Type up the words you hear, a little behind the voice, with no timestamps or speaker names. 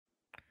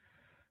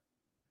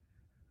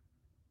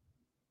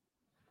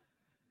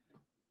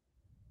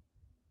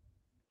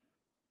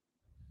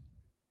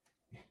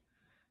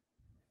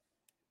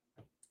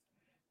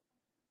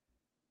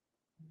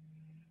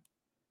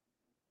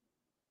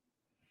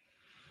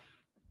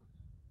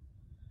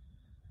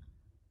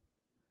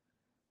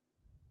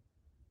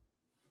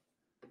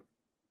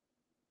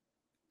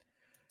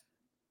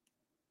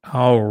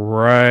All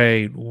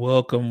right.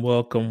 Welcome.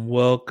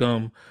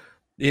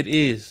 It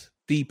is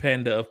the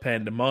Panda of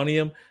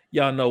Pandemonium.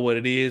 Y'all know what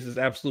it is. It's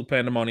Absolute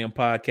Pandemonium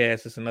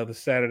Podcast. It's another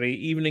Saturday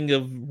evening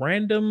of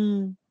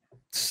random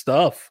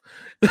stuff.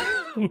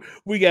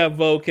 We got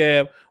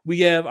vocab. We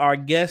have our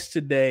guest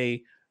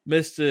today,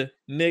 Mr.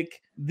 Nick,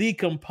 the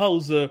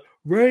composer,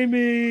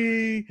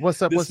 Raimi.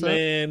 What's up? This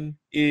man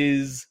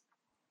is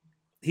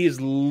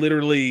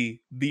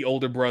literally the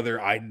older brother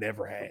I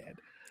never had.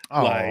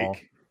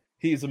 Like,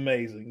 he's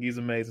amazing.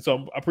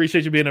 So I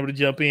appreciate you being able to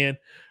jump in.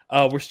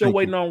 We're still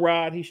waiting on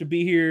Rod. He should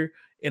be here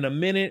in a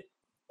minute,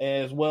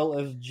 as well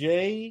as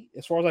Jay.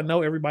 As far as I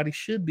know, everybody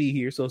should be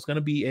here. So it's going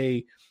to be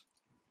a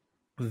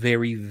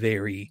very,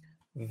 very,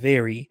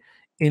 very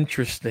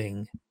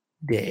interesting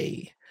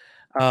day.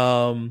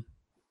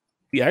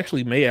 We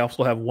actually may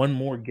also have one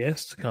more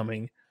guest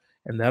coming,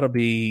 and that'll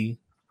be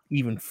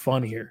even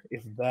funnier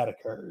if that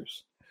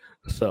occurs.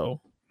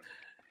 So,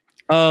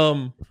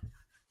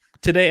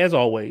 today, as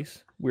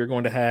always, we're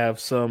going to have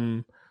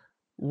some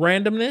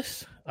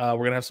randomness. We're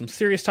going to have some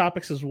serious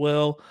topics as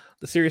well.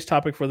 The serious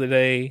topic for the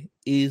day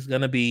is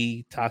going to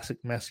be toxic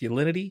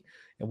masculinity,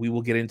 and we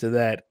will get into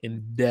that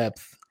in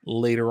depth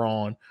later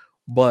on.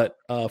 But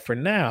for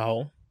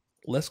now,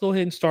 let's go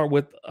ahead and start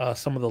with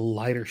some of the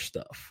lighter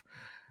stuff.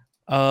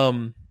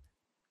 Were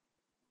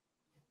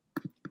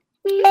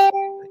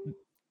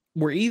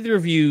either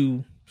of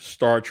you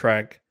Star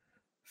Trek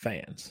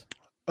fans?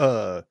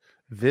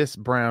 This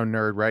brown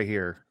nerd right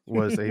here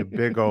was a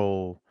big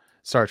old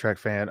Star Trek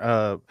fan.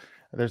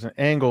 There's an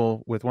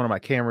angle with one of my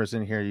cameras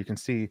in here. You can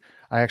see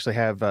I actually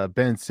have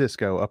Ben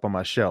Sisko up on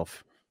my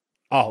shelf.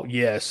 Oh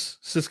yes,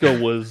 Sisko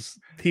was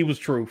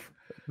truth.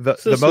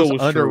 The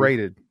most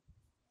underrated. Truth.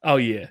 Oh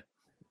yeah,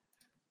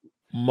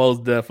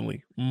 most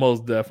definitely.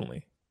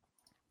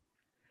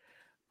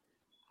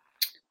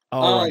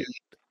 All right.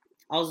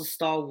 I was a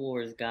Star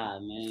Wars guy,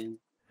 man.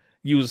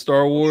 You was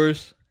Star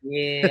Wars?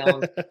 Yeah, I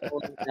was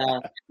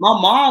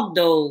my mom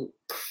though,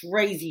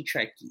 crazy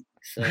Trekkie.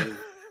 So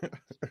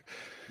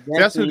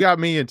that's who got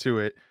me into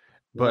it.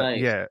 But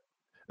yeah,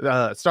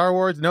 Star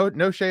Wars.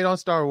 No shade on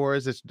Star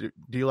Wars. It's do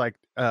you like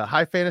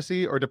high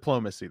fantasy or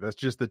diplomacy? That's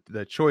just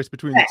the choice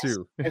between the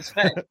two. That's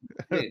fact.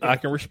 I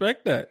can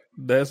respect that.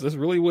 That's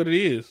really what it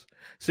is.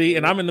 See,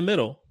 and I'm in the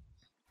middle.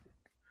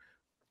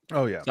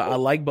 Oh yeah, so I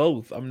like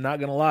both. I'm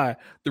not gonna lie.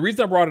 The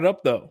reason I brought it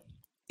up though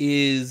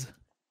is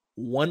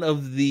one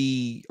of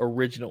the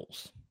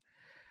originals.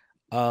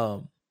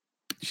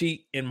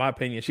 She, in my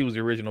opinion, she was the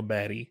original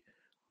baddie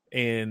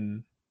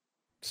in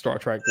Star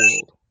Trek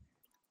world.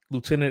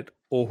 Lieutenant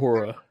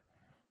Uhura.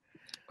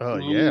 Oh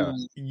yeah.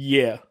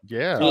 Yeah.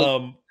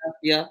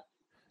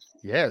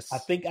 Yes. I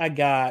think I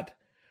got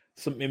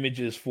some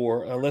images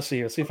for let's see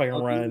if I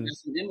can run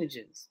some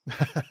images.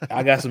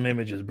 I got some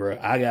images, bro.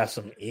 I got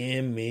some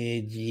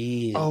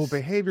images. Oh,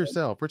 behave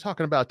yourself. We're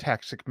talking about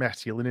toxic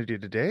masculinity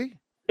today.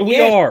 We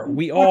are.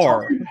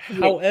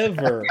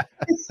 However,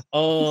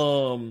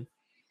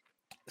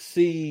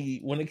 see,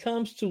 when it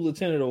comes to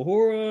Lieutenant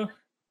Uhura,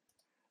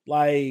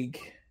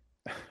 like,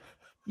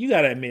 you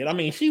gotta admit, I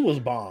mean, she was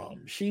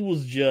bomb. She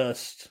was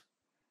just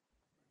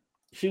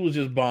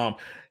bomb.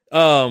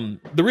 The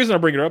reason I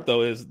bring her up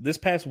though is this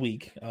past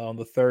week,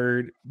 the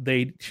 3rd,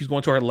 she's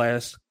going to her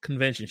last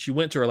convention. She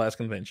went to her last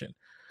convention.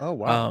 Oh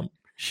wow.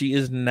 She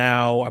is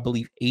now, I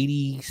believe,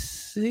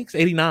 86,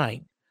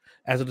 89.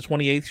 As of the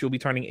 28th, she'll be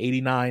turning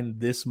 89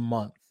 this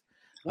month.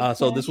 Okay.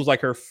 So this was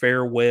like her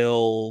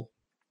farewell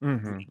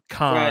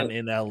con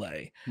in LA.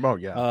 Oh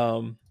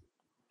yeah.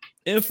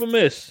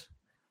 Infamous.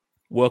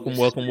 Welcome,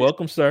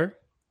 sir.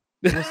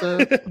 What's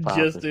up?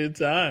 Just in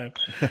time.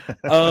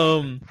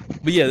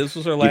 But yeah, this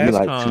was her last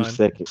con. 2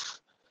 seconds.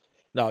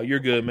 No,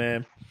 you're good,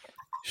 man.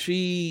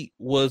 She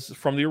was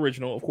from the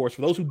original, of course.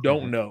 For those who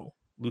don't know,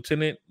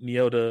 Lieutenant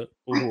Nyota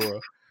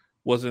Uhura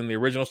was in the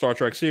original Star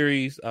Trek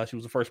series. She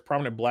was the first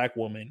prominent Black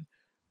woman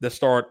that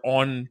starred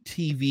on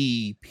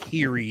TV,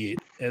 period,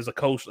 as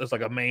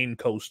like a main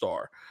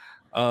co-star.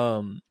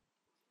 And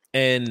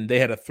they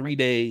had a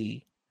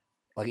 3-day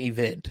like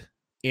event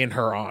in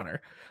her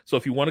honor. So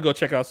if you want to go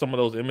check out some of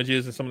those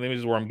images and some of the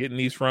images where I'm getting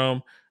these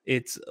from,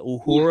 it's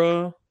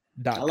uhura.com.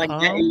 I like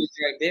that image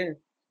right there.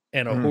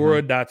 And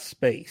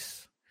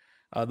uhura.space.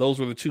 Those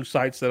were the two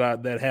sites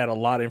that had a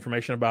lot of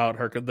information about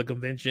her, the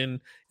convention,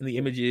 and the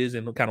images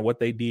and kind of what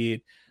they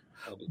did.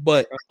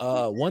 But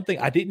one thing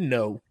I didn't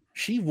know,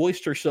 she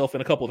voiced herself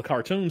in a couple of the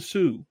cartoons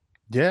too.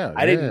 Yeah,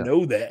 I didn't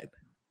know that.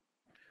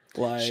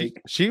 Like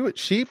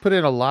she put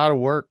in a lot of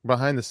work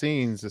behind the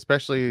scenes,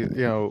 especially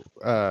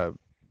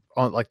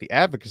on like the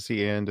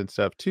advocacy end and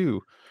stuff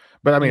too.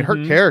 But I mean,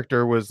 her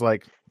character was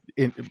like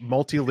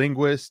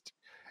multilinguist,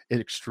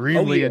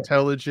 extremely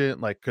intelligent,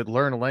 like could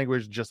learn a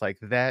language just like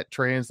that,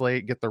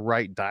 translate, get the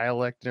right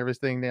dialect and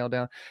everything nailed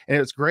down.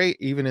 And it's great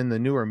even in the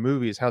newer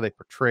movies how they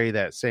portray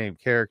that same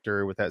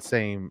character with that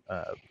same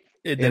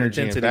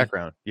energy and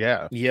background.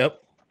 Yeah.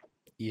 Yep.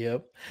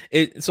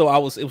 It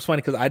was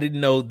funny because I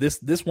didn't know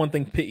this one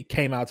thing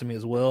came out to me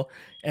as well,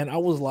 and I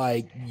was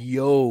like,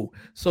 yo,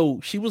 so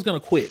she was gonna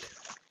quit,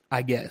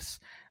 I guess.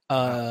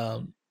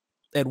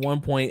 at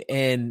one point,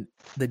 and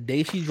the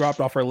day she dropped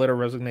off her letter of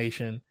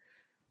resignation,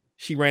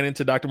 she ran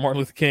into Dr. Martin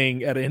Luther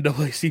King at an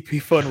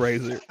NAACP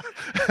fundraiser.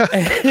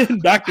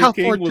 And Dr.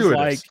 King was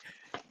like,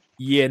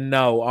 yeah,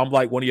 no, I'm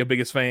like one of your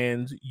biggest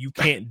fans. You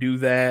can't do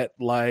that.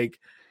 Like,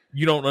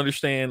 you don't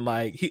understand.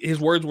 Like, his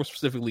words were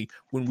specifically,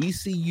 when we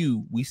see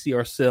you, we see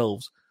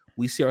ourselves.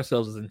 We see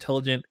ourselves as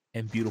intelligent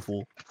and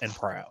beautiful and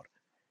proud.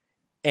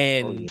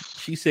 And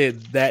she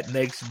said that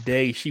next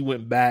day she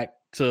went back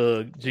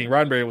to Gene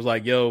Roddenberry and was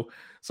like, yo,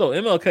 so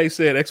MLK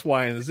said X,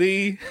 Y, and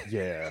Z.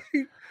 Yeah.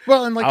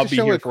 Well, and like to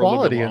show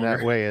equality in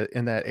that way,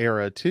 in that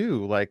era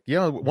too. Like, you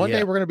know, one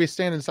day we're going to be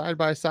standing side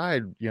by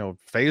side, you know,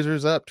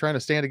 phasers up, trying to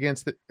stand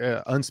against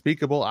the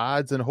unspeakable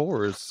odds and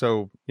horrors.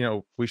 So, you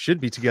know, we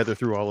should be together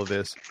through all of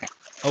this.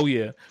 Oh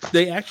yeah.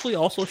 They actually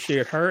also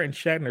shared, her and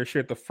Shatner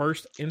shared the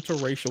first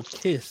interracial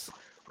kiss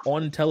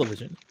on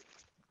television.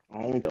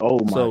 Oh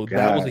my so God.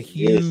 That was a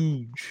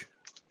huge.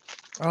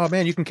 Oh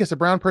man, you can kiss a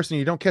brown person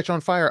you don't catch on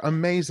fire.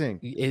 Amazing.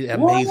 Amazing.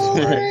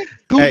 Right?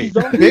 Hey,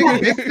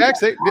 big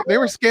facts. They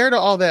were scared of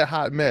all that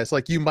hot mess.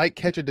 Like, you might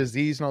catch a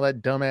disease and all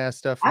that dumbass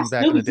stuff from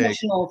back in the day. I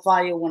still be on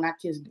fire when I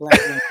kiss black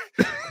women.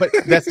 But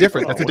that's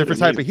different. That's a different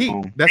type of heat.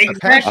 That's the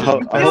passion.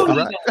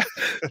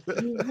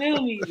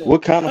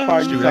 What kind of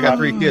fire? I got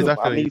 3 kids.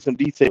 I need some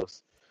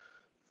details.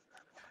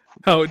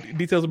 Oh,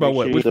 details about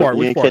what? Which part?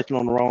 You ain't catching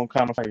on the wrong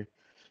kind of fire.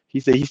 He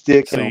said he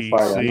still catching on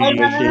fire. I'm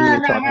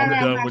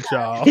done with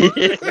y'all.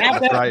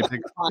 That's right.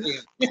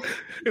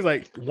 It's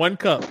like 1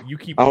 cup. You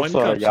keep I'm 1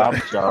 sorry,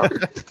 cup. Y'all.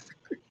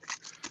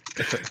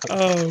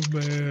 Oh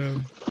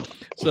man.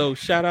 So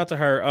shout out to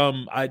her.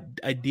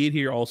 I did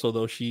hear also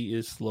though she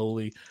is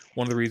slowly,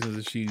 one of the reasons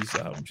is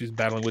she's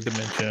battling with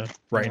dementia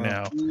right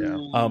now.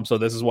 Yeah. So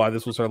this is why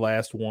this was her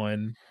last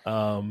one.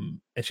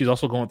 And she's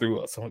also going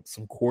through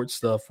some court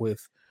stuff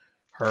with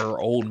her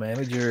old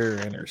manager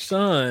and her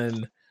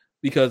son,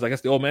 because I guess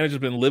the old manager's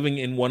been living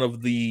in one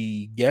of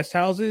the guest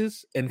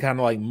houses and kind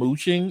of like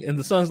mooching, and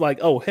the son's like,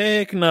 "Oh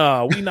heck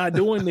nah, we not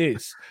doing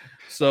this."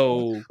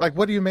 So, like,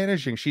 what are you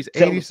managing? She's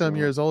 80-some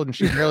years old and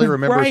she barely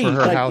remembers where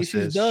her house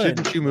is.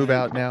 Shouldn't you move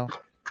out now?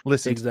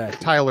 Listen, exactly.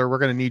 Tyler, we're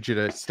going to need you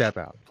to step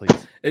out,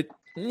 please. It's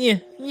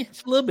a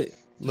little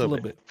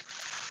bit,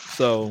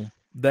 So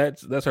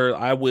that's her.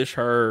 I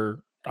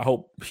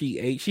hope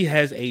she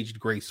has aged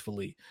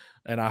gracefully.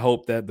 And I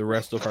hope that the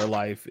rest of her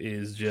life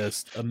is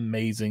just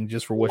amazing,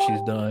 just for what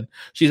she's done.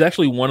 She's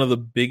actually one of the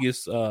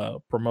biggest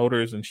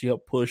promoters, and she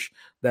helped push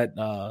that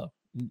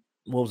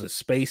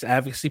space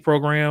advocacy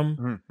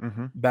program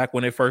back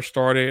when it first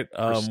started.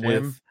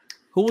 With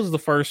who was the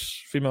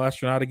first female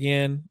astronaut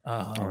again?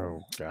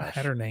 Oh gosh, I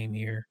had her name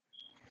here.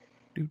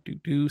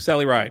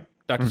 Sally Ride,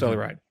 Dr. Sally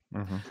Ride.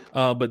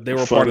 But they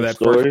were part of that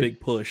first big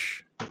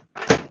push.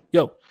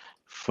 Yo.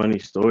 Funny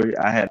story.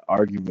 I had an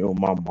argument with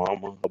my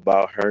mama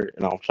about her,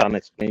 and I'm trying to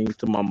explain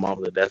to my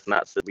mama that that's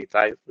not Cicely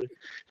Tyson.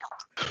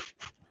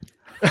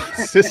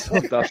 Cicely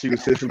thought she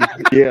was Cicely.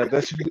 Yeah,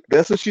 that's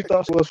what she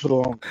thought she was for the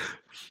long.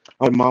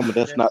 Oh, mama,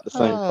 that's not the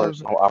same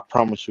person. Oh, I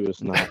promise you,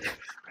 it's not.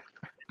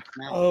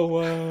 Oh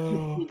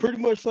wow! Pretty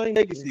much same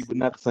legacy, but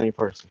not the same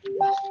person.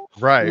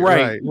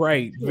 Right.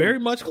 Very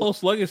much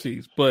close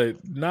legacies, but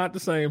not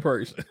the same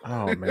person.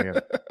 Oh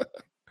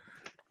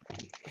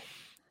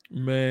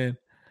man.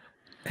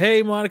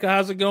 Hey, Monica,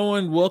 how's it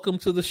going? Welcome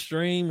to the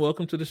stream.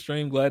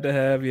 Glad to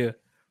have you.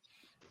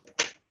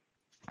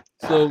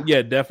 So,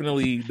 yeah,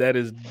 definitely, that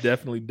is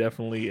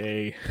definitely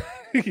a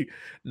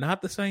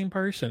not the same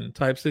person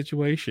type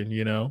situation,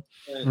 you know?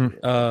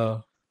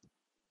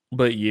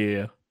 But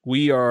yeah,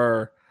 we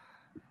are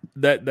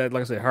that like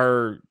I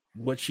said,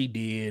 what she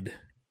did,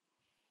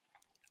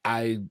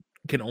 I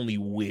can only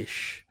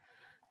wish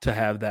to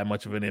have that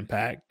much of an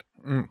impact.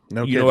 No you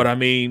kidding. know what I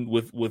mean?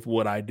 With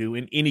what I do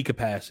in any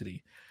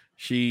capacity.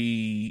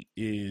 She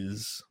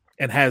is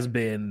and has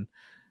been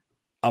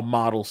a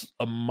model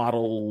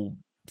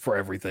for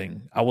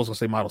everything. I was gonna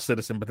say model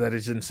citizen, but that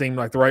didn't seem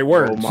like the right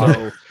word.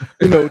 So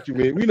you know what you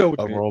mean. We know what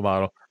you mean. Role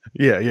model.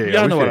 Yeah.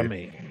 Y'all know what I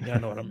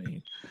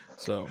mean.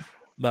 So,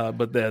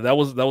 but that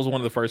was one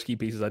of the first key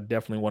pieces I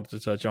definitely wanted to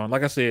touch on.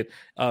 Like I said,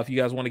 if you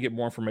guys want to get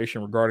more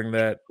information regarding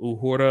that,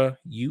 Uhura,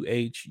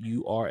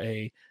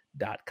 UHURA.com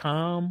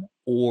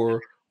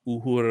or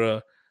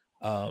Uhura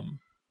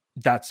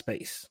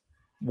 .space.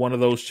 One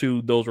of those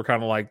two, those were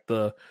kind of like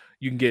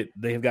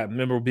they've got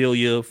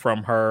memorabilia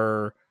from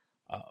her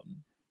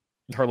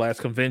last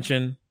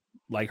convention,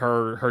 like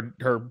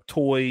her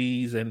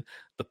toys and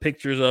the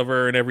pictures of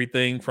her and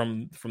everything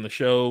from the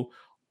show.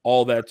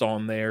 All that's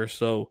on there.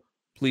 So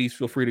please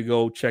feel free to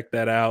go check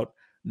that out.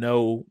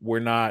 No, we're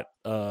not,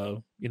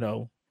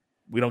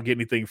 we don't get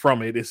anything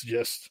from it. It's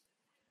just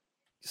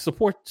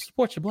support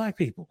your black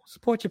people.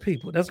 Support your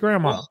people. That's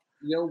grandma.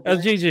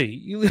 That's Gigi.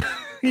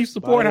 You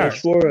support her.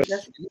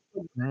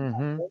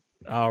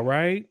 All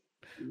right.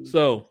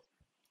 So,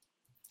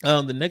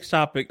 the next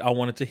topic I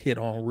wanted to hit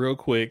on real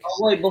quick.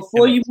 Oh, wait,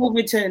 before you move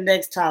into the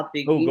next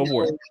topic, go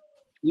for it.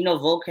 You know,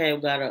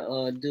 Vocab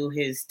gotta do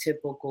his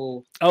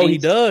typical. Oh, he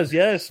does.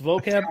 Yes,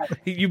 Vocab.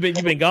 You've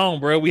been gone,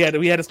 bro. We had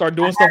to start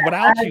doing stuff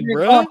without you,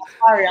 bro.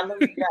 Sorry, I love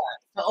you guys.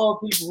 To all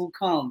people who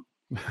come.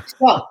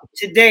 So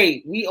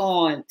today we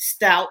on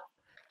Stout.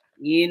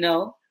 You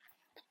know,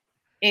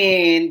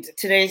 and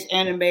today's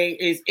anime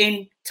is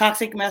in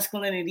Toxic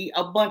Masculinity.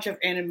 A bunch of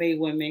anime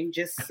women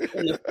just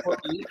in the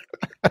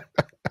 40s.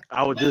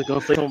 I was just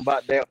gonna say something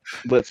about that,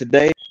 but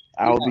today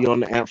I'll be on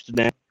the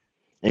Amsterdam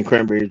and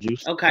cranberry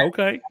juice.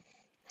 Okay.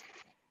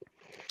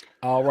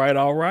 All right.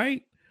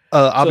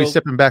 I'll be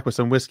sipping back with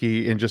some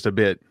whiskey in just a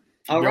bit.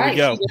 All there right. we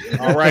go.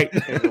 All right.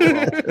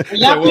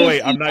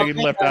 Wait, I'm not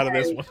getting left out of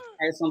this one.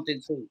 Has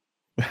something too.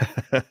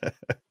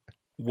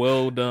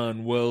 Well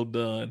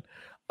done.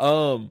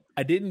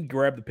 I didn't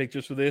grab the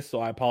pictures for this,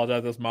 so I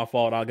apologize. That's my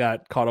fault. I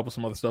got caught up with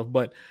some other stuff.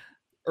 But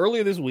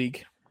earlier this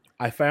week,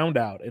 I found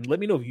out, and let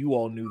me know if you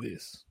all knew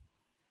this.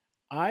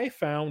 I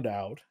found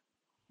out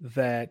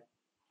that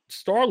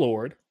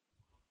Star-Lord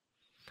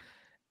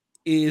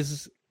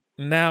is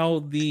now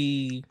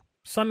the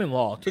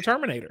son-in-law to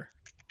Terminator.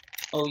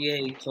 Oh yeah,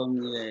 you told me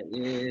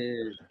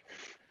that.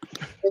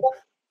 Yeah.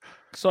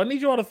 So I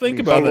need you all to think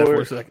about that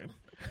for a second.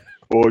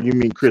 Or you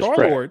mean Chris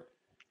Star-Lord? Pratt?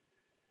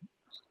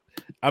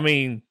 I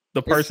mean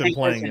the person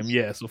playing him.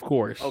 Yes, of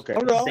course. Okay.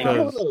 Hold on.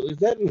 Is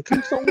that in the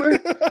clip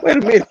somewhere? Wait a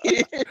minute.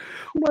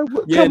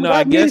 Yeah, no,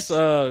 I guess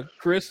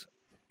Chris.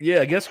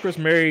 Yeah, I guess Chris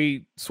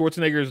married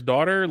Schwarzenegger's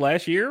daughter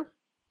last year.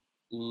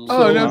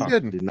 Oh, no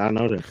kidding. Did not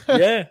know that.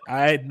 Yeah,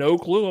 I had no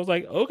clue. I was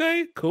like,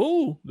 okay,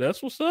 cool.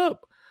 That's what's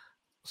up.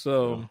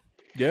 So,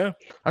 yeah.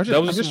 I'm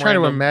just trying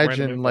to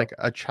imagine like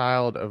a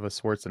child of a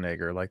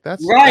Schwarzenegger. Like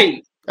that's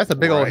right. That's a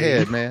big old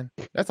head, man.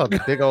 That's a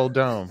big old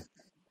dome.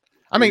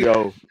 I mean,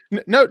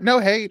 no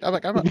hate. I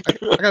got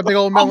a big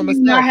old melon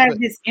mustache. I have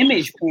this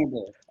image,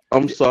 Panda.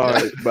 I'm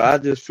sorry, but I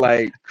just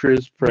like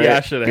Chris Pratt. Yeah,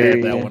 I should have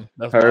had that one.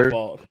 That's my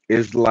fault.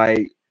 It's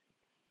like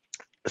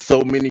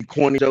so many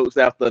corny jokes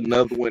after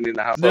another one in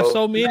the house. There's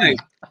so many. Right.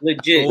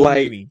 Legit.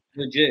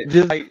 Legit.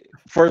 Just like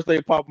first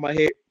thing pop in my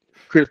head,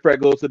 Chris Pratt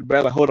goes to the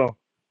back, like, hold on,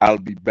 I'll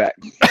be back.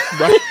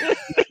 Right?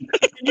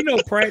 You know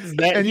Pratt's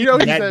that, and you know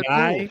that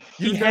guy.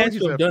 He has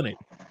to have done it.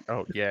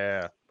 Oh,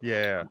 yeah.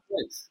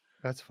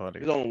 That's funny.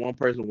 There's only one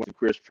person with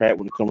Chris Pratt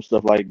when it comes to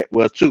stuff like that.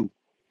 Well, two.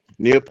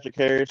 Neil Patrick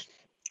Harris,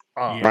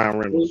 Ryan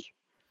Reynolds.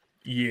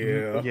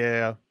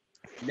 Yeah.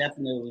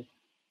 Definitely.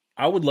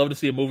 I would love to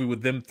see a movie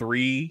with them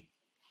three.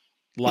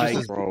 Like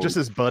just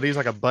as buddies,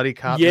 like a buddy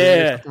cop movie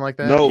or something like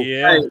that. No,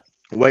 yeah.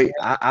 Wait,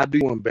 I do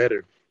one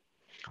better.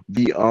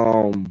 The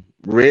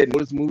Red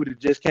Notice movie that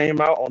just came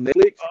out on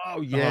Netflix.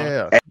 Oh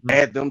yeah,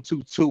 add them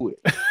two to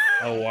it.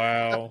 Oh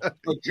wow,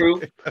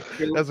 true.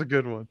 That's a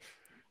good one.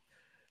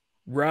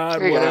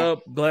 Rod, what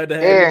up? Glad to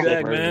have you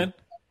back, man.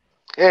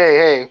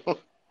 Hey.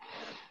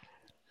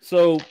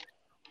 So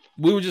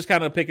we were just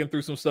kind of picking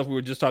through some stuff. We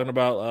were just talking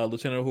about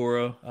Lieutenant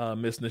Uhura,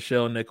 Miss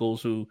Nichelle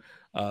Nichols, who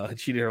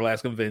she did her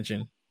last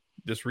convention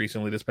just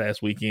recently, this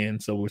past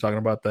weekend. So we were talking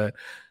about that.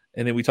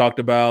 And then we talked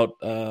about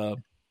the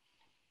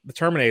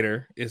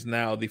Terminator is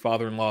now the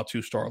father-in-law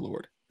to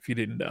Star-Lord, if you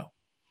didn't know.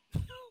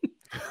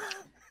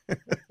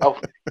 Oh,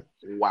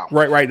 wow.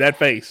 Right. That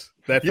face,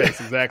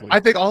 exactly. I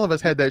think all of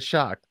us had that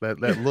shock, that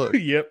look.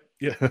 Yep.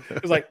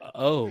 It's like,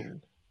 oh,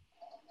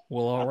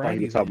 well, all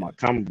right. You're talking about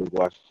comic book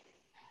watch.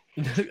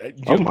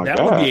 Oh my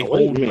God. Would be a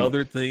whole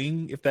other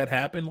thing if that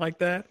happened like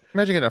that.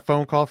 Imagine getting a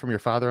phone call from your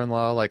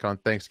father-in-law, like on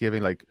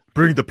Thanksgiving, like,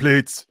 bring the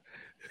plates.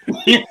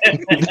 You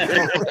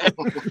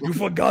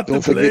forgot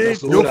the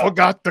plate. You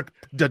forgot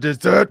the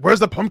dessert. Where's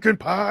the pumpkin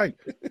pie?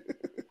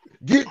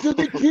 Get to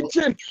the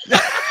kitchen.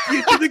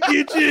 Get to the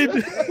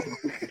kitchen.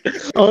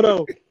 Oh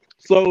no.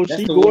 So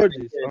she's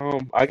gorgeous.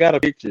 I got a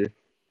picture.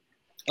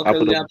 Okay, I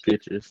put up a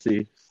picture.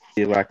 See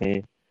if I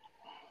can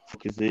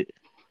focus it.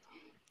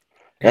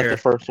 That's the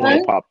first one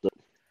that popped up.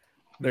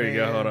 There you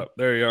go. Hold up.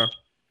 There you are.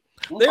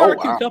 They are a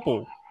cute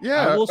couple.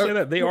 Yeah, I will say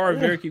that they are a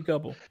very cute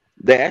couple.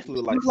 They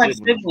actually look like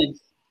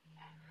siblings.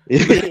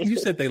 You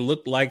said they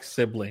look like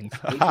siblings.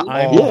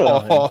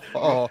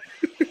 Oh.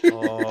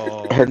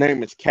 Her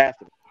name is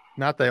Catherine.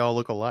 Not they all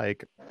look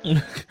alike.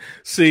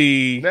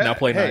 See, now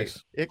play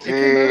nice. It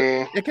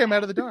came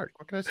out of the dark.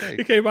 What can I say?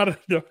 It came out of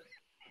the dark.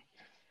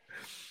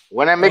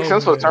 Wouldn't that make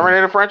sense for the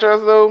Terminator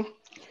franchise, though?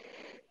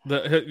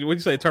 What'd you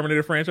say,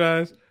 Terminator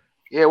franchise?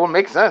 Yeah, it would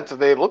make sense if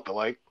they looked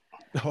alike.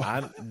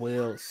 I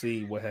will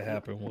see what had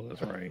happened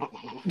was, right?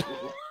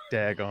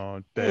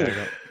 Daggone.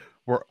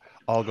 We're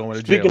all going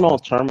to jail. Speaking on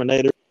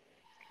Terminator,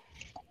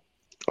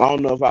 I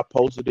don't know if I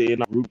posted it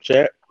in a group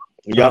chat.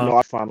 Y'all know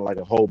I found like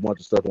a whole bunch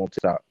of stuff on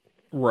TikTok.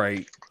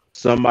 Right.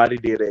 Somebody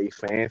did a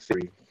fan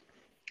theory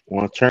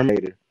on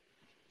Terminator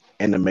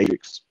and the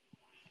Matrix.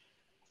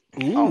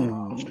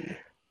 Ooh.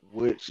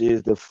 Which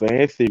is the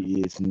fan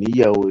theory is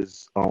Neo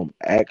is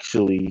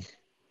actually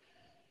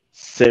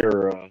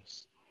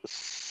Sarah's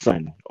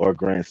son or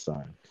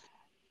grandson.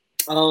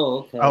 Oh,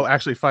 okay. Oh,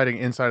 actually fighting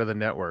inside of the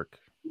network.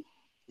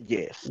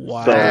 Yes.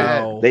 Wow. So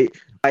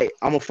I'm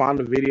gonna find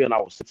the video and I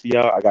will send to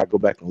y'all. I gotta go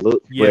back and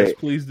look. Yes, but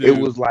please do. It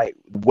was like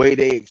the way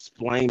they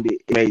explained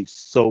it, it made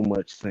so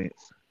much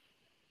sense.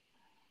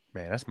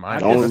 Man, that's my.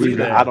 The only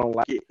reason I don't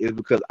like it is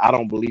because I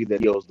don't believe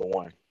that Neo's the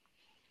one.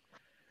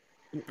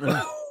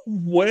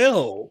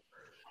 Well,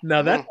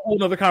 now that's a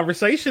whole other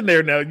conversation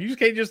there. Now you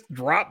can't just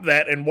drop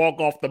that and walk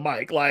off the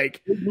mic.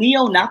 Like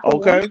Neo, not the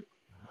one.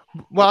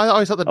 Well, I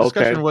always thought the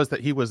discussion was that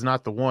he was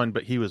not the one,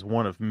 but he was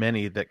one of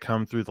many that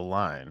come through the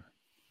line.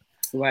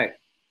 Right.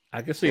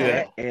 I can see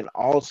that. And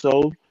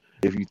also,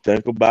 if you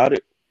think about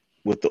it,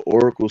 what the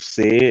Oracle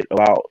said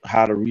about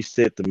how to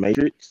reset the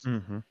Matrix,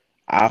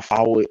 I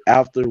followed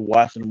after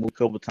watching the movie a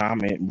couple of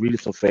times and reading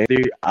some fan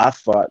theory. I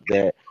thought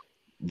that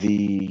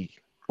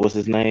what's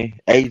his name?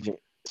 Agent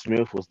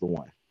Smith was the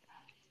one.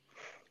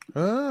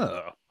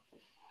 Oh.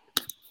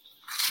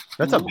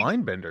 That's a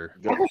mind bender.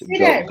 Go to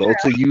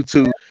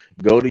YouTube.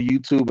 Go to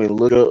YouTube and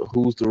look up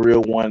who's the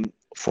real one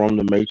from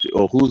the Matrix,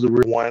 or who's the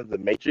real one of the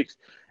Matrix,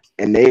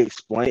 and they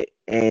explain it,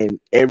 and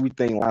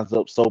everything lines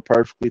up so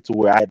perfectly to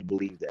where I had to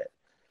believe that.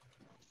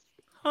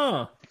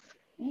 Huh.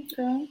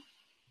 Okay.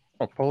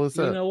 I'll pull this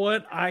up. You know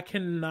what? I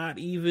cannot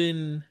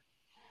even.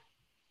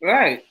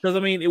 Right. Because I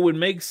mean, it would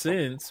make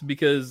sense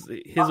because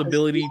his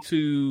ability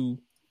to,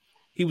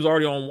 he was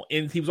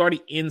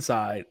already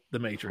inside the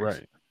Matrix,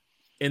 right?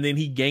 And then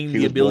he gained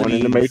the ability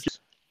in the Matrix.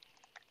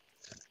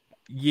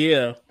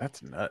 Yeah,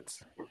 that's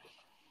nuts.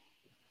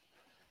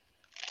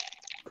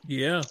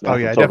 Yeah. Oh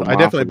yeah, I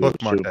definitely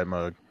bookmarked that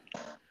mug.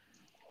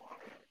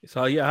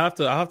 So yeah, I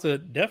have to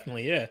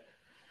definitely, yeah.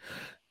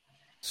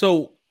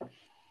 So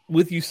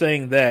with you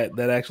saying that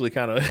actually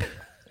kind of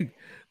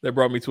that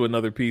brought me to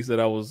another piece that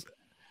I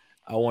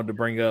wanted to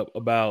bring up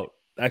about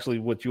actually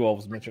what you all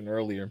was mentioning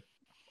earlier.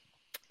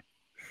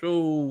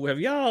 So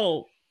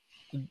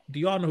do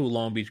y'all know who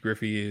Long Beach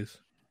Griffey is?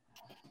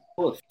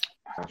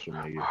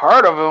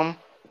 Heard of him.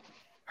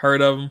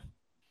 Heard of him?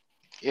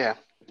 Yeah.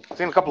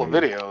 Seen a couple of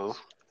videos.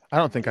 I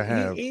don't think I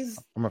have.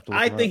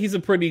 I think he's a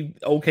pretty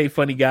okay,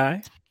 funny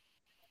guy.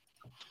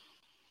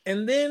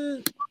 And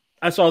then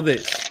I saw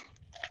this.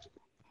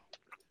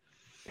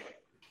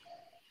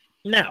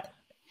 Now,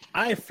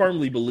 I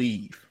firmly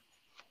believe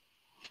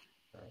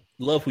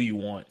love who you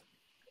want.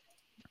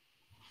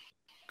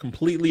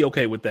 Completely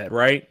okay with that,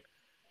 right?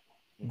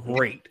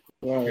 Great.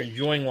 You're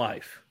enjoying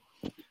life.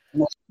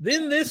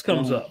 Then this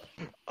comes up.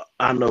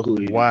 I know who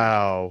he is.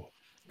 Wow.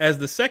 As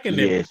the second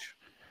image.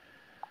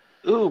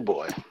 Ooh,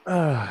 boy.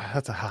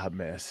 That's a hot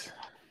mess.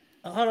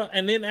 Hold on.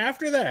 And then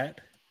after that,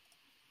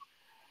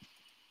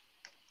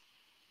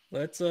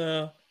 let's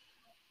Wait.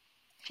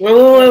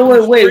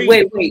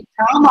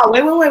 Time out.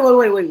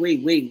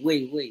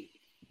 Wait.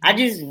 I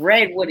just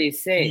read what it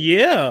said.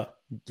 Yeah.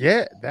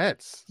 Yeah,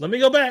 that's. Let me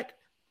go back.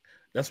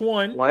 That's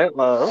one. White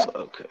love.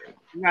 Okay.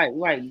 Right.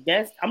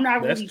 I'm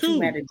not really too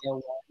mad at that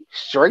one.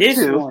 Straight this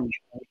two. one.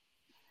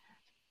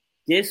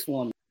 This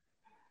one.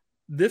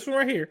 This one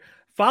right here.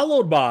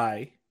 Followed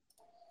by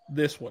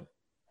this one.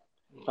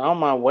 Found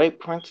my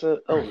white princess.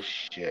 Oh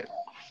shit.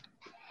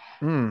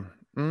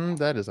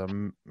 That is a.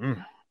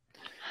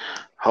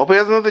 Hope he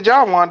has another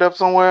job lined up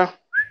somewhere.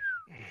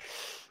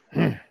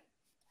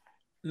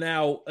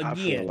 Now again, I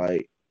feel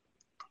like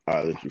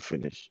I'll let you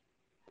finish.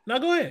 Now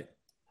go ahead.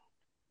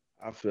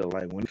 I feel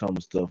like when it comes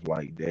to stuff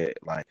like that,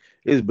 like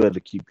it's better to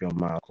keep your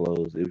mouth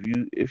closed.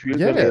 If you're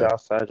gonna get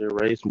outside your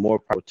race, more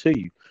power to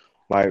you.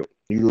 Like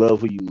you love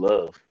who you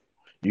love.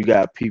 You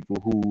got people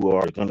who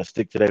are gonna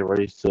stick to their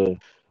race till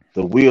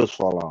the wheels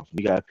fall off.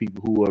 You got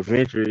people who are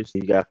adventurous.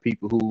 You got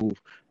people who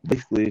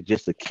basically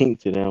just a kink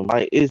to them.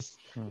 Like it's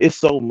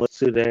so much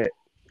to that.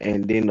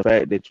 And then the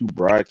fact that you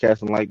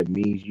broadcasting like that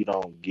means you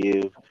don't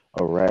give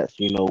a rat's,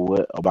 you know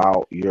what,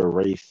 about your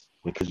race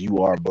because you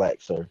are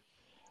black, sir.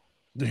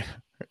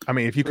 I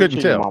mean, if you couldn't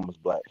tell, your mama's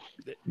black.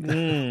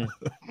 You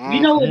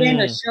know, it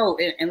ain't a show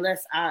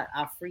unless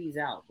I freeze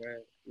out, bro.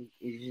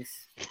 It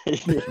just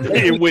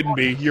it wouldn't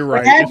be. You're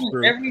right. It happens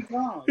every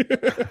time.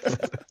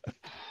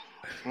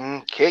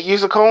 Can't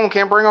use a comb,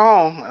 can't bring her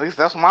home. At least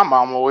that's what my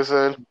mom always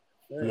said.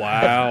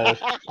 Wow,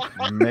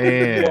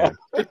 man.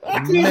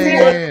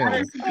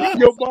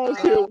 Your mom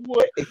said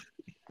what?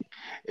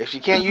 If she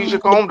can't use your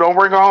comb, don't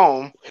bring her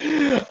home.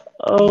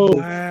 Oh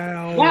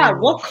wow! Wow,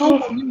 what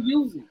comb are you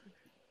using?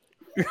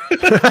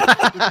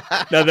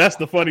 Now that's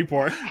the funny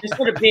part. Just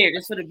for the beard.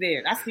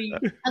 I see you,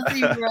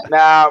 bro.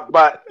 Nah,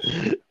 but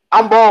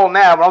I'm bald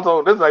now. But I'm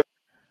told this is like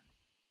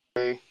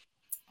this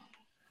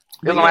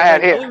one I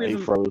had here.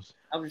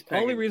 The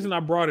only reason I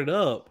brought it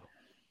up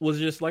was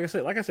just like I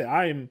said,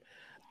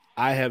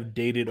 I have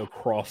dated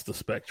across the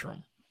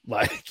spectrum.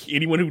 Like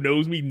anyone who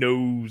knows me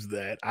knows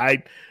that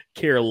I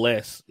care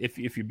less. If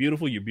you're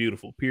beautiful, you're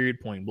beautiful. Period.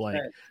 Point blank.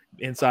 Right.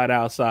 Inside,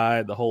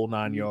 outside, the whole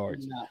 9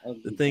 yards.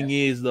 The thing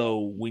is,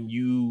 though,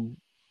 and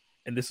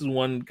this is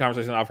one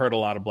conversation I've heard a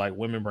lot of black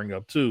women bring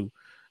up too,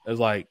 is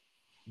like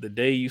the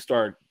day you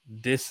start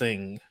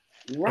dissing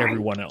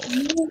everyone else,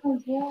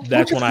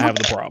 that's when I have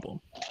the problem.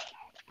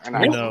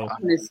 You know,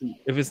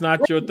 if it's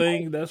not your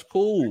thing, that's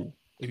cool.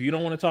 If you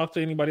don't want to talk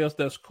to anybody else,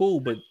 that's cool.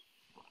 But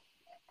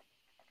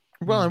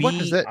Well, and what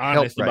does that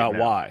honest help right about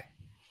now? why.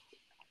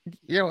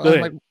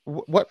 I'm like,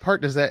 what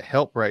part does that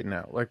help right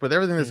now? Like with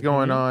everything that's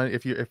going on,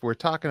 if we're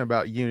talking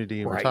about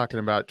unity and we're talking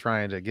about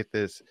trying to get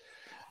this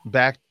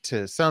back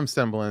to some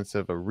semblance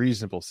of a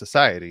reasonable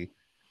society,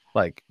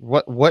 like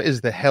what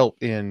is the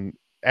help in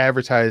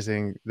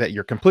advertising that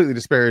you're completely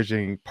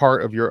disparaging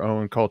part of your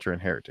own culture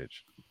and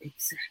heritage?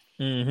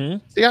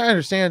 See, I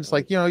understand. It's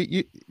like,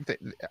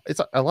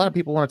 it's a lot of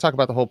people want to talk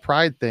about the whole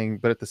pride thing,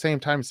 but at the same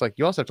time, it's like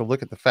you also have to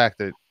look at the fact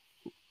that,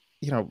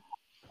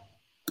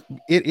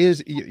 it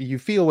is, you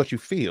feel what you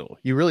feel.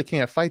 You really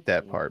can't fight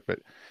that part. But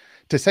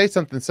to say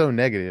something so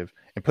negative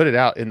and put it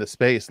out in the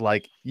space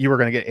like you were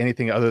going to get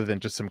anything other than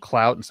just some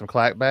clout and some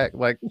clapback,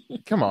 like,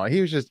 come on, he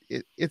was just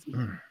it's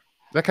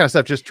that kind of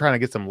stuff, just trying to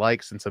get some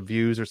likes and some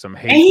views or some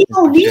hate. And you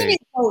don't need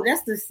it though.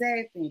 That's the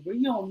sad thing, bro.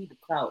 You don't need the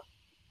clout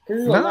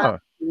because there's a lot of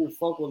people who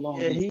fuck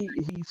along. Yeah,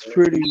 he's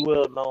pretty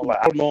well known. Like,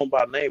 I don't know him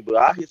by name, but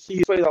I see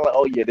his face. I'm like,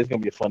 oh yeah, this is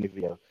gonna be a funny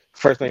video.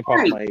 First thing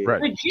pops in my head.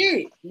 Right.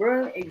 Legit,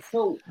 bro. And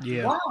so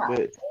why?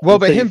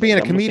 But him being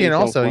a comedian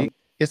also,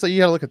 it's like you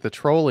got to look at the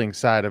trolling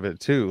side of it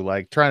too.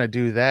 Like trying to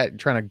do that,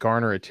 trying to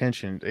garner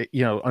attention.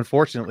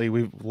 Unfortunately,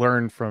 we've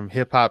learned from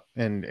hip hop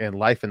and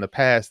life in the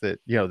past that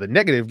the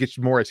negative gets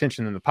more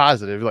attention than the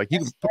positive. Like you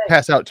can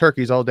pass out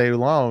turkeys all day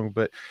long,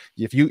 but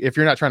if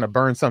you're not trying to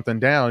burn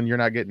something down, you're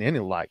not getting any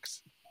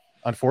likes.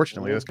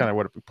 Unfortunately, that's kind of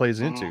what it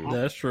plays into.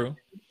 That's true.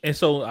 And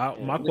so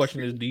my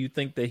question is, do you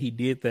think that he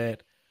did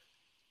that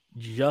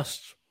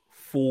just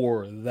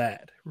for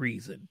that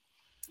reason?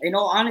 In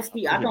all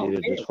honesty, I don't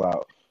care.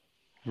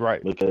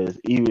 Right, because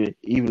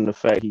even the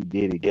fact he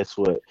did it, guess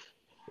what?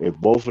 If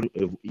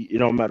it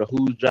don't matter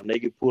whose job they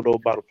get pulled over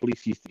by the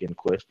police, he's still getting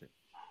questioned.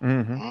 They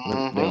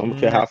don't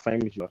care how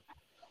famous you are.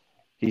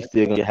 He's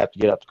still gonna have to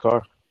get out the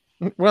car.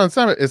 Well,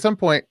 at some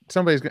point,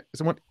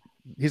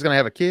 he's gonna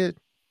have a kid.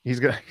 He's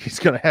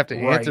gonna have to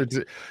answer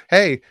to,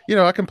 hey,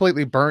 I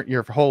completely burnt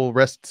your whole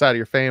side of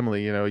your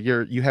family.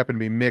 You happen to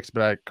be mixed,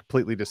 but I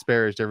completely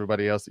disparaged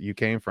everybody else that you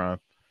came from.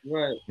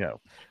 Right.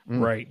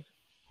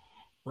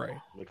 Right.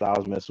 Because I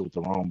was messing with the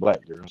wrong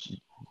black girls.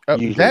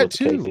 That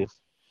too.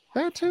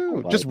 Like,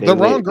 just the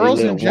wrong girls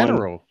in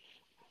general.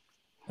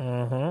 They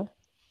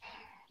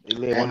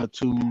let 1 or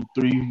 2,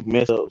 3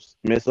 mess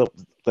up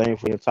thing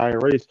for the entire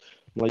race.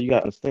 Like, you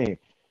gotta understand,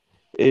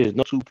 there's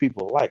no two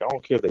people alike. I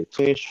don't care if they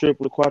twins,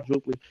 triple,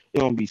 quadruple.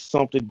 It's gonna be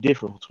something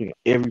different between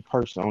every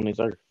person on this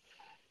earth.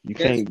 You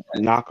can't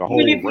knock a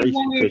whole race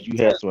because you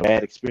had some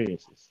bad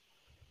experiences.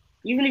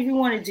 Even if you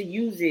wanted to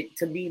use it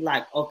to be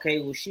like, okay,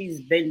 well, she's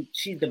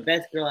the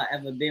best girl I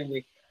ever been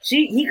with.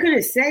 He could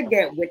have said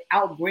that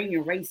without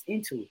bringing race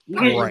into it. He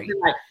could have been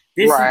like,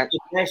 this is the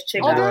best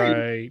chick I've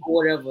been or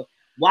whatever.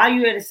 Why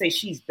you had to say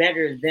she's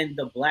better than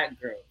the black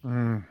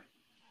girl?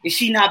 Is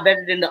she not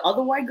better than the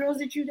other white girls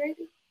that you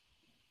dated?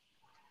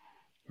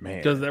 Man,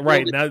 because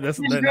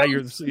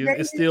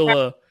it's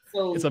still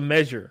it's a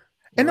measure.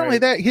 And not only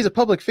that, he's a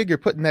public figure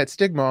putting that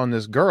stigma on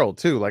this girl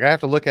too. Like I have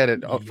to look at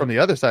it from the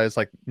other side. It's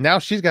like now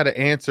she's got to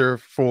answer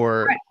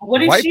for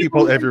white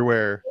people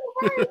everywhere.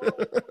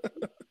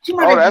 She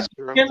might have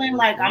been feeling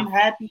like I'm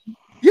happy.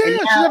 Yeah,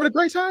 she's having a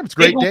great time. It's a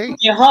great day.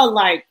 And her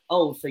like,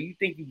 oh, so you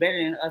think you're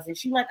better than us? And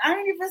she's like, I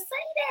didn't even say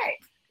that.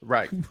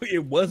 Right.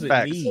 It wasn't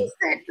me. She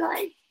said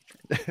like,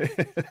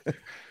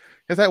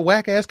 it's that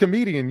whack ass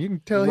comedian. You can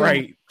tell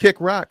him kick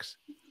rocks.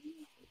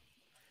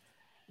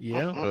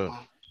 Yeah.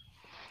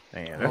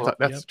 Man,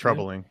 that's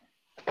troubling.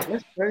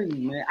 That's crazy,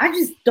 man. I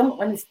just don't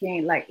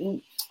understand. Like,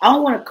 I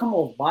don't want to come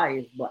off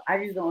biased, but I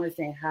just don't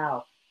understand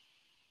how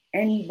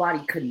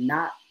anybody could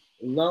not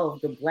love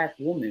the black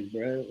woman,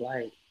 bro.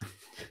 Like,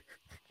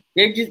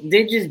 they're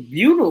just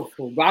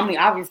beautiful. Bro. I mean,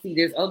 obviously,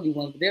 there's ugly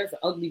ones, but there's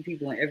ugly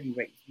people in every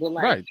race. But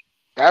like,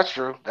 that's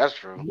true.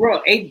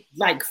 Bro,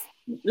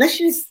 let's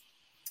just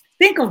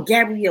think of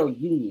Gabrielle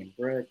Union,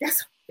 bro.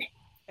 That's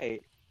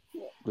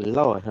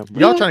Lord,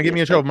 y'all trying to get me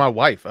in trouble with my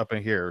wife up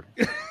in here.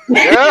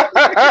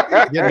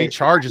 Getting me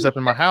charges up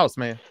in my house,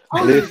 man.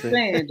 Listen,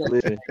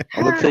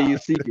 I'm gonna tell you a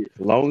secret.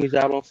 As long as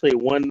y'all don't say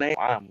one name,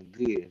 I'm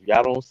good. If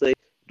y'all don't say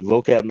the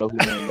vocab, know who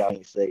name y'all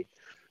ain't say.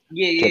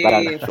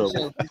 Yeah.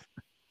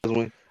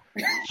 When,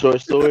 short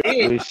story,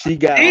 when she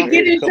got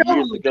married a couple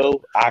years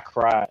ago, I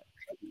cried.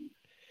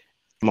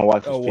 My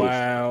wife was pissed.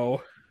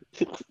 Wow.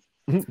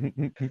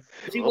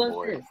 She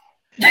was pissed.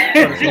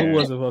 Who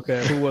was it?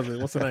 Okay, who was it?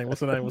 What's the name?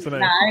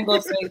 Nah, I ain't gonna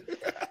say.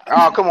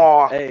 Oh, come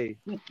on. Hey,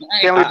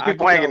 can't leave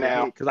people hanging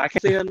now. Because I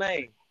can't say her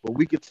name, but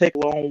we could take a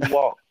long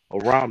walk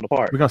around the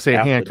park. We're gonna say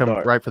a hand come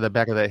right for the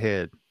back of that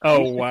head.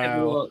 Oh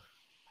wow.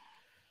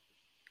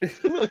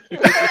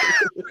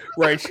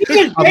 Right.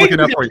 I'm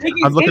looking up for you.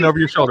 I'm looking over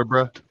your shoulder,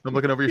 bro. I'm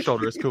looking over your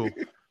shoulder. It's cool.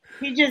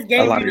 He just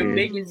gave you the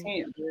biggest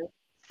hint, bro.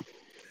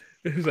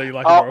 So you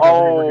like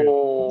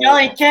y'all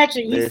ain't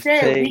catching. He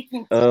said we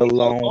can take a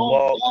long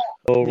walk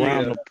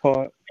around the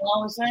park. You know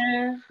what I'm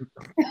saying?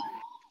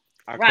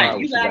 Right,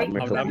 you got it. I'm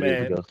not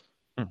mad.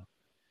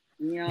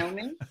 You know what I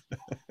mean?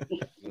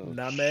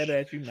 Not mad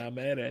at you.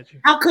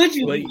 How could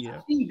you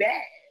be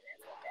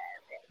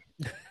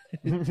bad?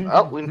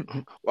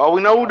 Well,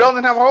 we know who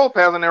doesn't have a hall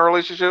pass in their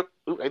relationship.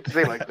 Ooh, I hate to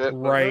say it like that.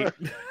 Right.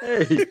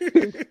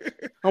 Hey,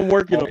 I'm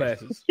working Hall on it.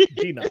 passes.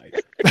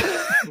 G9.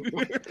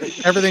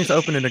 Everything's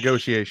open to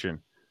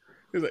negotiation.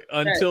 He's like,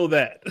 until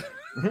that.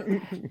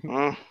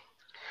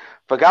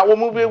 Forgot what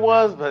movie it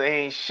was, but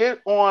ain't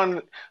shit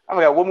on. I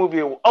forgot what movie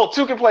it was. Oh,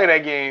 Two Can Play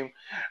that game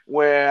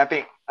where I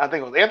think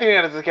it was Anthony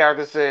Anderson's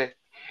character said,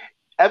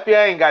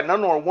 FBI ain't got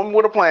nothing on a woman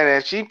with a plan.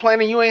 If she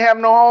planning you ain't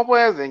having no hall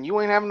pass, then you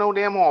ain't having no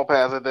damn hall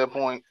pass at that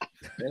point.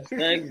 That's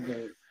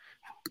exactly.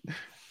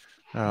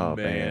 Oh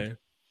man.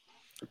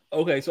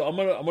 Okay, so I'm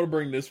gonna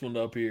bring this one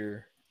up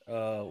here.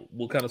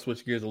 We'll kind of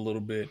switch gears a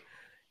little bit.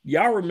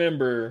 Y'all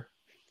remember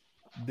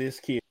this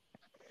kid?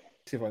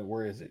 See if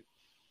where is it?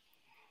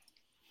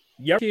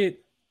 Y'all kid?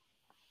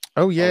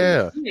 Oh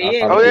yeah.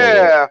 Oh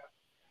yeah.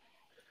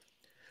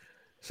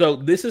 So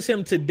this is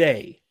him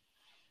today.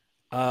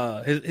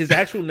 His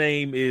actual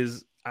name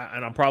is,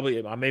 and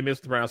I may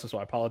mispronounce it, so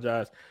I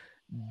apologize.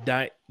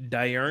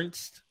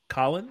 Diernst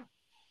Colin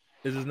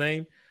is his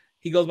name.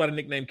 He goes by the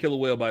nickname Killer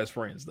Whale by his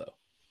friends, though.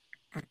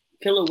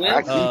 Killer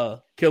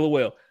Whale. Killer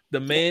Whale.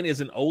 The man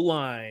is an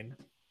O-lineman.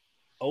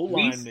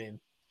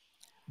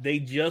 They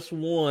just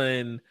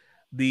won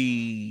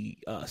the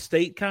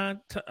state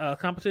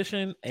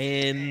competition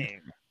and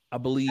I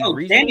believe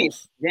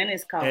Dennis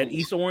Collins at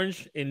East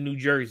Orange in New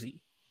Jersey.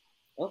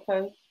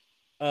 Okay.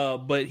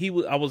 But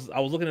I was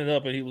looking it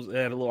up and he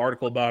had a little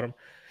article about him.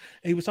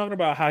 And he was talking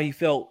about how he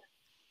felt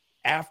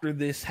after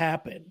this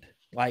happened,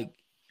 like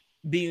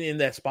being in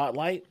that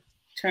spotlight.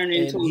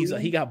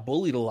 He got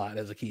bullied a lot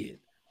as a kid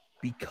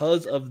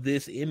because of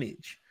this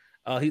image.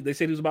 They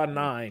said he was about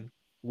 9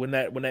 when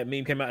that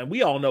meme came out, and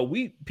we all know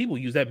people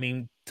use that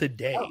meme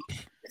today.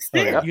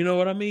 You know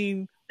what I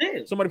mean?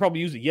 Somebody probably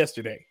used it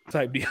yesterday,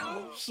 type deal.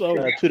 So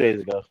 2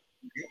 days ago.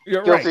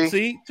 You're right.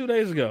 See, 2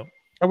 days ago.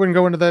 I wouldn't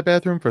go into that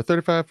bathroom for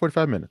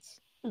 45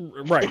 minutes.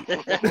 Right.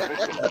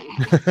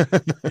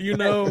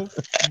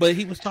 But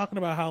he was talking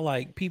about how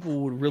like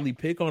people would really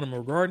pick on him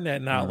regarding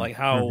that now, like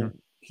how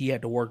he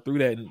had to work through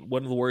that. And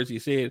one of the words he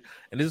said,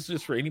 and this is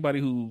just for anybody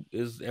who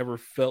has ever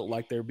felt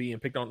like they're being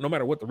picked on, no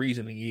matter what the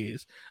reasoning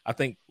is. I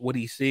think what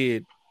he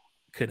said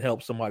could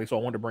help somebody. So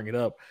I wanted to bring it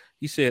up.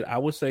 He said, I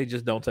would say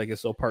just don't take it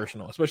so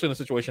personal, especially in a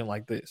situation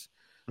like this.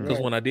 Because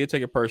when I did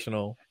take it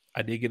personal,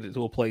 I did get it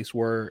to a place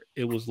where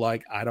it was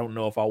like, I don't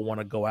know if I want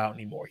to go out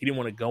anymore. He didn't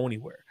want to go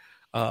anywhere.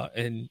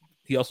 And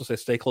he also said,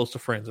 stay close to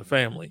friends and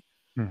family.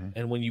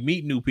 And when you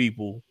meet new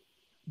people,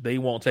 they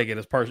won't take it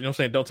as personal. You know what I'm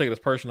saying? Don't take it as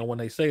personal when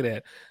they say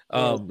that.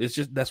 It's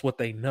just, that's what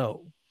they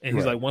know. And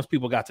he's like, once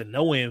people got to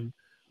know him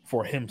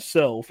for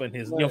himself and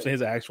his, you know what I'm saying,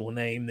 his actual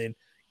name, then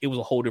it was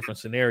a whole different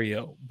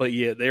scenario. But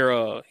yeah,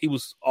 he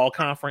was all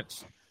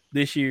conference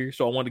this year.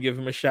 So I wanted to give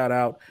him a shout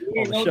out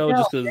on the show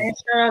just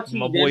because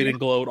my boy didn't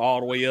glowed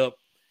all the way up.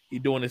 He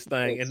doing his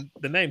thing. And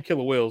the name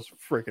Killer Whale is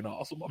freaking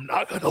awesome. I'm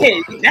not going to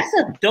lie. That's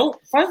a dope.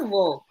 First of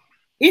all,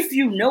 if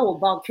you know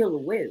about killer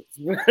whales,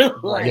 bro.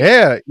 Like,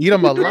 yeah, eat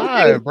them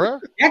alive, bro.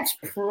 That's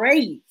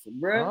praise,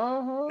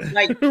 bro.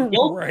 Like, he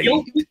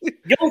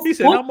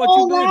said, how much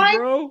you been,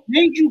 bro?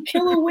 Made you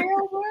killer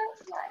whale, bro?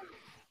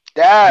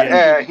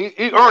 Like,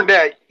 he earned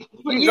that.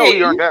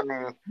 He earned that,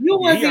 man. You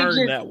wasn't earned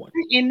just that one.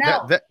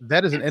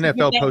 That is an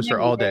NFL poster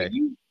all day.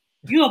 You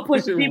don't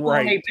push the people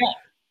on their back.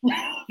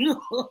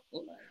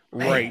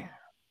 Right.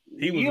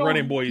 He was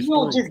running boys. You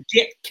don't just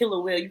get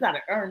killer whale. You got to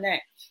earn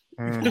that.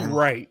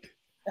 Right.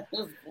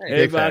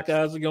 Hey, Vac,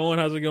 how's it going?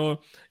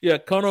 Yeah,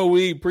 Kono,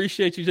 we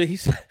appreciate you.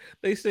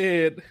 They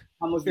said,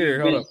 hold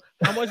up.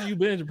 How much do you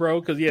bench, bro?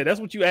 Because that's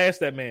what you asked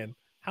that man.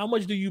 How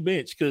much do you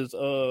bench? Because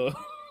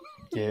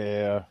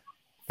yeah,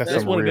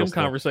 that's one of them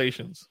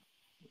conversations.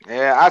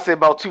 Yeah, I say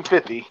about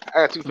 250.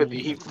 I got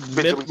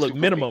 250. Look,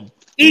 minimum.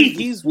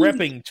 He's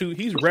repping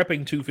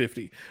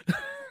 250.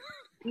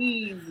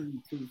 Easy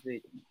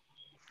 250.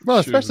 Well,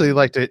 especially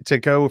like to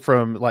go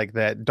from like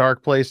that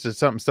dark place to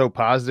something so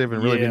positive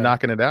and really be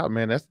knocking it out,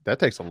 man. That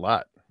takes a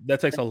lot.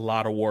 That takes a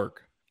lot of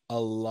work.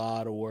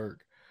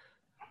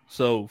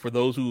 So for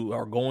those who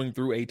are going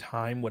through a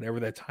time,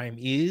 whatever that time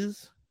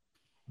is,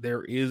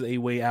 there is a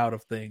way out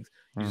of things.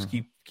 You just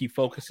keep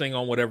focusing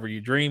on whatever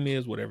your dream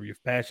is, whatever you're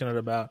passionate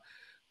about.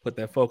 Put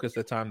that focus,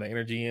 that time, that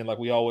energy in, like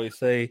we always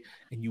say,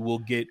 and you will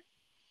get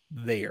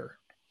there.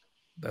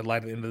 That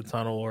light at the end of the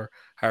tunnel, or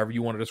however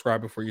you want to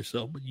describe it for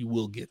yourself, but you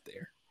will get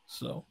there.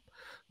 So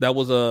that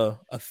was a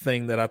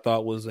thing that I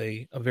thought was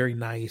a very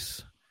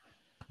nice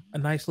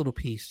little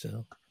piece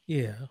to,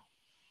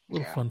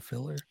 fun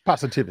filler.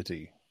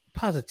 Positivity.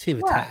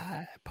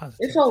 Right.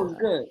 It's always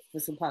good for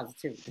some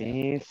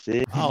positivity.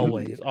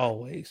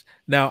 Always.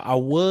 Now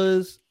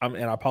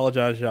and I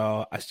apologize,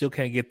 y'all. I still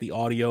can't get the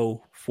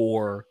audio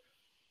for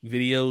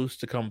videos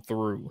to come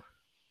through.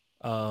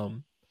 I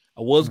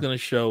was going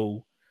to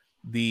show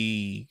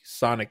the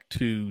Sonic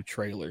 2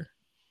 trailer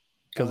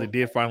because it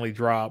did finally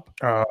drop.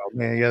 Oh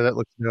man, yeah, that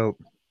looks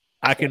dope.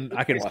 I can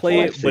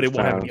play it, but it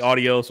won't have any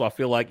audio, so I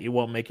feel like it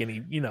won't make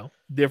any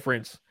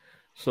difference.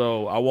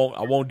 So I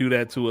won't do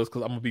that to us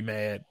because I'm gonna be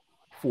mad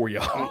for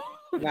y'all.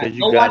 Right.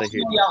 You Go gotta watch it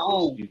hear on your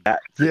own. You got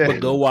Yeah. But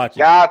go watch it.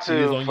 Got It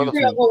is to. on For the-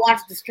 You gotta YouTube. go watch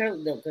this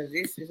trailer though, because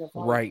this is a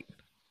fun. Right.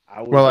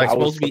 I was, Well, like, I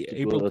was supposed to be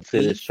skeptical April to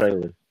this 8th.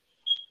 trailer.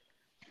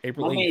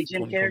 April My man 8th,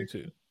 Jim Carrey.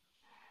 2022.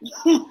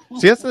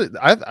 See, that's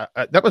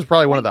that was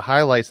probably one of the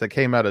highlights that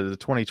came out of the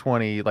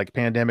 2020 like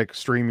pandemic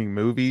streaming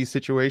movie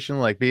situation.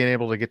 Like being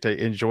able to get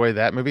to enjoy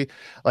that movie,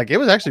 like it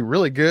was actually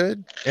really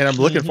good, and I'm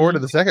looking forward to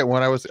the second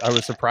one. I was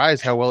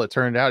surprised how well it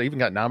turned out. Even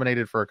got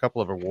nominated for a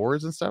couple of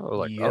awards and stuff. I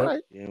was like, all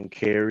right, Jim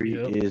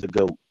Carrey Yep. is the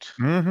GOAT.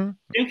 mm-hmm.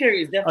 Jim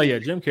Carrey is Oh definitely. yeah,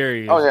 Jim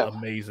Carrey is Oh, yeah.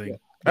 amazing.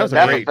 That was a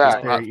That's great a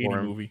fact. spot any for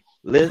him. movie.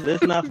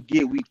 Let's not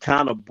forget we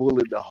kind of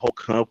bullied the whole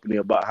company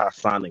about how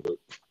Sonic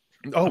looked.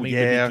 Oh I mean, but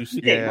yeah, did you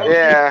see- yeah.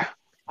 Yeah.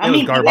 I It was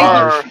mean,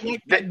 garbage.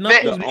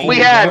 We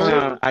had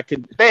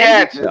to. They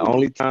had The to.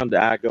 only time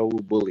that I go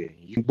with bullying,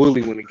 you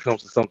bully when it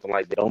comes to something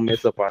like that. Don't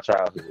mess up our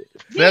childhood.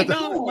 Yeah, That's-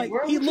 no, like,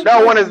 bro. he looked No,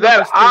 like when it's that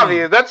Rubber Stain.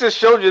 obvious, that just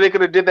showed you they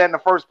could have did that in the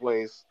first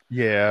place.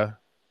 Yeah.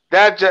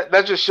 That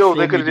just shows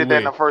they Show could have me did the that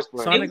in way. the first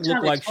place. Sonic They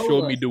looked were like trying to showed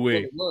tell me us the way.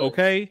 what it was.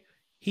 Okay,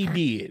 he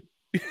did.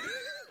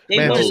 They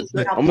Man, wanted just- to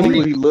put out I'm gonna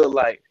bullying. he looked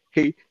like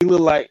he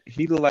looked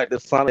like the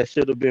Sonic that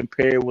should have been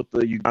paired with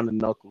the Uganda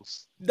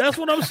Knuckles. That's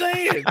what I'm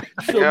saying.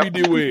 Show me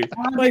the way.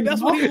 Like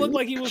that's what he looked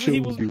like. He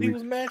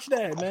was matched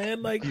at,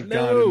 man. Like You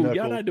no, got it,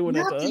 y'all not doing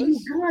Not that to the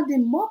us.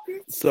 Ugandan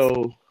Muppets.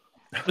 So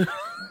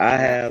I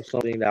have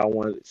something that I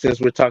want. Since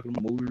we're talking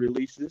about movie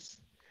releases,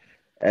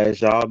 as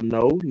y'all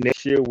know,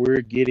 next year we're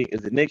getting.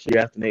 Is it next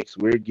year? After next,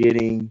 we're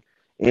getting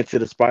Into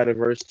the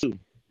Spider-Verse 2.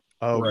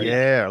 Oh Right.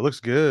 yeah, it looks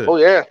good. Oh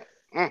yeah.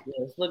 Yeah,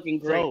 it's looking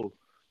great. So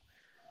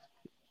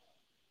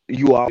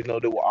you always know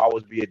there will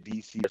always be a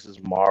DC versus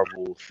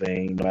Marvel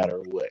thing, no matter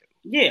what.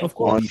 Yeah, Of On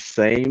course. the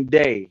same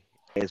day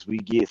as we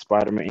get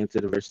Spider-Man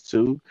Into the Verse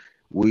 2,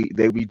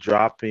 they be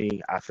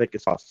dropping. I think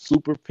it's called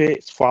Super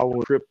Pets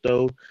following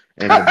Crypto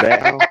and the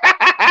Batman.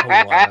 Oh,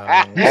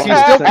 wow. DC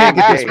still can't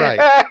get this right.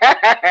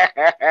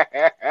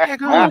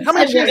 Heck on, how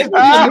much is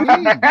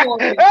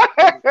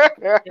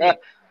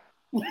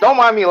Don't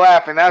mind me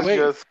laughing. That's Wait.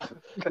 just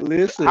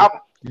Listen, I'm-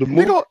 the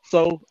movie.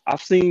 So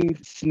I've seen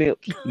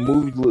snips.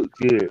 Movies look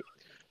good.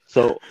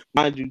 So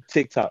mind you,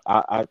 TikTok.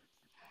 I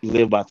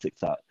live by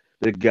TikTok.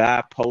 The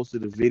guy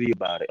posted a video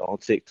about it on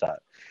TikTok.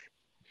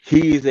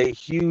 He is a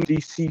huge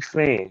DC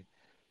fan,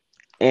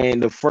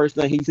 and the first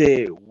thing he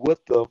said, "What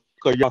the fuck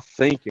are y'all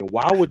thinking?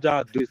 Why would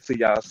y'all do it to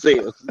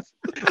yourselves?"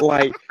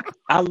 Like,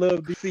 I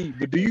love DC,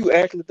 but do you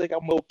actually think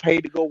I'm gonna pay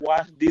to go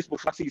watch this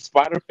before I see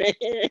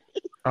Spider-Man?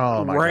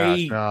 Oh my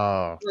Right.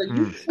 gosh, no. Well,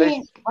 you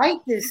can't write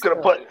this.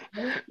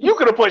 You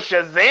could have put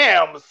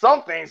Shazam,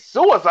 something,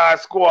 Suicide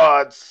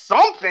Squad,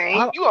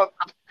 something.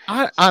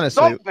 Honestly,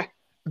 Something.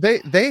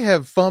 they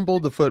have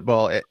fumbled the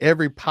football at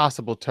every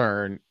possible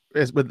turn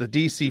as with the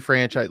DC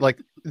franchise. Like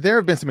there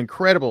have been some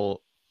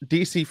incredible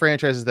DC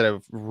franchises that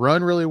have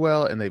run really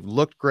well and they've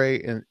looked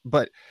great,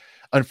 but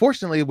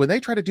unfortunately when they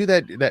try to do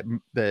that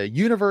the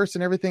universe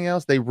and everything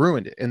else, they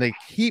ruined it, and they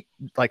keep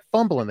like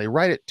fumbling. They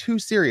write it too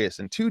serious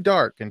and too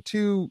dark and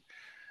too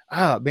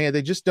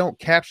they just don't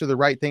capture the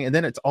right thing. And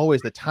then it's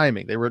always the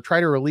timing. They try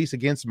to release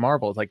against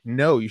Marvel. It's like,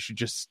 no, you should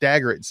just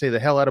stagger it and say the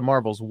hell out of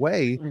Marvel's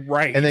way,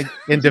 Right.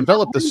 and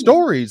develop the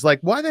stories. Like,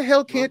 why the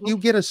hell can't you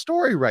get a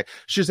story right?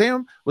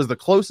 Shazam was the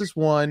closest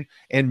one,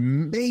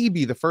 and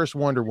maybe the first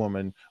Wonder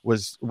Woman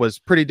was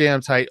pretty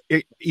damn tight,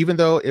 even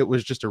though it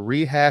was just a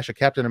rehash of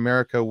Captain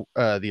America,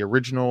 the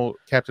original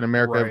Captain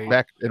America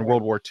back in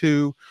World War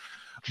II.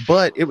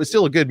 But it was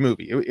still a good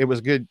movie. It was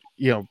good,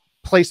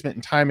 placement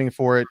and timing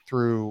for it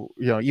through,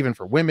 even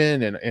for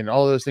women and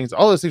all those things.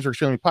 All those things were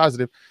extremely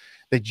positive.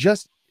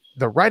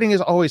 The writing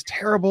is always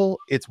terrible.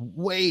 It's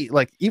way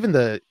like even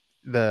the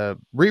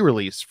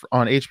re-release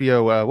on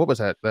HBO. What was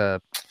that? The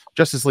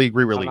Justice League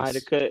re-release. Snyder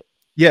Cut.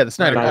 Yeah, the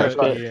Snyder Snyder Cut.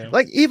 Cut. Yeah.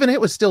 Like even it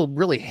was still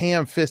really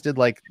ham-fisted.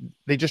 Like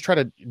they just try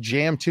to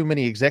jam too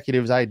many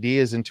executives'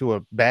 ideas into a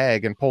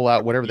bag and pull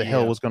out whatever the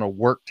hell was going to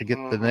work to get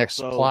the next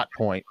plot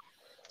point.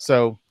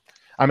 So,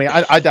 I mean,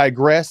 I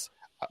digress.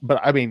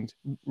 But I mean,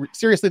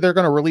 seriously, they're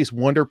going to release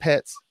Wonder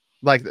Pets,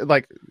 like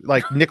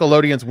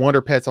Nickelodeon's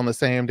Wonder Pets on the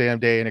same damn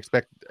day and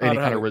expect any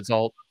kind of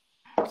result.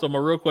 So my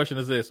real question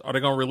is this: are they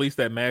going to release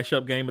that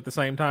mashup game at the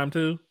same time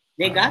too?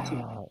 They got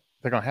to.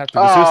 They're going to have to.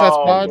 The Suicide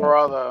Squad,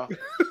 brother.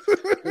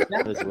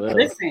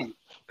 Listen,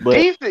 But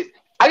DC.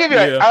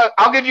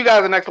 I'll give you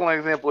guys an excellent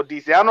example of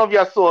DC. I don't know if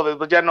y'all saw this,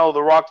 but y'all know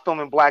The Rock's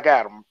filming Black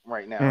Adam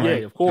right now. Mhm. Yeah,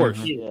 Right? of course.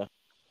 yeah.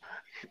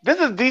 This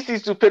is DC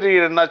stupidity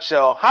in a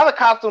nutshell. How the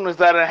costume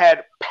designer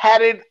had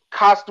padded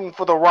costume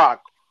for The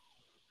Rock.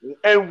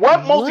 And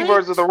what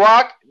multiverse does The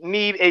Rock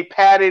need a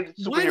padded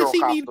superhero Why does he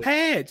costume? need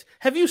pads?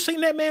 Have you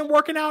seen that man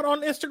working out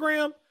on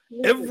Instagram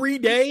every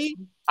day?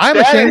 I'm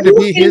That ashamed is- to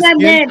be his That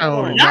skin man-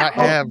 tone and not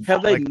have.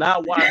 Have they like,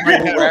 not watched Not Pro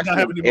have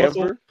Wrestling any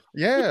muscle? ever?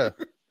 yeah,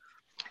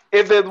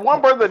 If there's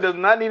one person that does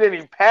not need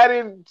any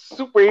padded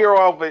superhero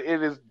outfit,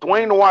 it is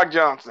Dwayne The Rock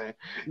Johnson.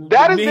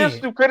 That is their Man.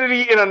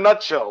 stupidity in a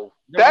nutshell.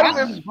 The That Rock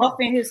is is buff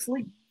in his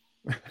sleep.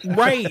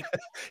 Right.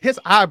 his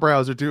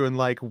eyebrows are doing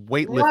like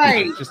weightlifting.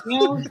 Right. It's just You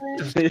know what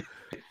I'm saying?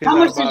 How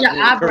much did your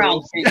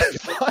eyebrows take?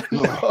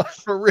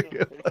 for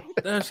real.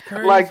 That's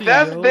crazy. Like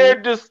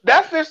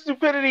that's their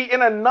stupidity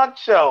in a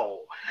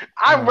nutshell.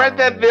 I read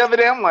that the other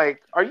day. I'm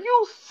like, are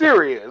you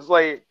serious?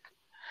 Like,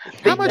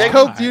 how much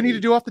coke do you need to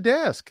do off the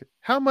desk?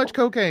 How much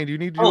cocaine do you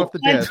need to do off the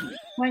desk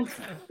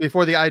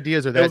before the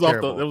ideas are that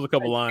terrible? There was a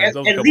couple lines.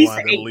 There was a couple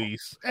lines at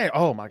least. Hey,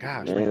 oh my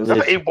gosh, Man,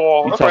 that's an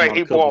 8-ball. That's like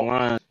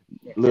 8-ball.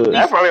 Look,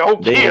 that's probably a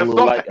whole they kid.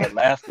 look like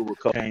Alaska with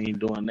cocaine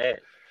doing that.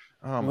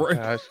 Oh my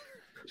gosh,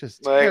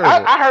 just like, terrible.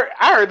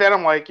 I heard that.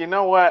 I'm like, you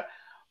know what?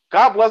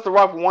 God bless The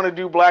Rock want to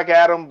do Black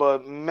Adam,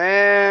 but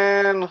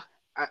man,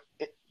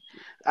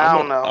 I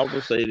don't know. I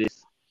would say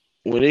this: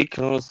 when it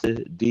comes to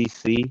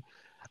DC,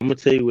 I'm gonna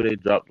tell you where they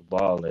dropped the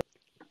ball at.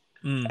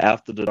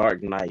 After the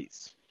Dark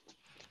Knights.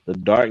 The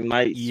Dark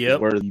Knights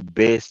were the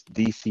best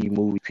DC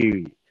movie,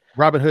 period.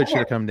 Robin Hood should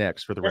have come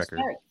next, for the record.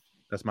 Right.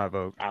 That's my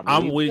vote.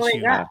 I'm with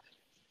you.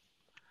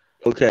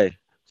 Okay,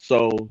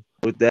 so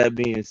with that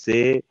being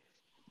said,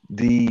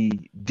 the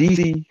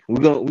DC, we're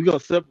gonna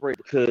separate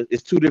because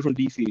it's two different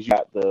DCs. You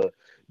got the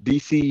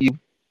DCU,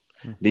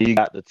 then you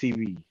got the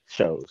TV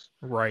shows.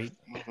 Right.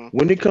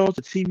 When it comes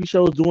to TV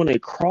shows doing their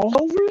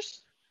crossovers,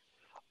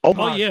 oh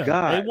my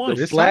god,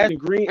 the Flash and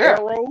Green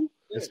Arrow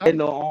and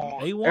the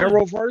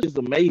Arrowverse is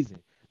amazing.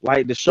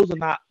 Like the shows are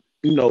not,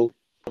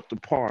 up to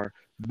par,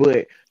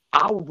 but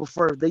I would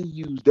prefer if they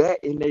use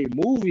that in their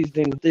movies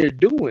than what they're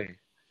doing.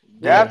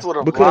 That's what a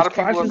lot of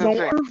people Crisis on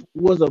Earth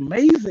was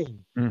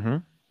amazing. Mm-hmm.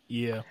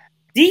 Yeah.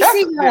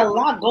 DC got a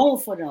lot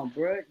going for them,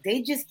 bro.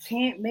 They just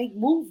can't make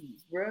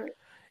movies, bro.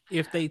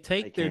 If they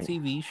take their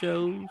TV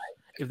shows,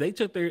 if they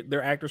took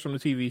their actors from the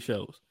TV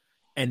shows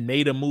and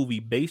made a movie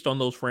based on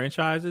those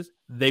franchises,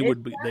 they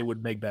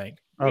would make bank.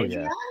 Oh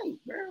yeah,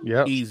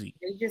 yeah, easy.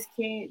 They just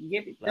can't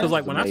get it. Because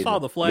like when I saw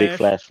the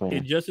Flash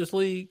in Justice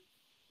League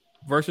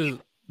versus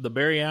the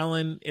Barry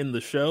Allen in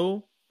the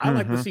show, I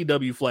like the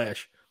CW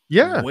Flash.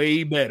 Yeah,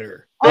 way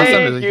better.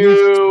 Thank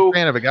you.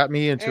 Fan of it got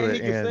me into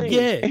it,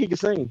 and he can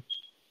sing.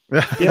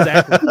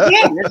 Exactly.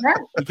 That's right.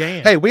 You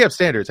can. Hey, we have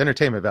standards,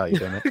 entertainment value,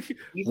 damn it.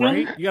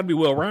 Right? You got to be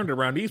well rounded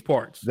around these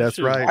parts. That's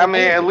right. I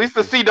mean, at least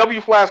the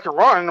CW Flash can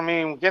run. I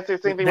mean, guess the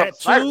same thing about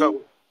the Snyder.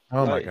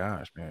 Oh my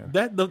gosh, man!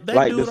 That dude,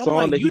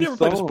 I'm like, you never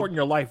played a sport in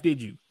your life,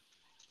 did you?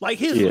 Like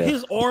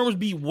his arms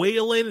be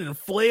wailing and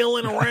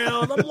flailing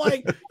around. I'm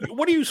like,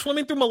 what are you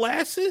swimming through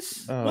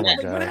molasses? Oh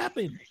what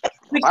happened?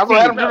 I would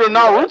have him do the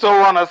Naruto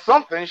run or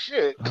something.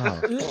 Shit.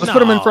 Let's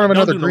put him in front of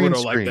another green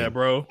screen like that,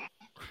 bro.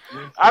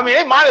 I mean,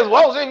 they might as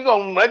well. If you're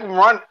gonna make him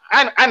run,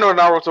 I know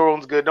Naruto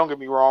run's good. Don't get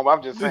me wrong. But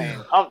I'm just saying.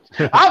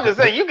 I'm just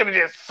saying you could have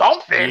did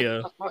something.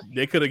 Yeah,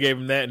 they could have gave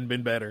him that and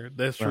been better.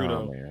 That's true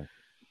though. Man.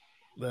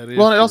 That is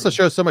well, and it true. also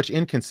shows so much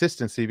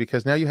inconsistency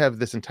because now you have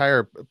this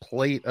entire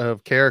plate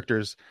of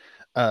characters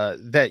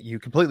that you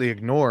completely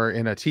ignore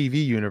in a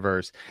TV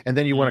universe, and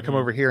then you want to come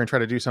over here and try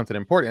to do something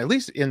important. At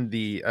least in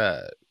the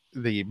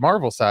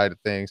Marvel side of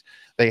things,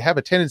 they have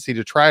a tendency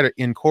to try to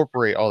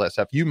incorporate all that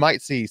stuff. You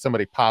might see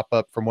somebody pop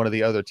up from one of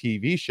the other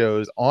TV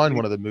shows on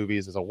one of the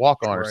movies as a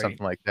walk-on or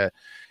something like that,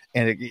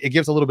 and it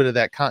gives a little bit of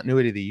that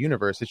continuity of the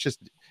universe. It's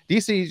just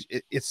DC.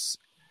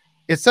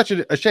 It's such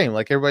a shame.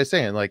 Like everybody's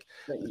saying, like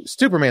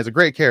Superman's a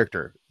great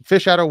character,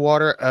 fish out of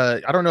water.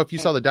 I don't know if you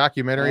saw the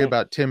documentary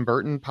about Tim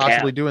Burton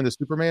possibly doing the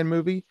Superman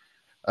movie.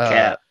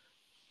 No,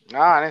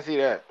 I didn't see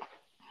that.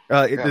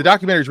 The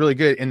documentary is really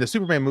good, and the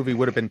Superman movie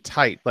would have been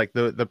tight. Like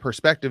the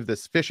perspective,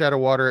 this fish out of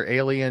water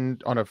alien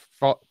on a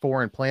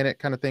foreign planet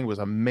kind of thing was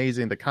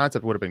amazing. The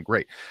concept would have been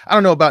great. I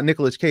don't know about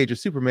Nicolas Cage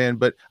as Superman,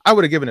 but I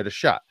would have given it a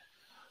shot.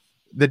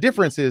 The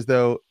difference is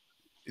though,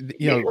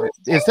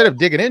 instead of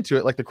digging into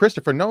it, like the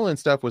Christopher Nolan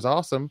stuff was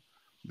awesome.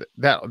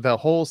 That the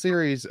whole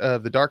series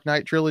of the Dark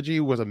Knight trilogy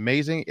was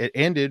amazing. It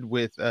ended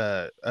with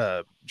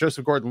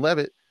Joseph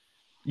Gordon-Levitt.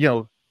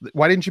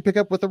 Why didn't you pick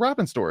up with the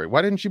Robin story?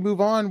 Why didn't you move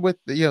on with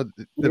the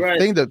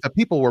thing that the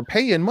people were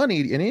paying money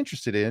and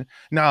interested in?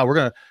 No, we're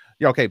gonna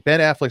Ben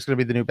Affleck's gonna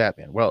be the new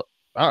Batman. Well,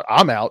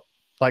 I'm out.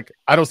 Like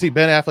I don't see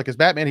Ben Affleck as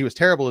Batman. He was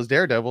terrible as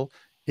Daredevil.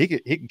 He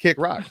can kick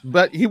rocks,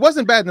 but he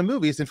wasn't bad in the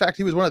movies. In fact,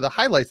 he was one of the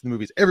highlights of the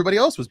movies. Everybody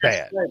else was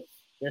bad.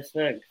 That's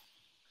right.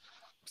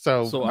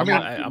 So I'm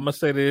gonna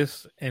say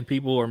this, and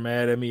people are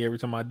mad at me every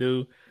time I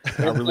do.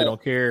 I really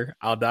don't care.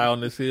 I'll die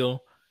on this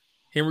hill.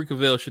 Henry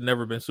Cavill should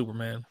never have been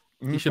Superman.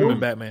 He should have been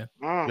Batman.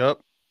 Yep.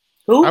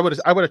 Who? I would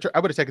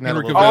have taken that.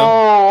 Henry Cavill.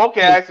 Oh,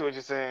 okay. I see what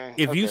you're saying.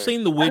 If you've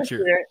seen The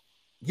Witcher,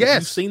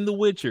 you've seen The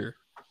Witcher,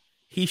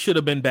 he should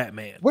have been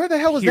Batman. Where the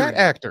hell is that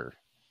actor?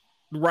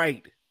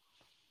 Right.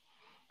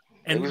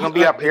 And he's gonna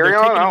be up here. They're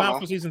taking him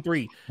out for season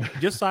 3.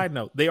 Just side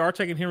note, they are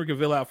taking Henry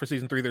Cavill out for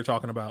season 3. They're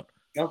talking about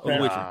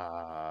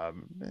Witcher.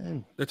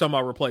 Man. They're talking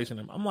about replacing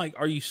him. I'm like,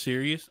 are you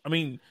serious? I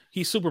mean,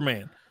 he's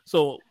Superman,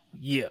 so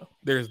yeah,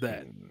 there's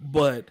that.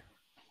 But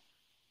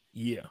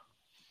yeah.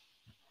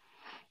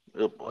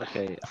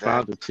 Okay, I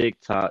found the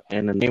TikTok,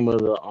 and the name of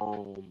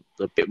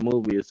the pet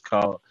movie is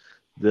called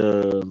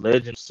The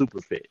Legend of Super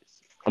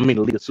Pets. I mean,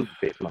 the League of Super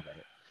Pets. My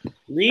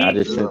bad. I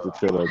just sent it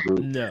to the group.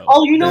 No.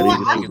 Oh, you know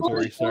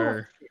what?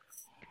 Sir.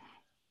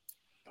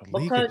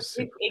 Because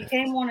it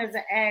came on as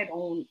an ad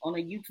on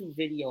a YouTube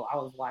video I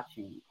was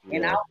watching,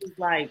 and I was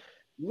like,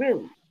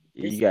 really?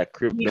 You got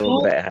crypto in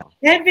the backhouse.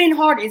 Kevin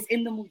Hart is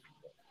in the movie.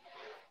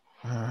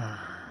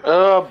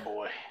 Oh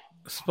boy.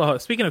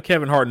 Speaking of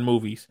Kevin Hart in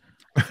movies,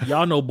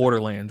 y'all know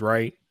Borderlands,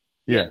 right?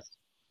 Yes.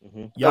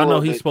 Mm-hmm. Y'all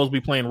know he's supposed to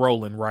be playing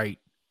Roland, right?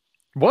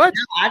 What?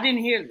 I didn't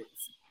hear this.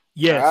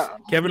 Yes,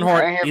 Kevin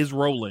Hart is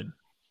Roland.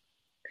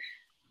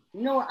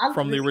 No,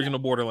 from the original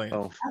Borderlands.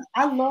 Oh,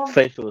 I love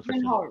facial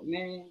Kevin Hart,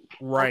 man.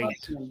 Right.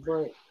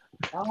 But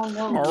I don't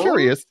know. I'm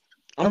curious.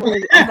 I'm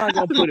not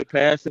gonna put it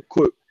past him.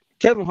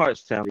 Kevin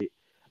Hart's talented.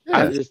 Yeah.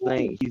 I just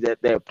think he's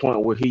at that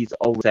point where he's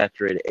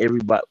oversaturated.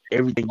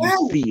 Everything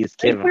you see is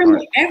Kevin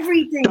Hart.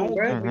 Everything, Don't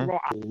get me wrong.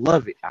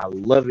 I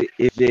love it.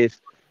 It's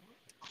just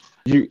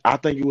I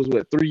think it was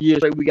 3 years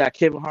straight we got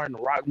Kevin Hart in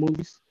the Rock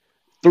movies.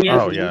 3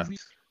 years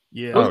movies.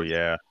 Yeah. Oh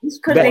yeah. Ice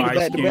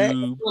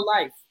Cube.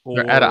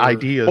 They're out of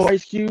ideas.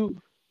 Ice Cube.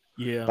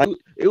 Yeah. Like,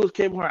 it was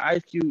Kevin Hart,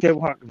 Ice Cube,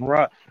 Kevin Hart, and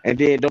Rock, and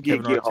then Don't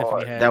Get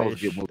Hard. That was a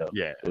good movie, though.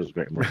 Yeah, it was a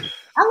great movie.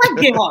 I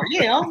like Get Hard.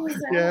 Yeah,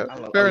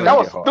 that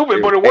was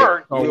stupid, but it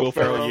worked. Oh, Will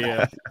Ferrell.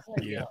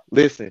 Yeah.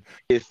 Listen,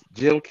 it's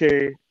Jim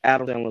Carrey,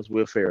 Adam Sandler,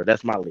 Will Ferrell.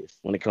 That's my list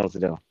when it comes to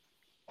them.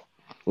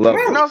 Love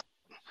it.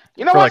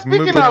 You know what?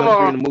 Speaking of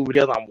the movie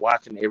together, I'm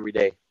watching every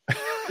day.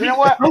 You know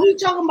what? Are we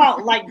talking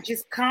about like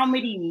just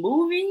comedy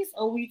movies,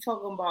 or are we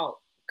talking about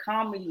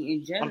comedy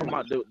in general? I'm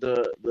talking about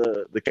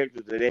the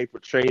characters that they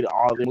portrayed in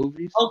all the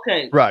movies.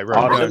 Okay. Right.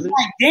 Like,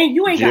 dang,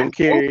 you ain't Jim got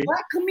Carrey, no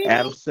black comedian.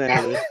 Adam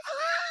Sandler.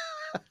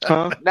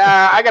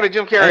 Nah, I got a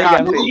Jim Carrey.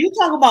 You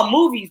talk about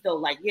movies though,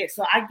 like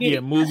so I get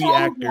it. Movie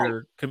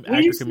actor,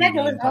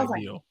 comedian type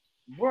deal.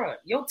 Bruh,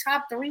 your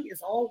top 3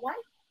 is all white.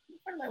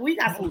 We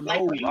got some. I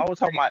was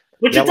talking about.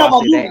 But you talking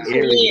about movies?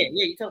 Yeah,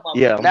 you talking about.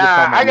 Yeah,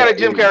 nah, I got a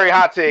Jim Carrey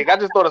hot take. I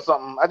just thought of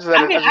something. I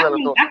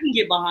can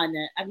get behind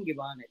that.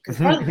 Because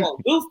first of all,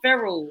 Will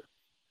Ferrell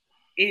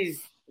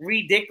is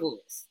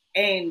ridiculous,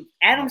 and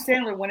Adam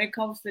Sandler, when it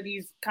comes to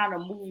these kind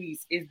of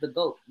movies, is the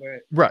GOAT, bro.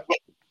 Right.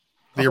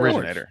 The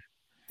originator.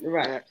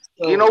 Right.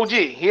 So, he an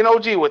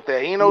OG with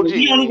that. He an OG.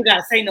 You don't even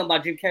gotta say nothing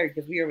about Jim Carrey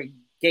because we already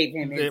gave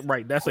him his.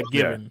 Right. That's a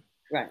given.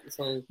 Right.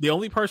 So the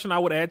only person I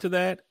would add to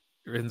that,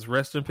 and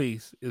rest in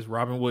peace, is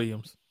Robin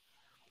Williams.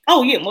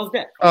 Oh yeah, most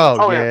definitely.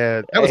 Oh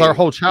yeah, that was our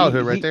whole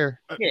childhood right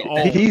there.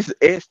 He's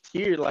S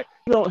tier, like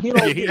he don't get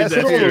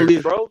put on the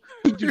list, bro.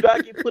 He do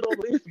not get put on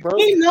the list, bro.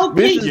 He no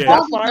Mrs.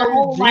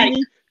 Doubtfire,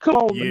 Genie, come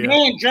on,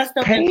 man, dressed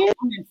up in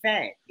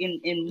fat in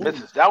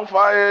Mrs.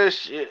 Doubtfire,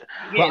 shit.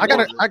 Well, I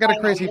got a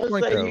crazy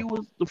point though. He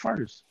was the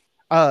first.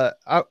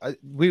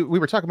 We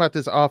were talking about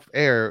this off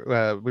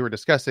air. We were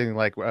discussing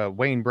like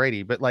Wayne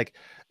Brady, but like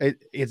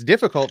it's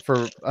difficult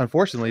for,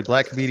 unfortunately,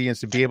 black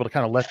comedians to be able to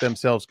kind of let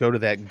themselves go to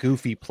that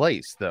goofy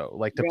place though,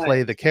 like to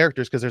play the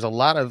characters, because there's a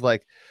lot of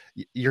like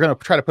you're gonna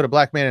try to put a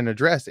black man in a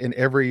dress in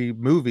every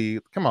movie.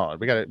 Come on,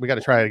 we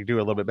gotta try to do a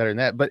little bit better than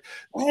that. But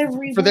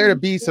for there to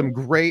be some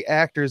great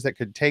actors that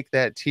could take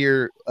that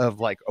tier of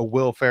like a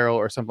Will Ferrell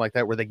or something like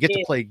that, where they get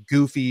to play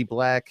goofy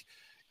black,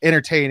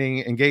 entertaining,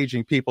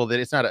 engaging people, that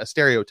it's not a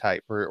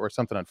stereotype or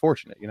something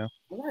unfortunate, you know?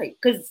 Right,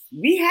 because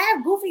we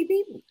have goofy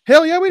people.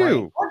 Hell yeah, we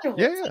do.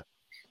 Yeah.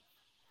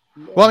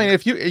 Well, I mean,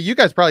 if you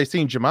guys probably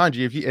seen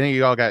Jumanji, if any of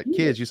y'all got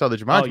kids, you saw the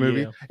Jumanji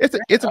movie.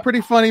 It's a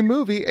pretty funny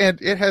movie,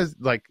 and it has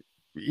like,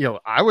 you know,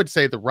 I would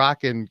say The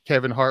Rock and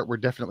Kevin Hart were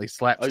definitely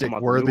slapstick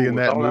worthy in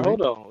that movie.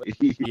 Hold on.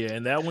 Yeah,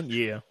 and that one,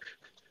 yeah.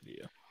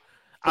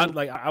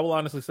 I will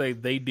honestly say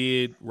they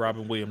did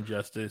Robin Williams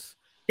justice.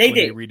 They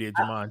redid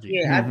Jumanji.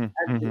 Yeah,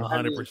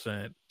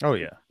 100%. Oh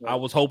yeah. I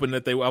was hoping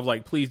that I was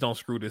like, please don't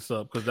screw this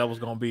up, because that was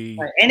gonna be.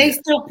 Right. And they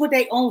still put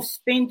their own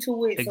spin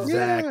to it.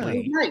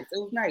 Exactly. So it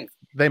was nice.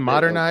 They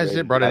modernized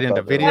it, brought it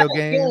into video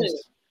games.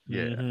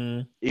 Yeah.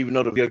 Mm-hmm. Even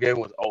though the video game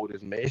was old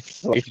as man.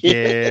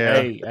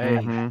 Yeah.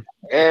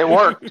 It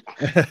worked.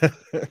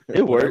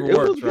 It worked. It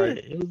was good.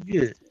 It was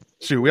good.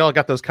 Shoot, we all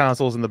got those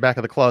consoles in the back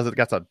of the closet that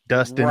got some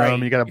dust in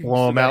them. You got to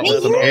blow them out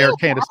with some air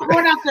canister. I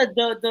brought out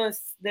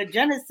the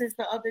Genesis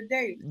the other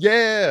day.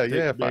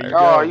 Yeah.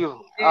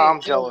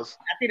 I'm jealous.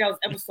 I think that was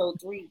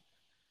episode 3.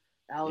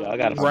 I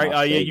got it. Right.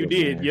 Oh, yeah, you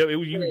did. Yeah,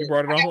 you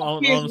brought it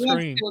on the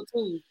screen.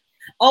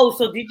 Oh,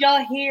 so did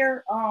y'all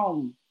hear?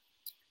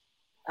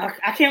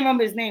 I can't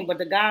remember his name, but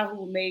the guy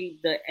who made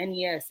the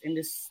NES and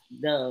the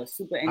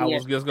Super NES. I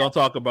was just gonna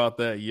talk about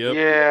that. Yep.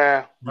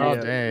 Yeah. Oh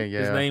dang.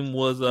 Yeah. His name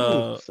was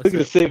look at the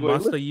segue.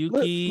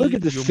 Masayuki Look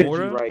at the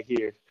Yomura right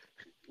here.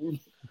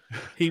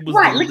 He was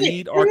the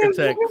lead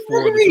architect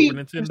for the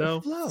Super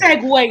Nintendo.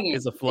 Segue.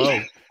 It's a flow.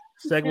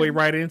 Segue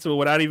right into it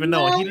without even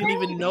knowing. He didn't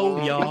even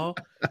know, y'all.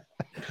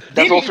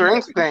 That's Ultra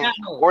Instinct.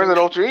 Or is it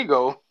Ultra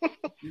Ego?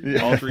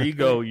 Ultra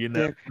Ego, you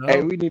know.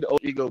 Hey, we need the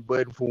Ultra Ego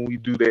button for when we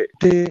do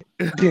that.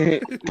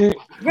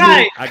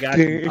 Right. I got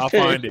you. I'll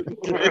find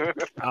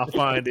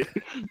it.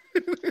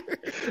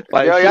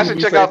 Like, yo, y'all should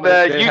check out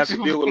that YouTube. Have to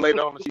deal with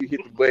later on until you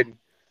hit the button.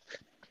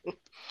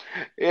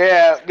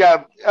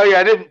 Yeah. Oh yeah,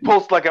 I did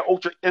post like an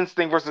Ultra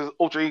Instinct versus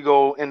Ultra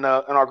Ego in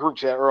our group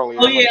chat earlier.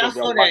 Oh yeah, I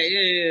saw that.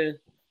 Yeah.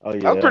 Oh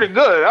yeah. That was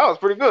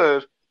pretty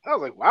good. I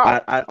was like,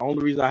 wow.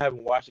 Only reason I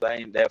haven't watched it, I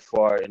ain't that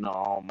far in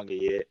the manga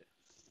yet.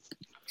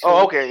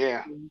 Oh, okay,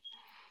 yeah.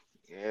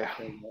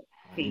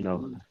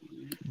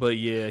 But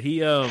yeah,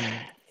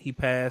 he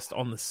passed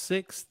on the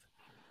 6th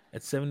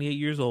at 78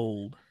 years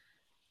old.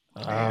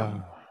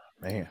 Man,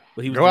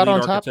 but he was Go the out lead on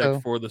top, architect though.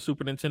 for the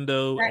Super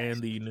Nintendo and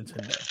the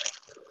Nintendo.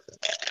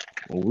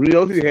 Well, we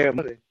know he had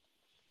money.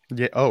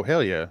 Yeah. Oh,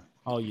 hell yeah.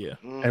 Oh yeah.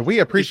 And we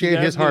appreciate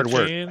his hard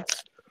work.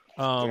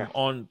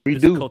 On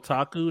do.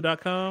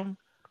 Kotaku.com,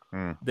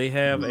 they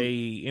have a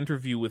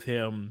interview with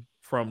him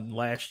from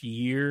last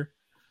year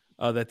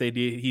that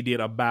he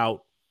did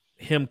about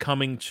him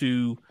coming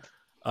to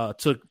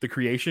the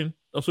creation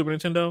of Super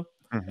Nintendo.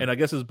 And I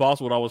guess his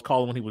boss would always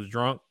call him when he was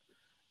drunk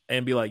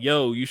and be like,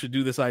 yo, you should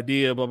do this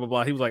idea, blah, blah,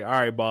 blah. He was like, all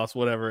right, boss,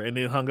 whatever. And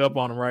then hung up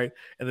on him, right?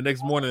 And the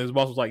next morning, his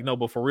boss was like, no,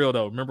 but for real,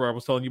 though, remember I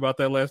was telling you about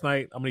that last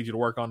night? I'm going to need you to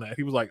work on that.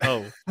 He was like,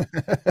 oh.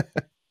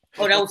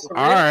 Oh, that was for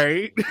real? All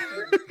right.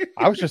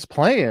 I was just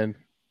playing.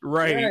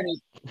 Right.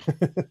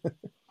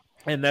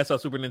 And that's how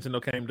Super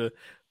Nintendo came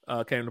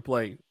to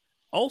play.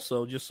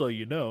 Also, just so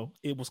you know,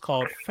 it was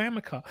called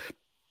Famicom.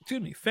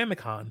 Excuse me,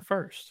 Famicom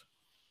first.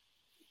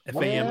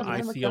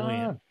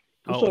 Famicon.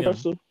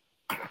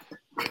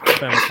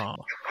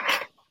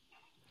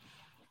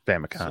 Famicom.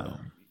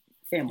 Famicom.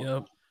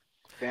 Yep.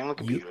 Family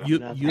computer. You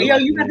got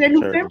that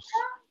new Famicom?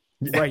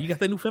 Right, you got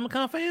that new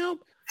Famicom, fam?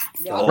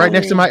 Right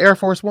next to my Air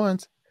Force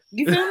Ones.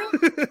 You feel me?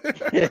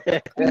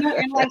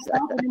 And like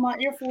stomping in my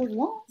Air Force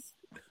Ones.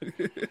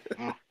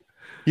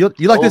 You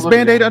like this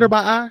Band-Aid under my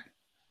eye?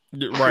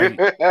 Right.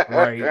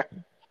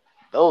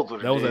 That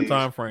was that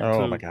time frame.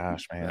 Oh too. my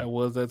gosh, man. That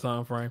was that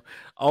time frame.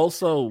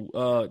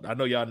 Also, I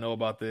know y'all know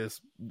about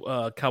this.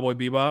 Cowboy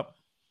Bebop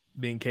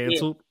being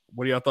canceled. Yeah.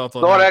 What are y'all thoughts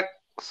on that?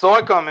 Saw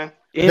it coming.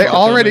 They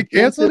already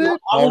canceled it?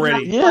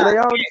 Already. Yeah, they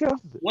already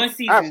canceled it. One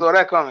season. I saw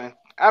that coming.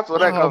 It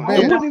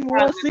wasn't even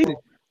one season.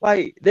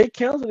 Like, they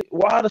canceled it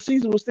while the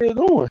season was still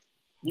going.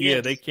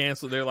 Yeah, they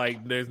canceled. They're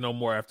like, there's no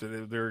more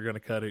after. They're going to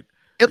cut it.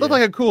 It looked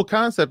like a cool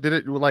concept.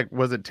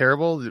 Was it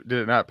terrible? Did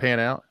it not pan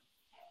out?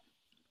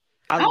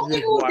 I don't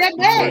think it was that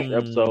bad.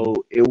 Episode,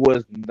 it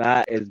was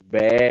not as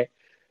bad.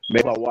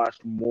 Maybe I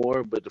watched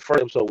more, but the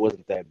first episode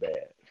wasn't that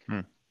bad.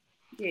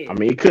 Yeah. I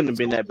mean, it couldn't have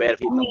been that bad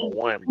if it hit number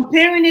one.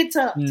 Comparing it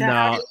to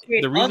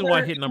the reason why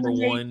it hit number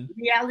one,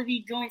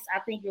 reality joints, I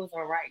think it was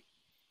all right.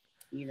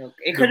 You know,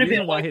 it could have been.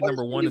 The reason why it hit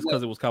number one is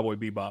because it was Cowboy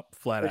Bebop,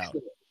 flat out.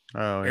 Sure.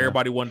 Oh, yeah.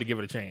 Everybody wanted to give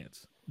it a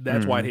chance.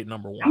 That's why it hit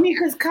number one. I mean,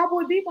 because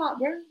Cowboy Bebop,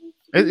 bro,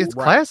 it's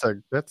classic.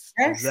 That's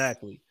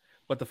exactly.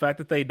 But the fact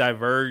that they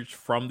diverged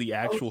from the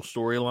actual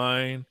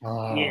storyline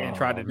and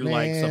tried to do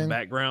like some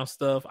background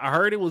stuff, I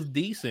heard it was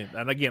decent.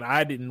 And again,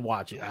 I didn't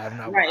watch it. I have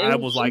not. I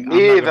was like, I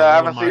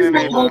haven't seen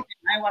it. I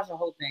watched the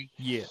whole thing.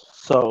 Yeah.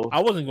 So I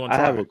wasn't going to. I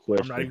have a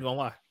question. I'm not even gonna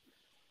lie.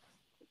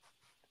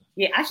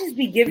 Yeah, I just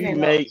be giving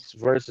remakes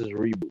versus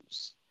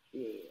reboots.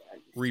 Yeah,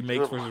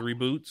 remakes versus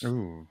reboots.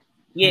 Ooh.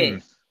 Yeah.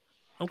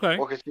 Okay.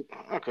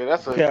 Okay,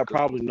 that's a. Yeah, I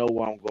probably know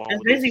where I'm going.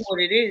 That's basically what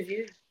it is.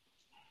 Yeah.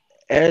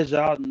 As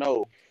y'all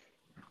know,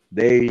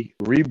 they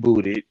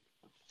rebooted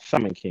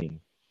Shaman King.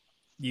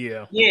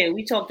 Yeah. Yeah,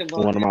 we talked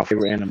about one of my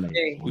favorite anime.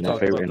 We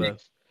talked about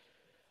that.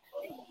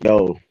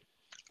 Yo,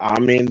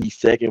 I'm in the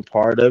second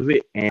part of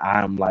it, and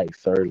I'm like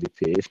thoroughly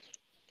pissed.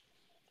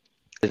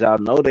 As y'all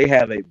know, they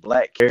have a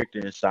black character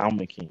in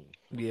Shaman King.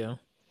 Yeah.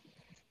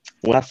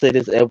 When I say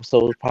this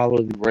episode is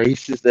probably the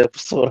racist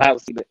episode I've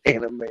seen the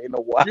anime in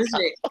a while.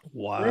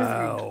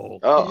 Wow.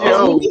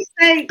 When we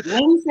say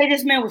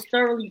this man was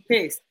thoroughly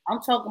pissed, I'm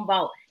talking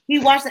about he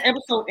watched the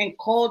episode and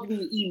called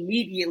me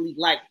immediately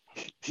like,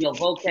 yo,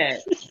 vocab,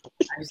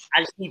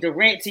 I just need to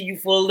rant to you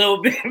for a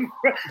little bit.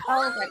 I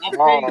was like,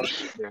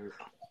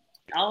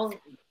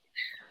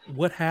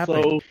 what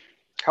happened? So,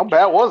 how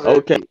bad was it?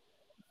 Okay.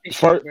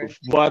 First,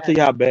 I'll tell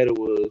you how bad it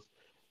was.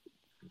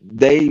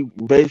 They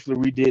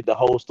basically redid the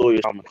whole story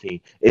of Shaman King.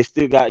 It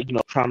still got,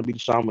 trying to be the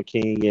Shaman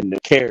King and the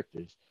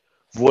characters.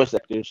 Voice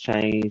actors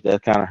changed.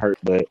 That kind of hurt.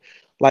 But,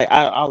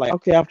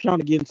 okay, I'm trying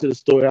to get into the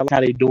story. I like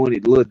how they doing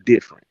it a little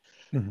different.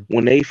 Mm-hmm.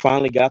 When they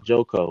finally got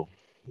Joko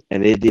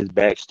and they did his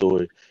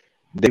backstory,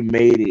 they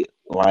made it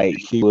like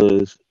he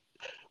was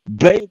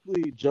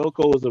basically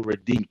Joko was a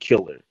redeemed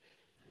killer.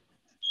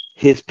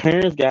 His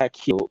parents got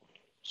killed,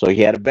 so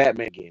he had a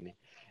Batman beginning,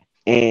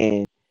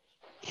 and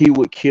he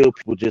would kill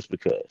people just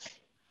because.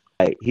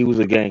 Like, he was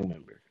a gang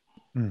member.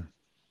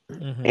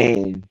 Mm-hmm.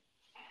 And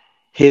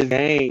his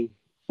gang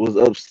was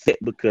upset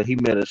because he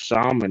met a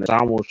shaman. The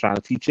shaman was trying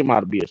to teach him how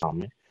to be a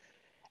shaman.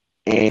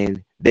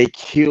 And they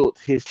killed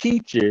his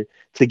teacher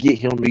to get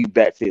him to be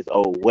back to his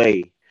old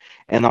way.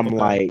 And I'm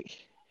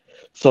like,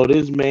 so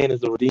this man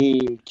is a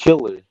redeemed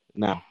killer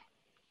now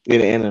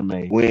in the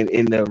anime. When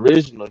in the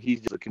original,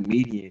 he's just a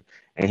comedian,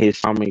 and his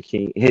shaman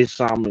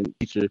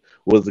teacher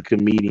was a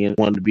comedian,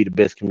 wanted to be the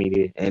best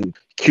comedian and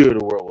cure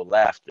the world with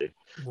laughter.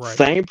 Right.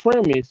 Same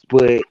premise,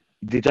 but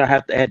did y'all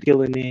have to add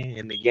killing in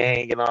and the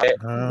gang and all that?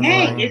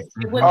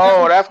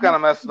 That's kind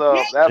of messed up.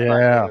 That's not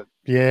good.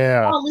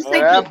 Yeah. Oh, let's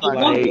take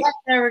one black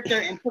character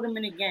and put him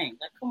in a gang.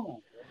 Like,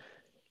 come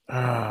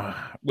on.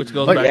 Which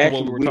goes back to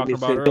what we were talking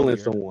about earlier.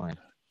 Someone.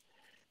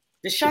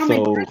 The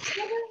Shaman Crips.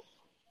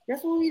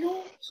 That's what we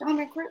doing?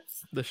 Shaman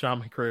Crips. The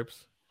Shaman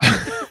Crips.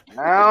 I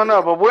don't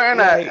know, but we're in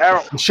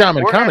a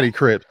Shaman comedy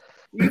crypt.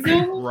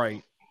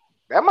 Right.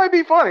 That might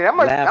be funny. That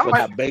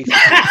might basic.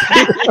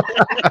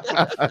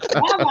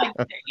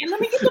 Let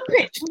me get the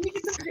pitch.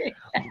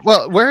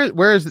 Well,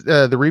 where is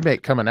the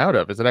remake coming out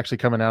of? Is it actually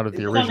coming out of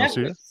the original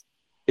studio?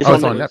 It's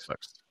on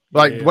Netflix.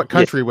 Like, what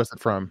country was it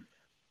from?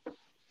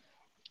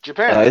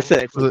 Japan. It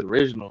said it was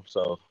original,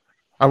 so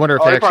I wonder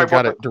if they actually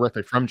got it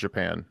directly from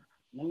Japan.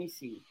 Let me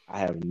see. I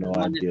have no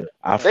idea.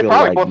 I They feel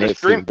probably like bought the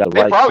stream.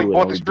 They probably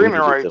bought the streaming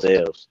rights.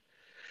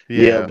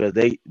 Yeah, because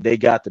they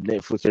got the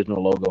Netflix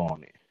original logo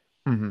on it.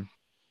 Mm-hmm.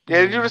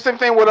 Yeah, they do the same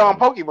thing with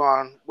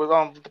Pokemon, with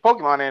the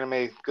Pokemon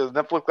anime, because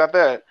Netflix got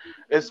that.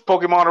 It's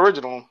Pokemon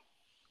original.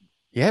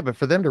 Yeah, but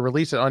for them to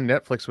release it on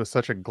Netflix with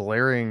such a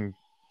glaring,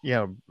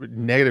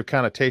 negative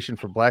connotation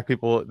for Black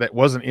people that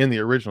wasn't in the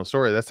original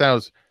story, that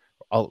sounds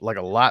like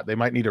a lot. They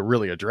might need to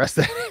really address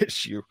that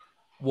issue.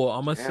 Well,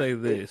 I'm gonna say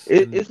this.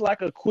 It's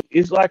like a quick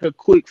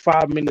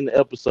 5-minute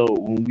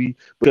episode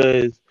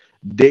because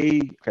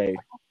the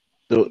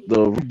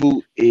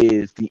reboot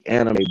is the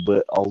anime,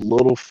 but a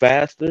little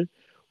faster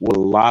with a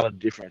lot of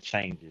different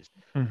changes.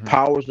 Mm-hmm.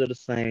 Powers are the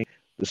same.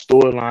 The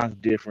storyline's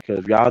different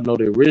because y'all know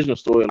the original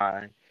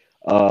storyline.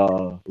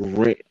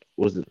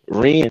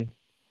 Ren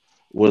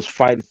was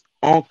fighting his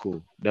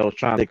uncle that was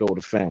trying to take over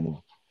the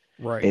family.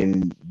 Right.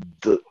 And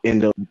the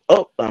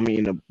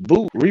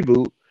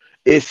reboot,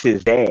 it's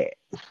his dad.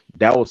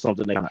 That was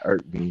something that kind of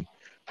irked me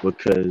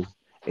because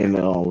in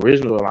the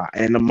original line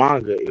and the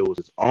manga, it was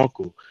his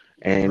uncle,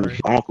 and his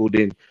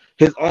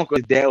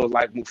dad was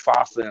like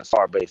Mufasa and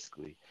Scar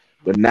basically.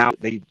 But now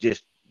they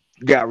just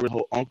got rid of the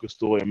whole uncle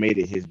story and made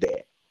it his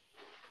dad.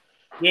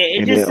 Yeah, it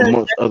and just then,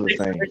 amongst other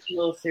things,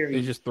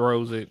 it just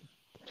throws it.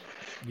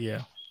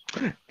 Yeah.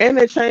 And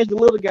they changed the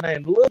little guy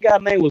name. The little guy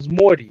name was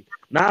Morty.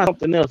 Now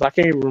something else. I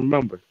can't even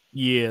remember.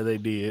 Yeah, they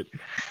did.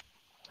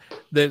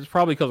 That's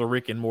probably because of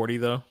Rick and Morty,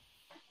 though.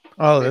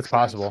 Oh, that's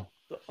possible.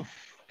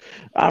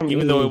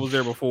 Even though it was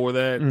there before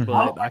that,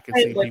 but I can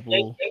see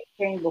people. They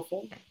came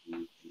before.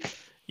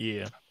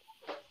 Yeah.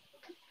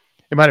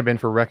 It might have been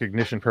for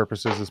recognition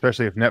purposes,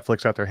 especially if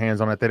Netflix got their hands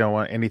on it. They don't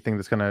want anything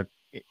that's going to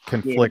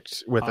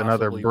conflict with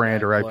another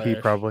brand or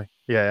IP, probably.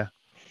 Yeah.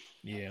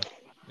 Yeah.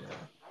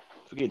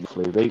 Forget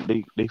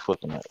Netflix. They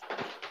fucking up.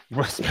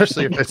 Well,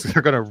 especially if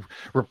they're going to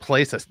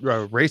replace a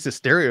racist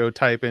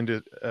stereotype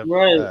into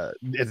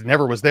it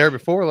never was there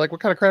before. Like, what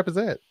kind of crap is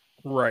that?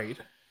 Right.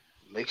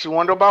 Makes you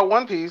wonder about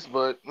One Piece,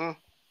 but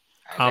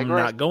I'm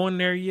not going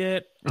there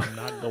yet.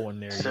 Don't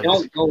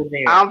go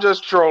there. I'm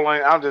just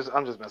trolling. I'm just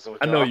messing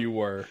with you. I know you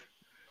were.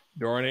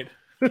 Darn it.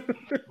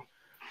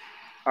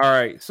 All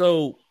right.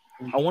 So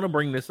I want to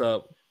bring this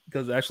up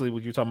because actually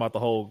when you're talking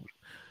about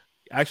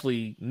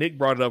Nick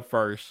brought it up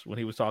first when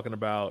he was talking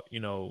about,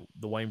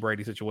 the Wayne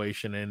Brady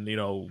situation and,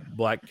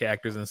 Black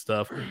actors and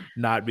stuff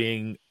not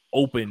being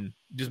open,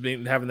 just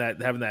having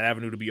that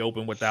avenue to be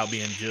open without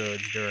being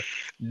judged or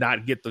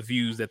not get the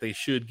views that they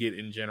should get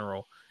in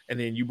general. And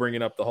then you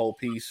bringing up the whole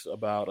piece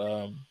about,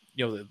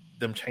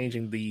 them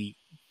changing the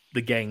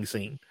gang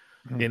scene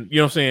and,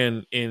 what I'm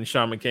saying, in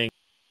Shaman King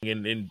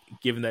and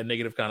giving that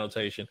negative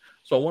connotation.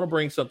 So I want to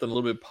bring something a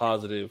little bit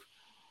positive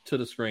to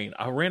the screen.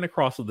 I ran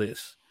across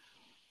this.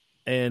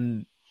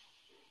 And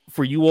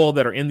for you all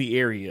that are in the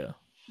area,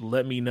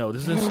 let me know.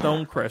 This is in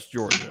Stonecrest,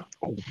 Georgia.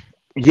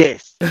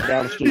 Yes.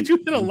 Down the street. Did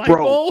you hit a light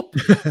bulb?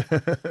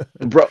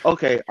 Bro,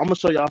 okay. I'm going to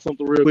show y'all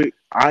something real quick.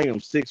 I am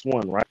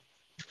 6'1", right?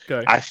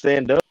 Okay. I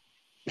stand up.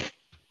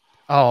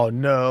 Oh,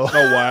 no.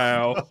 Oh,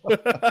 wow.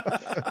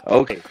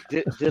 Okay.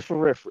 Just for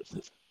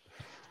references.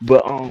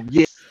 But,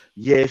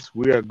 yes,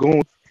 we are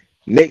going.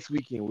 Next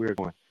weekend, we're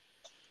going.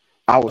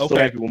 I was so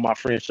happy when my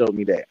friend showed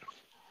me that.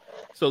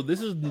 So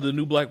this is the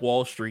new Black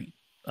Wall Street.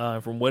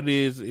 From what it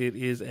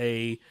is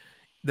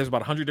there's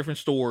about 100 different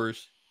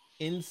stores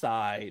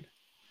inside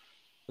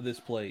of this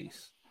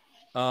place.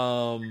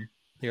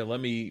 Here, let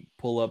me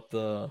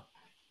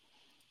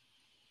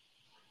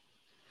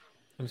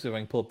see if I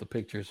can pull up the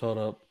pictures. Hold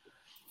up.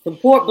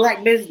 Support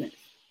Black business.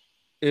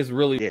 It's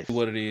really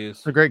what it is.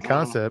 It's a great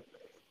concept.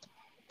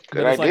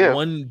 Good it's idea. Like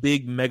one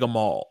big mega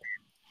mall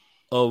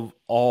of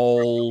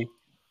all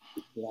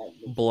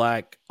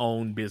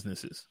Black-owned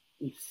businesses.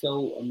 It's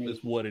so amazing.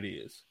 That's what it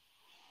is.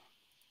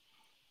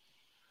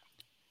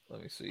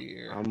 Let me see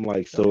here. I'm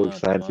like so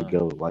excited to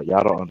go. Like,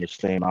 y'all don't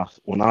understand.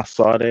 When I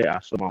saw that, I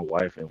saw my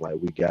wife and like,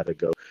 we gotta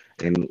go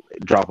and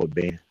drop a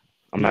band.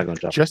 I'm not gonna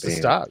drop just a band.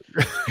 To stop.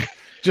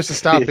 Just to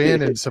stop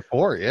in and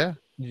support,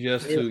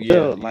 Just to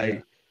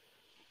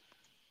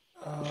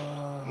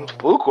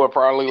food court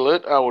probably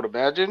lit, I would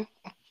imagine.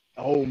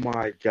 Oh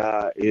my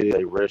God, it is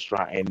a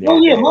restaurant and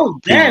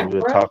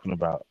we're talking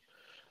about.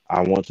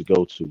 I want to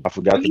go to. I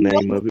forgot the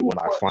name of it. When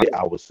I find it,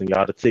 I will send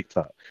y'all the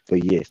TikTok.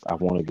 But yes, I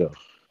want to go.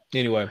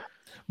 Anyway,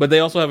 but they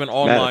also have an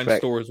online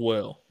store as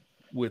well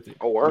with it.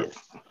 Oh, yes.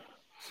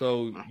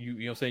 So you know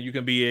what I'm saying, you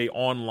can be a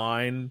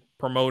online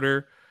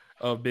promoter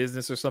of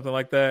business or something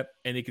like that,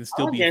 and it can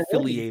still be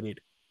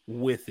affiliated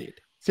with it.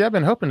 See, I've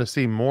been hoping to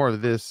see more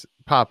of this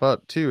pop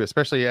up too,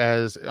 especially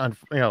as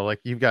like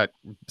you've got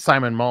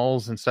Simon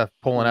Malls and stuff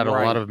pulling out of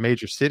a lot of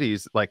major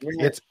cities. Like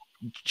it's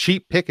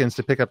cheap pickings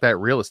to pick up that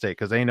real estate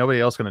because ain't nobody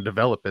else going to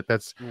develop it.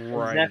 That's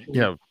right.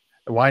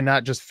 Why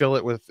not just fill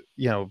it with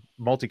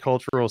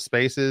multicultural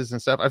spaces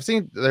and stuff? I've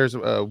seen there's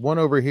one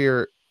over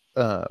here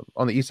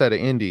on the east side of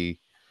Indy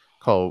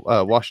called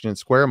Washington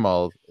Square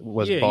Mall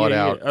was bought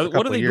out.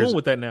 What are they doing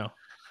with that now?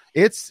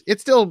 It's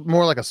still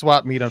more like a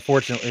swap meet.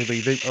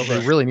 Unfortunately,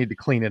 they really need to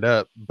clean it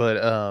up.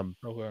 But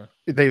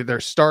they're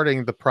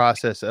starting the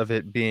process of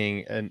it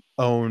being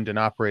owned and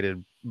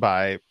operated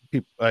by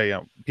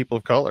people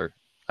of color.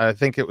 I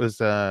think it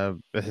was a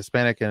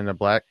Hispanic and a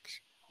Black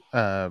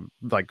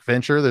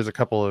venture. There's a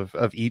couple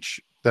of each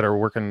that are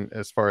working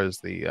as far as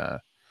the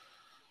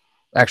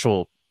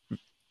actual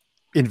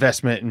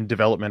investment and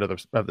development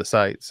of the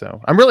site.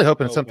 So I'm really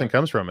hoping something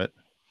comes from it.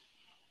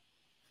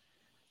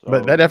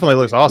 But that definitely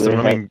looks awesome.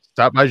 I mean,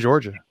 stop by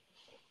Georgia.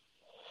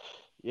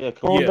 Yeah,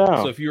 come on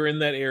down. So if you're in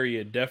that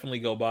area, definitely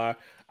go by.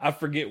 I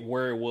forget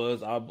where it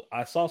was.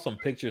 I saw some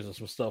pictures of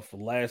some stuff the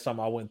last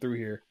time I went through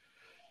here.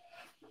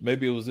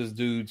 Maybe it was this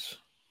dude's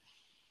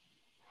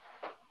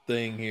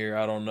thing here.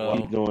 I don't know.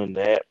 Keep doing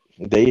that.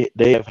 They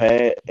have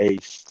had a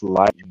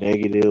slight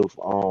negative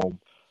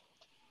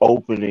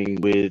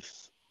opening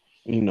with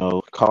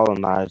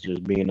colonizers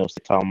being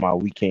upset talking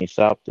about we can't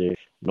shop there.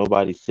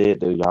 Nobody said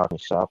that y'all can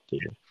shop there.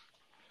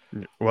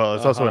 Well,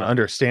 it's also an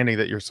understanding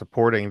that you're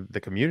supporting the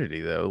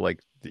community, though. Like,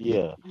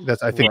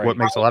 that's I think what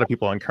makes a lot of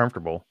people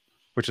uncomfortable,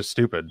 which is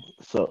stupid.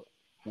 So,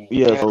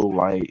 so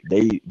like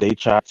they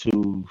tried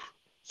to.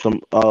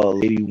 Some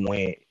lady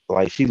went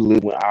she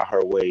went out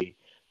her way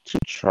to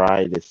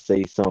try to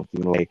say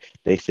something. Like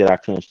they said I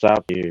couldn't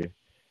shop here,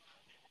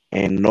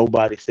 and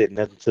nobody said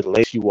nothing to the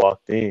lady. She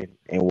walked in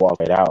and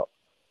walked right out.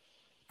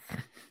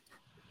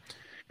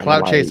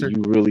 Cloud chaser,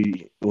 you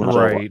really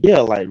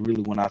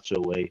really went out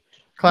your way.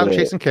 Cloud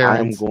chasing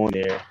Karens. I'm going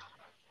there.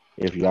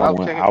 If y'all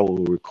want, I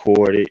will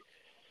record it.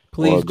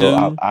 Please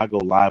do. I'll go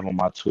live on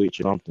my Twitch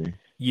or something.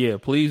 Yeah,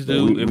 please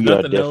do. If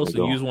nothing else,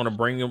 and you just want to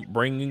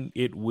bring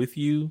it with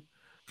you,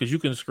 because you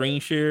can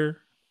screen share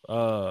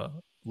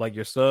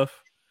your stuff,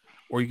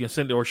 or you can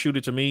send it or shoot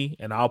it to me,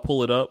 and I'll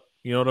pull it up.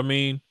 You know what I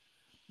mean?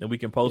 And we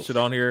can post it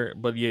on here.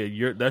 But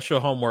that's your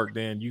homework.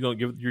 Then you're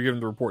giving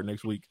the report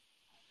next week.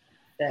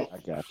 I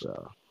got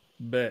y'all.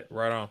 Bet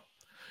right on.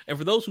 And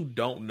for those who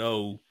don't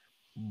know,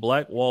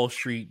 Black Wall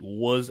Street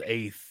was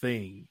a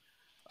thing.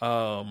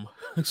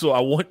 So I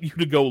want you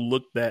to go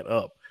look that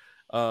up.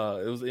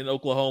 It was in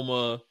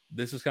Oklahoma.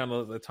 This is kind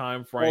of the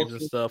time frames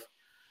and stuff.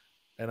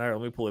 And let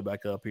me pull it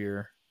back up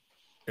here.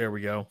 There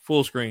we go.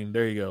 Full screen.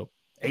 There you go.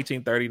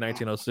 1830,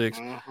 1906.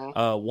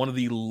 One of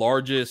the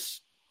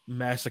largest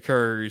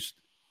massacres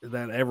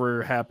that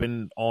ever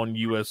happened on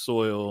U.S.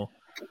 soil.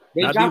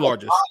 Not the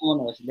largest,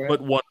 on us, bro.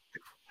 But one.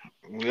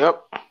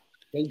 Yep.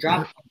 They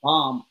dropped a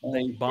bomb.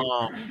 They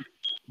bombed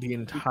the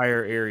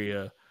entire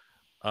area.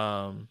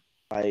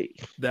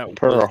 That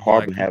Pearl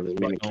Harbor have as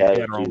many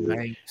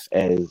casualties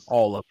as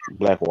all of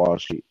Black Wall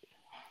Street.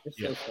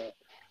 Yeah.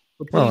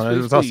 Well, it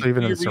was also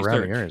even in the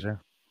surrounding areas,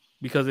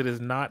 because it is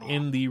not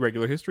in the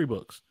regular history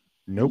books.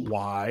 Nope.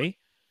 Why?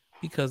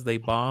 Because they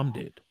bombed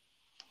it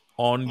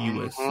on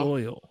U.S.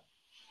 soil.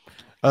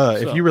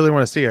 If you really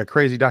want to see a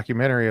crazy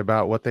documentary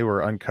about what they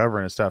were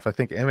uncovering and stuff, I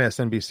think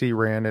MSNBC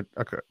ran it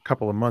a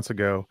couple of months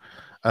ago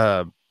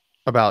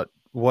about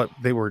what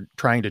they were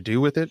trying to do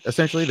with it.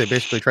 Essentially, they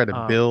basically tried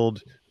to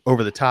build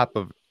over the top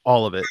of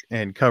all of it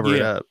and cover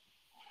it up.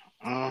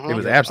 It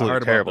was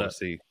absolutely terrible to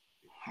see.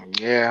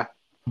 Yeah.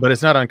 But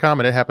it's not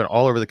uncommon. It happened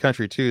all over the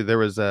country too. There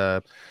was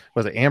it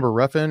Amber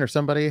Ruffin or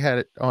somebody had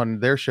it on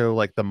their show,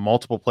 like the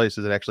multiple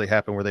places it actually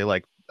happened where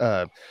they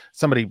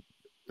somebody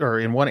or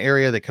in one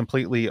area they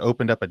completely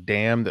opened up a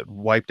dam that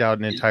wiped out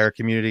an entire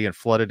community and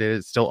flooded it.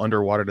 It's still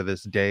underwater to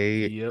this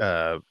day, if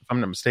I'm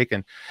not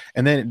mistaken.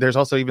 And then there's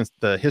also even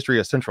the history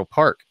of Central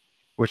Park,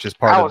 which is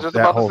part of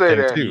that whole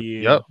thing too.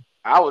 Yep.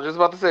 I was just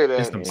about to say that.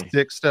 It's some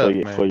sick stuff,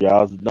 man. For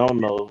y'all that don't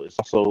know, it's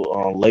also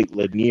on Lake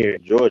Lanier,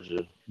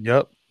 Georgia.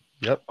 Yep.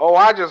 Oh,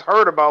 I just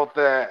heard about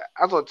that.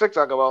 I saw a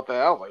TikTok about that.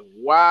 I was like,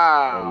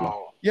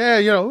 wow. Yeah,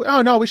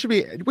 oh no, we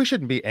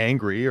shouldn't be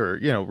angry or,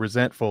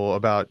 resentful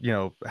about,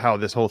 how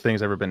this whole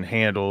thing's ever been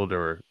handled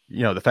or,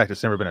 the fact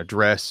it's never been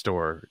addressed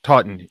or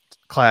taught in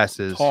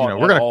classes. We're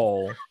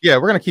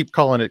going to keep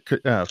calling it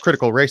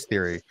critical race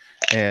theory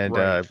and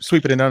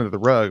sweeping it under the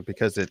rug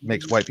because it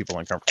makes white people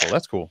uncomfortable.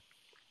 That's cool.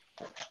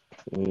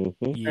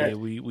 Mm-hmm. Yeah,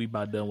 we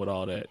about done with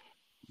all that.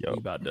 We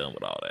about done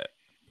with all that.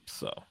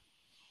 So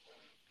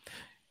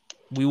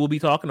we will be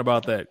talking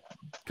about that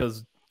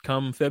because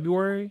come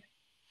February,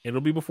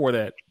 it'll be before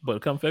that,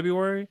 but come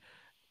February,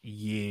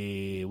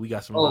 we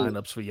got some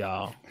lineups for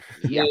y'all.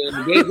 Yeah,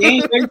 they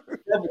ain't ready for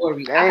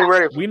February. They ain't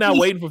ready. We're not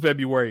waiting for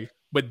February,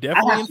 but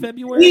definitely in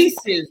February.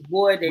 Pieces,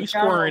 boy, we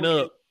squaring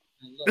up.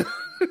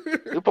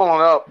 You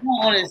pulling up.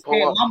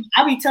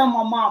 I be telling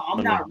my mom,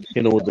 I'm not.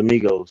 Hit them with the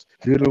Migos.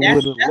 Hit them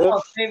with the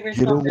left.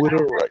 Hit them with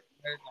the right.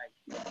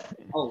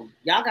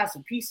 Y'all got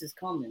some pieces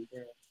coming,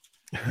 bro.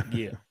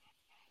 Yeah.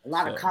 A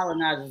lot of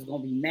colonizers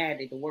gonna be mad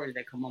at the words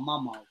that come on my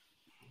mouth.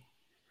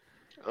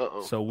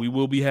 So we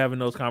will be having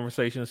those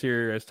conversations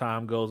here as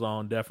time goes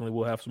on. Definitely,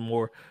 we'll have some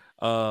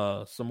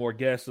more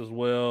guests as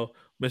well.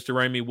 Mr.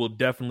 Ramey will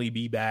definitely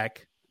be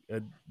back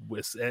at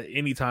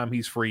anytime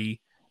he's free.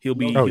 He'll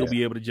be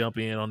able to jump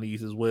in on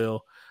these as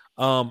well.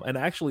 And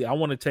actually, I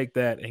want to take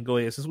that and go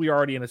ahead, since we're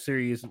already in a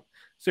serious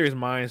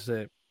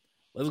mindset.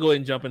 Let's go ahead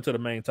and jump into the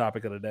main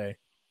topic of the day.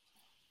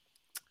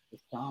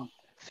 It's time.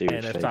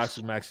 And that's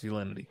toxic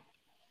masculinity.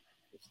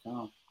 It's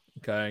time.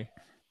 Okay.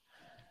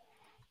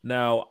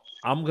 Now,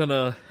 I'm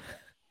gonna.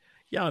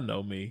 Y'all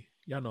know me.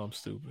 Y'all know I'm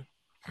stupid.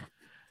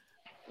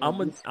 I'm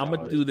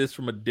gonna do this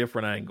from a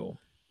different angle.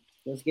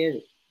 Let's get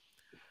it.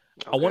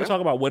 Okay. I want to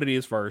talk about what it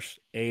is first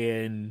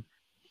and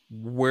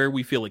where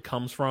we feel it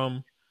comes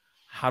from.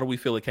 How do we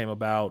feel it came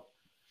about?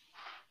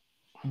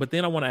 But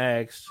then I want to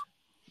ask,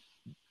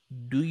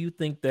 do you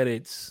think that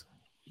it's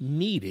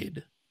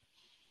needed?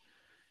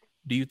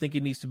 Do you think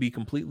it needs to be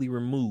completely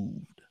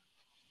removed?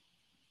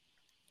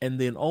 And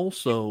then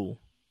also,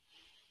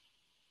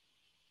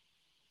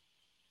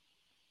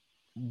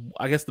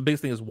 I guess the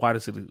biggest thing is why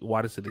does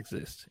it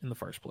exist in the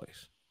first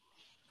place?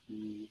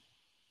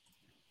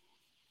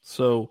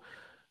 So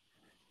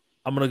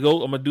I'm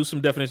gonna do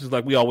some definitions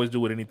like we always do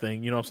with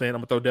anything. You know what I'm saying?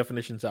 I'm gonna throw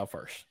definitions out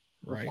first,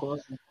 right? Of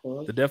course.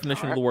 The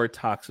definition of the word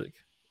toxic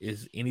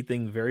is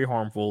anything very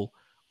harmful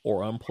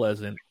or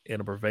unpleasant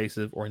in a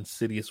pervasive or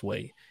insidious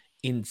way.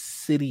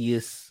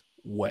 Insidious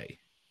way.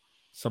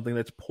 Something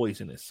that's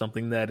poisonous,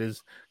 something that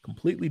is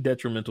completely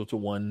detrimental to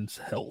one's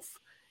health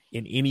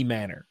in any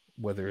manner,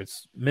 whether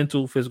it's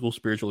mental, physical,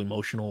 spiritual,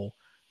 emotional,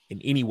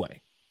 in any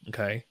way.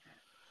 Okay.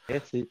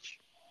 Message.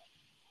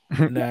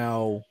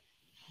 Now,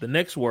 the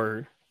next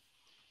word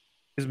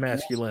is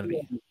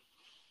masculinity.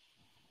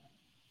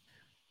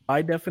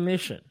 By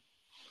definition,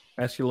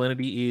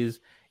 masculinity is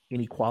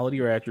any quality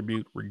or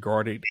attribute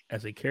regarded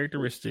as a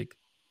characteristic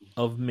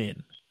of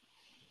men.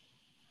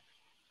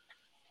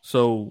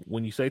 So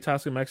when you say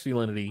toxic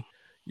masculinity,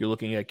 you're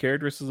looking at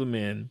characteristics of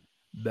men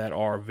that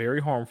are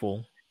very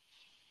harmful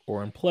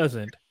or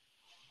unpleasant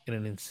in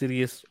an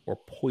insidious or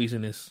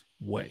poisonous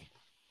way,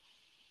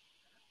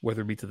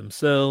 whether it be to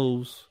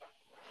themselves,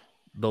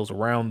 those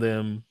around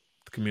them,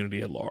 the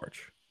community at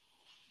large.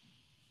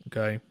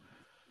 Okay.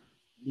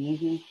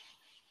 Mm-hmm.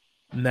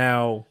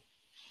 Now,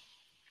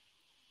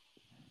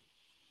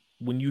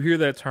 when you hear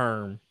that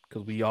term,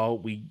 because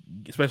we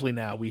especially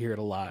now we hear it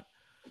a lot,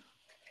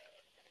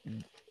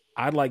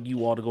 I'd like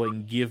you all to go ahead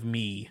and give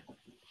me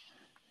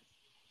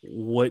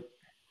what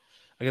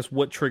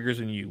triggers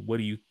in you. What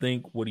do you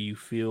think? What do you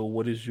feel?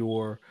 What is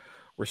your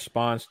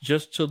response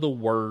just to the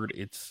word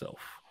itself?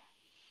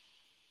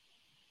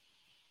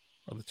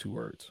 Or the two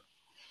words.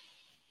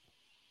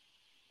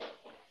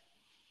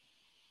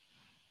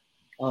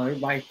 Oh,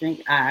 everybody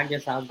think? I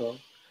guess I'll go.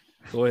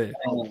 Go ahead.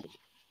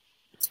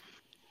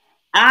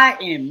 I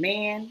am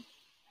man.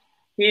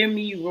 Hear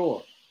me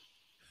roar.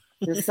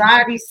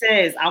 Society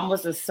says I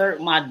must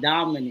assert my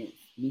dominance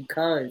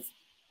because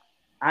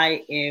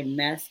I am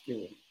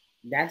masculine.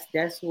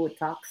 That's what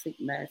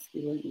toxic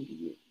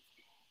masculinity is.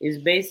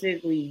 It's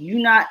basically you're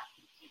not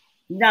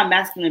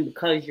masculine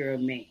because you're a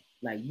man.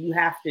 Like you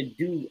have to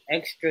do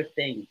extra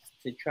things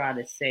to try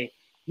to say,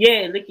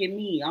 yeah, look at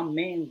me, I'm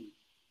manly.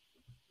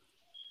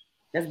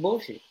 That's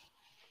bullshit.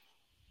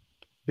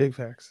 Big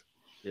facts.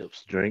 Yep,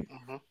 drink.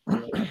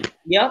 Mm-hmm.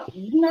 Yep,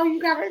 you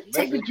gotta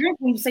take a drink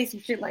when you say some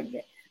shit like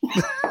that.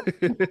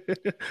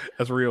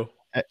 That's real.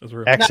 That's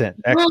real.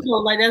 Accent.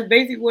 Like that's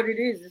basically what it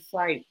is. It's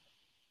like,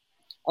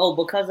 oh,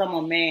 because I'm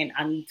a man,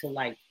 I need to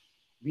like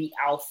be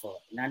alpha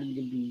and I need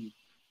to be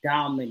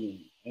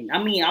dominant. And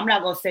I mean, I'm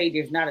not gonna say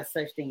there's not a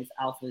such thing as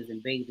alphas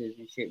and betas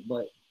and shit,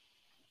 but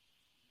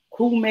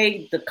who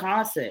made the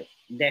concept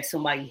that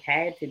somebody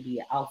had to be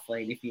an alpha?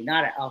 And if you're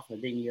not an alpha,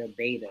 then you're a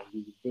beta.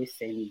 You this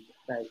and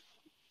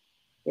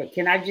like,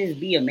 can I just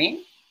be a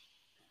man?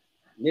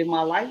 Live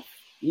my life?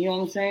 You know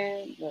what I'm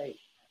saying? Like,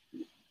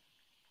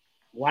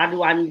 why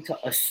do I need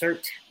to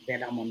assert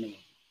that I'm a man?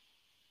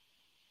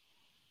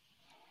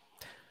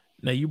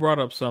 Now you brought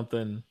up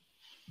something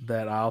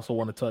that I also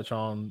want to touch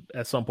on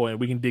at some point.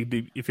 We can dig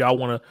deep. If y'all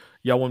want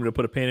me to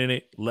put a pin in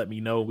it, let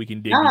me know. We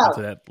can dig deep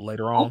into that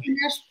later on.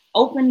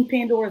 Open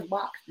Pandora's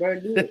box, bro.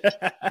 Do it.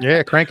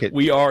 Yeah, crank it.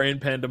 We are in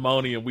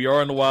pandemonium. We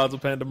are in the wilds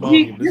of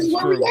pandemonium. This is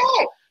true.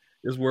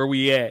 This is where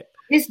we at.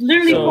 It's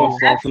literally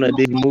from that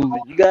dig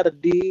movement. You gotta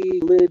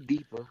dig a little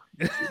deeper.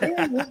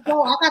 Yeah, let's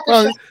go. I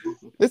got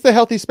it's a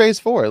healthy space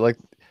for it. Like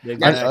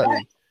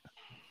exactly.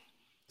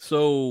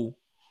 So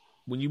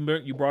when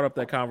you brought up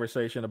that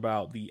conversation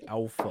about the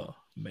alpha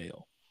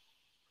male,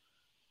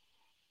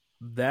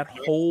 that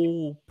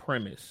whole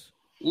premise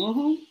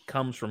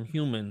comes from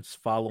humans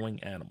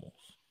following animals.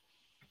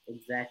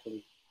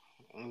 Exactly.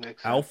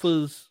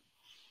 Alphas,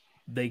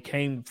 they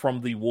came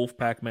from the wolf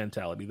pack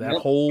mentality. That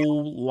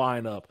whole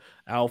lineup,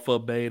 alpha,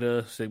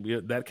 beta,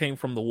 that came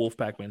from the wolf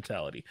pack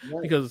mentality.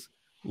 Because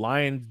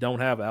lions don't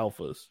have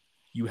alphas.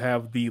 You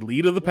have the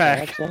lead of the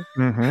pack,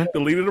 the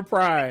leader of the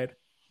pride.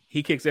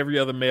 He kicks every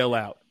other male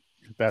out.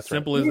 That's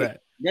simple right. as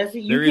that.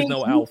 There is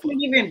no alpha.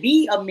 You can't even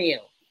be a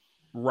male.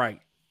 Right.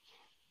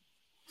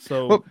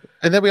 So,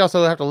 and then we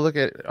also have to look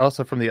at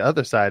also from the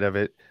other side of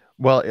it.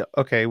 Well,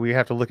 okay, we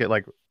have to look at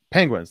like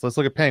penguins. Let's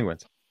look at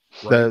penguins.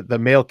 Right. The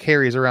male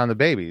carries around the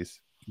babies.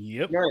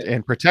 Yep.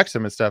 And protects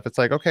them and stuff. It's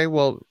like, okay,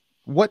 well,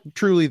 what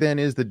truly then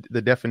is the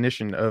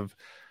definition of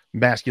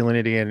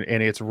masculinity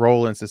and its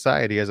role in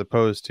society as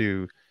opposed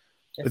to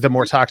the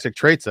more toxic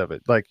traits of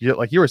it? Like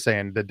you were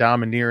saying, the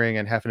domineering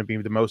and having to be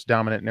the most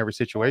dominant in every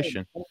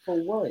situation.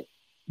 For what?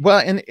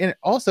 Well, and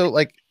also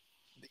like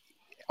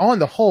on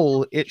the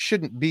whole, it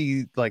shouldn't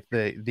be like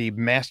the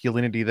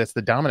masculinity that's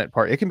the dominant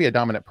part. It can be a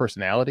dominant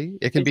personality.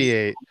 It can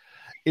be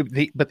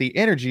but the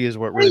energy is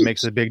what really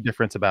makes a big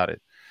difference about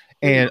it.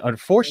 And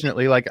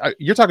unfortunately, like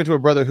you're talking to a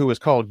brother who was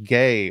called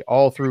gay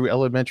all through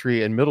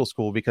elementary and middle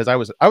school because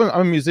I'm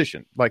a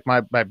musician. Like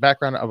my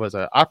background, I was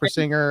an opera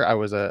singer. I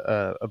was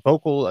a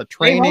vocal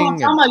training.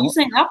 Wait, hold on, you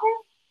sing opera?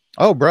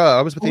 Oh, bro,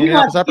 I was with the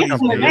Indianapolis Opera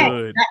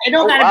Company. It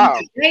don't gotta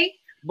be today.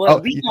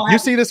 But you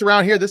see this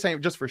around here? This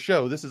ain't just for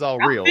show. This is all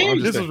real.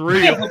 This is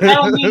real.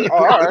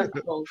 All right.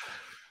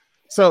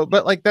 So,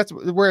 but like that's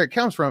where it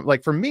comes from.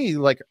 Like for me,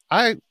 like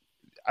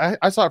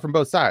I saw it from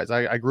both sides.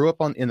 I grew up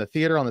in the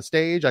theater on the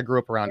stage. I grew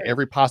up around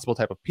every possible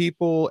type of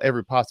people,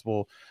 every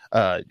possible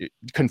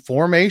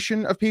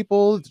conformation of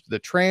people, the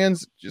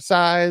trans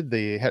side,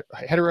 the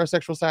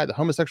heterosexual side, the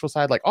homosexual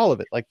side, like all of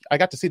it. Like I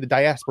got to see the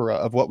diaspora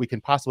of what we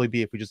can possibly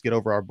be if we just get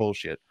over our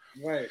bullshit.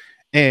 Right.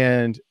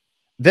 And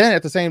then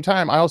at the same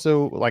time, I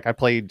also I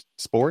played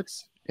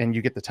sports. And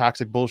you get the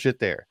toxic bullshit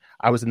there.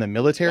 I was in the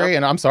military,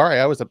 and I'm sorry,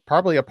 I was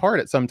probably a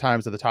part at some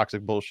times of the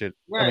toxic bullshit.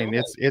 Right, I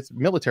mean, it's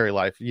military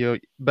life,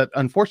 but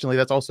unfortunately,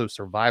 that's also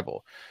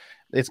survival.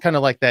 It's kind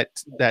of like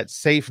that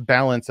safe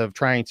balance of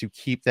trying to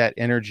keep that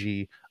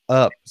energy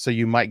up, so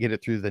you might get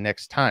it through the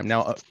next time.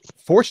 Now,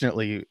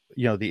 fortunately,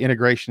 the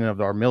integration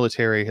of our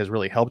military has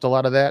really helped a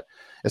lot of that,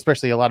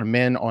 especially a lot of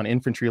men on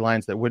infantry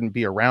lines that wouldn't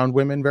be around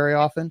women very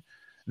often.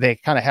 They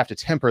kind of have to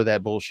temper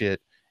that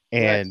bullshit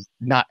and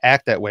not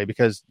act that way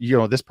because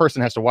this person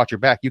has to watch your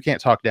back. You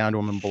can't talk down to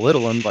them and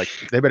belittle them. Like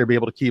they better be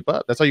able to keep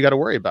up. That's all you got to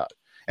worry about.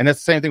 And that's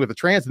the same thing with the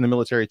trans in the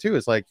military too.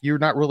 It's like you're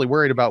not really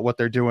worried about what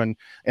they're doing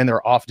in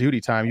their off duty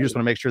time. You just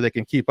want to make sure they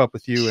can keep up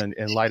with you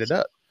and light it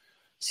up.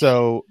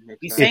 So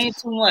you're saying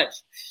too much.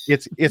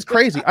 It's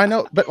crazy. I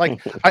know, but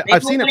like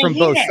I've seen it from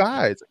both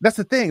sides. That's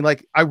the thing.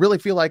 Like I really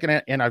feel like,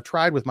 and I've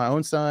tried with my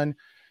own son,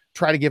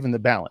 try to give him the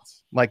balance.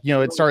 Like,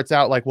 it starts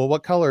out like, well,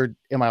 what color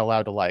am I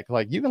allowed to like?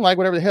 Like, you can like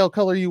whatever the hell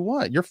color you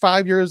want. You're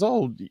 5 years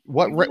old.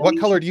 What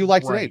color do you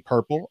like today?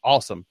 Purple.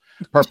 Awesome.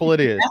 Purple it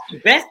is. That's the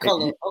best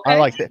color. Okay? I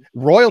like that.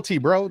 Royalty,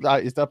 bro.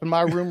 It's up in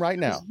my room right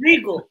now. It's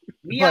legal.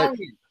 But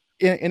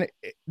in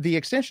the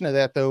extension of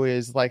that, though,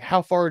 is like,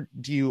 how far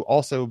do you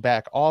also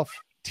back off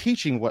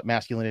teaching what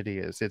masculinity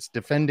is? It's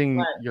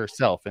defending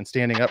yourself and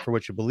standing up for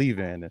what you believe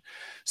in.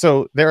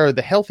 So there are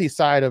the healthy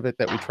side of it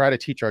that we try to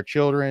teach our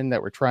children,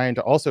 that we're trying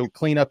to also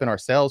clean up in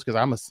ourselves,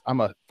 because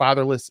I'm a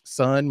fatherless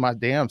son, my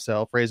damn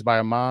self, raised by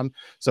a mom.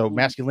 So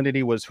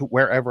masculinity was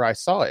wherever I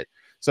saw it.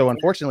 So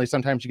unfortunately,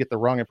 sometimes you get the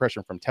wrong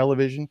impression from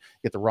television,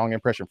 get the wrong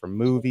impression from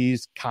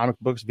movies, comic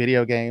books,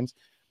 video games.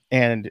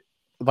 And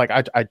like,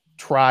 I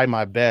try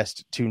my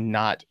best to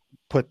not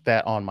put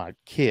that on my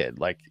kid.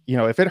 Like,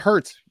 if it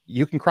hurts,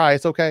 you can cry.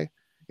 It's okay.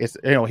 It's,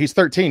 he's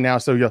 13 now.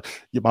 So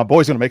my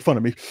boy's going to make fun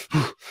of me.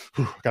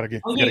 gotta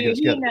get it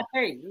together.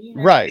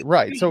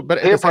 Right. So, but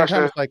at the same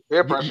time, it's like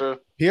peer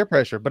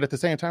pressure. But at the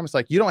same time, it's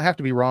like, you don't have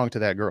to be wrong to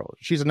that girl.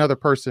 She's another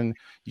person.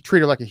 You treat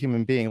her like a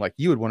human being, like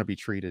you would want to be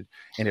treated.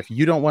 And if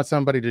you don't want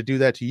somebody to do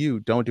that to you,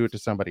 don't do it to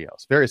somebody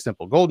else. Very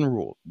simple. Golden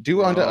rule.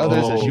 Do unto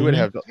others as you would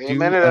have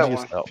do unto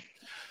yourself.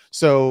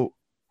 So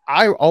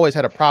I always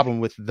had a problem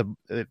with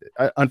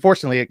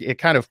unfortunately, it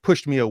kind of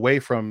pushed me away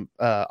from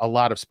a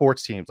lot of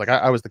sports teams. Like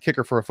I was the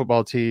kicker for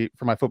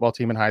my football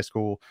team in high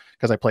school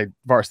because I played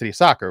varsity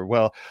soccer.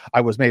 Well,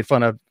 I was made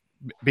fun of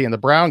being the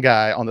brown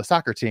guy on the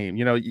soccer team.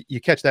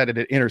 You catch that at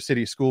an inner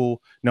city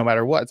school, no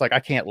matter what. It's like,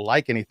 I can't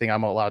like anything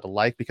I'm allowed to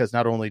like, because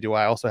not only do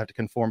I also have to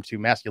conform to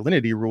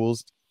masculinity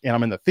rules, and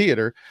I'm in the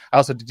theater, I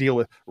also have to deal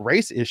with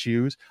race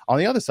issues on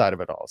the other side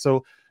of it all.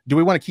 So do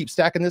we want to keep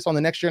stacking this on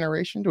the next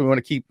generation? Do we want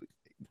to keep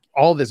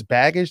all this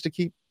baggage to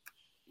keep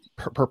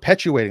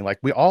perpetuating? Like,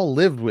 we all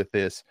lived with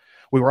this.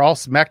 We were all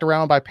smacked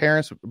around by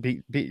parents.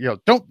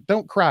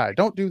 Don't cry.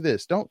 Don't do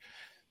this.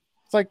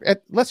 It's like,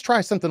 let's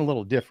try something a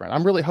little different.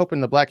 I'm really hoping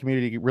the Black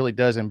community really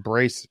does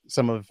embrace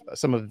some of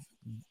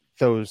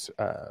those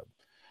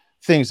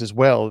things as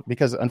well,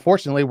 because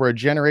unfortunately, we're a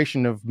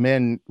generation of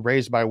men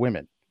raised by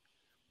women.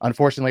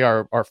 Unfortunately,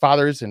 our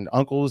fathers and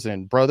uncles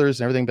and brothers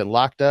and everything been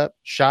locked up,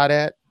 shot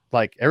at.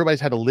 Like,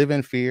 everybody's had to live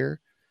in fear.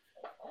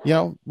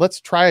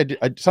 Let's try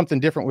something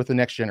different with the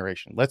next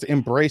generation. Let's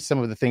embrace some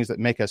of the things that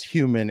make us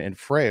human and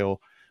frail,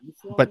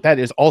 but that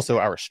is also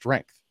our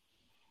strength.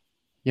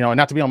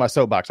 Not to be on my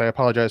soapbox, I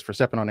apologize for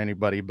stepping on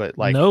anybody, but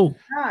like, no,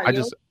 I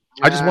just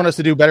want us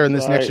to do better in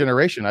this next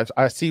generation.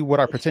 I see what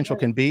our potential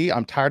can be.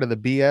 I'm tired of the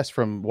BS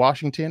from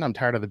Washington. I'm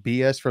tired of the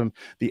BS from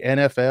the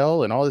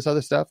NFL and all this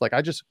other stuff. Like,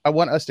 I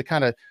want us to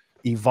kind of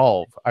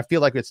evolve. I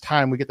feel like it's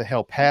time we get the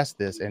hell past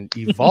this and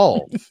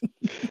evolve.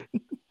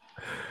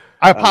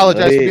 I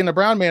apologize for being a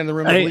brown man in the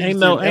room. Ain't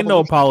no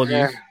apologies.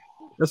 Yeah.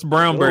 That's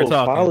brown bear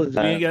talking.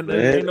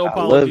 Ain't no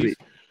apologies.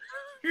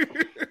 I love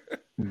it.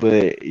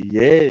 But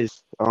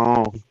yes,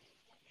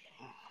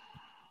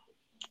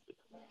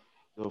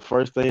 the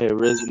first thing that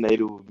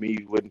resonated with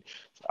me when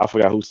I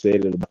forgot who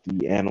said it about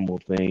the animal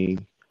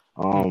thing.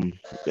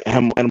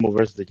 Animal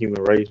versus the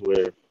human race,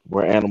 where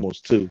we're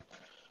animals too.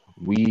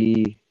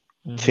 We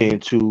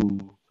tend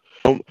to,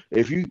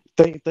 if you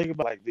think about it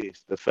like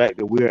this, the fact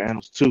that we're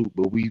animals too,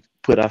 but we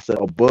put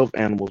ourselves above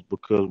animals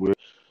because we're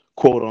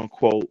quote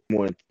unquote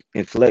more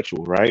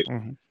intellectual, right?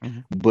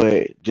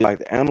 But just like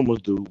the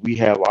animals do, we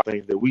have our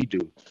things that we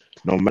do.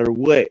 No matter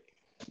what,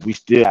 we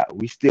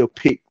still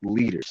pick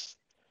leaders,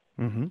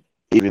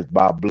 if it's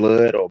by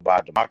blood or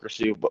by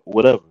democracy, but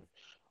whatever.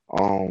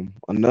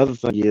 Another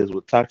thing is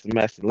with toxic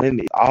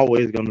masculinity, it's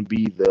always going to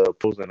be the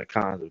pros and the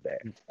cons of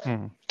that.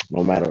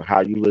 No matter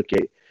how you look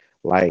at it,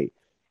 like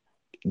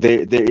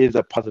there is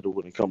a positive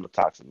when it comes to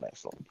toxic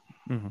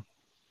masculinity,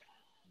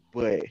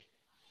 but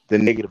the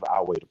negative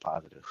outweigh the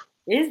positive.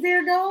 Is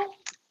there though?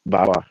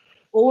 Bye.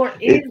 Or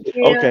is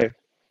there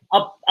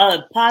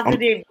a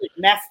positive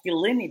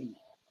masculinity?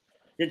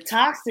 The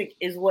toxic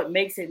is what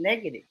makes it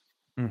negative.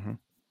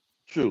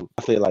 True,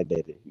 I say it like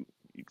that.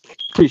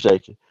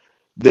 Appreciate you.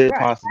 There's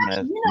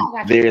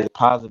there is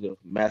positive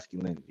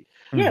masculinity.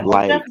 Yeah,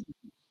 like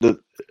it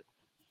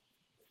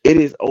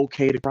is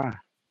okay to cry.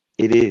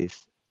 It is.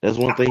 That's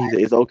one thing.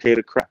 It's okay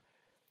to cry.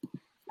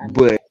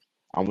 But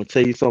I'm gonna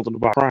tell you something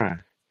about crying.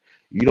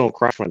 You don't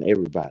cry in front of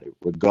everybody,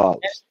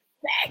 regardless,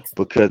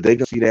 because they're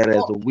gonna see that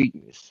as a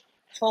weakness.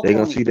 They're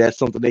gonna see that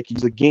something they can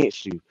use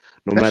against you,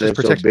 no matter if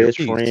it's your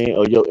best friend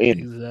or your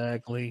enemy.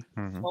 Exactly.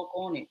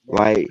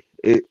 Like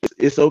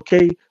it's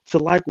okay to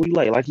like what you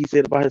like. Like he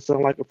said about his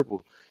son, like a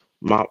purple.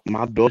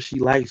 My daughter, she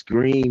likes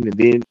green, and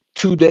then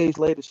 2 days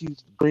later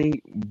she's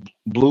green,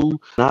 blue.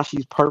 Now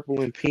she's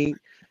purple and pink.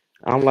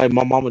 I'm like,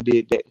 my mama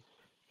did that.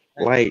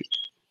 Like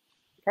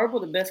purple,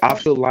 the best. I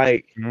feel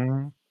like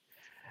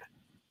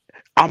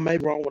I may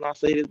be wrong when I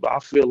say this, but I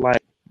feel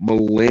like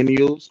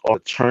millennials are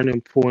a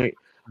turning point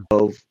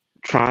of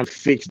trying to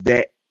fix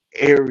that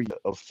area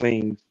of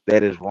things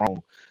that is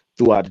wrong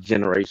throughout the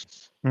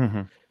generations.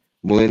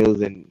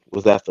 Millennials and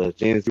was after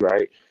Gen Z,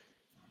 right?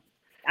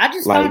 I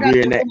just found out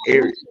we're in that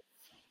area.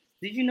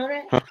 Did you know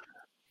that? Huh?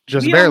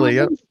 Just barely,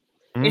 yep.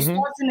 It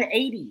starts in the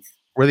 80s.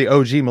 We're the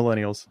OG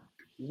millennials.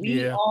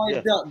 We are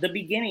the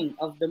beginning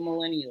of the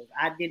millennials.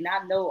 I did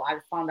not know. I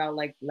found out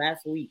like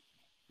last week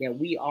that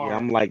we are. Yeah,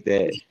 I'm like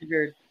that.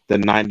 The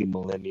 90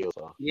 millennials.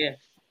 Yeah.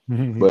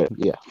 But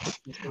yeah.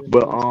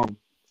 But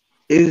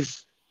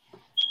is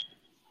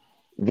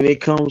when it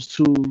comes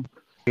to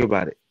think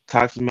about it,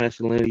 toxic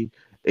masculinity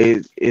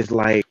is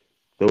like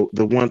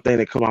the one thing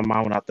that comes to my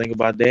mind when I think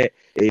about that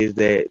is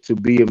that to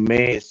be a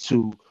man is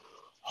to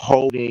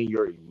hold in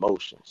your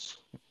emotions.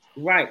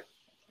 Right.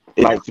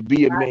 Like to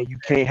be a man, you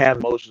can't have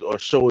emotions or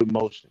show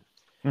emotions.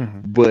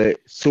 But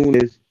soon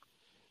as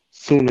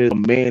a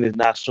man is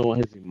not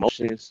showing his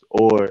emotions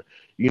or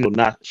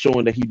not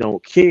showing that he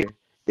don't care,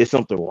 there's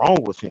something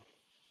wrong with him.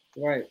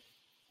 Right.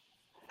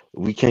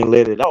 We can't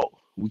let it out.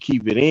 We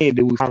keep it in,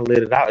 then we kind of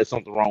let it out. There's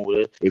something wrong with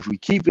it. If we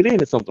keep it in,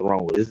 there's something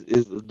wrong with it.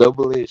 It's a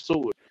double-edged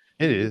sword.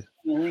 It is.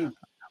 Mm-hmm.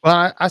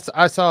 Well,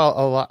 I saw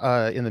a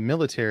lot in the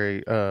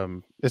military,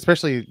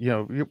 especially,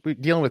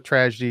 dealing with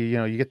tragedy,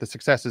 you get the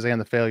successes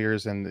and the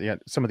failures and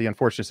some of the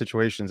unfortunate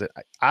situations.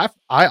 I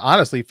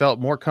honestly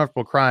felt more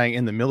comfortable crying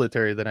in the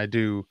military than I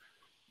do,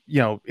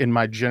 in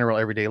my general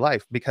everyday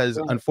life, because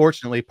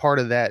unfortunately part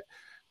of that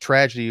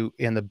tragedy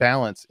and the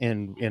balance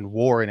in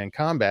war and in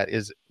combat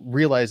is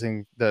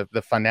realizing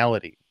the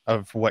finality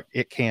of what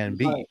it can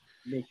be. Right.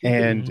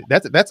 And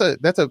that's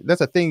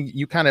a thing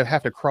you kind of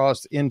have to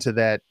cross into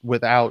that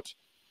without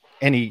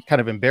any kind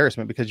of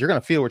embarrassment, because you're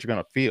going to feel what you're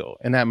going to feel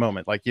in that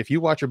moment. Like if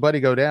you watch your buddy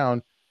go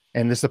down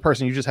and this is the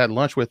person you just had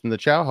lunch with in the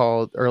chow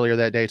hall earlier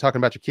that day, talking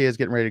about your kids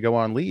getting ready to go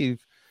on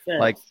leave. Yes.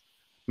 Like,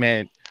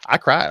 man, I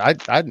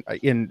cried. I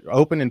in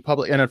open and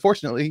public. And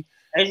unfortunately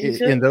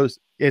in those,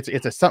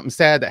 it's something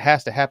sad that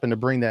has to happen to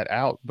bring that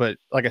out. But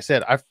like I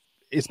said,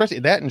 especially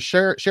that and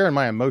sharing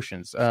my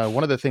emotions.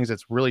 One of the things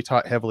that's really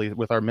taught heavily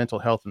with our mental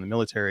health in the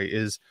military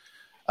is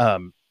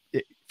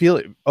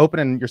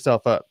opening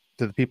yourself up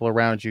to the people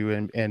around you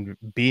and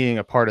being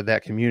a part of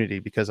that community,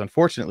 because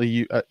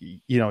unfortunately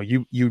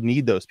you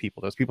need those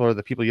people. Those people are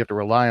the people you have to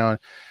rely on.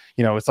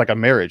 It's like a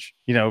marriage.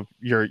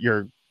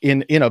 You're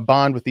in a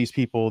bond with these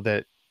people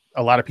that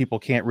a lot of people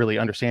can't really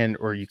understand,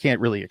 or you can't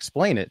really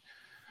explain it.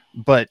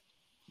 But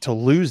to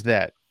lose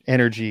that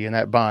energy and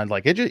that bond,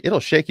 like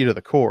it'll shake you to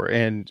the core.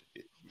 And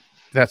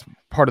that's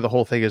part of the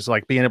whole thing, is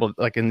like being able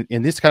to, like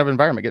in this kind of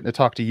environment, getting to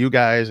talk to you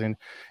guys and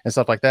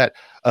stuff like that.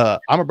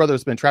 I'm a brother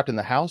who's been trapped in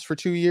the house for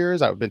 2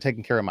 years. I've been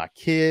taking care of my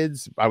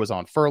kids. I was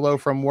on furlough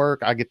from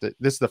work.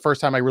 This is the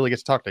first time I really get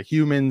to talk to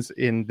humans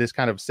in this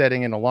kind of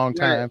setting in a long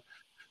time.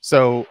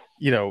 So,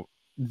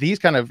 these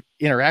kind of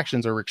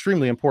interactions are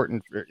extremely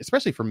important,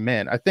 especially for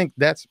men. I think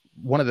that's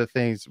one of the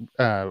things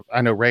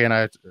I know Ray and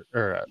I,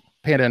 or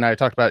Panda and I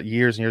talked about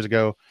years and years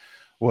ago,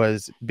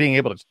 was being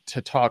able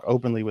to talk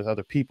openly with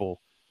other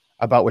people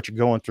about what you're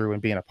going through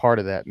and being a part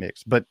of that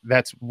mix. But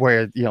that's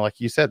where,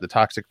 like you said, the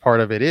toxic part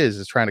of it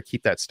is trying to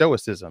keep that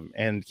stoicism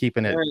and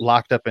keeping it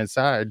locked up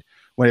inside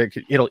when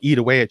it'll eat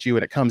away at you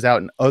and it comes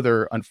out in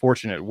other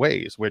unfortunate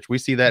ways, which we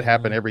see that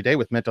happen every day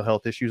with mental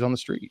health issues on the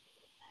street.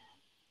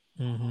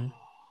 Mm-hmm.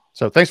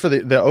 So thanks for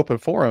the open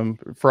forum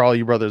for all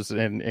you brothers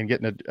and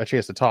getting a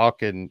chance to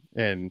talk and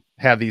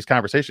have these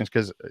conversations,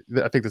 because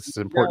I think this is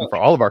important for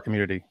all of our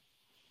community.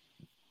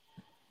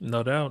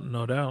 No doubt.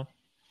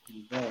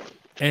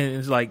 And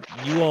it's like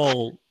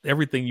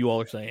everything you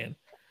all are saying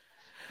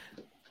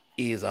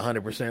is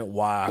 100%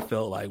 why I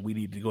felt like we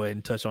need to go ahead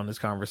and touch on this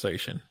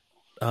conversation.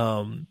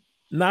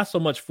 Not so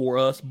much for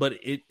us, but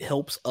it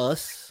helps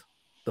us,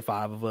 the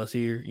five of us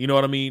here. You know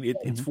what I mean?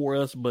 It's for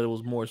us, but it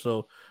was more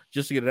so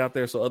just to get it out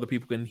there so other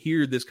people can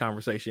hear this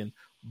conversation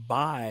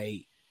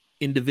by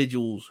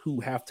individuals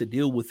who have to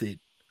deal with it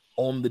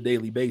on the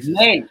daily basis.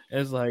 And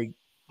it's like,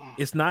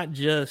 it's not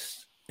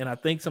just, and I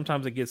think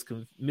sometimes it gets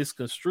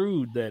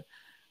misconstrued that,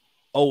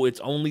 it's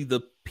only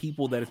the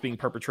people that it's being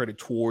perpetrated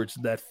towards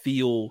that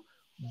feel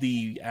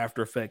the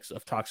after effects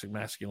of toxic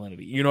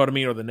masculinity. You know what I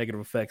mean? Or the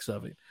negative effects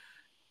of it.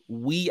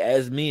 We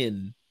as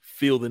men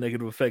feel the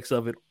negative effects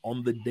of it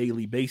on the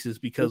daily basis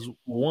because,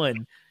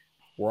 one,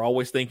 we're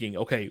always thinking,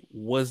 okay,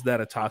 was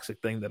that a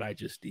toxic thing that I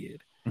just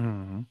did?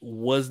 Mm-hmm.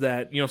 Was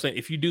that, you know what I'm saying?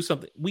 If you do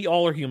something, we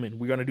all are human.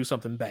 We're going to do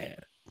something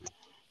bad.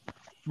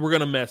 We're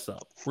going to mess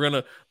up. We're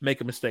going to make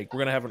a mistake. We're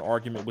going to have an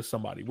argument with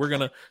somebody. We're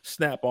going to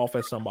snap off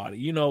at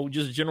somebody.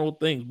 Just general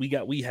things.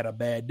 We had a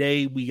bad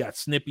day. We got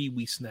snippy.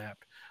 We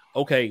snapped.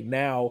 Okay,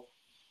 now,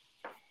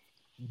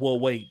 well,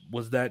 wait,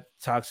 was that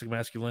toxic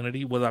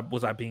masculinity?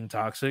 Was I being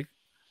toxic?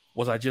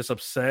 Was I just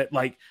upset?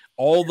 Like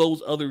all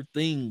those other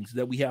things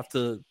that we have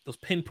to, those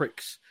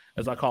pinpricks,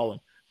 as I call them,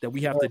 that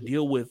we have to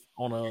deal with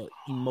on a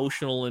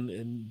emotional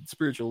and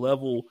spiritual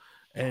level.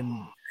 And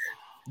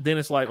then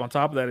it's like, on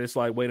top of that, it's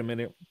like, wait a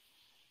minute.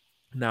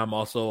 Now I'm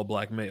also a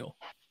black male,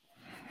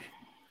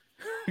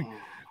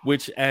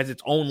 which adds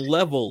its own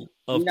level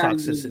of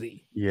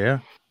toxicity. Yeah.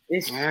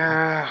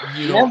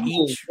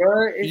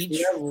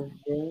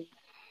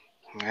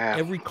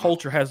 Every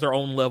culture has their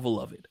own level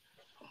of it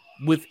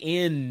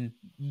within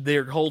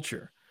their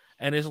culture.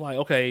 And it's like,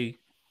 okay,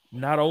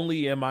 not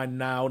only am I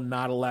now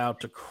not allowed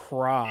to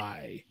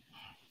cry,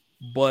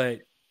 but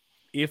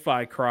if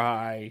I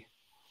cry,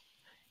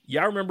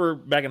 y'all remember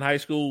back in high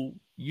school,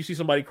 you see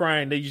somebody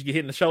crying, they just get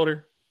hit in the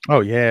shoulder.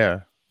 Oh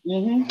yeah.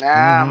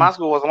 My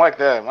school wasn't like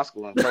that. My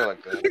school didn't play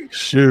like that.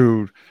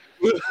 Shoot.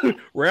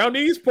 Round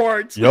these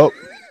parts. Yep.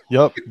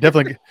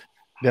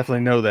 Definitely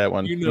know that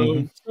one.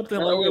 Something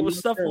like it was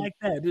stuff like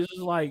that. This is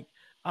like,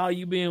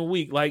 you being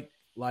weak. Like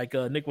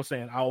Nick was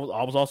saying, I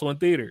was also in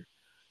theater.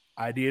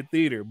 I did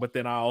theater, but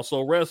then I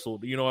also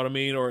wrestled. You know what I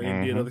mean? Or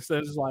did other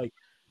stuff. It's like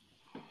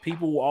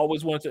people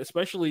always want to,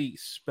 especially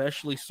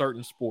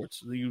certain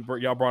sports.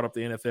 Y'all brought up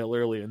the NFL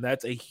earlier, and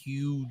that's a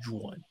huge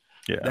one.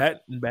 Yeah.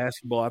 That and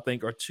basketball, I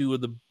think, are two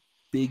of the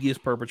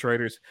biggest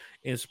perpetrators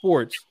in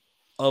sports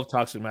of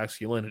toxic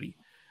masculinity.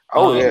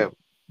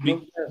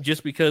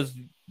 Just because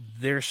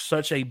there's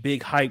such a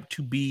big hype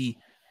to be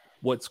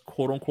what's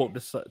quote unquote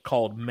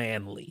called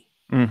manly.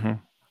 Mm-hmm.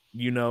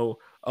 You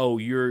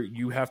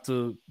have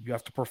to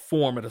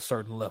perform at a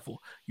certain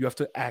level. You have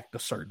to act a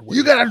certain way.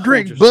 You gotta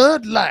drink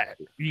Bud Light.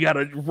 You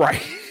gotta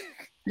right.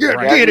 You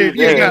gotta get it.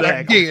 You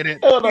gotta get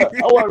it. I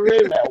want to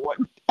read that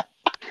one.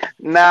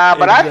 Nah,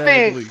 but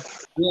exactly.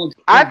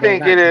 I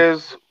think it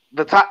is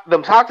the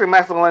toxic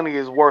masculinity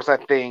is worse. I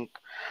think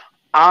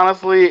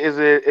honestly,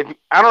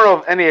 I don't know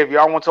if any of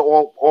y'all went to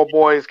all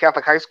boys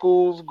Catholic high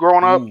schools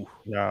growing up.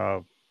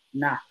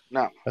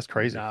 No, that's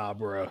crazy. Nah,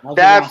 bro.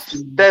 This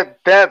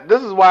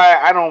is why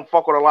I don't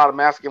fuck with a lot of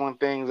masculine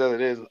things as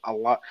it is a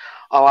lot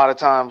of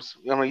times.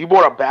 I mean, you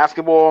brought up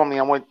basketball. I mean,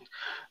 I went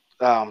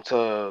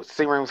to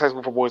St. Raymond's High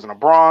School for Boys in the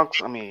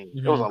Bronx. I mean,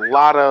 it was a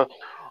lot of.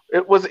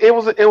 It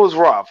was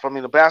rough. I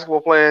mean, the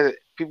basketball players,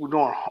 people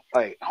doing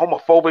like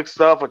homophobic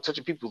stuff or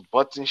touching people's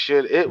butts and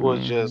shit. It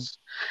was just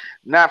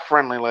not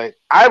friendly. Like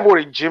I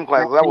avoided gym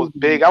class. I was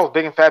big. I was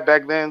big and fat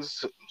back then.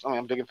 I mean,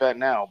 I'm big and fat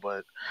now,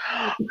 but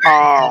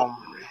I'm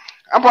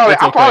probably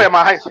at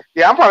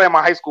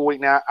my high school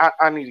weight now.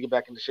 I need to get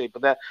back into shape,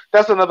 but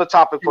that's another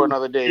topic for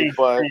another day.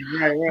 But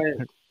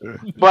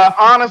but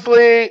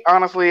honestly,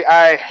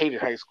 I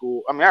hated high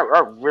school. I mean,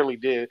 I really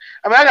did.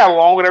 I mean, I got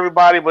along with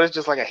everybody, but it's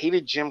just like I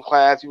hated gym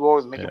class. You were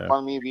always making fun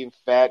of me being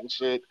fat and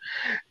shit.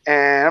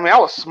 And I mean, I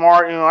was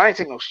smart. I didn't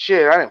take no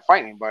shit. I didn't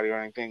fight anybody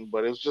or anything.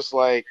 But it was just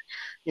like,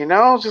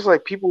 just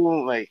like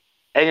people like,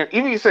 and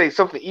even you say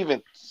something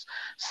even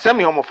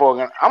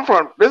semi-homophobic.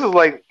 This is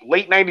like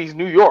late 90s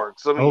New York.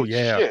 So I mean,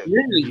 shit.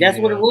 Really, that's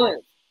what it was.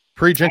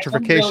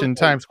 Pre-gentrification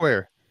Times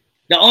Square.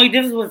 The only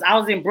difference was I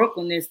was in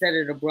Brooklyn instead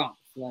of the Bronx.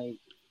 Like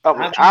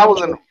I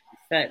was in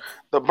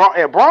the Bronx.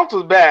 Yeah, Bronx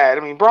was bad.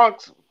 I mean,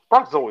 Bronx.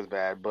 Bronx is always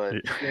bad, but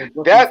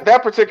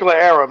that particular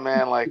era,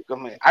 man, like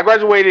I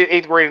graduated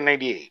 8th grade in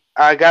 '98.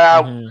 I got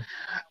out.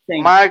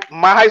 Mm-hmm. My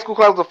high school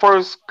class was the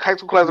first high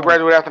school class to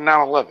graduate after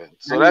 9/11.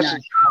 So that's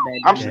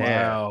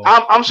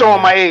I'm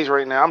showing my age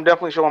right now. I'm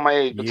definitely showing my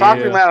age. But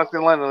toxic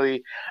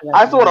masculinity,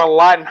 I saw it a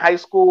lot in high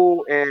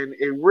school, and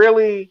it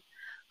really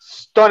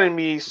stunning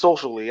me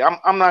socially.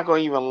 I'm not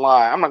going to even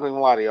lie. I'm not going to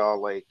lie to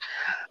y'all. Like,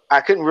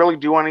 I couldn't really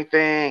do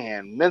anything,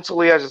 and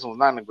mentally, I just was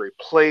not in a great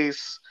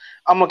place.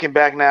 I'm looking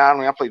back now. I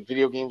mean, I played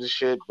video games and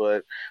shit,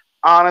 but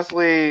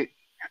honestly,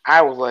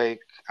 I went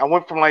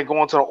from like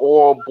going to an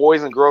all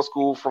boys and girls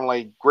school from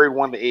like grade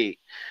 1 to 8.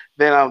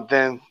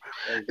 Then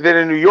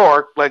in New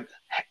York, like,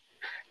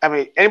 I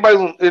mean, anybody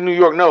who's in New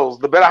York knows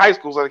the better high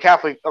schools are the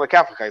Catholic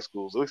high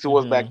schools. At least it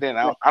was back then.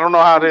 I don't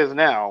know how it is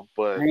now,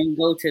 but I didn't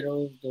go to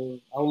those.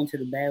 I went to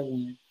the bad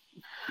ones.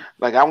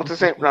 Like I went to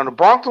the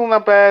Bronx was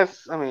not bad.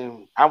 I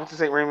mean, I went to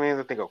St. Remi's.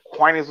 I think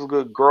Aquinas was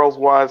good. Girls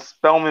was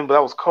Spelman, but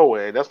that was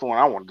co-ed. That's the one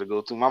I wanted to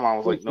go to. My mom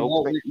was like,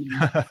 nope.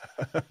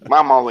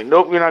 My mom was like,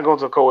 nope, you're not going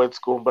to a co-ed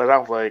school. But I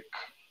was like,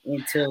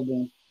 until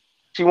then.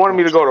 She wanted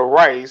me to go to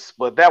Rice,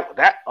 but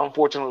that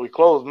unfortunately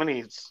closed.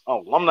 Many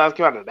alumni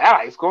came out of that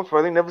high school.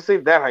 They never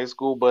saved that high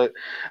school. But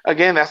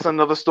again, that's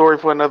another story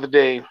for another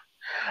day.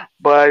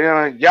 But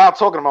y'all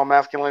talking about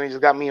masculinity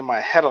just got me in my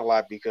head a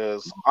lot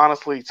because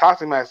honestly,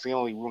 toxic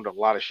masculinity ruined a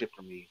lot of shit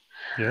for me.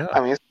 Yeah, I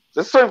mean,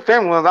 there's certain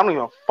family members I don't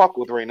even fuck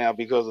with right now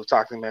because of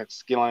toxic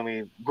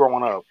masculinity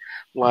growing up.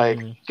 Like,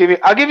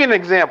 I'll give you an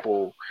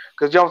example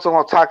because y'all talking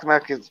about toxic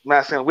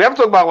masculinity. We haven't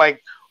talked about like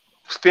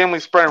family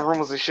spreading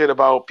rumors and shit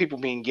about people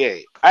being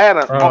gay. I had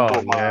an uncle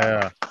of mine.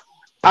 Yeah.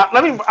 I'm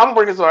gonna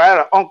bring this up. I had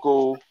an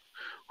uncle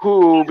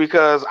who,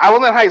 because I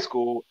was in high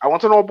school, I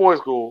went to an all boys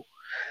school.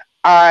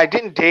 I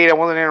didn't date. I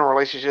wasn't in a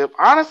relationship.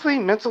 Honestly,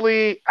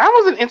 mentally, I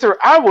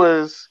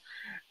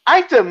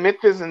hate to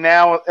admit this, and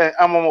now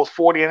I'm almost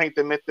 40. I hate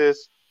to admit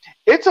this.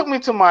 It took me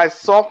to my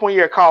sophomore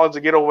year of college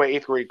to get over an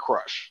 8th grade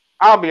crush.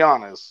 I'll be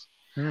honest.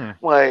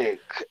 Like,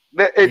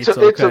 it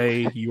took.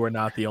 You are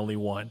not the only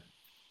one.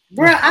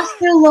 Bro, I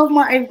still love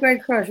my 8th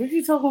grade crush. What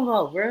you talking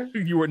about, bro?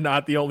 You were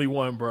not the only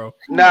one, bro.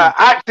 Nah,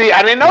 I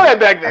didn't know that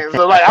back then.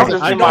 So like, I'm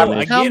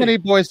just how many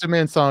Boys to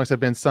Men songs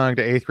have been sung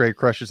to 8th grade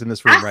crushes in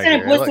this room right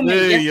here? Like,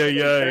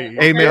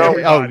 Amen.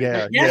 Oh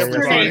yeah.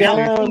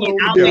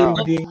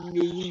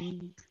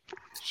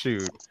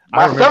 Shoot.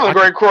 My 7th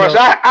grade crush,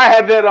 I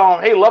had that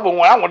Hey Lover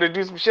one. I wanted to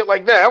do some shit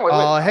like that. I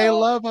was Hey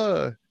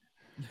Lover.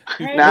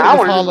 I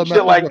want to do some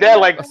shit like that.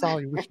 Like, I saw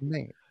you with your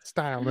man.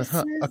 Style and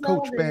a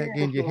coach bag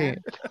in your hand.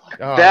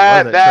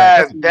 I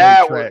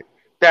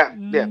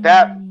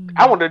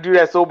wanted to do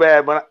that so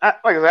bad, but like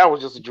I said, I was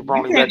just a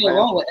jabroni. You can't go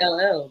wrong with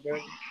LL, bro.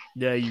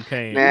 Yeah, you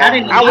can.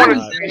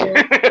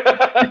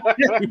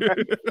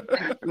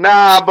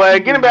 Nah, but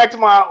getting back to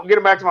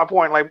my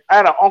point, like I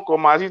had an uncle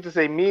of mine. He used to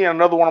say me and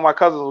another one of my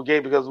cousins were gay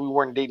because we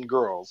weren't dating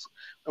girls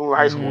and we were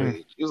high school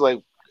age. He was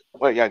like,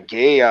 "What, y'all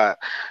gay?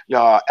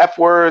 Y'all F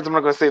words? I'm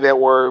not gonna say that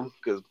word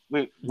because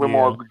we're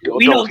more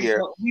adults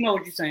here." We know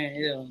what you're saying.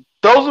 Yeah.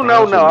 Those who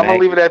know, I'm gonna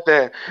leave it at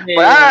that. Yeah.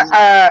 But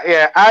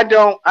I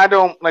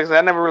don't like I said,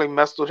 I never really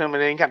messed with him,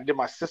 and then kind of did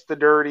my sister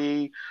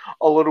dirty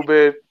a little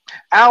bit.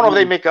 I don't know if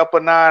they make up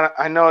or not.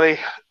 I know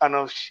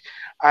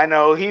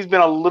he's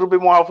been a little bit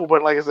more helpful,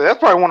 but like I said, that's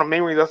probably one of the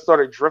main reasons I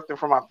started drifting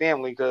from my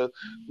family because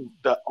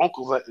the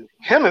uncles,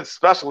 him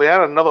especially. I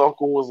had another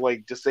uncle who was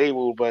like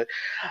disabled, but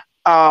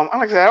like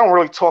I said, I don't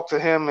really talk to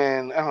him,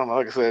 and I don't know.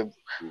 Like I said,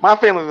 my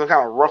family's been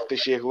kind of rough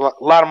this year. A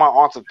lot of my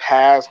aunts have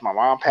passed. My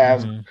mom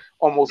passed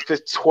almost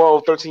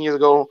 12, 13 years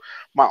ago.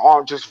 My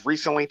aunt just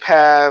recently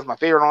passed. My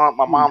favorite aunt,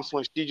 my mom's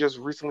twin, she just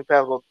recently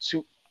passed about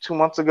two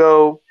months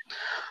ago.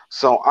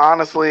 So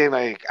honestly,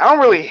 like I don't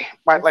really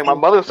my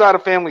mother's side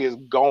of the family is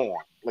gone,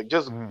 like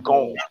just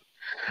gone.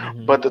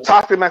 But the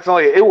toxic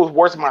masculinity, it was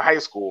worse in my high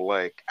school.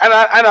 Like, and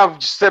I've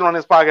just said on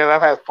this podcast,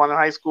 I've had fun in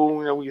high school.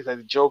 We used to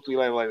have jokes, we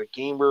like the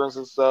gamers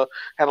and stuff.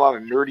 Had a lot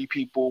of nerdy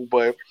people,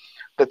 but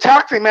the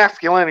toxic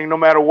masculinity, no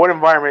matter what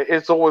environment,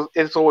 it's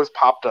always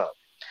popped up.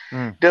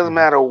 Doesn't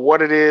matter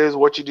what it is,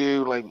 what you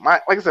do. Like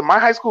I said, my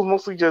high school is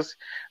mostly just.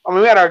 I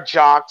mean, we had our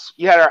jocks,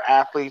 we had our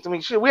athletes. I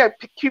mean, shit, we had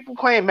people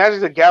playing Magic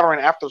the Gathering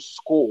after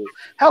school.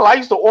 Hell, I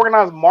used to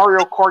organize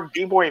Mario Kart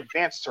Game Boy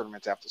Advance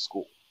tournaments after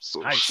school.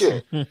 So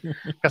shit,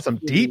 got some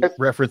deep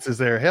references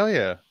there. Hell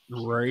yeah,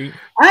 right.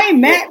 I ain't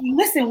mad.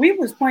 Listen, we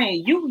was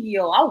playing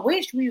Yu-Gi-Oh. I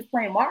wish we was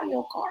playing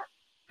Mario Kart.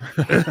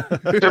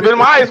 Should have been in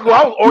my high school.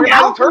 I was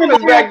organizing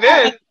tournaments back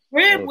then.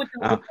 I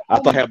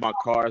thought I had my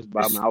cards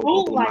by me. I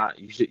was going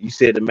you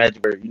said the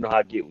magic word. You know how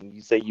I get when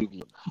you say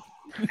Yu-Gi-Oh.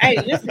 Hey,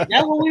 listen,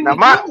 that's what we were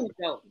doing,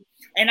 though.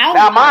 And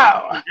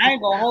I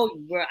ain't gonna hold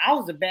you, bro. I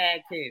was a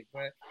bad kid,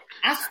 bro.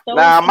 I stole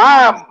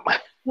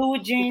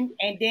fluid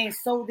and then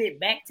sold it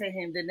back to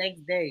him the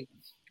next day.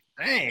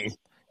 Dang.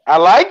 I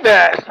like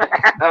that.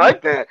 I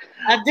like that.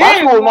 I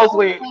did.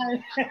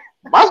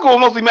 My school was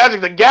mostly Magic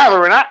the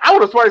Gathering. I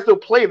would have probably still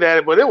played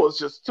that, but it was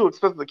just too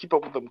expensive to keep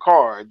up with them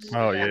cards.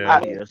 Oh yeah. I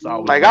was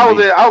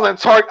in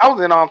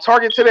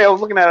Target today. I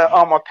was looking at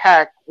a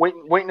pack,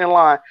 waiting in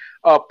line.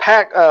 A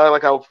pack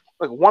like a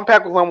like one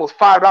pack was almost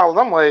 $5.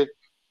 I'm like,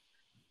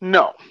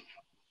 no,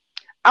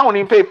 I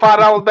wouldn't even pay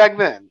 $5 back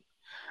then.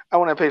 I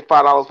wouldn't have paid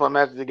 $5 for a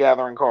Magic the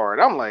Gathering card.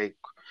 I'm like,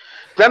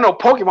 I know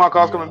Pokemon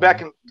cards coming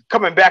back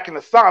in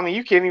the stock. I mean,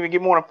 you can't even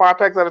get more than 5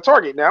 packs at a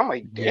Target now. I'm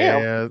like,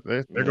 damn. Yeah,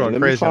 they're going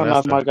Let crazy. Me find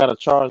out somebody got a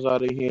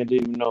Charizard in here and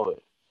didn't even know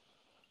it.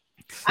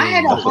 I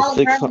had a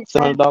holographic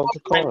 $600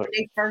 like card when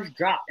they first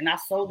dropped, and I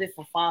sold it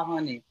for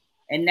 $500,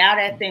 and now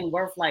that thing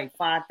worth like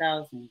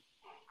 $5,000.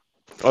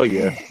 Oh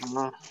yeah,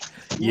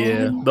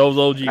 yeah. Those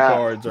OG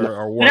cards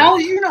are worth. But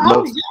I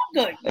was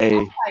younger. Hey. I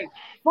was like,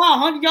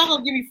 500. Y'all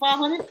gonna give me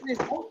 500 for this?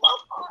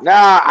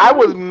 Nah, I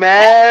was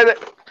mad.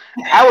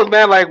 I was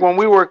mad like when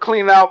we were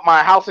cleaning out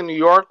my house in New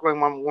York, like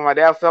when my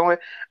dad was selling it.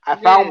 I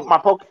found my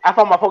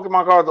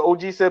Pokemon cards, the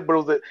OG set, but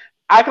it was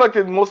I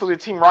collected most of the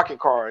Team Rocket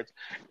cards,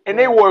 and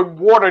they were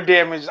water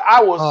damaged.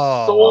 I was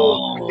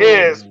so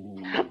pissed.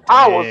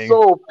 I was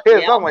so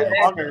pissed. Yeah,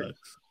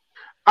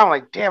 I'm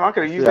like, damn, I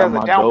could have used that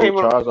as a down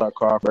payment. Charizard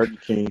card for Burger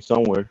King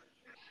somewhere.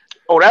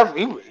 Oh, that's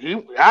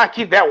I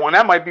keep that one.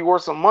 That might be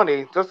worth some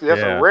money. That's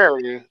a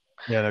rarity.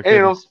 Yeah,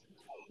 those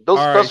all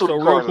special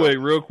right, so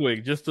real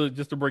quick, just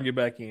to bring it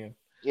back in.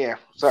 Yeah,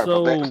 sorry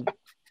so, about that.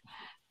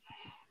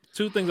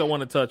 Two things I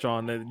want to touch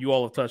on that you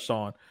all have touched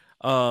on.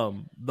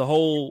 The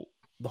whole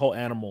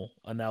animal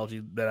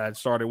analogy that I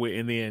started with,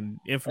 and then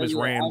Infamous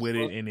ran with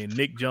it, and then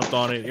Nick jumped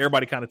on it.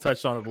 Everybody kind of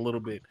touched on it a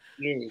little bit.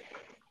 Yeah.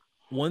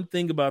 One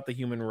thing about the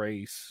human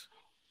race,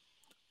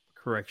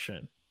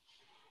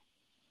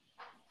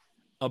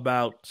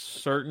 about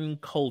certain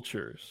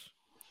cultures,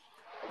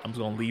 I'm just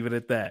going to leave it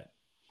at that.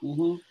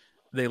 Mm-hmm.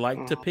 They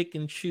like to pick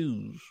and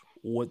choose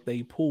what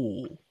they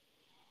pull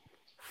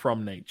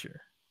from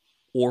nature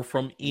or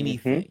from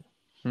anything.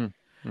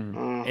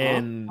 Mm-hmm.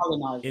 And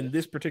in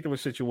this particular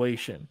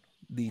situation,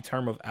 the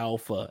term of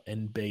alpha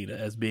and beta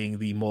as being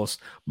the most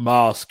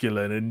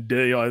masculine, and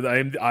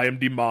I am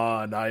the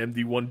man, I am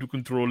the one to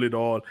control it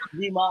all.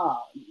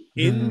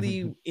 In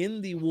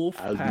the wolf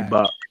pack,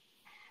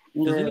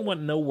 does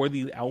anyone know where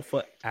the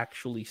alpha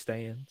actually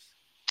stands?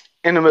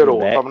 In the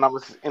middle, if I'm not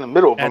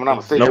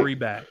mistaken. Very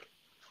back.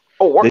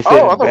 I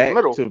thought the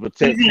middle. To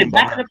protect in the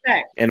back of the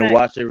pack and to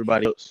watch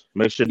everybody else.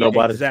 Make sure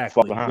nobody's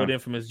exactly behind. What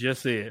Infamous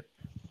just said.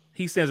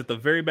 He stands at the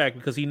very back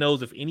because he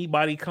knows if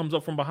anybody comes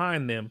up from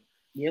behind them,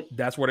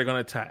 that's where they're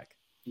going to attack.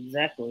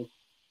 Exactly.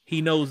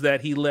 He knows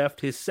that he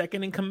left his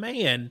second in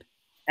command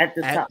at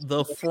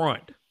the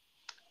front.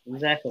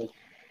 Exactly.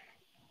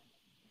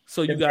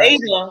 So you got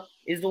beta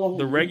is the one.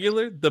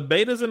 The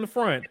beta's in the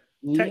front.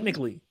 Mm-hmm.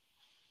 Technically,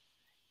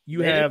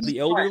 you have the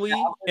elderly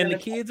and the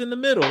kids in the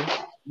middle.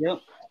 Yep.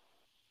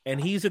 And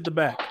he's at the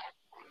back,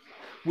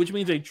 which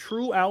means a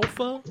true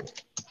alpha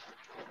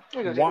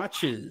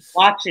watches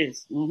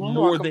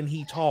more than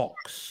he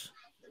talks.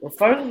 Well,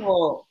 first of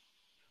all,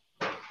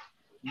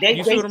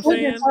 they see what I'm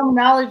saying? The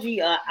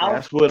terminology.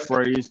 That's what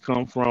phrase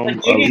come from.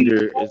 They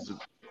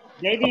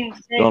didn't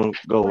say. Don't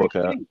go look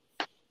out.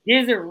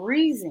 There's a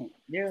reason.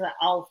 There's an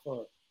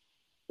alpha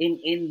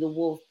in the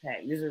wolf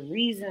pack. There's a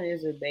reason.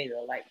 There's a beta.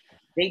 Like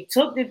they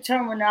took the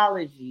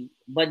terminology,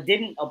 but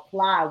didn't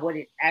apply what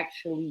it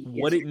actually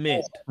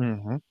meant.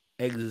 Mm-hmm.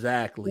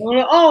 Exactly.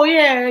 Oh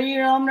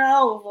yeah, I'm the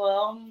alpha.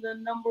 I'm the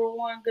number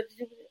one.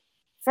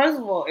 First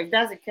of all, if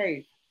that's the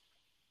case,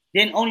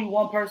 then only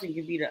one person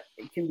can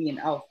be an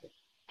alpha.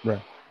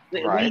 Right.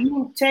 When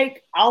you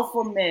take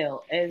alpha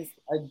male as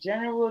a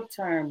general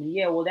term,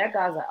 that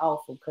guy's an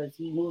alpha because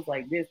he moves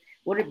like this.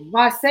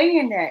 By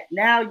saying that,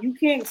 now you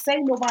can't say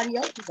nobody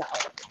else is an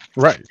alpha.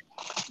 Right.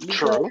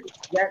 Because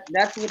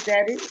that's what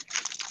that is.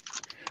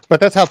 But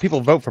that's how people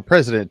vote for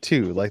president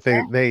too. Like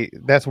they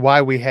that's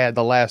why we had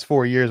the last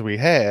 4 years we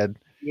had.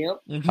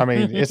 Yep. I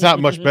mean, it's not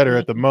much better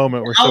at the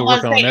moment. We're still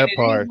working on that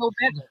part. No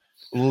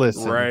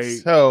Listen,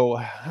 so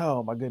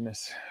oh my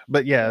goodness,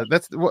 but yeah,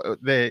 that's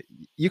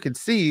you can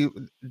see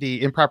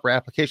the improper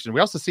application. We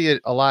also see it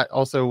a lot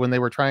also when they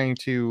were trying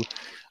to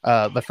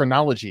the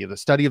phrenology, the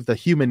study of the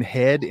human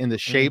head and the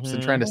shapes,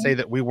 and trying to say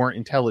that we weren't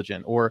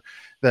intelligent, or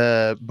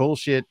the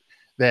bullshit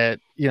that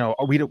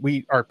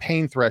we our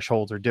pain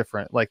thresholds are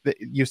different. Like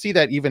you see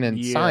that even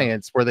in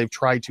science, where they've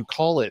tried to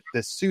call it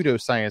this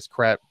pseudoscience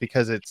crap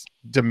because it's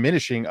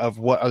diminishing of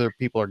what other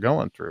people are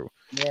going through.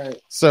 Right.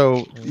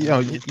 So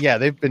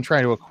they've been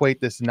trying to equate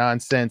this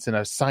nonsense in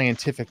a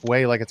scientific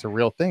way like it's a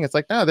real thing. It's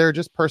like, no, they're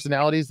just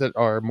personalities that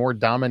are more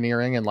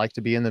domineering and like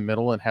to be in the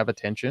middle and have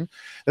attention.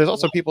 There's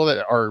also people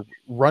that are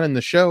running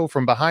the show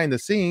from behind the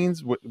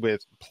scenes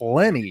with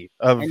plenty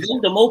of and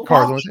those the more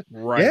cars.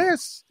 Right.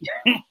 Yes.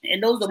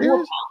 And those are the more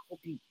powerful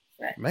people.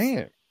 Right.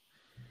 Man.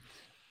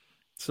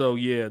 So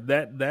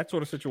that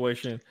sort of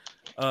situation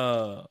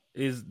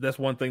that's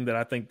one thing that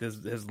I think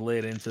has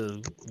led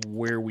into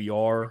where we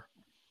are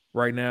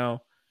right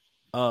now.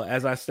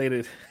 As I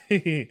stated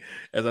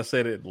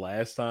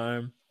last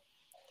time,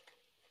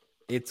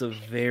 it's a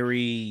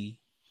very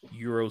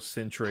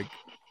Eurocentric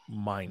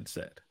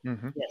mindset.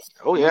 Mm-hmm. Yes.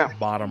 Oh yeah.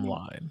 Bottom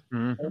line.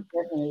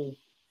 Mm-hmm.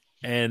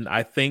 And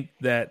I think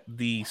that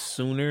the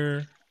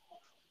sooner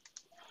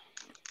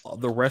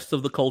the rest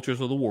of the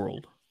cultures of the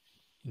world,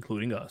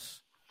 including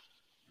us,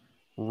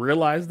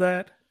 realize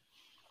that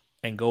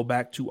and go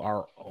back to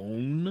our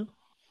own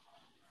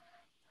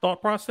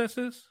thought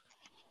processes,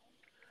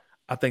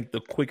 I think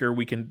the quicker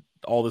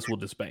all this will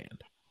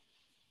disband.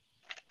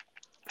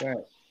 Right.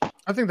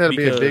 I think that'd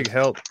be a big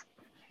help.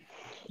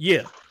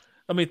 Yeah.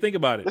 I mean, think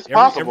about it. It's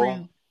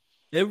possible.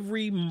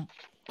 Every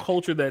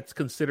culture that's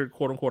considered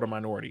quote unquote a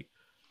minority,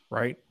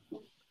 right?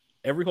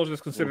 Every culture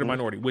that's considered a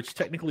minority, which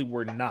technically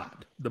we're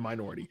not the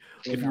minority.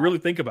 If you really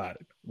think about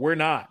it, we're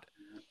not.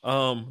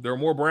 There are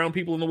more brown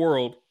people in the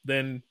world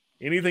than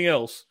anything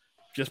else.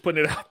 Just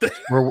putting it out there.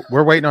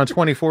 We're waiting on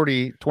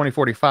 2040,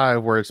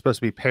 2045, where it's supposed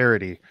to be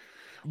parity,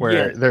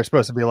 where they're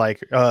supposed to be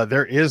like,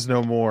 there is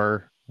no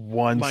more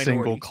one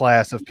single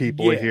class of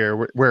people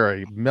here. We're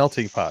a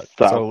melting pot.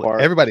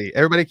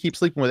 Everybody keep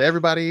sleeping with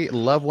everybody.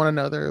 Love one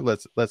another.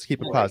 Let's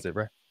keep it positive,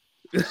 right?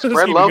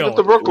 Spread love with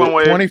the Brooklyn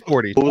way.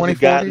 2040. What was the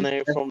guy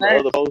name from the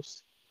other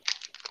post?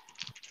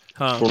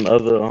 From the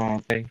other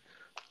thing.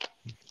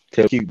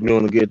 Keep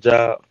doing a good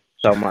job.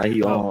 Talking about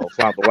he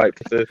found the white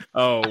princess.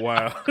 Oh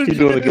wow, he's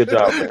doing a good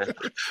job,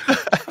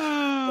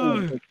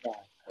 man.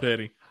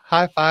 Petty.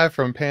 High five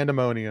from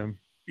Pandemonium.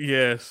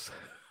 Yes.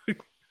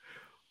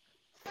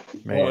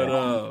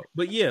 Man.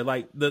 But yeah,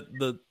 like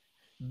the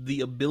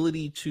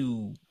ability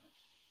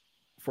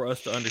for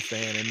us to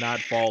understand and not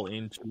fall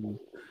into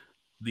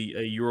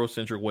a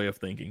Eurocentric way of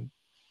thinking,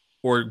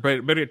 or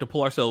better yet, to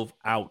pull ourselves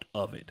out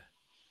of it,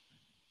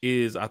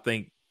 is, I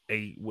think,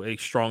 a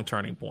strong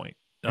turning point.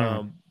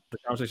 The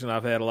conversation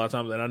I've had a lot of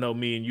times, and I know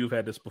me and you've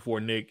had this before,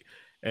 Nick,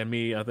 and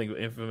me, I think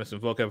Infamous and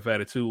Volk have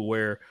had it too,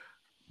 where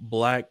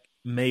black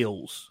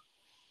males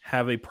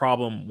have a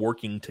problem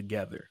working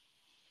together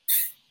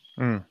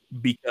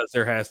because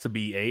there has to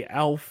be a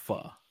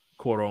alpha,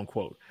 quote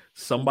unquote.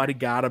 Somebody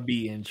got to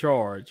be in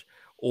charge,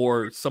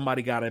 or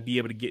somebody got to be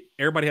able to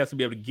everybody has to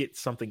be able to get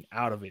something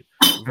out of it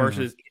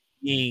versus it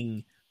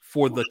being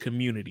for the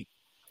community.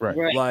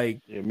 Right.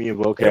 Like, me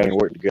and Volk haven't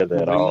worked together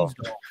at all.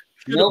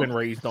 Should have been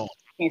raised on.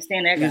 Can't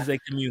stand that guy. Is a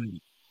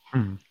community.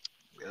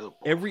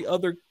 Every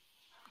other,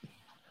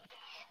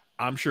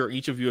 I'm sure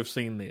each of you have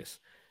seen this.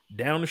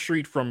 Down the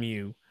street from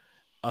you,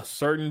 a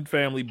certain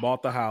family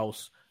bought the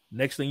house.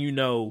 Next thing you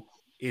know,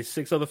 is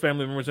 6 other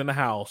family members in the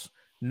house.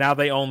 Now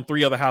they own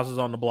 3 other houses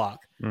on the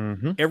block.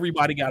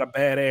 Everybody got a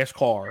badass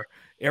car.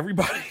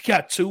 Everybody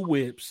got 2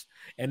 whips,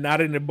 and now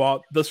they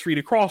bought the street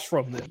across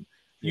from them.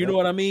 You know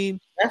what I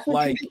mean? That's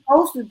what you're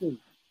supposed to do.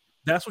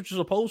 That's what you're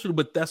supposed to do,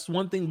 but that's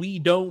one thing we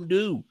don't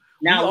do.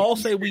 Now, we all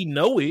say we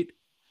know it,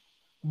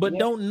 but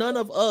don't none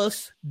of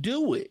us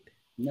do it.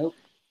 Nope.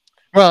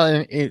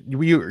 Well,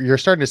 you're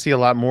starting to see a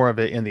lot more of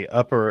it in the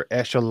upper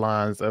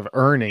echelons of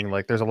earning.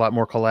 Like, there's a lot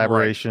more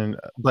collaboration,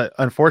 but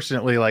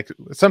unfortunately, like,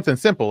 something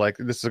simple, like,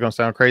 this is going to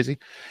sound crazy.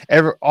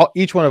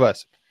 Each one of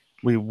us,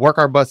 we work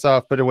our butts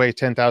off, put away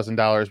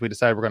 $10,000. We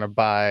decide we're going to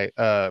buy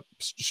a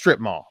strip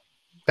mall.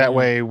 That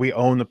way we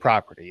own the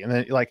property. And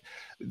then, like,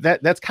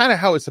 that's kind of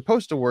how it's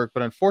supposed to work.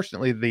 But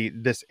unfortunately,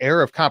 this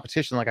era of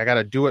competition, like, I got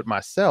to do it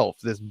myself.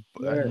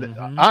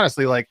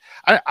 Honestly, like,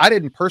 I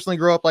didn't personally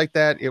grow up like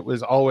that. It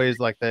was always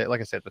like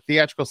I said, the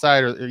theatrical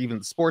side, or even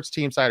the sports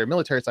team side or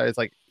military side. It's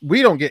like,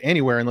 we don't get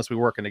anywhere unless we're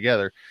working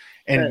together.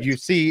 And you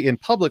see in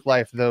public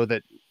life, though,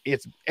 that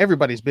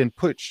everybody's been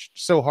pushed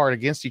so hard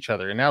against each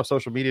other. And now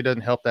social media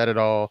doesn't help that at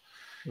all.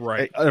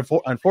 Right.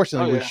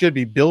 Unfortunately, we should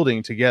be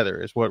building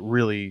together is what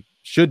really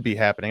should be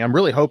happening. I'm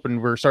really hoping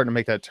we're starting to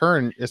make that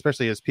turn,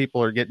 especially as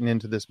people are getting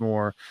into this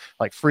more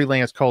like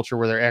freelance culture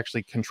where they're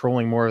actually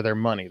controlling more of their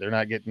money. They're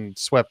not getting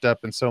swept up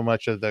in so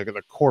much of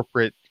the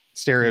corporate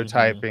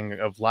stereotyping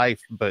of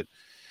life. But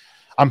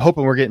I'm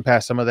hoping we're getting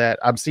past some of that.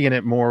 I'm seeing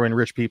it more in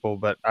rich people,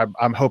 but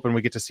I'm hoping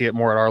we get to see it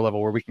more at our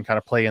level where we can kind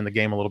of play in the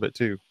game a little bit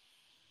too.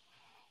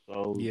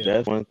 So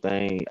that's one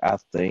thing I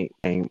think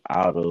came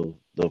out of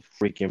the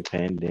freaking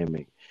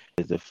pandemic,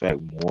 is the fact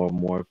more and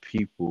more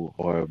people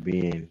are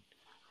being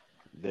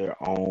their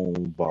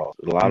own boss.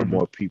 A lot of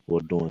more people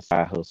are doing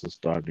side hustles,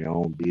 starting their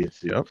own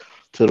business,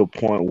 to the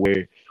point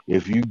where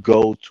if you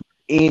go to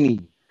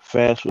any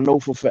fast food, I know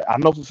for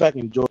a fact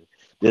in Georgia,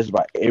 just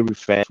about every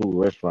fast food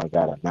restaurant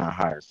got a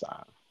non-hire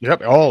sign.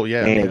 Yep. Oh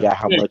yeah. And they got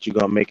how much you're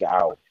gonna make an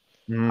hour.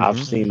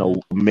 I've seen a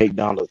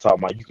McDonald's talking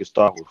about you can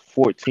start with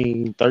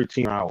 14,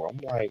 13 an hour. I'm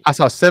like, I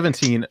saw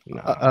 17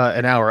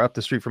 an hour up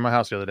the street from my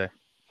house the other day.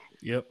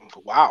 Yep.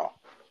 Wow.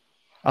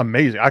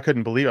 Amazing. I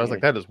couldn't believe it. I was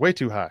like, that is way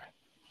too high.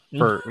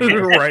 Right.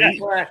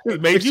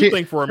 It made you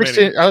think for a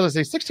minute. I was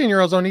going to say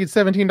 16-year-olds don't need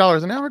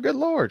 $17 an hour. Good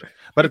Lord.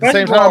 But at the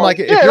same time, I'm like,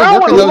 if Yeah, you're I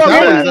working wanna those love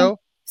hours, that. though,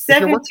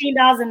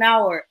 $17 an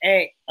hour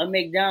at a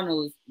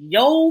McDonald's.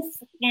 Your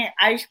fucking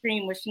ice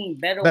cream machine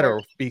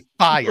better be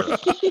fire.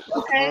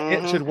 Okay.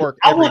 It should work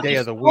I every want day the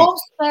of the week.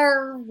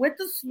 serve with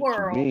the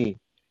swirl. me.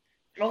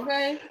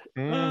 Okay.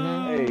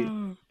 Hey,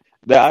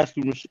 the ice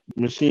cream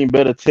machine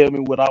better tell me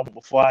what I want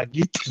before I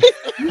get there.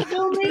 You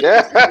feel me?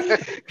 Yeah.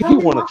 You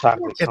want a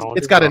chocolate cone?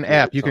 It's got an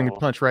app. You can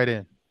punch right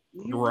in.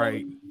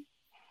 Right.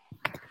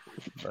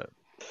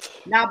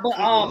 Now, but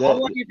I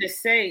wanted to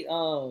say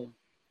on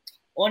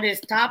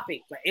this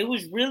topic, like, it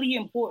was really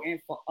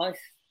important for us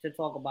to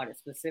talk about it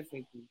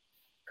specifically,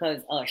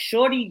 because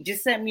Shorty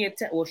just sent me a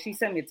text. Well, she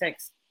sent me a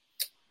text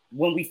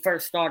when we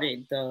first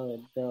started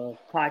the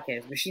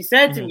podcast. But she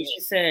said to me,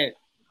 she said,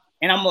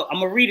 and I'm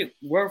gonna read it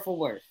word for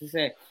word. She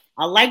said,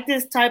 "I like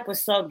this type of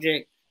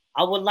subject.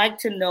 I would like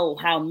to know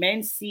how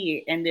men see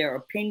it and their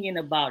opinion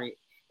about it.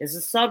 It's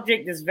a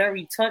subject that's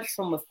very touched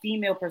from a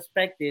female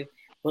perspective,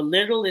 but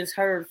little is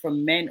heard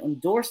from men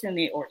endorsing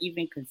it or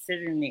even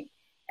considering it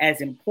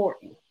as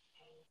important."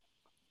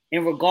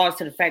 In regards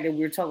to the fact that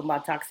we were talking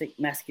about toxic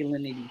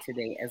masculinity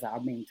today as our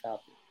main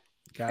topic.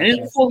 Gotcha. And this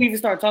is before we even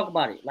started talking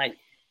about it. Like,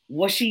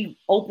 when she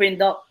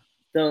opened up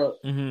the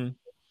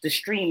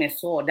stream and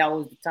saw that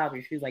was the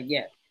topic, she was like,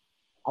 yeah,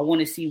 I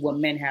want to see what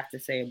men have to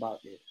say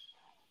about this.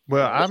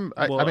 Well,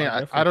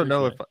 I don't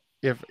know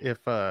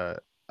if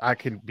I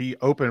can be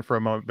open for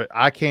a moment, but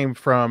I came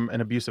from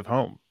an abusive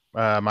home.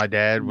 My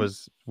dad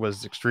was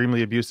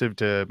extremely abusive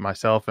to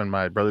myself and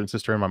my brother and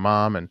sister and my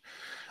mom. And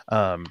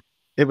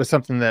it was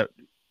something that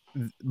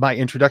my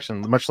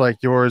introduction, much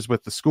like yours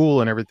with the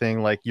school and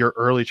everything, like your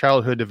early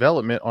childhood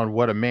development on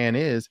what a man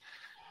is,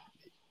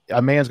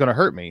 a man's going to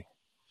hurt me.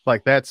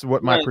 Like, that's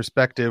what my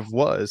perspective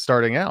was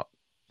starting out.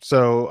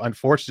 So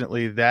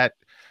unfortunately, that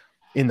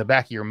in the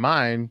back of your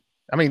mind,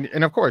 I mean,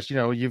 and of course,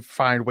 you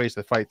find ways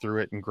to fight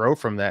through it and grow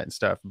from that and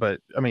stuff.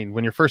 But I mean,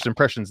 when your first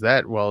impression's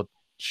that, well,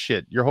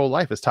 shit, your whole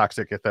life is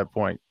toxic at that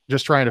point.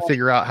 Just trying to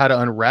figure out how to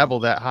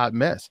unravel that hot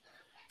mess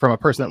from a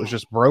person that was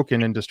just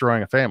broken and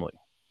destroying a family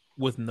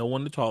with no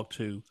one to talk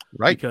to,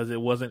 right? Because it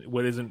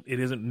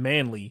isn't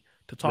manly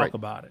to talk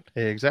about it.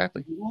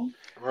 Exactly.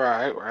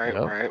 Right.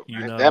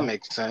 That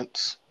makes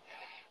sense.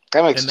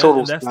 That makes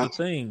total sense. That's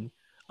the thing.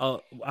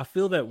 I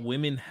feel that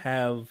women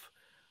have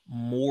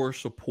more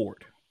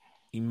support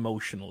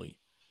emotionally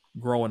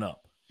growing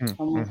up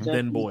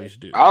than boys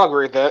do. I'll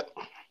agree with that.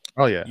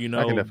 Oh yeah,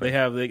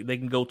 they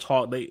can go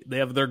talk. They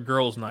have their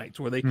girls' nights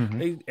where they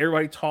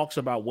everybody talks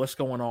about what's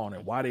going on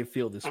and why they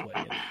feel this way.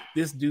 And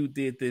this dude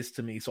did this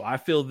to me, so I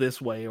feel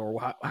this way,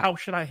 or how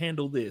should I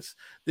handle this,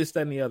 that,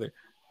 and the other.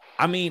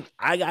 I mean,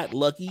 I got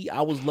lucky.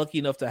 I was lucky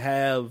enough to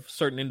have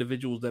certain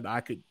individuals that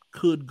I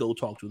could go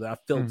talk to, that I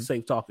felt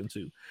safe talking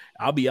to.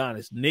 I'll be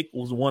honest, Nick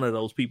was one of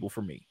those people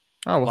for me.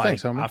 Oh well,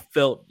 thanks, homie. I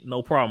felt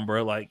no problem,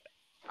 bro. Like,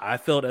 I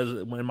felt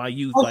when in my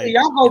youth, so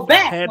y'all go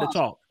back. I had to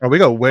talk. Oh, we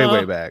go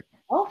way back.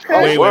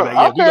 Okay. Way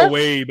back. Yeah, we go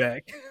way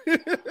back.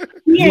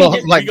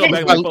 We go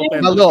back my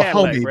little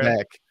homie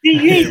back.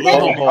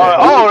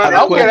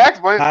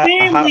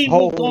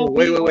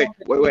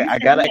 Wait. I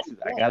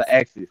gotta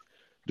ask this.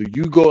 Do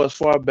you go as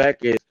far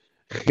back as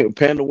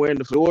Panda wearing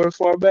the floor as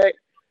far back?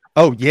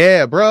 Oh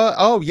yeah, bro.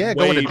 Oh yeah,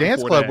 going to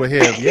dance club with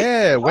him.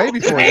 Yeah, way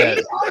before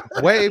that.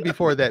 Way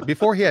before that.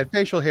 Before he had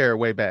facial hair,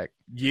 way back.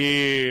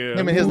 Yeah.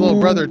 Him and his little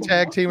brother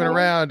tag teaming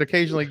around,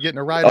 occasionally getting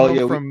a ride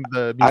home from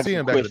the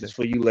museum back in the day.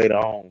 For you later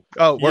on.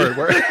 Oh, word.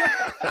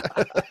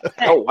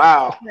 Oh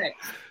wow.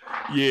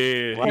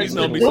 Yeah, he's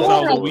known me since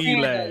I was a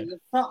wee lad.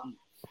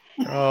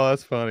 Oh,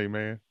 that's funny,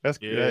 man. That's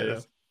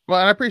good. Well,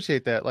 and I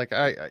appreciate that. Like,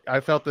 I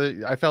felt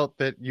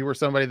that you were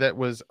somebody that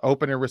was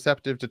open and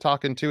receptive to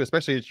talking to,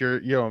 especially at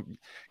your,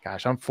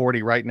 gosh, I'm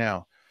 40 right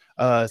now.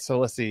 So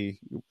let's see.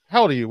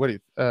 How old are you? What are you?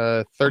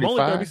 35? I'm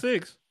only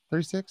 36.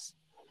 36?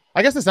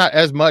 I guess it's not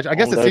as much. I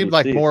guess it seemed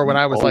like more when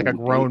I was like a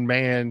grown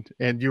man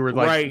and you were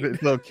like a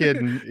little kid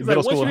in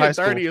middle school and high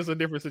school. 30 is a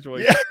different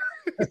situation.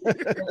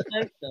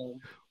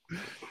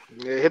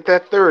 Yeah, hit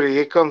that 30.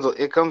 It comes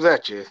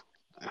at you.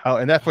 Oh,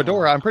 and that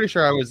fedora, I'm pretty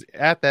sure I was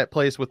at that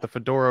place with the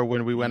fedora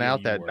when we went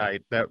out that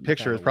night. That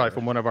picture is probably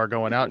from one of our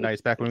going out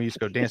nights back when we used to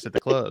go dance at the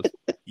clubs.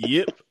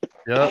 Yep.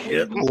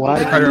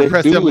 Why try to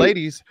impress them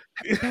ladies.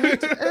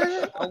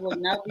 I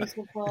would not be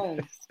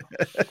surprised.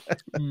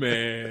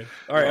 Man.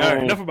 All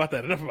right. Enough about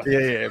that.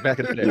 Yeah, back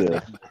in the day.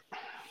 Yeah.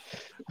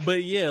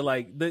 But yeah,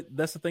 like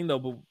that's the thing though.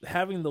 But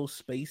having those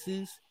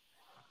spaces,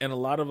 and a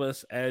lot of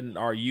us in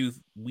our youth,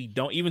 we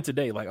don't, even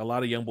today, like a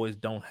lot of young boys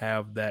don't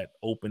have that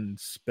open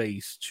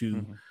space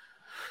to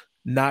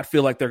not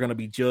feel like they're going to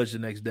be judged the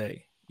next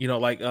day.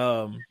 Like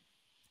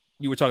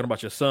you were talking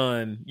about your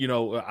son, I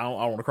don't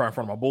want to cry in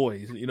front of my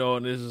boys,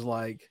 and this is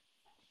like,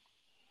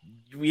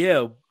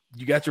 yeah,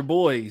 you got your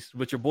boys,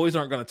 but your boys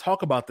aren't going to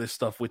talk about this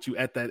stuff with you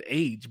at that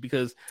age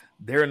because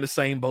they're in the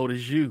same boat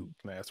as you.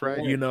 That's right.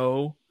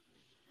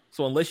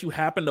 So unless you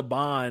happen to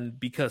bond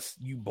because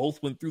you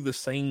both went through the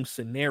same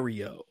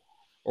scenario,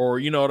 or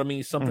you know what I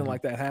mean, something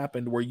like that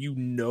happened where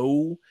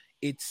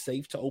it's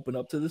safe to open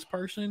up to this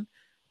person,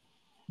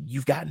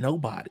 you've got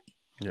nobody.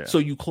 Yeah. So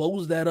you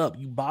close that up,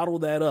 you bottle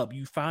that up,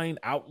 you find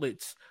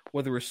outlets,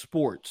 whether it's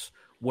sports,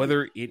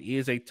 whether it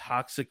is a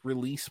toxic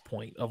release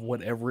point of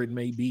whatever it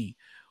may be,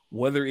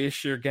 whether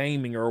it's your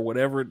gaming or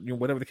whatever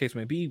the case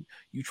may be,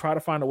 you try to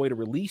find a way to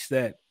release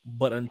that.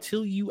 But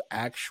until you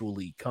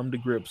actually come to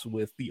grips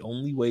with the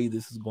only way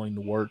this is going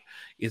to work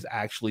is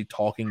actually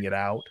talking it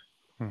out.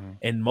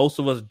 And most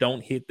of us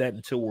don't hit that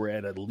until we're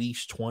at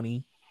least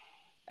 20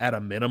 at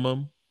a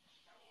minimum.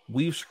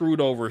 We've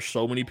screwed over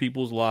so many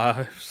people's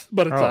lives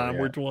by the time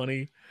we're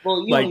 20.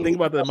 Well, like, think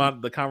about the amount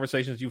of the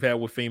conversations you've had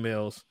with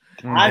females.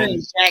 I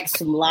didn't jack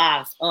some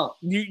lives up.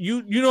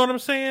 You know what I'm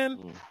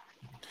saying?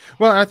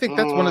 Well, I think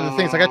that's one of the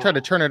things. Like, I try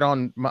to turn it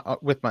on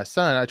with my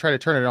son. I try to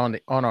turn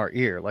it on our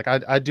ear. Like,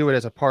 I do it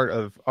as a part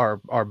of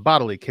our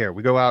bodily care.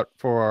 We go out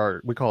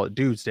for we call it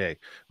Dudes Day.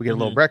 We get a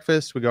little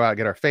breakfast. We go out,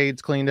 get our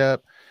fades cleaned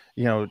up.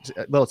 You know,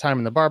 a little time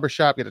in the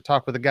barbershop, get to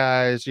talk with the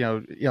guys,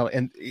 and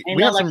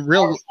we have some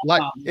real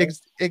like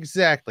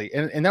exactly.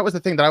 And that was the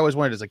thing that I always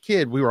wanted as a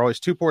kid. We were always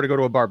too poor to go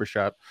to a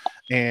barbershop.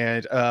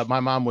 And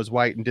my mom was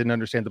white and didn't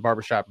understand the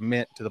barbershop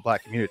meant to the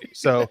black community.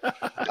 So,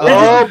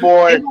 oh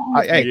boy,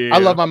 I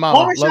love my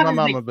mama. Love my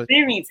mama, but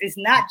experience. It's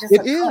not just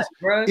it is. Cut,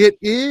 bro. It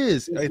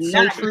is. It's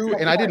so true,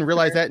 and I didn't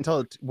realize that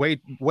until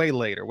way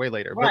later.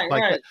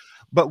 Right,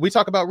 But we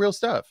talk about real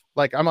stuff.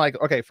 Like, I'm like,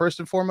 okay, first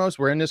and foremost,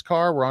 we're in this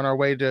car. We're on our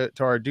way to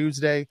our Dudes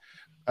Day.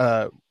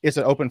 It's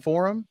an open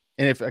forum.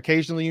 And if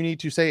occasionally you need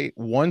to say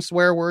one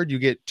swear word, you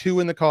get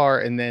 2 in the car,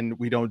 and then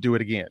we don't do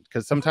it again.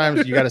 Because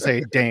sometimes you got to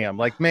say, damn,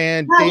 like,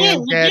 man,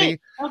 damn, daddy.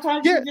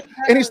 Yeah.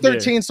 And he's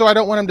 13, so I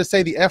don't want him to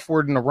say the F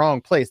word in the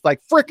wrong place.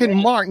 Like,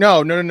 freaking Mark.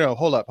 No.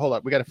 Hold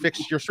up. We got to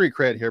fix your street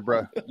cred here,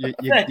 bro. You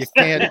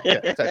can't.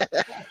 Yeah.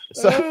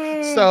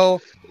 So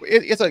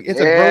it's a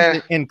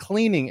growth and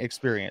cleaning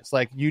experience.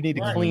 Like, you need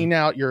to clean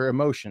out your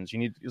emotions.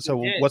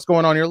 What's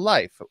going on in your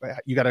life?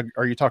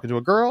 Are you talking to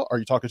a girl? Are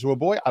you talking to a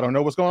boy? I don't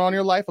know what's going on in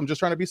your life. I'm just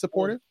trying to be supportive.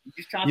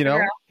 We're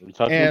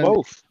talking to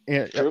both.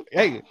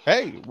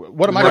 Hey,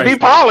 what am I going to be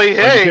poly?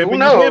 Hey, who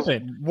knows?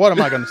 What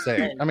am I going to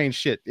say? I mean,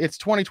 shit. It's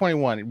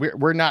 2021.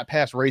 We're not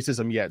past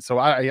racism yet, so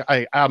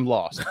I'm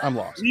lost.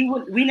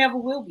 We never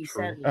will be,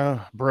 sadly.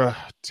 Bruh,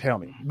 tell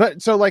me.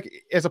 But so, like,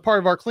 as a part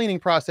of our cleaning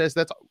process,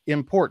 that's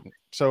important.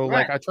 So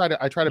like, I try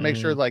to make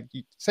sure, like,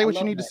 you say what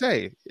you need to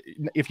say.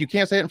 If you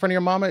can't say it in front of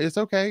your mama, it's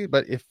okay.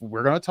 But if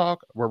we're going to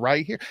talk, we're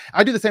right here.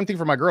 I do the same thing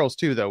for my girls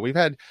too, though. We've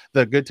had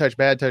the good touch,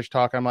 bad touch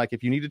talk. I'm like,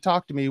 if you need to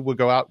talk to me, we'll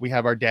go out. We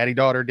have our daddy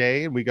daughter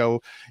day and we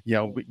go,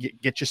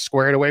 get you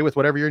squared away with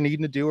whatever you're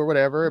needing to do or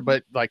whatever.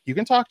 But like, you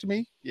can talk to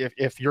me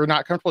if you're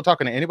not comfortable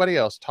talking to anybody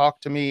else, talk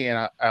to me.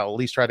 And I'll at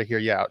least try to hear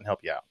you out and help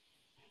you out.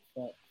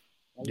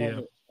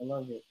 I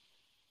love it.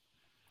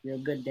 You're a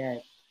good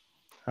dad.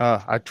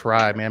 I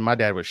tried, man. My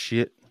dad was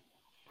shit.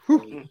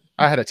 Whew.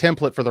 I had a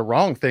template for the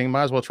wrong thing.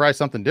 Might as well try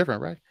something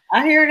different, right?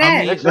 I hear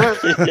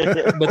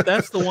that. But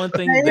that's the one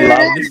thing that a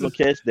lot of people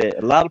catch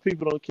that. A lot of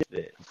people don't catch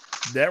that.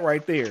 That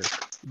right there.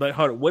 Like,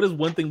 what is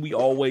one thing we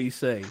always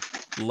say?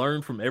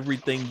 Learn from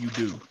everything you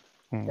do.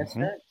 That's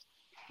right.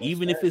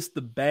 Even if it's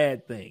the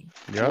bad thing.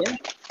 Yep.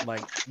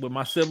 Like, with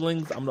my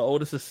siblings, I'm the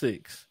oldest of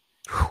 6.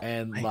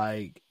 And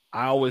like,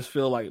 I always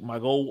feel like my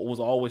goal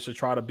was always to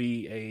try to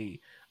be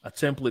a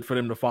template for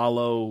them to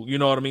follow, you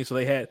know what I mean? So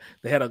they had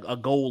a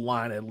goal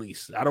line at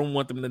least. I don't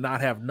want them to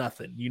not have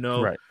nothing,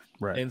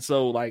 Right. And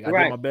so like I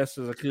did my best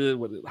as I could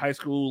with high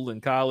school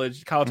and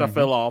college. I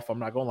fell off. I'm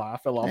not gonna lie, I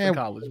fell off in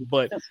college,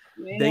 but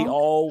they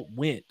all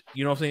went.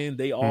 You know what I'm saying?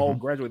 They all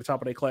graduated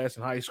top of their class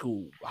in high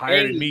school,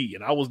 higher than me,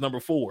 and I was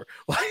number 4.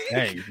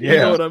 Like, you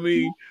know what I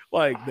mean?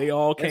 Like, they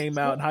all came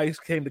out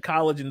and came to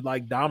college and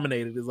like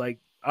dominated. It's like,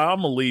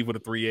 I'm gonna leave with a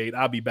 3.8.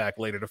 I'll be back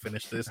later to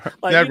finish this.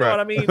 Like, you know what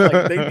I mean?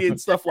 Like, they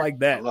did stuff like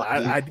that.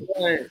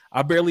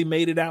 I barely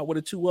made it out with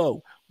a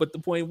 2.0, but the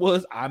point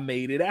was I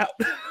made it out.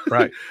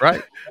 Right.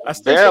 I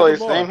still barely.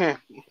 Same here.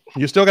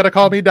 You still got to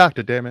call me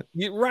doctor, damn it.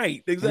 Yeah,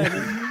 right,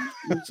 exactly.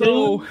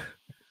 So,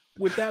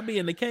 with that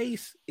being the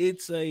case,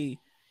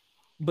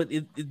 but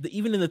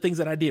even in the things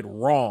that I did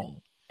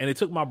wrong, and it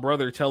took my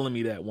brother telling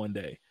me that one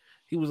day.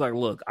 He was like,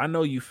 "Look, I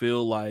know you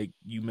feel like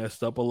you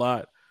messed up a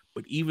lot,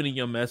 but even in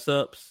your mess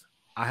ups,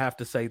 I have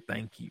to say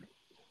thank you,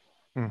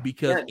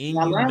 because in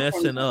you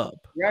messing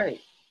up,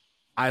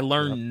 I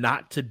learned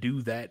not to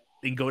do that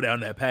and go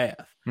down that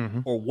path,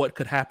 or what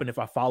could happen if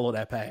I follow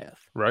that path.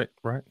 Right.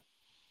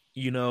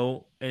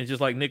 And it's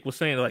just like Nick was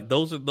saying, like,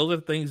 those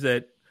are things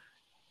that,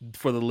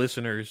 for the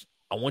listeners,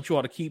 I want you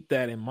all to keep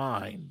that in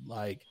mind.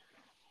 Like,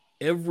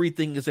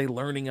 everything is a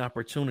learning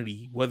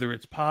opportunity, whether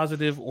it's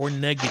positive or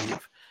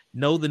negative.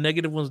 No, the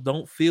negative ones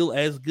don't feel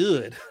as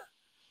good.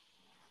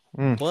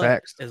 But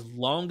facts. As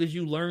long as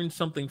you learn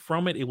something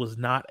from it, it was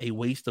not a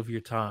waste of your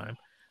time.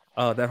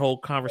 That whole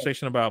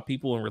conversation about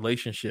people and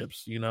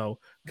relationships,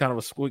 kind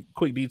of a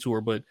quick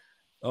detour, but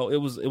it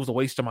was a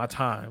waste of my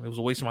time. It was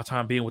a waste of my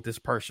time being with this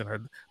person or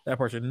that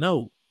person.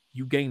 No,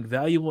 you gained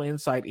valuable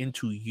insight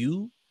into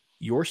you,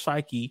 your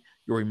psyche,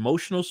 your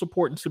emotional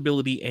support and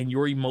stability, and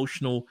your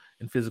emotional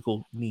and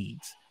physical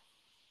needs.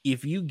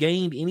 If you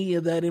gained any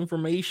of that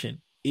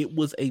information, it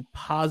was a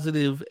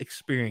positive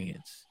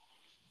experience.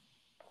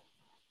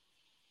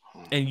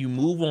 And you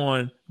move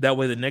on. That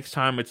way, the next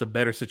time it's a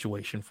better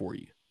situation for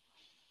you.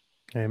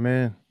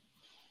 Amen.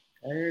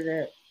 I hear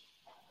that.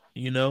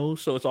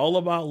 So it's all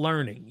about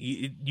learning.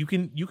 You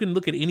can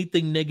look at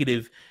anything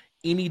negative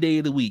any day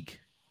of the week.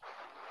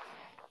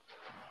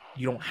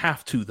 You don't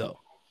have to, though.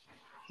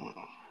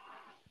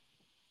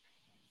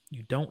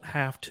 You don't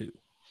have to.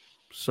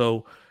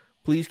 So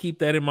please keep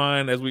that in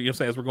mind as we're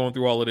going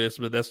through all of this.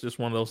 But that's just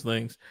one of those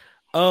things.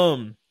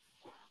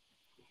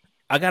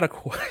 I got a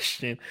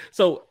question.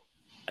 So,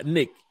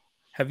 Nick,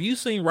 have you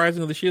seen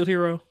Rising of the Shield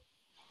Hero?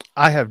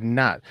 I have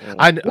not.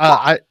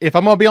 I if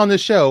I'm gonna be on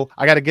this show,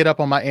 I got to get up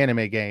on my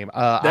anime game.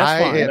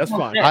 That's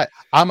fine.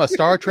 I'm a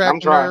Star Trek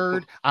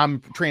nerd. I'm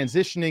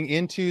transitioning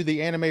into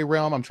the anime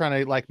realm. I'm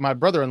trying to like. My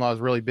brother-in-law is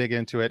really big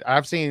into it.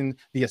 I've seen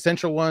the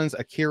essential ones,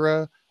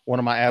 Akira, one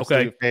of my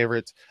absolute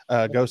favorites,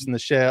 Ghost in the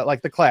Shell,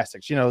 like the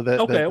classics,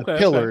 the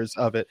pillars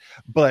of it.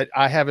 But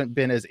I haven't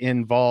been as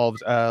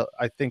involved.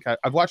 I think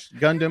I've watched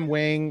Gundam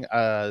Wing,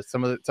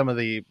 some of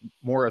the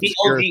more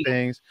obscure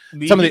things,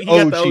 some of the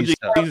OG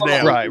stuff.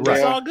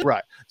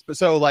 Right.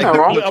 So like,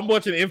 I'm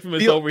watching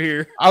Infamous over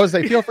here. I would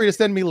say, feel free to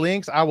send me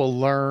links. I will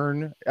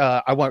learn.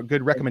 I want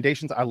good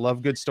recommendations. I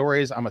love good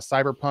stories. I'm a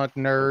cyberpunk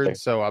nerd,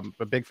 so I'm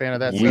a big fan of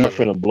that. You're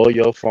finna blow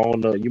your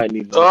phone up. You might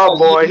need. Oh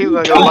boy, he's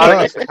gonna get a lot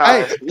of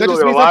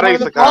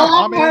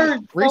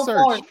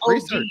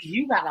research.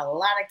 You got a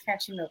lot of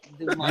catching up to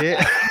do.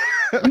 Yeah,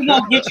 we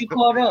gonna get you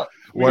caught up.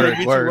 Word.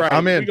 Right.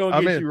 I'm in. We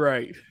gonna get you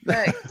right.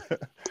 Right.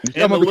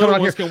 And the little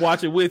ones can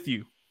watch it with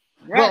you.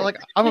 Right. Well, like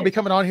I'm gonna be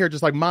coming on here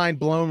just like mind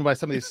blown by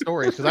some of these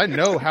stories because I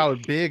know how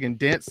big and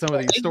dense some of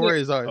these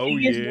stories are. Oh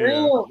yeah,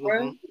 real,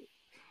 bro.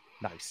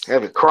 Nice.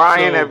 Have it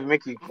crying, have it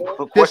make you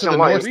Fist of the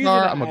North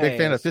Star. I'm a big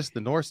fan of Fist of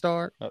the North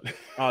Star.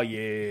 Oh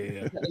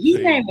yeah, he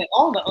naming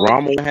all the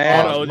Rommel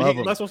has.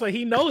 That's what I say.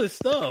 He knows his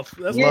stuff.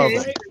 That's what I'm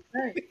saying.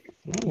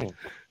 So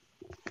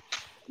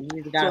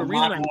the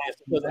reason I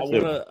asked because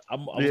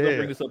I'm gonna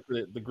bring this up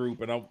to the group,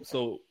 and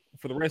so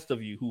for the rest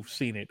of you who've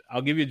seen it,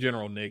 I'll give you a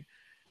general, Nick.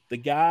 The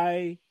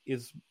guy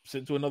is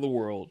sent to another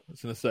world,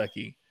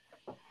 Siniseki,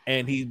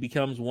 and he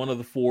becomes one of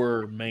the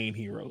 4 main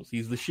heroes.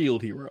 He's the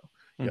shield hero.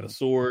 You got a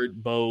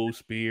sword, bow,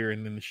 spear,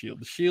 and then the shield.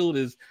 The shield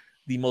is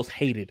the most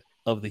hated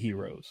of the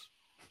heroes.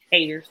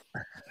 Haters.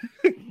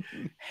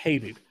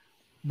 Hated.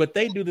 But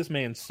they do this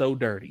man so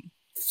dirty.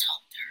 So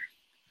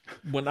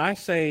dirty. When I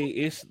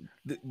say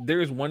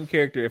there's one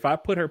character, if I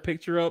put her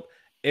picture up,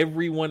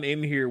 everyone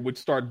in here would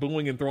start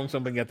booing and throwing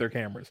something at their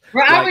cameras.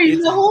 Bro, I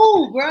mean, the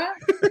who, bro?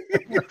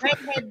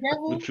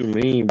 What you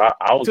mean?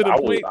 I was to the I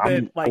point was,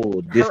 that like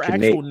her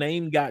actual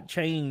name got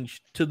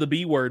changed to the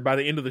B word by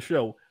the end of the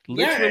show.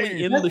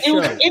 Literally in the show.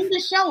 It was in the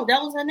show.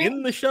 That was her name.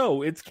 In the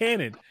show, it's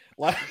canon.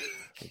 Like,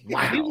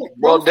 wow.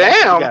 Well,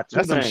 damn.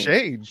 That's some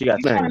shade. She got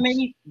you trying to make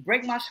me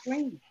break my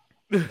screen.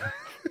 2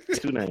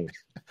 names.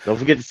 Don't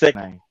forget the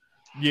second name.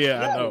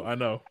 Yeah, I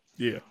know.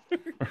 Yeah.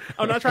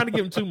 I'm not trying to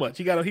give him too much.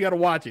 He got to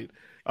watch it.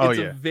 It's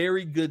a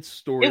very good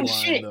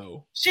storyline,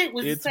 though. Shit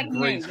was it's the second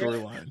great name,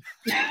 storyline.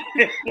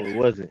 It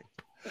wasn't.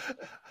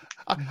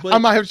 I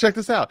might have to check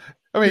this out.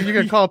 I mean, you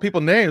can call people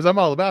names. I'm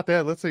all about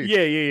that. Let's see.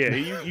 Yeah.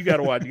 You got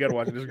to watch. You got to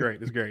watch it. It's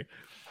great. It's great.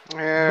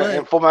 Yeah,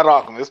 and Full Metal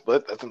Alchemist,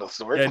 but that's another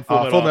story. And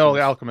Full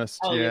Metal Alchemist.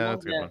 Oh, yeah,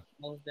 that's a good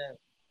one.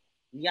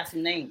 You got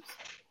some names.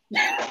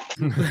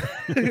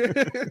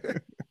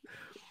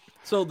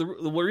 So the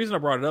reason I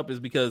brought it up is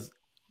because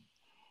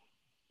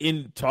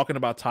in talking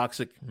about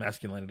toxic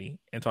masculinity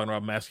and talking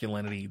about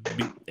masculinity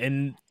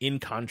in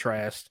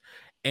contrast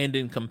and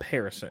in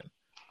comparison,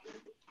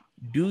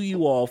 do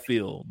you all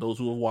feel, those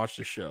who have watched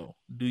the show,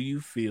 do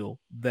you feel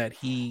that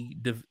he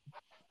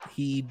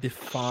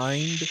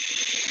defined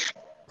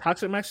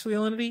toxic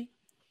masculinity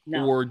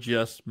or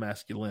just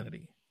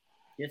masculinity?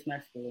 Just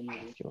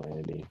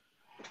masculinity.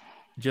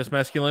 Just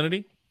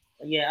masculinity?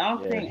 Yeah, I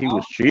don't think he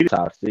was treated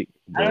toxic,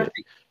 but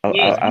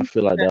I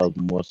feel like that was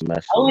more some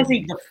masculinity. I wouldn't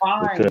say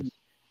defined.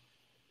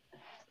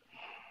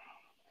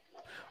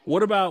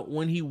 What about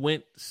when he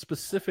went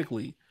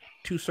specifically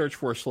to search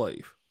for a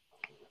slave?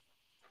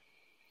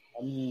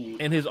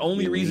 And his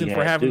only reason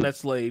for having that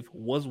slave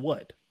was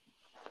what?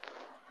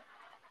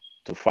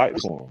 To fight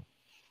for him.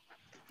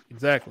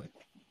 Exactly.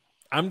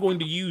 I'm going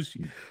to use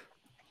you.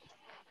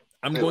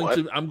 I'm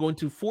going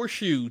to force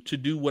you to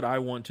do what I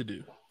want to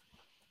do.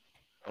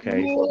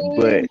 Okay,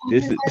 but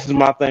this is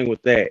my thing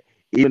with that.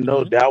 Even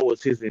though that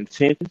was his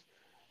intention,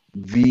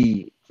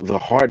 the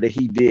heart that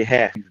he did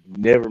have, he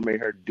never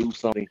made her do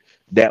something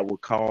that would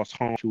cause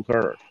harm to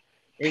her.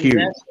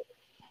 Period. Exactly.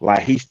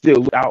 Like he still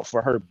looked out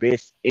for her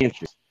best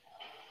interest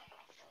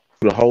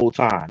the whole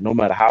time, no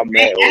matter how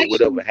mad or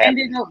whatever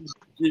happened.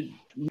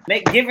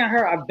 Giving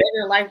her a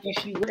better life than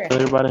she would have.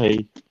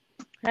 Everybody,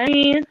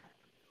 hey.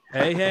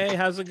 Hey,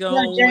 how's it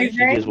going? She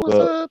just woke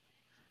up.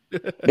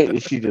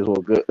 She just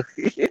woke up.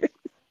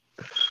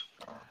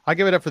 I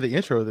give it up for the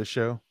intro of this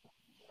show.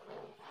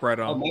 Right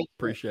on.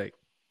 Appreciate.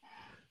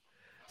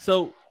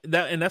 So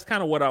that's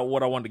kind of what I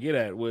wanted to get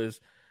at was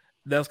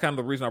that's kind of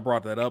the reason I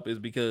brought that up is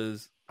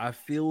because I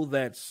feel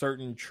that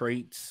certain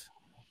traits,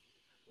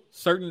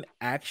 certain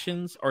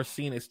actions are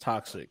seen as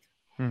toxic,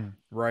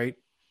 right?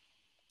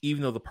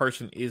 Even though the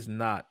person is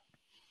not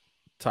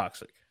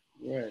toxic.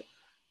 Right.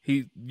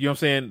 You know what I'm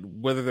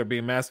saying? Whether they're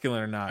being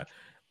masculine or not,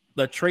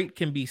 the trait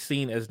can be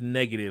seen as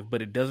negative,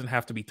 but it doesn't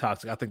have to be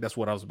toxic. I think that's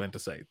what I was meant to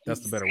say.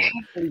 That's the better word.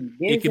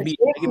 It can be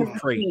a negative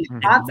trait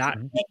and not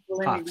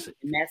toxic.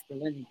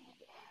 Masculinity.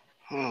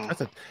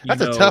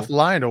 That's a tough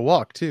line to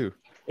walk too.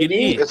 It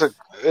is.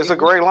 It's a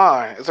great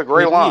line. It's a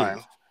great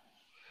line.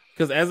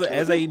 Because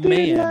as a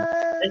man,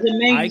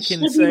 I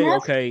can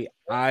say,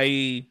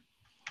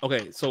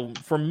 okay, so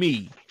for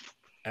me,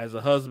 as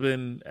a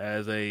husband,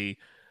 as the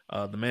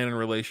man in a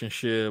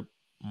relationship,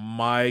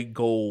 my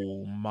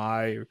goal,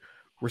 my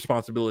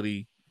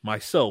responsibility,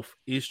 myself,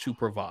 is to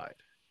provide.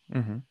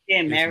 Mm-hmm.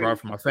 It's to provide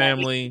for my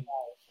family,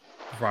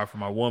 provide for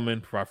my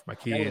woman, provide for my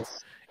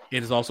kids.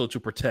 It is also to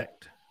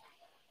protect.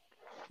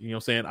 You know what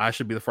I'm saying? I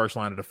should be the first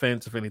line of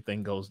defense if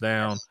anything goes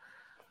down.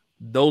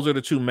 Those are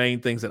the two main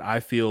things that I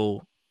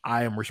feel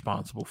I am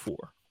responsible for.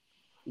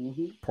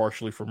 Mm-hmm.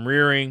 Partially from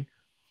rearing,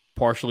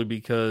 partially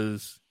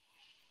because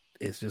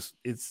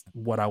it's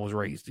what I was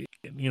raised in.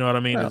 You know what I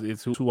mean? Yeah.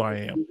 It's who I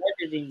am.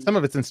 Some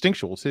of it's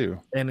instinctual too.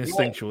 And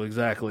instinctual,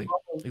 exactly.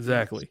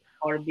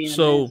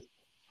 So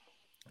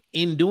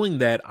in doing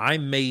that, I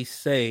may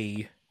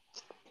say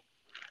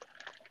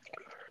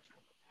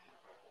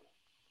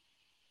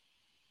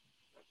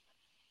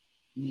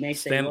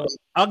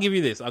I'll give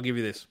you this.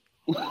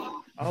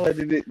 Oh,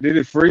 did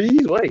it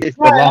freeze? Wait.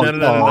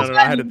 No.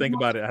 I had to think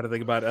about it. I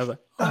was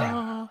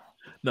like,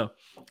 no.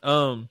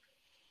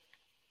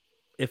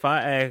 If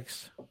I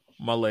ask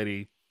my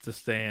lady to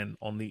stand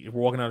if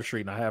we're walking down the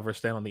street and I have her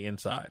stand on the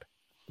inside.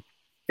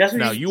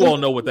 Now you all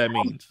know what that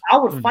means. I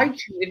would fight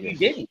you if you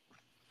didn't.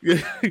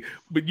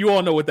 But you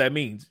all know what that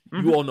means.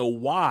 Mm-hmm. You all know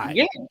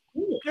why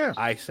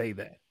I say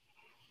that.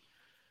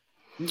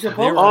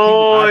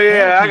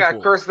 I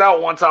got cursed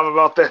out one time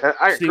about that.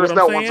 I got cursed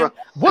out one time.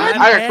 What?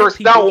 I got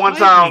cursed out one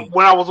time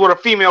when I was with a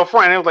female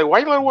friend. It was like, why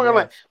you let her work?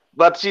 Like,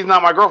 but she's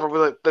not my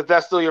girlfriend. But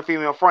that's still your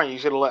female friend. You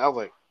should have let. I was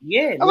like,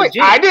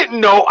 I didn't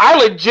know. I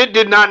legit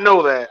did not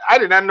know that. I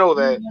did not know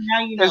that.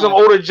 And some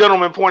older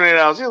gentleman pointed it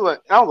out. She was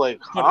like, I was like,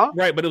 huh?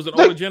 Right, but it was an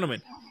older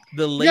gentleman.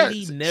 The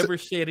lady never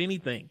said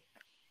anything.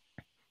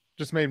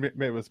 Just made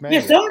us mad.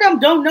 Yeah, some of them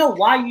don't know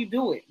why you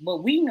do it, but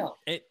we know.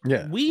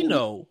 We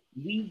know.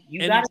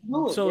 You gotta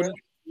do it. So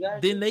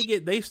then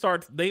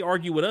they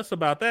argue with us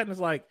about that, and it's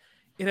like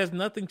it has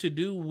nothing to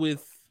do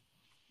with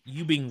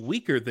you being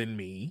weaker than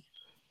me.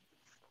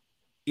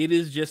 It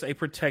is just a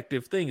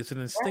protective thing. It's an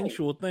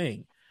instinctual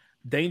thing.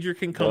 Danger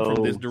can come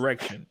from this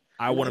direction.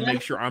 I want to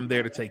make sure I'm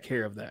there to take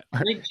care of that.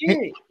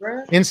 Legit,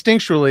 bro.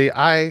 Instinctually,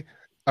 I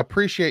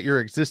appreciate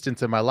your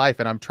existence in my life,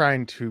 and I'm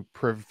trying to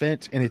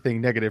prevent anything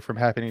negative from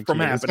happening to you.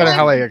 That's kind of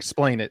how I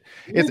explain it.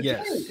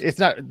 It's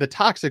not the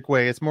toxic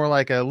way. It's more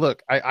like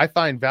look, I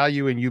find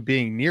value in you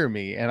being near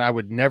me, and I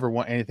would never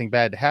want anything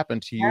bad to happen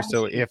to you.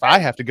 So if I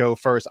have to go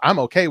first, I'm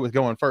okay with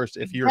going first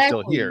if you're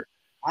still here.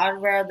 I'd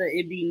rather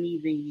it be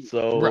me than you.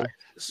 So, right.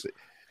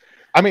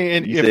 I mean,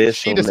 and if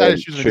she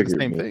decided she was going to do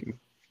the same thing.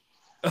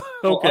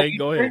 Okay,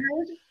 go ahead.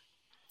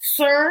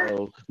 Sir?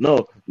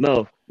 No,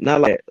 not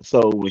like that.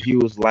 So when he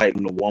was like,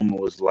 when the woman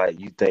was like,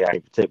 you think I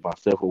can protect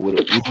myself or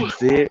what he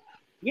said,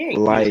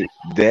 like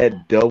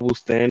that double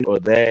standard or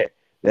that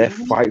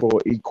fight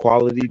for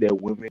equality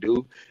that women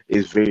do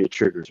is very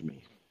triggers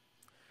me.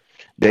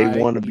 They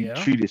want to be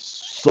treated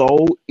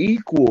so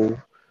equal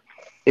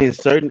in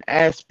certain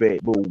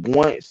aspects, but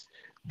once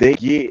they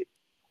get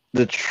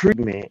the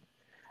treatment,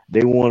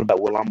 they want to be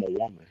like, well, I'm a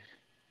woman.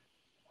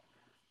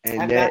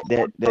 And that's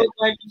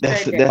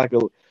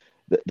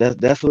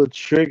a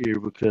trigger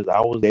because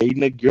I was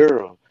dating a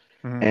girl,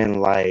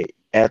 and like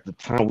at the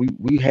time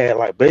we had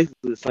like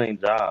basically the same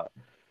job,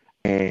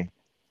 and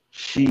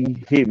she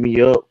hit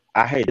me up.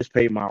 I had just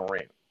paid my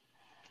rent.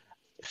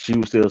 She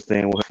was still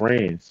staying with her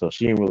friends, so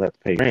she didn't really have to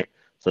pay rent.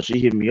 So she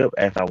hit me up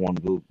after I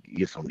wanted to go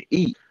get something to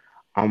eat.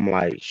 I'm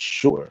like,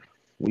 sure.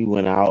 We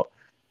went out,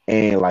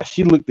 and like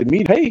she looked at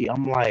me, hey,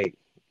 I'm like,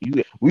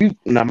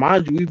 now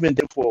mind you, we've been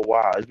there for a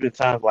while. It's been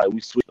times like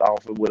we switched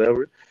off or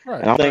whatever.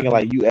 Right. And I'm thinking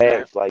like you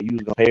asked, like you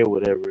was gonna pay or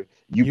whatever.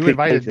 You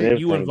invited me.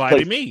 You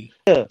invited me.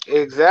 Yeah,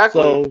 exactly.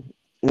 So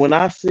when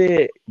I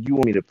said you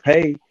want me to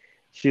pay,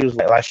 she was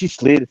like she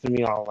slid it to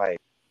me. I was like,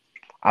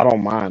 I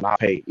don't mind, I'll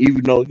pay.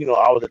 Even though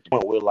I was at the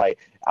point where like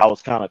I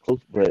was kind of close,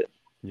 but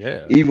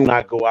even when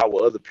I go out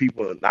with other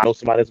people and I know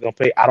somebody that's gonna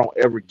pay, I don't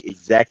ever get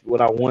exactly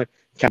what I want.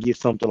 Can I get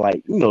something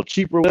like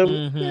cheaper or whatever?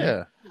 Mm-hmm.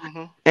 Yeah.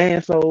 Mm-hmm.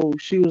 And so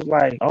she was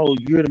like, "Oh,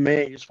 you're the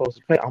man. You're supposed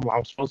to pay."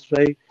 I'm supposed to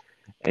pay,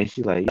 and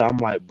she's like, "Yeah." I'm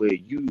like, "But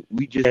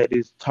we just had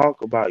this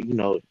talk about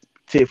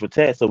tit for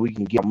tat, so we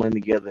can get our money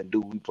together and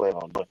do what we plan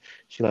on doing."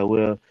 She's like,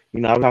 "Well,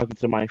 I'm talking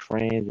to my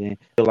friends, and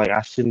feel like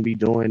I shouldn't be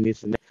doing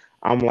this and that."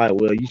 I'm like,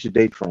 "Well, you should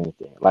date friends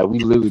then." Like we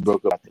literally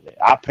broke up after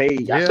that. I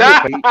paid, I still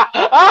paid,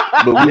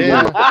 but we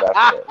broke up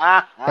after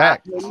that.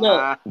 Back.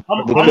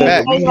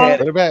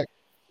 Look,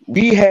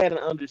 we had an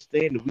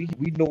understanding.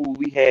 We knew what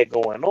we had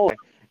going on.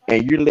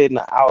 And you're letting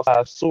the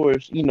outside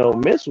source,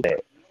 mess with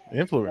that.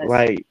 Influence.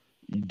 Like,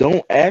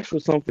 don't ask for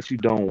something you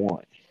don't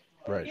want.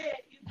 Right.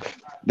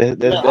 I'm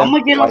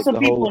gonna get on some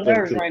people's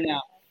nerves right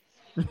now.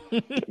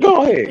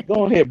 Go ahead,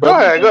 bro. Go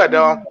ahead,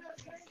 dog.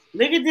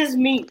 Look at this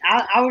meme.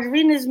 I was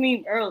reading this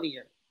meme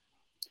earlier.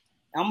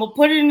 I'm gonna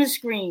put it in the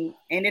screen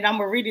and then I'm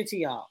gonna read it to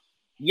y'all.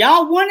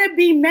 Y'all want to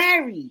be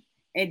married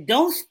and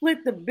don't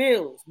split the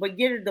bills, but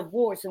get a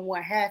divorce and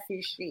want half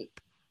his shit.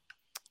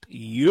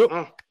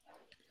 Yep.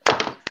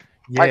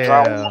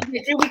 Yeah.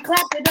 We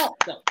clapped it up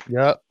though.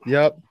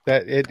 Yep.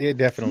 That it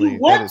definitely. You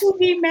want to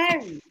be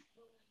married,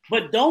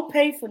 but don't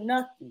pay for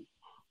nothing.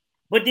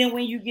 But then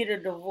when you get a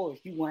divorce,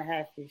 you want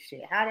half this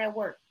shit. How that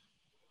work?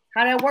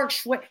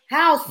 Sweat?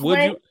 How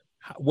Sweat?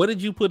 What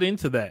did you put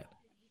into that?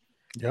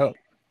 Yep.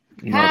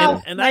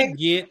 And I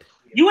get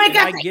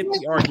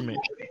the argument.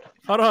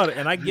 Hold on,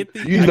 and I get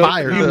the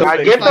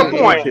I get the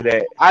point.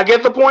 I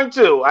get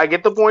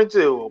the point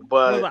too.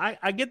 But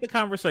I get the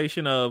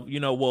conversation of,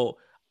 well,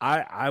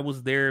 I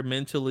was there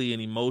mentally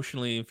and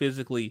emotionally and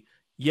physically,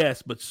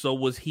 yes, but so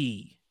was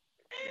he.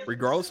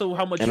 Regardless of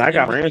how much, and I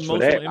got friends for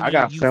that. I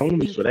got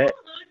family for that.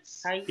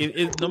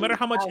 No matter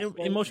how much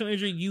emotional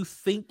energy you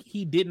think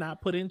he did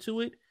not put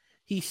into it,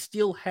 he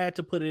still had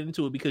to put it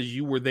into it because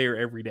you were there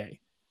every day.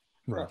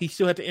 Right. He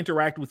still had to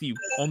interact with you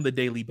on the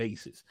daily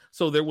basis.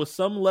 So there was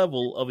some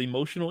level of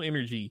emotional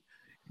energy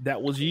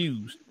that was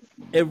used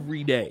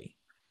every day.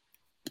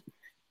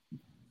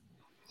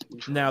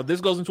 Now,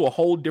 this goes into a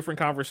whole different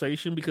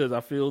conversation because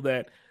I feel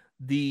that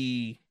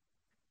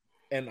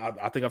and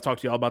I think I've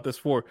talked to y'all about this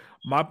before.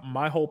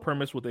 My whole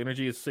premise with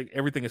energy is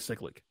everything is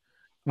cyclic.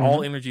 Mm-hmm.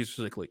 All energy is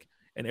cyclic.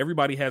 And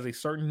everybody has a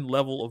certain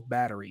level of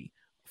battery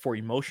for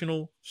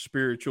emotional,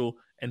 spiritual,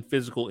 and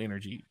physical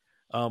energy.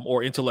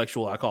 Or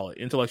intellectual, I call it.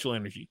 Intellectual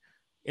energy.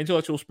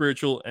 Intellectual,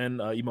 spiritual,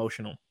 and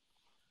emotional.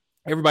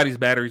 Everybody's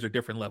batteries are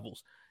different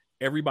levels.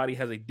 Everybody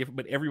has a different,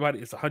 but everybody,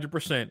 it's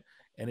 100%,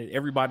 and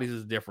everybody's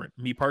is different.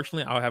 Me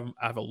personally, I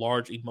have a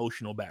large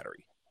emotional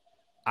battery.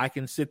 I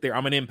can sit there.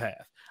 I'm an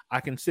empath. I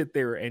can sit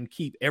there and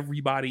keep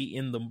everybody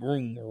in the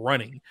room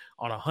running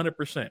on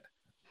 100%.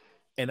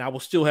 And I will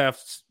still have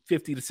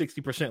 50 to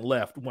 60%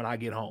 left when I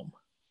get home.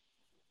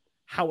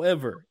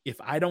 However, if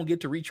I don't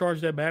get to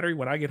recharge that battery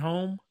when I get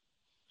home,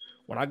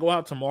 when I go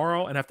out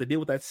tomorrow and have to deal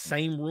with that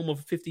same room of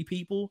 50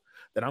 people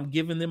that I'm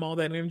giving them all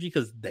that energy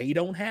because they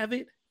don't have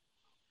it,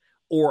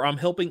 or I'm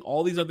helping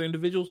all these other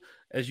individuals.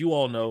 As you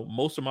all know,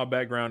 most of my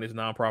background is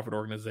nonprofit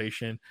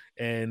organization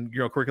and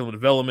curriculum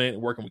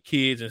development, working with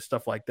kids and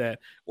stuff like that,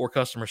 or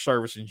customer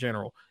service in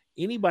general.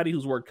 Anybody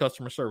who's worked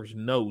customer service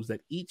knows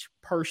that each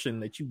person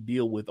that you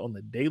deal with on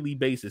the daily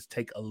basis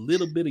take a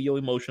little bit of your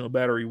emotional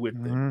battery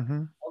with them.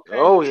 Mm-hmm. Okay.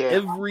 Oh yeah,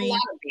 every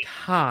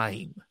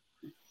time.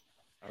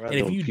 And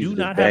if you do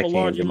not have a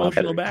large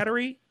emotional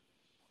battery,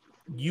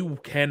 you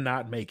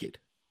cannot make it.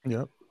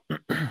 Yep.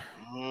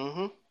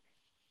 Mm-hmm.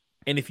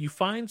 And if you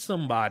find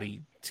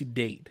somebody to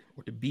date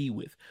or to be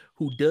with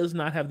who does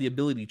not have the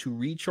ability to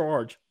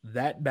recharge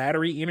that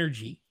battery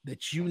energy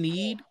that you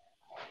need,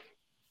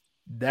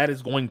 that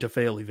is going to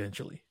fail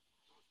eventually.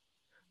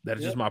 That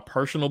is just my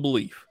personal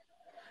belief.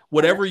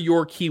 Whatever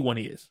your key one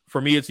is.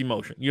 For me, it's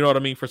emotion. You know what I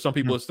mean? For some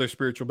people, it's their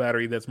spiritual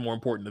battery that's more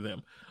important to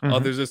them. Mm-hmm.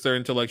 Others, it's their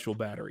intellectual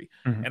battery.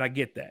 Mm-hmm. And I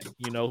get that,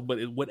 but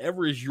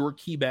whatever is your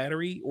key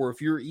battery, or if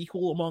you're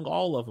equal among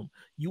all of them,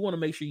 you want to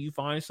make sure you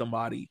find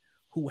somebody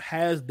who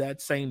has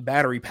that same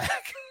battery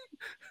pack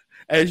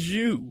as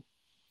you.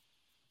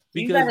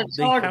 Because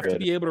they have to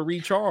be able to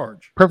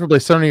recharge. Preferably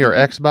Sony or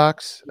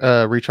Xbox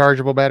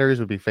rechargeable batteries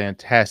would be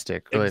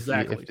fantastic.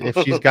 Exactly. If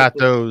she's got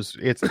those,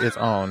 it's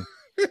on.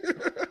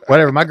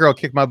 Whatever. My girl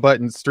kicked my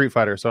butt in Street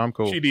Fighter, so I'm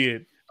cool. She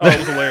did. Oh, it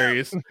was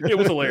hilarious. It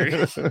was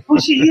hilarious. Who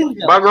she used?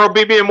 My girl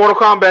beat me in Mortal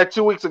Kombat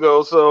 2 weeks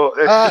ago. So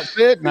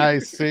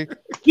nice. See?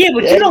 Yeah,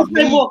 but you don't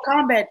play Mortal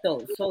Kombat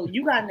though, so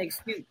you got an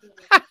excuse.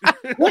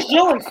 What's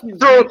your excuse?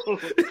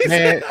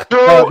 Man,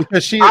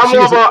 because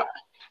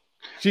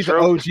she's an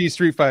OG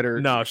Street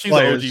Fighter. No, she's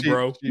an OG,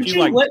 bro.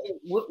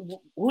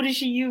 Who did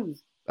she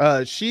use?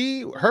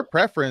 Her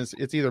preference,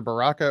 it's either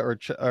Baraka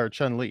or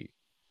Chun-Li.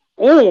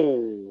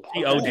 Ooh,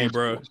 she OG,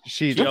 bro.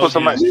 She put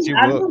some like Street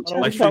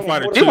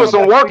Fighter 2. She was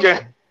some working.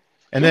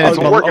 And then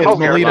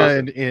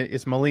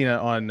it's Melina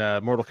on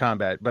Mortal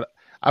Kombat, but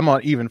I'm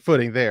on even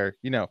footing there.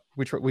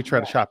 We try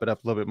to chop it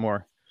up a little bit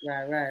more.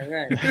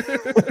 Right.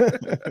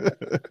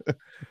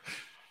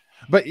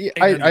 But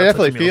I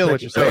definitely feel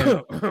what you're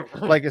saying.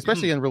 Like,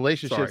 especially in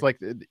relationships, like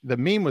the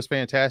meme was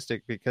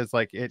fantastic because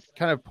like it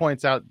kind of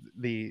points out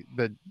the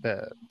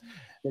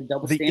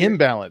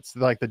imbalance,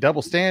 like the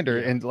double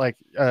standard, and like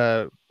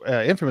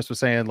Infamous was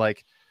saying,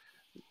 like,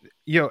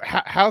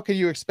 how can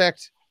you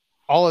expect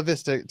all of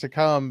this to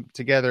come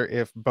together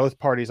if both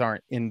parties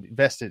aren't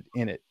invested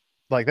in it?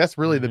 Like, that's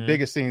really the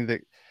biggest thing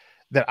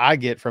that I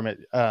get from it,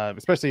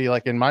 especially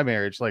like in my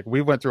marriage. Like,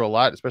 we went through a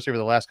lot, especially over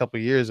the last couple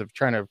of years of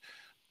trying to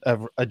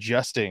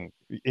adjusting,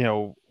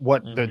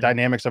 what the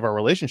dynamics of our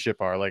relationship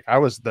are. Like, I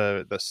was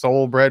the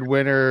sole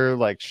breadwinner,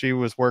 like she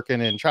was working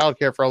in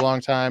childcare for a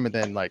long time, and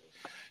then like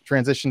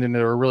transitioned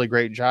into a really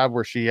great job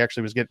where she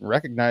actually was getting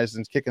recognized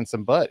and kicking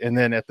some butt. And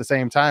then at the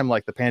same time,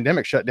 like the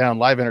pandemic shut down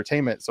live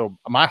entertainment. So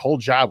my whole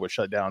job was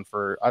shut down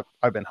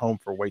I've been home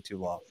for way too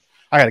long.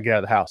 I got to get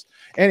out of the house.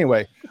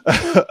 Anyway.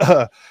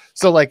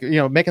 So like,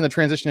 making the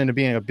transition into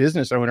being a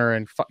business owner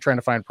and trying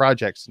to find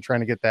projects and trying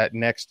to get that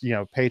next,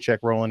 paycheck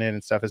rolling in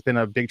and stuff has been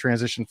a big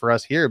transition for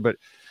us here. But,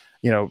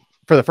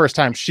 for the first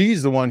time,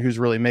 she's the one who's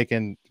really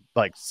making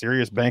like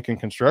serious bank and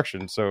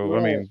construction. So, I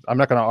mean, I'm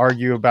not going to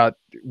argue about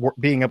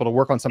being able to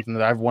work on something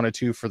that I've wanted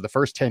to for the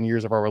first 10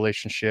 years of our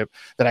relationship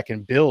that I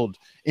can build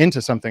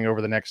into something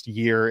over the next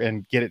year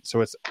and get it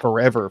so it's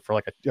forever for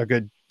like a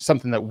good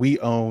something that we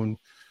own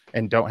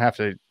and don't have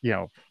to,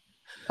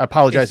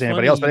 apologize to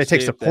anybody else. But it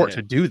takes support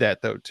to do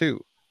that, though,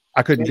 too.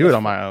 I couldn't do it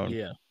on my own.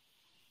 Yeah.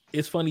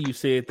 It's funny you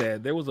said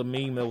that. There was a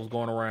meme that was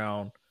going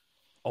around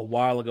a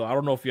while ago. I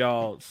don't know if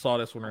y'all saw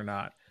this one or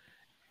not.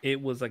 It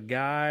was a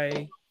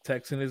guy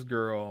texting his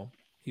girl.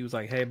 He was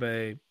like, "Hey,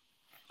 babe,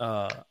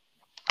 I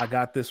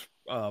got this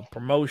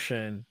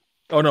promotion.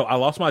 Oh, no, I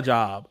lost my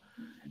job.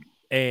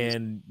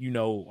 And,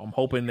 I'm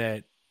hoping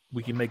that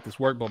we can make this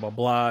work, blah, blah,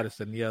 blah, this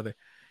and the other."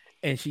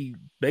 And she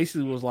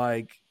basically was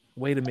like,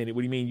 "Wait a minute.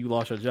 What do you mean you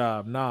lost your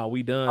job? Nah,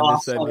 we done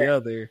this and the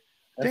other."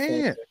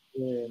 Damn.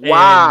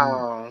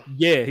 Wow.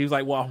 Yeah, he was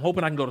like, "Well, I'm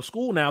hoping I can go to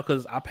school now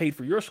because I paid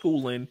for your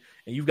schooling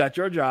and you've got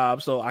your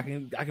job, so I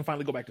can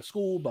finally go back to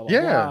school." Blah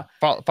blah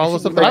blah. Follow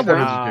stuff that I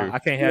wanted to do. I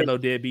can't have no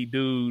deadbeat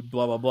dude.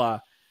 Blah blah blah.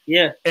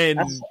 Yeah,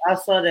 and I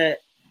saw that.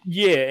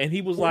 Yeah, and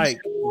he was like,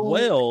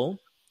 "Well,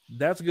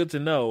 that's good to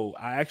know.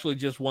 I actually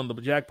just won the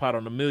jackpot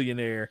on The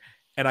Millionaire,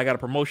 and I got a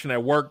promotion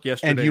at work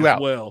yesterday as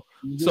well.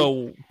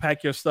 So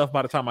pack your stuff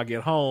by the time I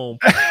get home."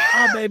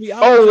 Oh, baby.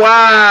 Oh,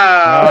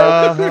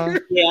 wow.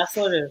 Yeah, I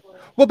saw that.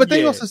 Well, but then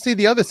you also see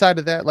the other side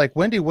of that. Like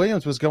Wendy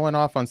Williams was going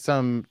off on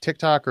some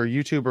TikTok or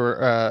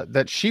YouTuber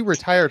that she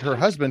retired her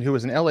husband, who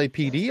was an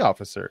LAPD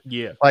officer.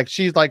 Yeah, like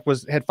she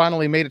had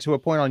finally made it to a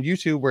point on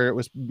YouTube where it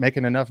was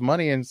making enough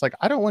money, and it's like,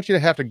 I don't want you to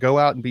have to go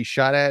out and be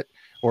shot at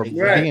or be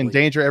in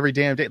danger every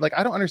damn day. Like,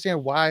 I don't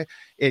understand why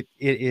it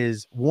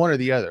is one or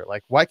the other.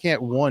 Like, why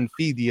can't one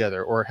feed the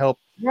other or help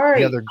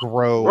the other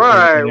grow?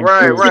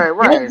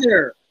 Right.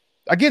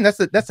 Again, that's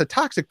the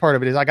toxic part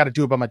of it is I got to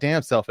do it by my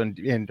damn self and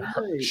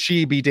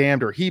she be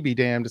damned or he be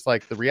damned. It's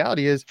like the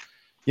reality is,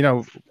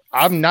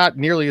 I'm not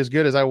nearly as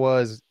good as I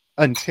was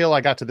until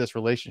I got to this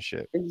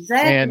relationship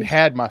and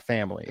had my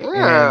family.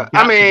 Yeah,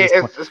 I mean,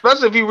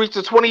 especially if you reach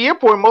the 20-year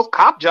point, most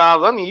cop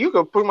jobs, I mean, you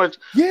could pretty much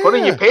put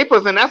in your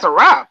papers and that's a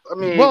wrap. I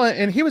mean, well,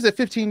 and he was at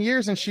 15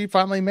 years and she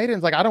finally made it.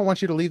 It's like, I don't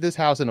want you to leave this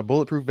house in a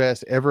bulletproof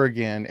vest ever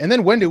again. And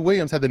then Wendy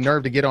Williams had the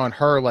nerve to get on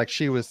her like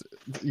she was,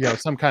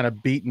 some kind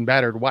of beaten,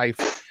 battered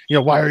wife.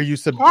 Why are you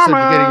subjugating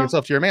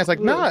yourself to your man? It's like,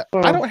 nah,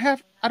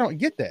 I don't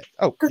get that.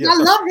 Oh, because I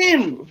love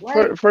him.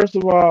 First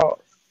of all,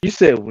 you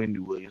said Wendy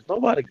Williams.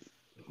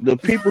 The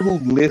people who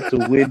listen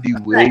to Wendy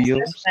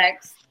Williams.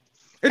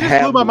 It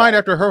just blew my mind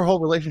after her whole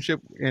relationship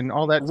and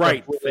all that.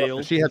 Right,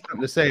 stuff. She had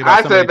something to say.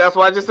 That's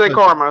why I just said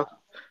karma.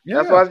 Yeah.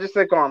 That's why I just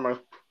said karma.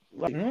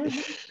 I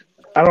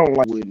don't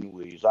like Wendy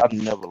Williams. I've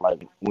never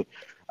liked it.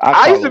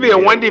 I used to be a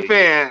Wendy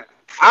fan.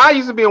 I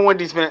used to be a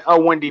Wendy fan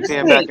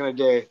back in the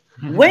day.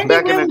 Wendy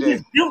Williams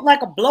is built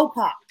like a blow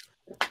pop.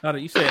 How do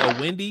you say a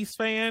Wendy's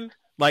fan?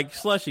 Like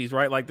slushies,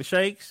 right? Like the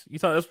shakes? You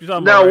talking no,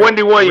 about? No,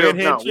 Wendy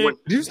Williams. Did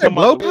you say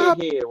blow pop?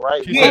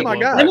 Right? Yeah. Oh my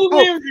god! Wendy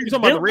Williams you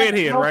talking about the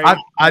redhead, right?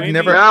 I've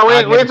never. No, we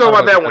ain't talking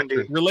about that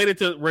Wendy. Related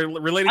to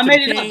I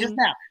made it up just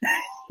now.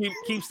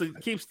 keeps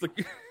the.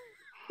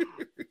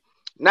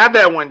 Not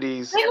that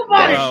Wendy's. Think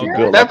about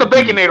it. That's the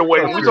Baconator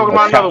Wendy's. We're talking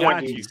about another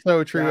Wendy's.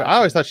 So true. I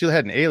always thought she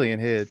had an alien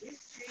head.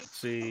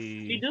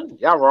 See,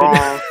 y'all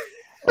wrong.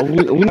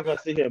 We're not gonna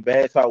sit here and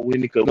bad talk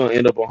Wendy because we're gonna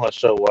end up on her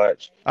show.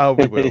 Watch. Oh,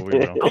 we will. I'm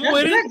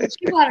with it.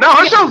 No,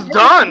 her show's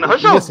done. Her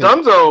show's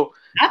done. So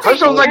her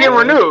show's not getting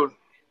renewed.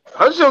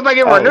 Her show's not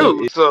getting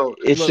renewed. So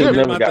it should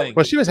never got.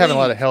 Well, she was having a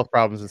lot of health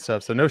problems and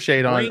stuff. So no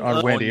shade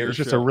on Wendy. It was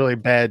just a really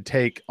bad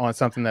take on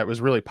something that was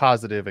really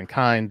positive and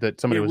kind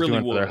that somebody was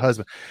doing for their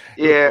husband.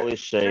 Yeah,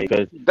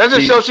 that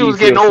just shows she was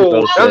getting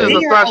old. That just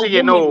a sign she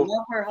getting old.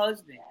 Love her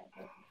husband.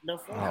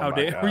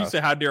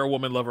 How dare a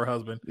woman love her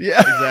husband?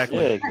 Yeah, exactly.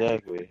 Yeah,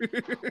 exactly.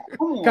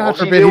 God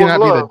forbid he not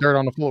be the dirt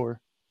on the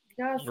floor.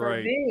 God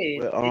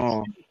forbid.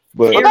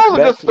 But that was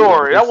a good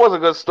story. That was a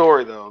good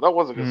story, though. That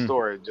was a good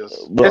story.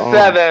 It's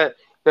sad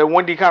that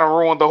Wendy kind of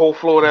ruined the whole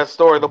flow of that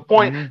story. The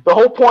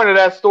whole point of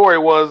that story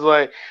was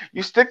like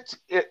you stick to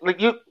it,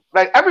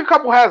 like every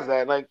couple has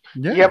that. Like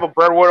you have a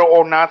breadwinner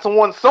or not.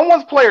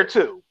 Someone's player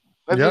too.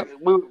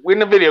 We're in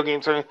the video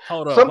game tournament.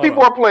 Some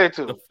people are player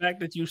too. The fact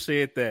that you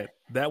said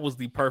that was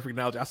the perfect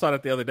analogy. I saw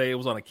that the other day. It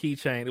was on a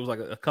keychain. It was like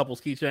a couple's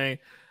keychain.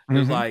 It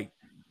was like,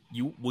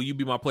 will you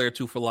be my player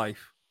too for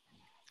life?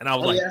 And I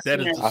was that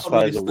is the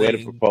sweetest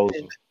thing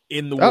proposal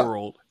in the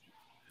world.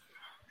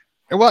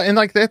 Well, and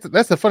like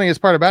that's the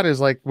funniest part about it is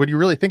like when you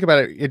really think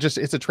about it,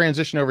 it's a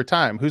transition over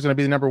time. Who's going to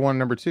be the number one,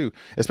 number two?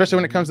 Especially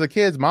when it comes to the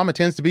kids, mama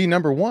tends to be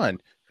number one.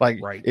 Like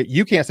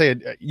you can't say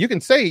it. You can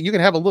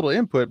have a little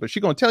input, but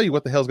she's going to tell you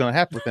what the hell's going to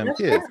happen with them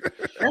kids.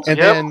 And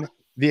then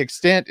the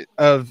extent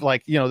of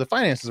the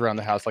finances around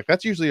the house, like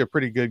that's usually a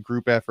pretty good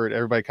group effort.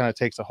 Everybody kind of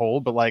takes a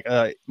hold, but like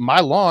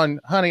my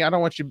lawn, honey, I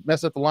don't want you to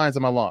mess up the lines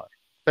on my lawn.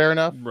 Fair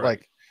enough. Right.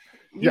 Like,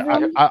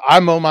 yeah, I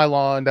mow my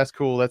lawn. That's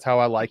cool. That's how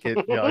I like it.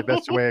 Like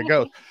that's the way it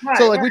goes.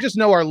 So like we just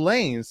know our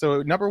lanes.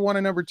 So number one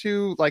and number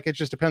two, like it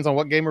just depends on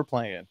what game we're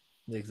playing.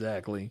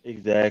 Exactly.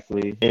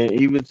 And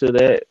even to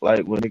that,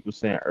 like what Nick was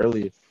saying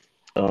earlier,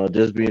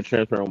 just being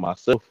transparent with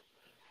myself.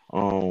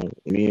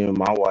 Me and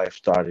my wife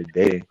started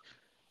dating.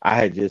 I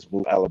had just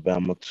moved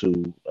Alabama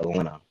to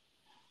Atlanta.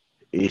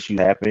 Issue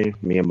happened.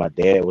 Me and my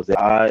dad was at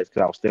odds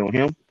because I was staying with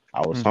him.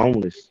 I was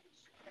homeless.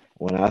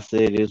 When I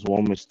said this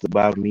woman stood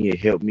by me and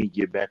helped me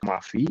get back on my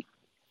feet.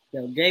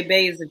 Yo, J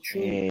Bay is a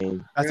true.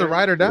 And that's a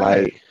ride or die.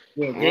 Like,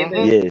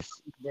 yes,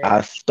 Yeah.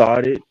 I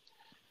started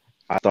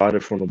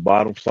from the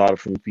bottom, started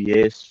from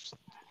UPS,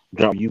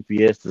 jumped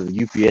UPS to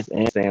the UPS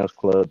and Sam's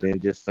Club, then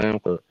just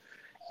Sam's Club.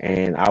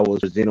 And I was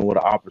presented with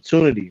an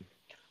opportunity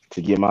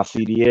to get my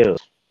CDLs.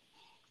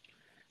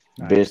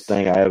 Nice. Best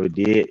thing I ever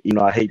did. You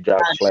know, I hate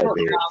driving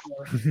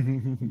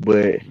flatbeds,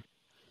 but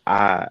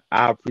I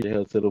appreciate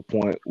her to the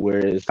point where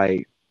it's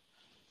like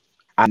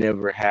I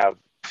never have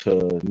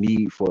to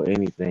need for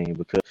anything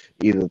because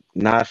either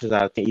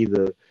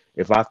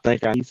if I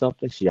think I need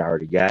something, she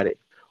already got it,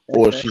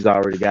 or she's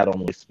already got on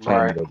the list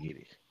plan to go get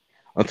it.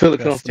 Until it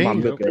comes to my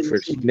milk and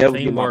fridge, she never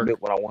get my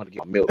milk when I want to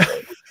get my milk.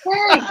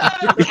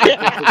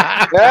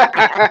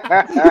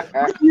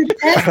 We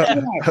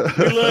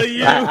love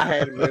you. I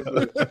had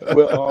it,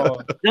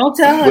 but don't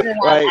tell her that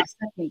like, I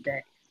second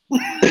that.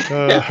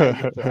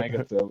 I ain't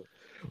gonna tell her.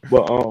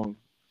 But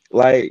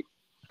like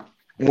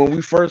when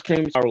we first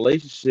came into our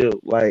relationship,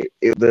 like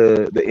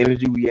the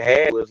energy we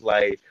had was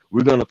like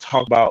we're gonna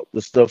talk about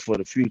the stuff for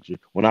the future.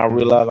 When I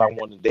realized I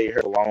wanted to date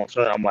her long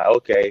term, I'm like,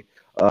 okay,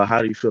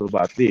 how do you feel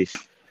about this?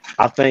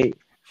 I think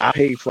I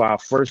paid for our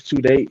first 2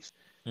 dates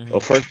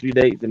or first 3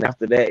 dates, and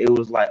after that, it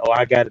was like, oh,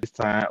 I got it this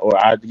time, or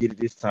I get it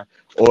this time,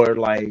 or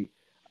like,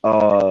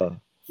 I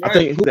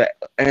think who that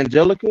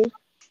Angelica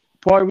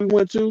party we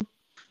went to.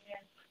 Yeah.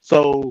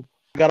 So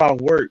I got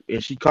off work,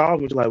 and she called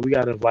me. She's like, we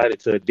got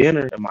invited to a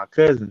dinner, and my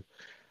cousin.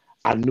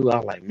 I knew I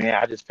was like, man,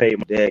 I just paid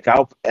my dad.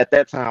 At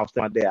that time, I was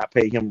staying with my dad. I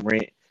paid him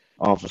rent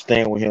for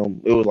staying with him.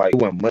 It was like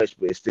it wasn't much,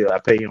 but still, I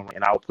paid him,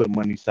 and I would put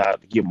money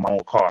aside to get my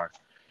own car.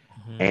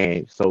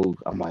 And so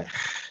I'm like,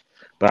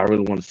 but I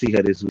really want to see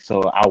her this week.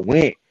 So I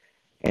went,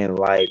 and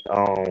like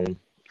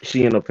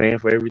she ended up paying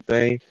for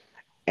everything,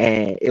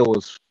 and it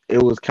was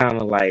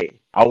kind of like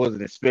I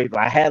wasn't expecting.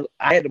 I had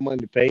the money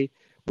to pay,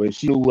 but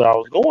she knew what I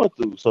was going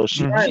through, so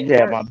she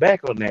had my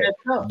back on that.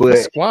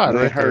 But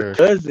when her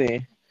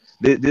cousin,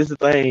 this is the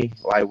thing,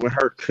 like when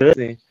her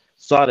cousin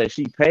saw that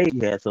she paid, he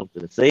had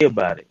something to say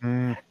about it.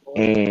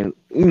 And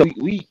you know,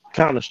 we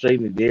kind of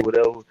straightened it there,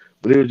 whatever.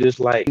 But it was just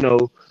like, you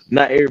know,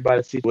 not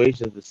everybody's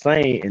situation is the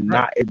same, and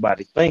not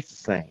everybody thinks the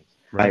same.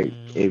 Like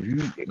if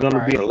you're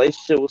gonna be in a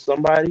relationship with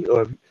somebody,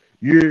 or if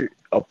you're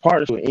a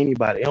partner with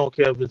anybody, I don't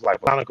care if it's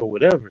like Monica or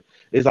whatever,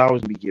 it's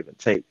always be give and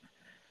take.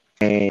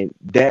 And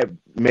that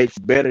makes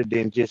it better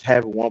than just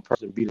having one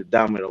person be the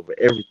dominant over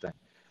everything.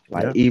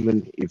 Like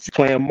even if you're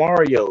playing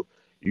Mario,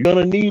 you're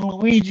gonna need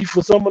Luigi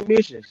for some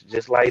missions.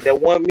 Just like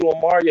that one meal on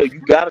Mario, you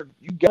gotta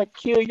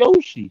kill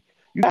Yoshi.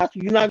 You're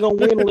not gonna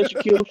win unless you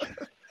kill Yoshi.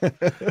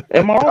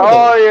 Am I wrong?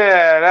 Oh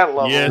yeah, that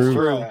level. Yes,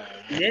 true.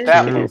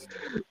 That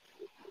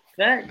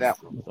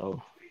one.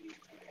 So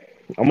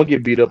I'm gonna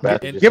get beat up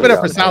after. Give it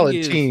up for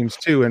solid teams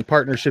too, and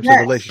partnerships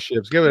and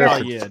relationships. Give it up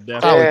for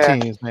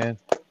solid teams, man.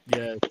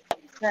 Yeah,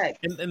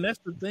 and that's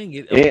the thing.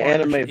 In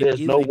anime,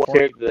 there's no one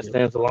character that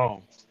stands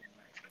alone.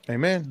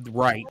 Amen.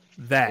 Right.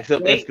 That.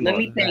 Let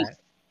me think.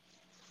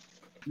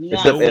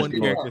 No one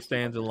character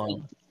stands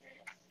alone.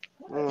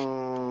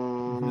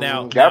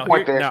 Now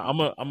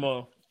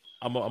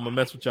I'm gonna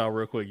mess with y'all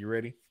real quick. You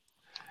ready?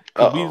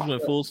 We just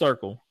went full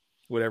circle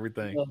with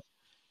everything.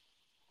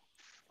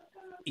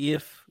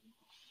 If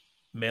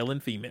male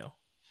and female,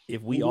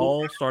 if we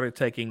all started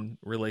taking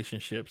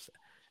relationships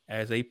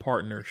as a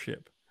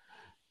partnership,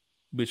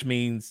 which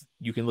means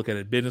you can look at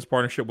a business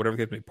partnership, whatever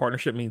it may be.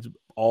 Partnership means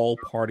all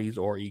parties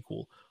are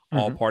equal.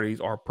 All parties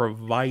are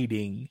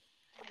providing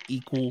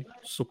equal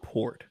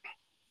support.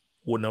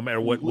 Well, no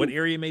matter what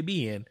area it may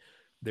be in,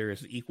 there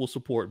is equal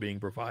support being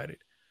provided.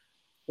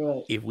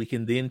 Right. If we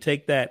can then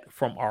take that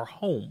from our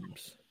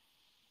homes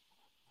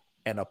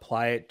and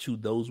apply it to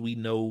those we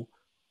know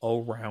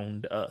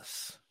around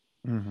us,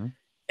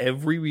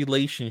 every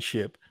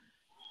relationship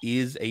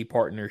is a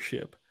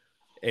partnership.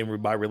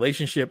 And by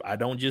relationship, I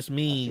don't just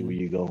mean where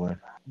you going.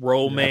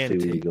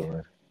 Romantic. Where you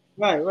going.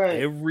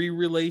 Right. Every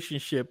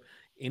relationship,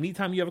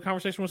 anytime you have a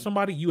conversation with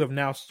somebody, you have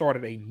now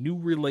started a new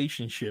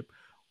relationship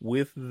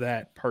with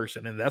that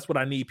person. And that's what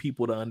I need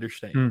people to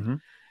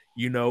understand.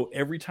 You know,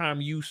 every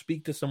time you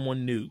speak to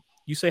someone new,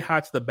 you say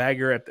hi to the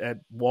bagger at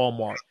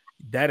Walmart.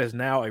 That is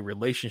now a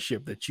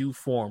relationship that you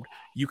formed.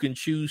 You can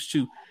choose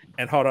to,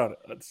 and hold on.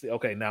 Let's see.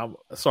 Okay, now,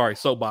 sorry,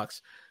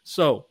 soapbox.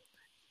 So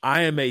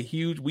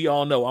we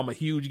all know I'm a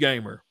huge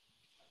gamer.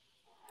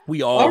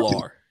 We all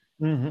are.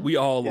 We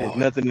all are.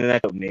 Nothing in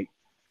that, Nick.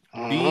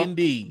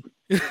 D&D.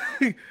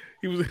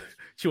 He was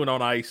chewing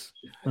on ice.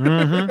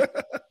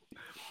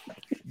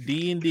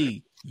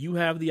 D&D, you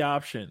have the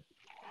option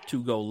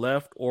to go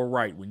left or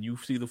right when you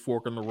see the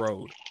fork in the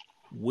road.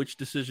 Which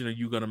decision are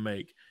you going to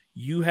make?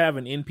 You have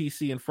an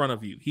NPC in front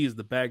of you. He is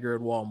the bagger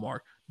at Walmart.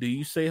 Do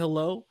you say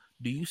hello?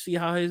 Do you see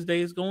how his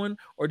day is going,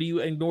 or do you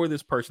ignore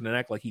this person and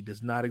act like he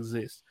does not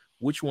exist?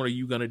 Which one are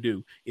you going to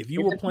do? If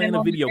you were playing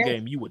a video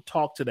game, you would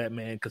talk to that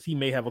man because he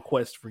may have a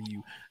quest for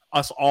you.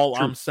 That's all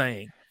I'm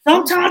saying.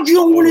 Sometimes you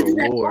don't want to do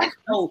that quest,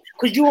 though,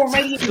 because you're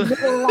already in the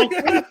middle of like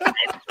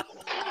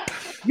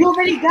you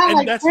already got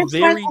like that's French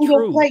very on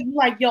true. your plate. You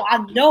like, yo, I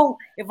know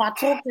if I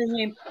talk to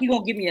him, he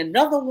gonna give me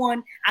another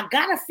one. I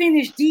gotta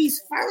finish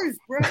these first,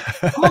 bro.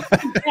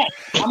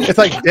 It's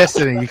like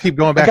Destiny. You keep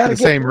going back to the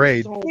same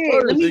raid.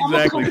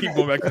 Exactly. Keep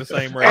going back to the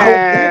same raid.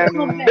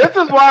 And this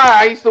is why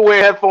I used to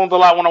wear headphones a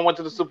lot when I went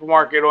to the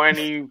supermarket or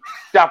any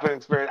shopping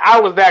experience. I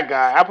was that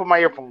guy. I put my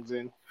earphones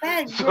in.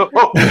 So,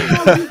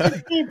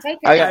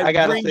 I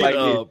gotta say like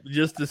this.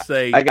 Just to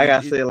say, I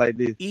gotta say it like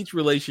this. Each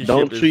relationship.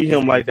 Don't treat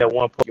him like that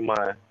one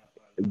Pokemon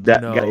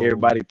that got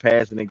everybody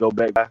pass and then go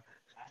back by.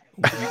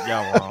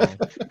 Y'all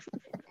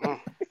wrong.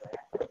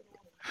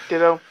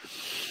 Ditto.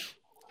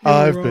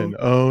 I've been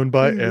owned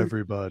by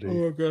everybody.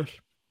 Oh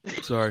gosh.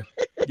 Sorry.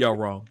 Y'all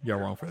wrong. Y'all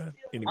wrong for that.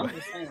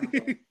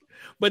 Anyway.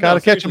 But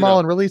gotta catch them all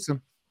and release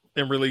them.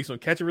 And release them.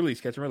 Catch and release.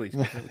 Catch and release.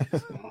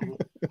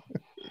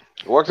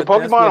 Works in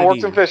Pokemon and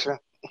works in fishing.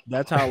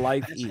 That's how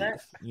life is.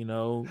 You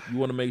know, you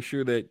want to make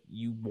sure that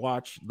you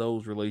watch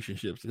those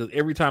relationships because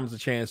every time it's a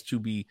chance to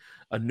be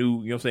a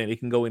new, you know what I'm saying, it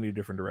can go in a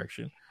different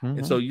direction. Mm-hmm.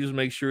 And so you just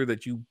make sure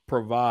that you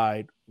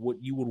provide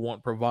what you would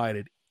want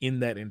provided in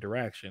that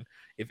interaction.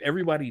 If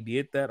everybody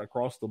did that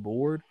across the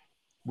board,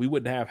 we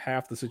wouldn't have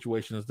half the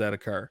situations that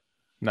occur.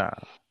 Nah.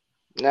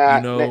 You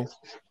know,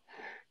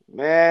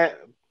 man,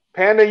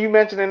 Panda, you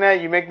mentioning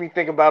that, you make me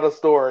think about a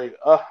story.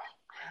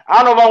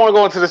 I don't know if I want to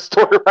go into the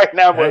story right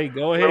now, but hey,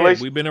 go ahead.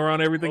 We've been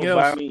around everything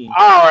else.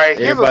 All right,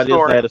 here's a story.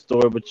 Everybody had a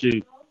story, but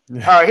you. All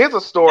right, here's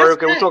a story.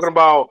 Okay, we're talking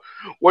about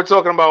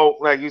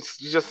like you're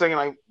just saying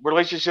like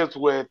relationships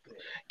with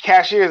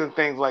cashiers and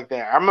things like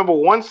that. I remember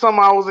one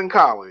summer I was in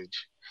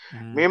college.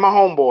 Me and my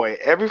homeboy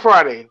every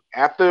Friday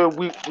after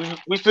we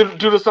used to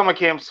do the summer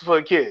camps for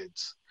the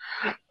kids.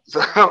 So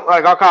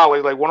like our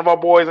college, like one of our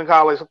boys in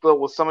college hooked up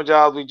with summer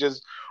jobs. We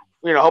just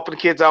helping the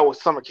kids out with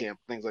summer camp,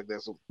 things like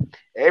that. So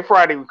every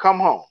Friday we come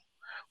home,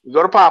 we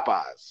go to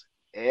Popeyes.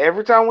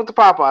 Every time we went to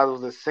Popeyes, it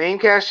was the same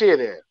cashier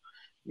there.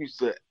 You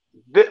said,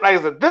 like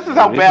I said, this is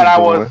how bad I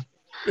was.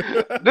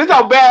 This is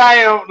how bad I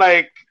am.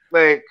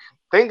 Like,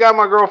 thank God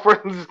my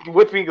girlfriend's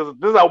with me because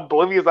this is how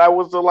oblivious I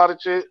was to a lot of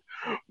shit.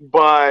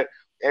 But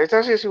every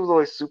time she was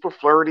always super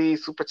flirty,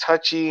 super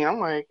touchy. I'm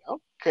like,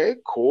 okay,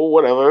 cool,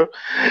 whatever.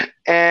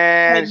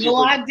 And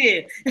no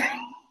idea.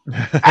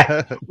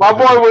 My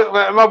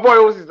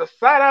boy was just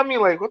side at me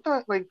like what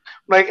the like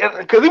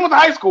because he went to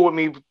high school with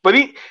me, but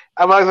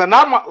a lot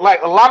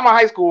of my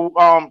high school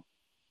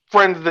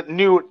friends that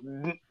knew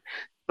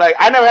like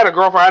I never had a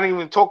girlfriend. I didn't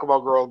even talk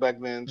about girls back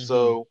then.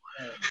 Mm-hmm.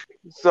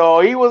 So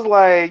he was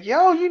like,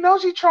 yo,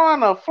 she's trying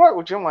to flirt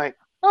with you. I'm like,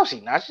 no,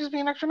 she's not. She's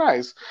being extra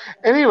nice.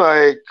 And he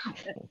like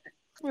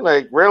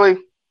really?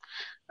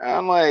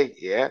 I'm like,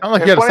 yeah. I'm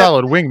like, you had a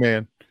solid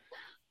wingman.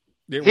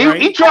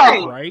 He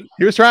tried. Right?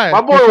 He was trying.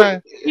 My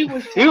boy, he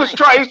was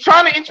trying. He was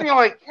trying to inch me.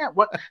 Like, yeah,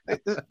 what?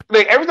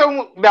 Like every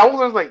time that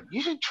was like,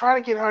 you should try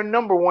to get her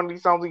number one of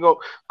these times we go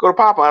to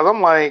Popeyes.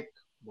 I'm like,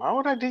 why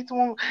would I date the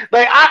woman?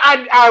 Like,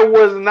 I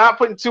was not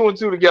putting two and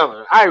two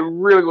together. I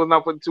really was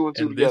not putting two and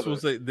two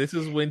together. This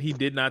is when he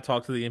did not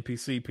talk to the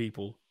NPC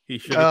people. He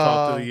should have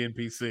talked to the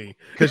NPC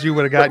because you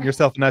would have gotten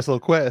yourself a nice little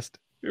quest.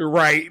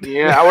 Right.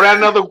 Yeah, I would have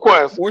another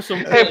quest. Or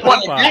some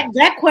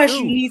that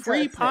question needs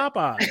free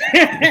Popeye.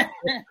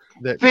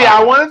 See,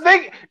 I want to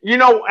think,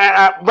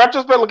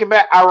 retrospect looking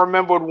back, I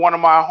remembered one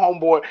of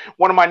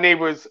my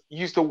neighbors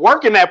used to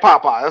work in that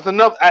Popeye. That's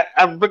enough.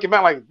 I'm looking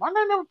back like, why did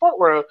I never part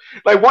where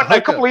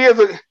a couple of years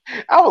ago,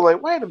 I was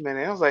like, wait a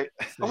minute. I was like,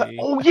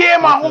 oh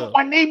yeah, one of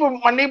my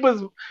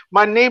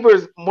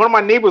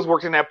neighbors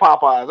worked in that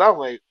Popeyes. I was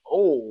like,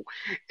 oh,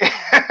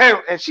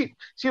 and she's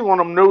one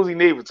of them nosy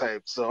neighbor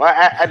types. So I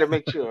had to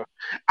make sure.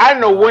 I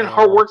didn't know when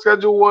her work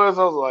schedule was.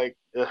 I was like,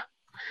 ugh.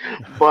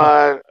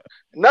 But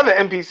another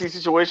NPC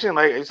situation,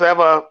 like I used to have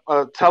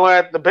a teller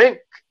at the bank.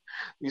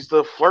 Used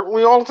to flirt with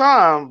me all the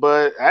time,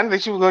 but I didn't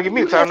think she was gonna give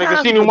me the time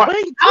because she knew my. I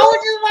was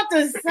just about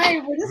to say,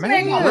 but this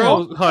man,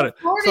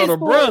 so the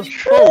bruh's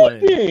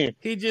trolling.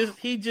 He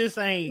just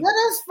ain't. Let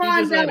us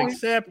find out.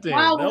 Accepting.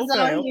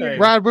 Okay.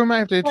 Rod, we might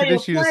have to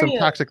introduce you to some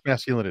toxic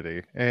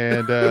masculinity,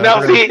 and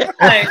no, see, this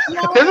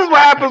is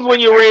what happens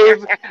when you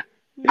raise.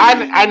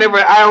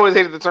 I always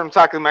hated the term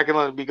toxic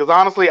masculinity because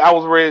honestly, I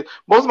was raised.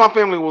 Most of my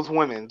family was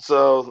women,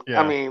 so yeah.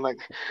 I mean, like,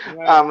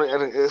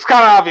 it's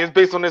kind of obvious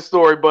based on this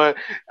story. But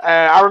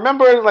I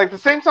remember, like, the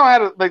same time I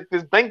had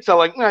this bank teller.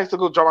 Like, I used to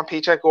go drop my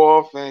paycheck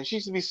off, and she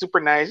used to be super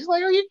nice. She's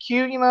like, "Oh, you're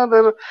cute," and I'm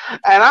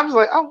just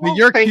like, "Oh, well,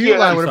 you're thank cute."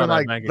 you. I would have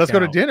been like, "Let's go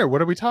to dinner."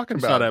 What are we talking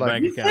about? That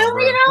like, bank account,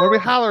 bro. What are we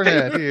hollering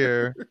at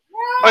here?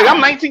 Like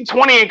I'm 19,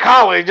 20 in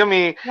college. I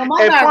mean,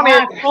 my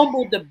guy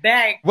fumbled the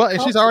bag. Well,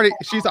 and she's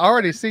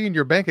already seen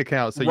your bank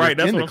account, so you're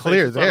in the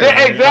clear there.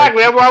 Yeah,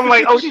 exactly. That's why I'm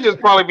like, oh, she's just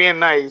probably being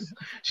nice.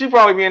 She's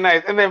probably being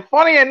nice. And then,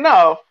 funny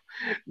enough,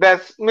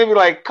 that's maybe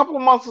like a couple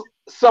of months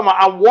summer,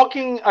 I'm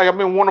walking. I'm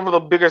in one of the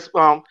biggest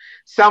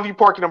Soundview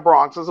Park in the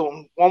Bronx.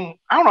 So I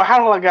don't know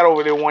how I got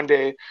over there one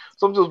day.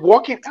 So I'm just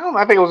walking. I don't know.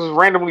 I think I was just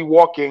randomly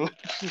walking.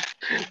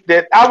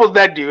 That I was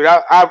that dude.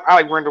 I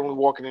like randomly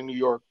walking in New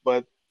York,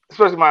 but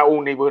especially my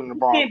old neighborhood in the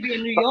Bronx. You can't be a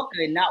New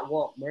Yorker and not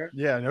walk, bro.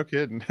 Yeah, no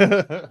kidding.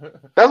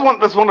 That's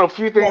one of the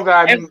few things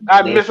that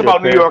I miss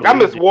about New York. I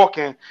miss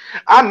walking.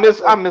 I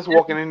miss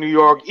walking in New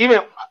York.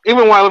 Even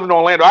when I lived in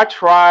Orlando, I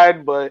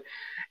tried, but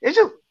it's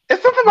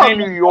something about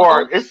New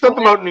York. It's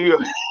something about New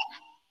York.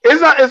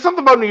 It's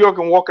something about New York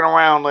and walking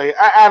around. Like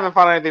I haven't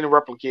found anything to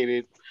replicate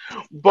it.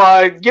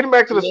 But getting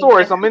back to the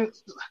story, so I'm in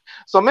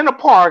the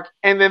park,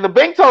 and then the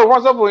bank teller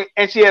runs up to me,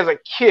 and she has a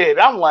kid.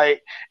 I'm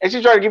like, and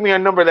she tried to give me her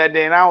number that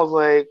day, and I was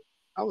like,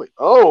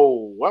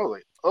 oh,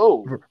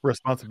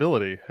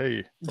 responsibility.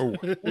 Hey, oh.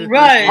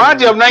 Right. Mind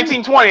you, I'm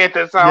 1920 at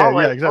this time. Yeah, I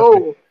was like,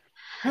 exactly.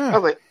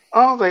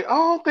 I was like,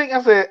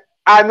 I said,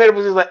 I met him.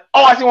 She's like,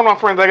 I see one of my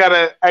friends. I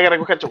gotta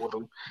go catch up with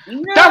him.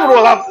 No. That's what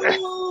it was. I'm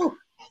saying.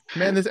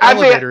 Man, this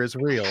elevator is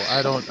real.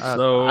 I don't.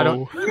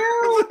 No,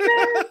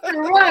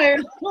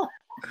 right.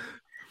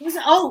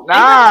 Oh,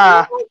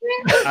 nah.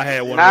 I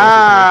had one.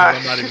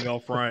 I'm not even on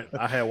front.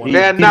 I had one.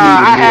 Yeah,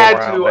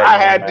 I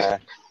had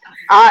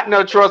to.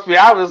 No, trust me.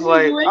 I was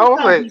like,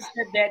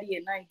 stepdaddy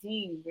at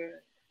 19, bro.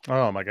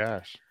 Oh my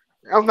gosh.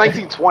 I was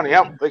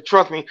 1920.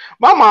 Trust me.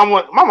 My mom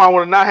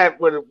would not have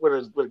would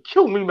have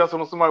killed me messing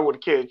with somebody with a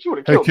kid. She would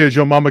have killed me. Hey kids,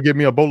 your mama give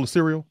me a bowl of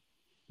cereal.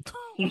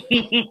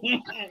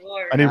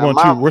 I need one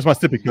too. Where's my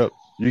sippy cup?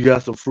 You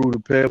got some Fruity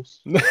Pebbles?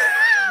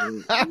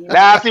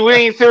 Nah, see, we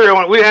ain't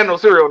cereal. We had no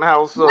cereal in the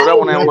house, so that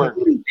one ain't work.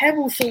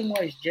 Pebbles so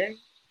much, Jay.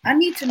 I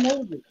need to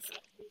know this.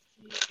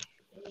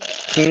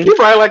 You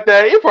probably like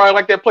that. You probably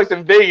like that place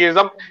in Vegas.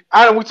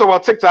 I know we talk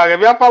about TikTok. Have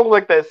y'all follow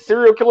like that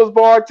serial killers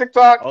bar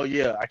TikTok? Oh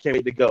yeah, I can't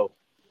wait to go.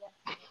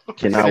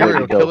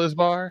 Serial killers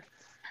bar.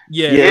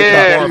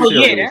 Yeah. Oh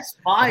yeah, that's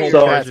fire.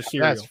 So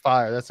that's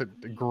fire. That's a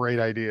great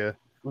idea.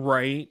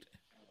 Right.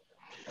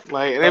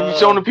 Like, and they be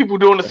showing the people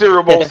doing the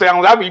cereal bowl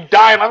sounds. I'd be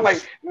dying. I'm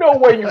like, no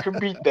way you can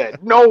beat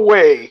that. No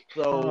way.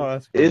 So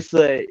it's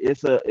a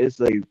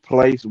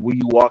place where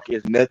you walk.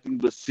 It's nothing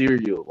but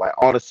cereal. Like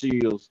all the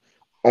cereals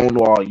on the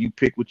wall. You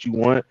pick what you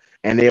want,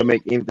 and they'll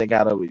make anything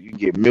out of it. You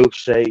get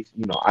milkshakes,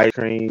 ice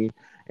cream,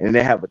 and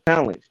they have a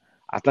challenge.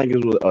 I think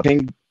it was a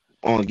thing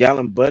on a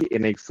gallon bucket,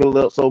 and they fill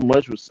it up so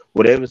much with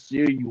whatever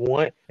cereal you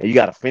want, and you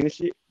got to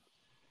finish it.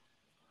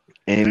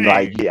 And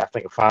I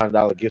think a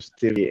 $5 gift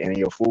certificate, and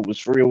your food was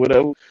free or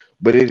whatever.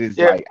 But it is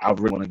like I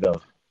really want to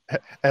go.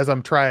 As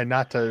I'm trying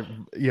not to,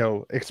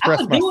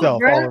 express myself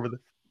all over the.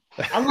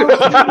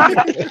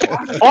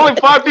 Only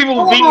 5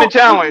 people beating the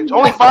challenge.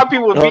 Only 5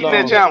 people beating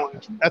that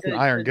challenge. That's an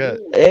iron gut.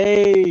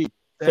 Hey,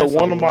 so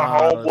one of my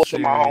homeboys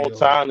from my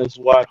hometown is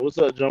watching. What's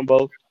up,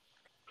 Jumbo?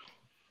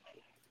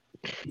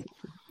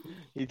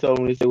 He told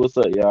me to say, "What's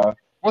up, y'all?"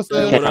 What's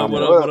up? What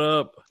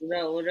up?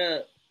 What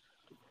up?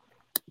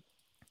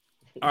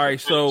 All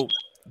right, so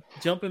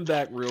jumping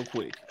back real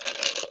quick.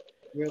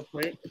 Just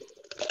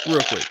real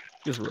quick,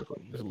 just a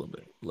little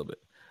bit.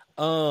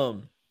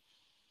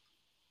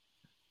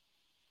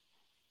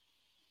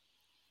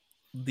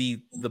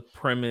 The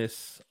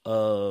premise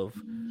of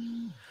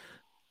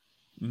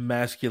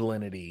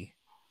masculinity.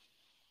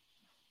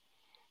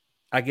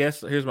 I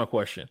guess here's my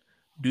question.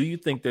 Do you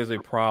think there's a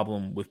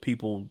problem with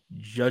people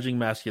judging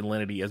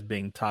masculinity as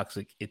being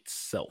toxic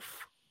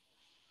itself?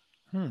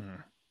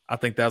 I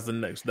think that was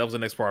the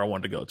next part I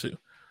wanted to go to.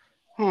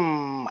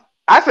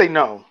 I say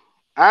no.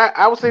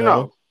 I would say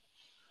no.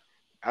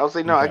 I would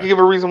say no. Okay. I can give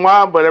a reason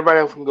why, but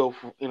everybody else can go.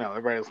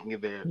 Everybody else can give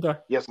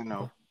their yes or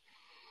no.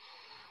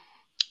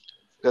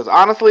 Because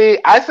honestly,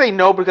 I say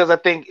no because I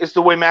think it's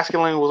the way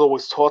masculinity was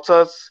always taught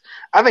us.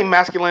 I think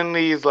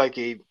masculinity is like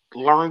a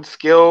learned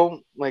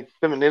skill. Like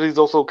femininity is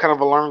also kind of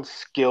a learned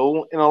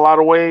skill in a lot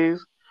of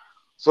ways.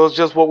 So it's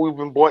just what we've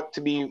been brought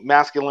to be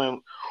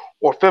masculine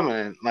or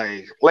feminine.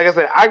 Like I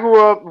said, I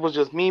grew up, it was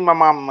just me, my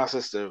mom, and my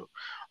sister.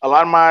 A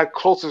lot of my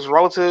closest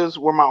relatives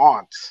were my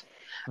aunts.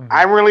 Mm-hmm.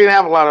 I really didn't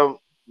have a lot of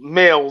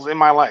males in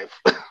my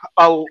life.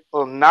 Not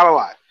a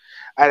lot.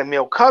 I had a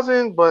male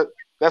cousin, but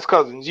that's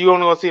cousins. You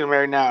only want to see them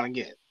every now and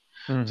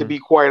again, to be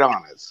quite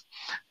honest.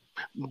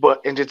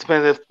 But it just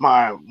depends if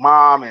my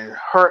mom and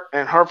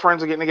her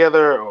friends are getting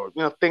together, or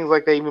things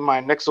like that. Even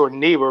my next door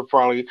neighbor,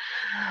 probably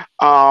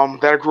that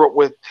I grew up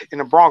with in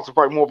the Bronx, was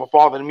probably more of a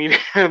father to me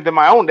than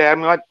my own dad. I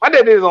mean, like my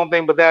dad did his own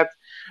thing, but that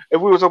if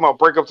we were talking about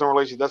breakups and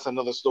relationships, that's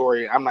another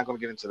story. I'm not going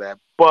to get into that.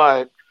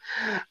 But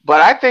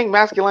I think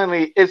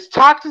masculinity is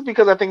toxic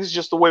because I think it's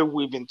just the way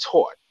we've been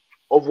taught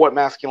of what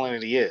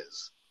masculinity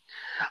is.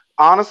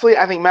 Honestly,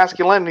 I think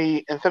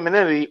masculinity and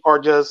femininity are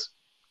just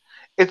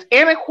it's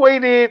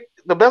antiquated.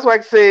 The best way I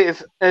can say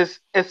is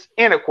it's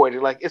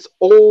antiquated, like it's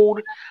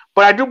old.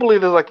 But I do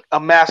believe there's like a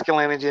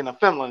masculine energy and a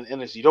feminine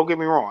energy. Don't get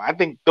me wrong. I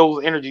think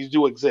those energies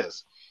do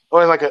exist.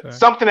 Or it's like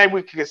something that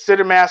we can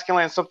consider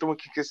masculine, something we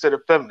can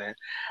consider feminine.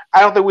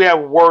 I don't think we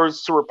have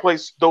words to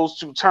replace those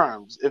two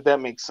terms, if that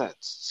makes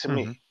sense to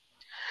me.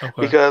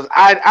 because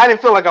I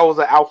didn't feel like I was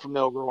an alpha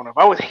male growing up.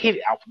 I always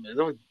hated alpha males.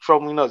 They would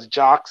trouble me nuts,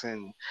 jocks,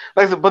 and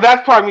like I said, but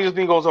that's probably me just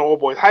being going to an old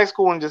boys high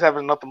school and just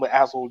having nothing but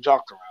asshole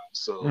jocks around.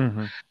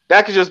 So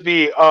that could just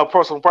be a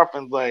personal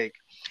preference. Like,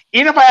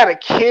 even if I had a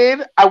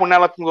kid, I would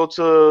not let them go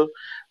to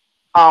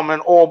an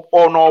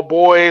all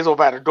boys, or if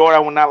I had a daughter, I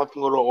would not let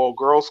them go to an all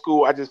girls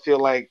school. I just feel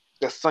like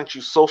that stunts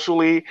you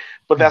socially,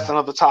 but that's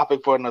another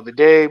topic for another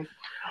day.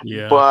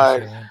 Yeah,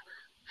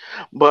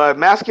 but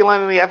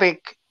masculinity, I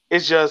think,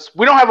 is just,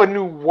 we don't have a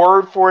new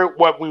word for it.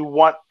 What we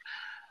want,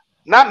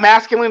 not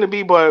masculine to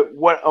be, but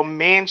what a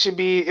man should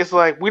be. It's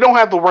like we don't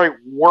have the right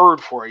word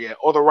for it yet,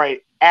 or the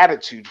right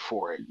attitude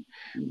for it,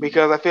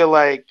 because I feel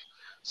like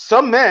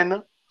some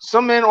men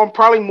are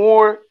probably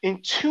more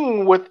in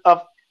tune with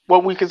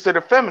what we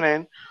consider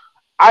feminine.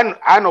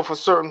 I know for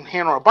certain,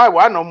 hand on a Bible,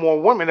 I know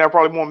more women that are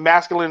probably more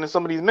masculine than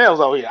some of these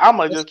males out here. I'm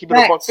gonna just keep it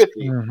a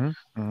 $150,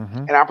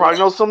 and I probably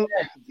know some.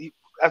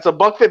 That's a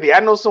 $150. I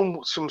know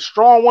some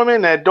strong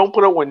women that don't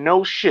put up with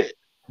no shit.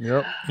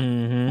 Yep.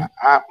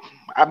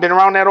 I've been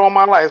around that all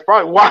my life. It's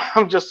probably why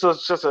I'm just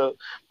a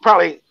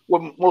probably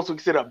what most would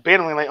consider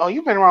abandoning. Like, oh,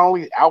 you've been around all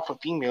these alpha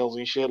females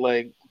and shit.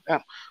 Like,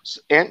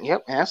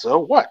 and so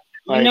what?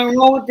 Like, Ain't nothing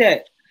wrong with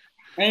that.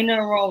 Ain't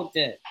nothing wrong with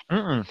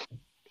that.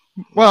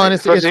 Well, and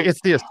it's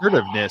the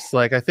assertiveness.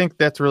 Like, I think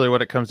that's really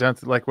what it comes down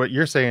to. Like what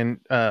you're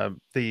saying,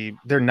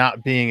 there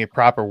not being a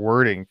proper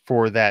wording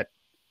for that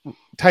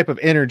type of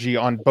energy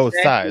on both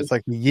sides,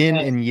 like the yin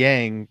and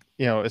yang,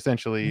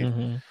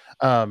 essentially,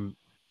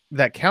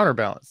 that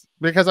counterbalance.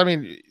 Because I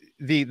mean,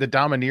 the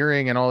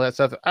domineering and all that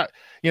stuff, I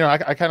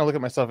kind of look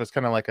at myself as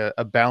kind of like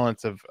a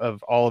balance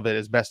of all of it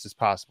as best as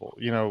possible.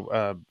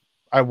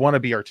 I want to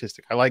be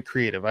artistic. I like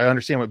creative. I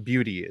understand what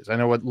beauty is. I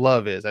know what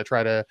love is. I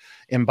try to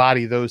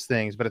embody those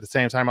things, but at the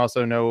same time, I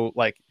also know,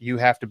 like, you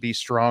have to be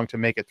strong to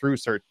make it through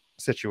certain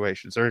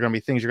situations. There are going to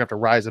be things you're going to have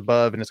to rise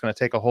above, and it's going to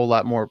take a whole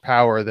lot more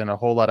power than a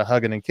whole lot of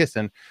hugging and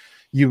kissing.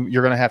 You're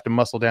going to have to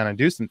muscle down and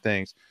do some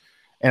things.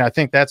 And I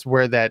think that's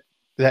where that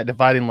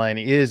dividing line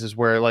is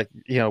where, like,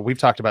 we've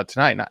talked about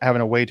tonight, not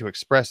having a way to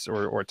express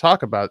or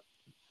talk about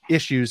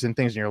issues and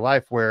things in your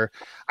life, where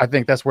I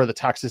think that's where the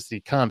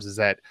toxicity comes, is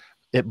that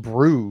it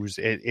brews,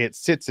 it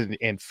sits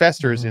and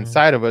festers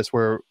inside of us,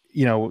 where,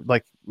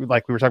 like we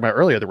were talking about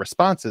earlier, the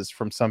responses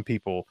from some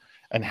people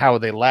and how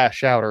they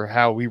lash out, or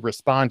how we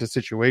respond to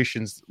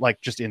situations, like,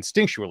 just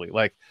instinctually,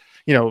 like,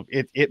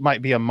 it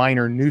might be a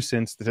minor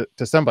nuisance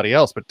to somebody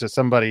else, but to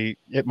somebody,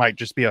 it might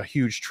just be a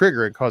huge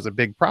trigger and cause a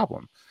big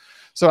problem.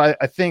 So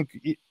I think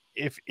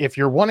if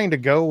you're wanting to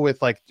go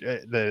with, like,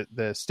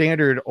 the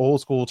standard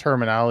old school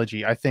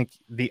terminology, I think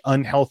the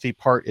unhealthy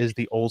part is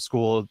the old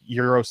school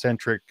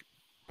Eurocentric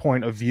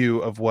point of view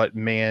of what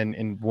man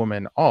and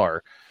woman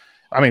are.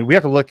 I mean, we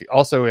have to look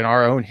also in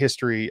our own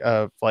history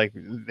of, like,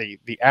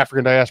 the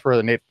African diaspora,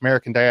 the Native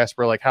American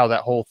diaspora, like how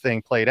that whole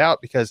thing played out,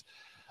 because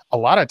a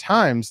lot of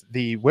times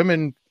the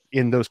women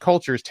in those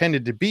cultures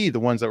tended to be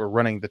the ones that were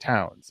running the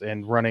towns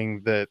and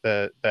running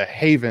the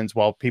havens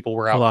while people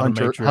were out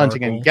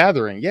hunting and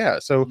gathering. Yeah.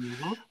 So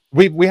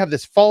we have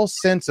this false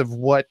sense of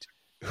what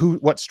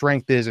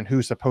strength is and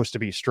who's supposed to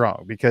be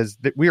strong, because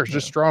we are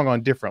just strong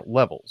on different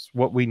levels.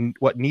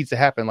 What needs to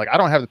happen. Like, I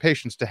don't have the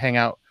patience to hang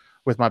out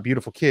with my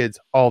beautiful kids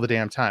all the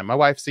damn time. My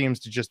wife seems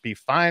to just be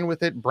fine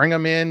with it. Bring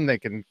them in. They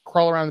can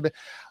crawl around the bed.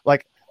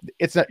 Like,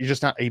 you're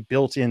just not a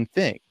built-in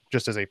thing.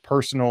 Just as a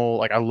personal,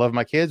 like, I love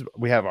my kids.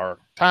 We have our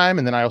time.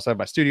 And then I also have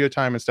my studio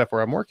time and stuff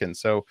where I'm working.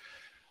 So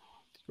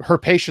her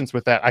patience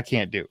with that, I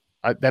can't do.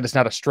 That is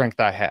not a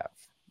strength I have.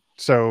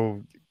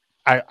 So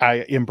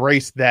I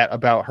embrace that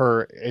about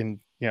her, and,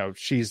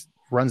 she's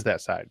runs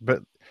that side.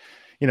 But,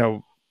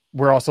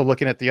 we're also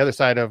looking at the other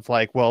side of,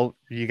 like, well,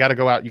 you got to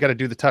go out, you got to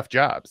do the tough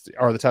jobs.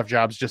 Are the tough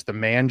jobs just the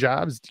man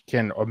jobs?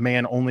 Can a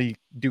man only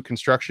do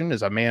construction?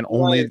 Is a man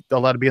only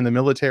allowed to be in the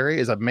military?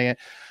 Is a man?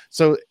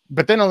 So,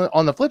 but then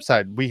on the flip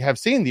side, we have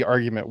seen the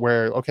argument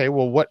where, okay,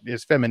 well, what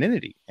is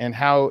femininity, and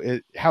how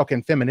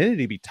can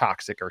femininity be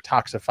toxic or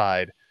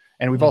toxified?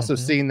 And we've also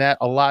seen that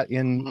a lot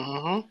in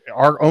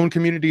our own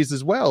communities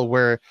as well,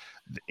 where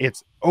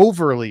it's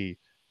overly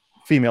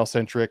female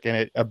centric, and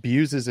it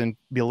abuses and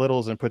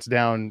belittles and puts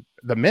down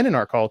the men in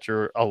our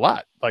culture a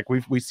lot. Like,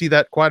 we see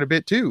that quite a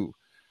bit too.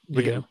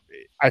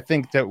 I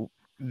think that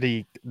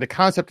the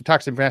concept of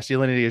toxic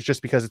masculinity is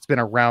just because it's been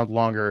around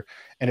longer,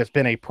 and it's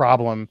been a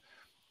problem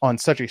on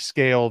such a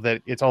scale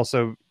that it's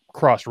also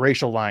crossed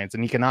racial lines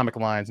and economic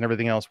lines and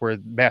everything else, where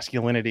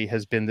masculinity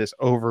has been this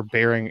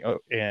overbearing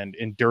and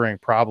enduring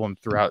problem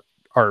throughout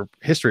our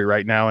history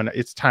right now. And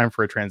it's time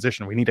for a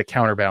transition. We need a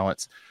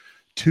counterbalance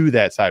to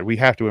that side. We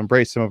have to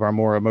embrace some of our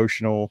more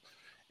emotional,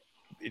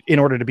 in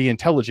order to be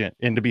intelligent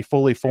and to be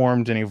fully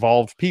formed and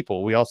evolved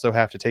people. We also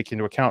have to take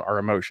into account our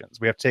emotions.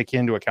 We have to take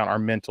into account our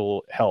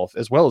mental health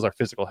as well as our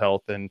physical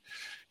health, and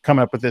come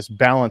up with this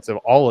balance of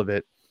all of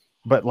it.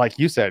 But like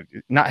you said,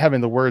 not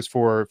having the words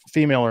for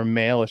female or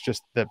male, it's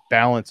just the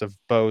balance of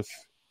both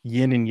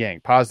yin and yang,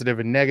 positive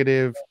and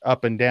negative,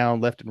 up and down,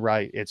 left and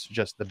right. It's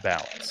just the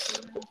balance.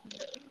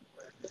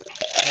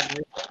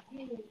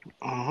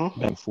 Back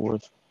and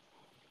forth.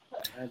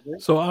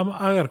 So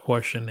I got a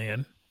question,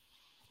 then.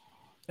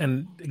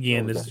 And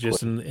again, this is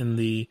just in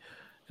the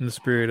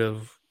spirit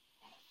of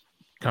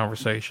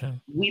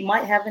conversation. We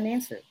might have an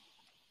answer.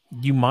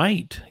 You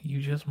might.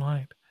 You just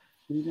might.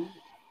 Mm-hmm.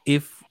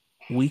 If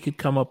we could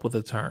come up with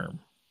a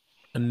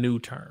new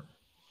term,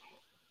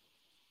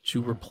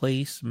 to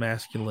replace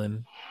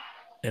masculine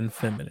and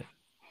feminine.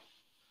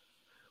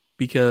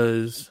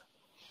 Because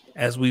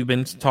as we've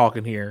been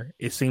talking here,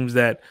 it seems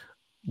that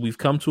we've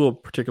come to a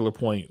particular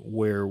point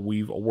where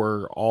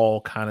we're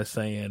all kind of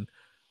saying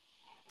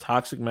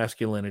toxic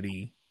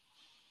masculinity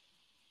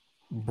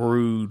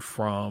brewed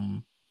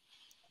from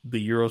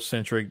the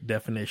Eurocentric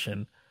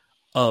definition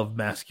of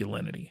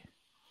masculinity.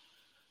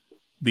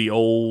 The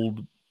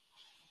old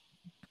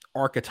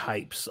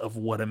archetypes of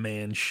what a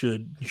man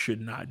should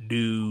not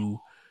do,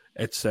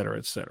 etc.,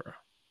 etc.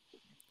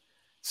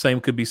 Same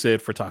could be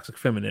said for toxic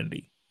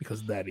femininity,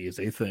 because that is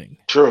a thing.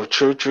 True.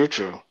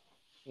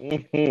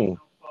 Mm-hmm.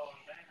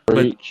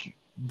 But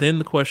then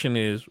the question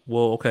is,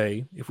 well,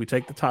 okay, if we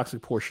take the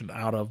toxic portion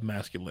out of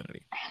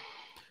masculinity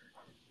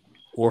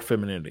or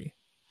femininity,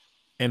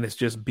 and it's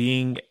just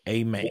being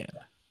a man,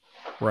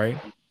 right?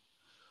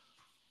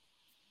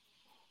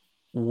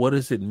 What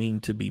does it mean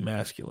to be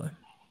masculine?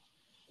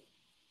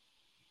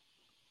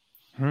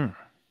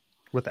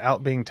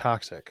 Without being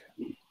toxic.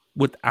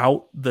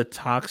 Without the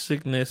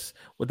toxicness,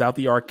 without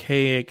the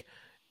archaic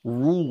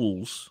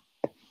rules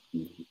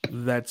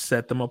that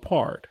set them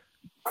apart.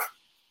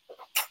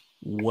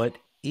 What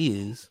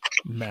is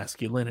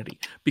masculinity?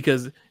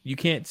 Because you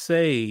can't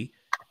say,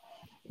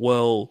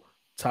 well,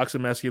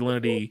 toxic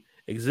masculinity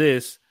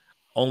exists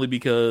only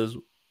because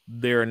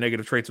there are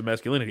negative traits of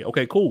masculinity.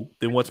 Okay, cool.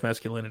 Then what's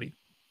masculinity?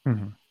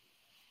 Mm-hmm.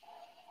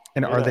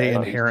 And are they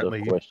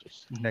inherently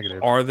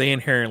negative? Are they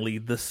inherently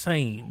the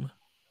same?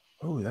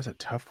 Oh, that's a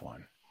tough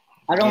one.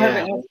 I don't have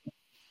an answer.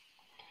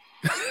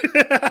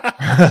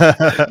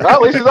 Well,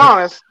 at least he's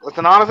honest. It's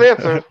an honest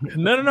answer.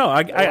 No.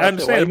 I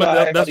understand,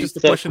 but that's just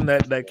the question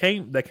that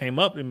came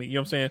up in me. You know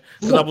what I'm saying?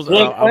 Because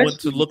I went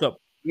to look up.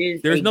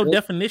 There's no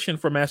definition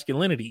for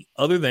masculinity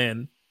other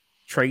than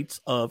traits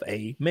of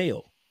a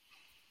male.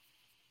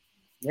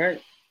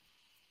 Right.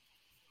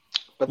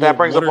 But that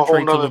brings up a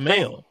whole nother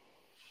male.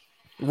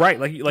 Right,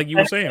 like you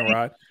were saying,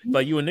 Rod.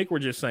 Like you and Nick were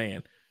just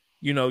saying.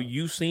 You know,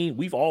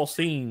 we've all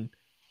seen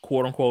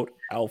quote unquote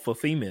alpha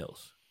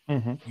females.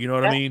 Mm-hmm. You know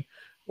what I mean?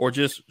 Or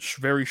just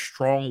very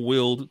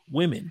strong-willed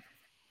women,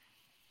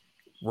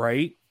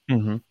 right?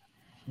 Mm-hmm.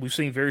 We've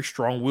seen very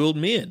strong-willed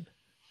men.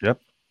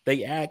 Yep.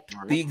 They act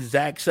the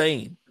exact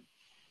same.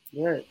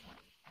 Right.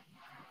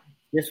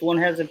 This one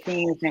has a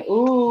penis and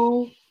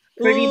ooh,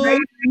 pretty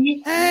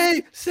baby.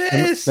 Hey,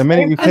 sis. The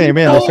minute you came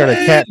in, they started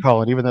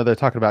catcalling, even though they're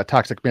talking about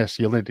toxic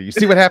masculinity. You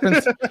see what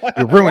happens?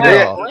 You ruined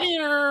it all.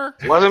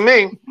 Wasn't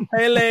me.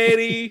 Hey,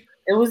 lady.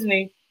 It was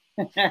me.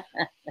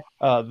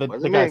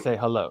 The guy say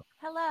hello.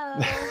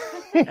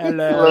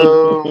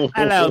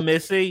 Hello,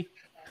 Missy.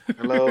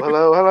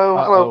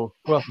 Hello.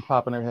 Who else is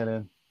popping their head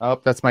in? Oh,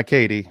 that's my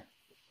Katie.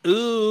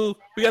 Ooh,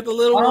 we got the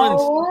little ones.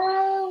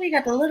 Oh, we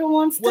got the little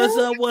ones too.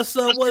 What's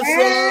up? Love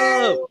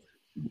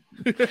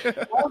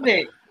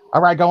it.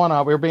 All right, go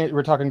on.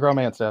 We're talking grown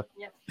man stuff.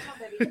 Yep.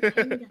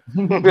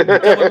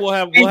 we'll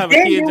have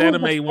a kids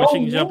anime when she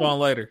can jump on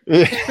later.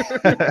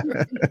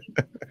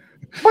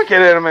 What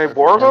kid anime?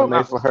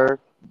 Boruto? For her.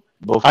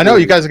 I know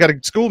you guys got to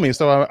school me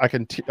so I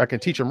can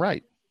teach them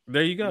right.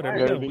 There you go.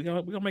 We're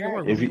gonna make it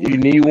work. If you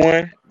need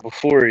one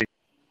before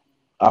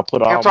I'll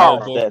put all my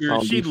stats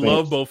on She'd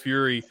love Bo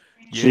Fury.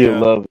 Yeah. She'd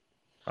love it.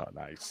 Oh,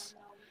 nice.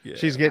 Yeah.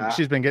 She's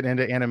been getting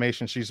into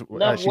animation. She took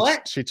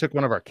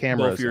one of our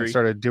cameras and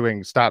started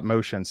doing stop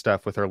motion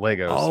stuff with her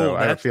Legos. Oh, so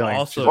I have a feeling.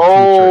 Awesome.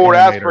 Oh,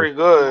 that's pretty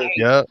good.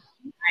 Yep.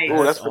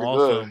 Oh, that's pretty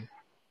good.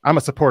 I'm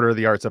a supporter of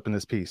the arts up in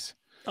this piece.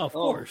 Oh, of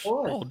course.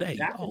 All day.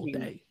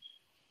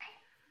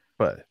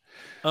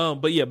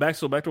 But yeah, back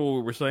to what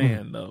we were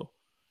saying though.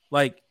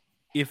 Like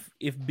if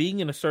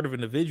being an assertive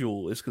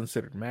individual is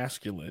considered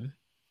masculine,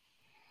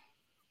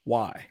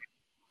 why?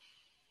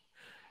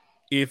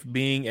 If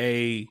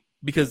being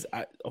because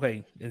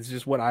it's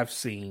just what I've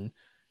seen.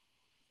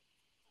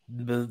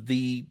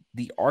 The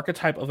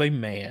archetype of a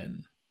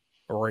man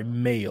or a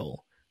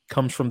male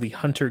comes from the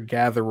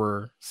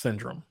hunter-gatherer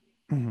syndrome.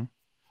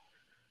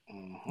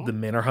 Mm-hmm. The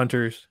men are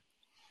hunters,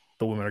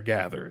 the women are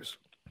gatherers.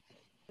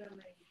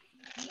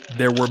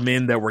 There were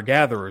men that were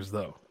gatherers,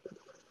 though,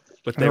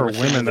 but there were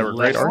women that were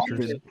great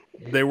archers.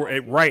 They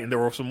were right, and there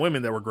were some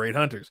women that were great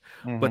hunters.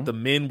 Mm-hmm. But the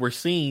men were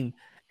seen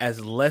as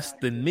less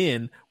than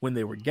men when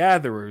they were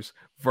gatherers,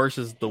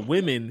 versus the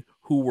women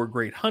who were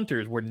great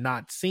hunters were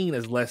not seen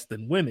as less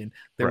than women.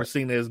 They were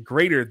seen as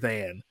greater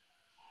than.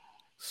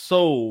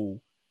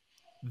 So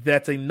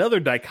that's another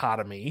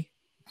dichotomy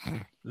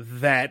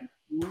that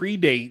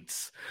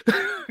predates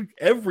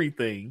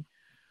everything.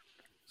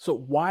 So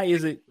why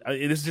is it?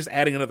 It is just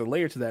adding another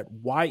layer to that.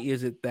 Why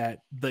is it that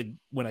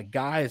when a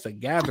guy is a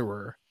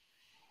gatherer,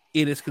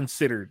 it is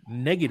considered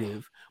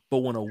negative, but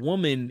when a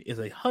woman is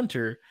a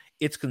hunter,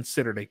 it's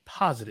considered a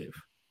positive?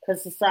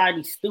 Because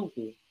society's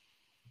stupid.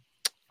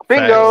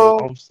 Bingo.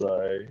 I'm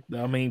sorry.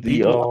 I mean, The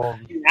people,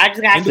 I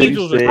just got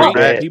individuals are said great.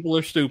 that- People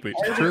are stupid.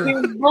 True.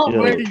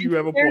 Yo. You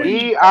have a point.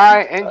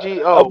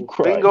 BINGO. I'm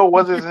crying. Bingo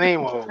was his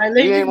name. Like, He let's ain't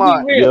just be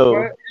lying. real, Yo.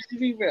 bro. Let's just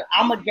be real.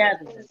 I'm a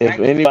gatherer. If Right?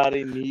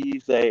 anybody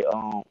needs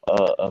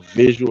a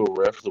visual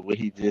reference of what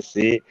he just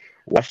said,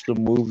 watch the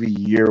movie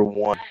Year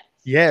One.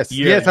 Yes,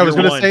 Yeah, yes, I was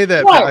Year going to One. say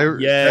that. Right.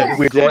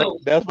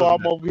 Yes. That's why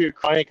I'm over here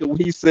crying because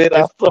he said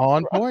I It's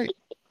on point.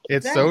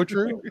 It's so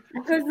true.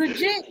 Because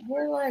legit,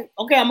 we're like,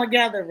 okay, I'm a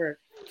gatherer.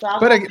 So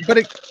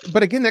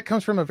But again, that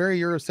comes from a very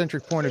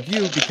Eurocentric point of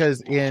view,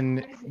 because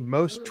in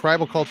most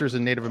tribal cultures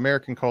and Native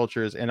American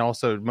cultures, and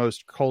also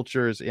most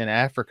cultures in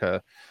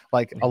Africa,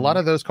 like a lot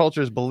of those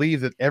cultures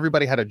believe that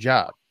everybody had a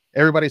job.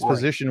 Everybody's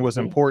position was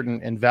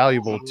important and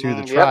valuable to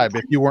the tribe.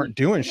 If you weren't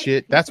doing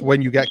shit, that's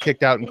when you got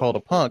kicked out and called a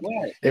punk.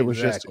 Right. It was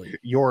just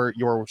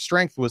your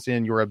strength was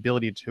in your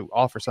ability to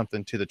offer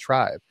something to the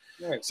tribe.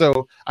 Right.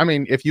 So, I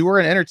mean, if you were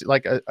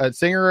a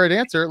singer or a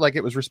dancer, like,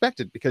 it was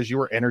respected because you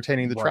were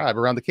entertaining the tribe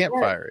around the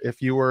campfire.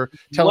 If you were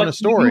telling a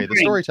story, the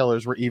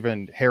storytellers were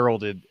even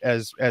heralded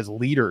as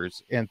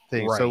leaders and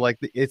things. So, like,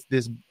 it's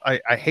this,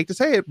 I hate to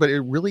say it, but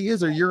it really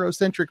is a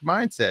Eurocentric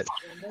mindset,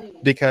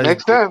 because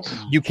Makes sense.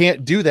 you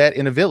can't do that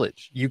in a village.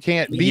 You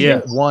can't be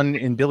one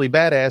in Billy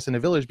Badass in a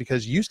village,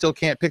 because you still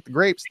can't pick the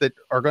grapes that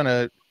are going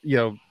to,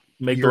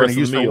 Make you're going to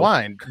use for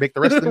wine, make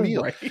the rest of the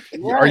meal.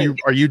 Are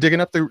you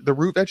digging up the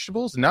root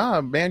vegetables? Nah,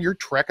 man, you're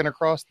trekking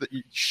across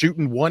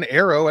shooting one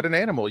arrow at an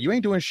animal. You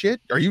ain't doing shit.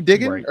 Are you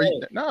digging?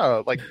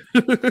 No, like,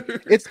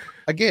 it's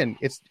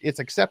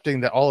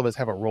accepting that all of us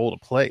have a role to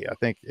play, I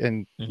think.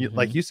 And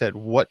like you said,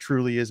 what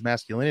truly is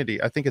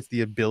masculinity? I think it's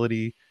the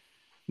ability,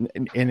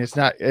 and it's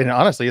not, and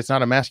honestly, it's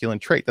not a masculine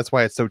trait. That's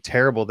why it's so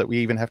terrible that we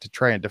even have to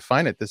try and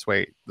define it this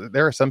way.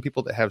 There are some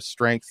people that have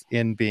strength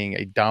in being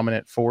a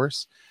dominant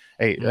force.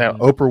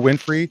 Oprah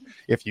Winfrey,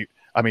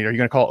 are you going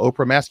to call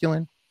Oprah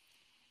masculine?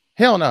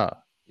 Hell no.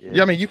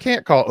 Yeah, I mean, you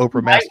can't call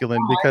Oprah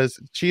masculine, because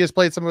she has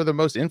played some of the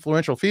most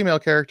influential female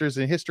characters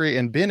in history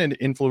and been an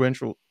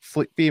influential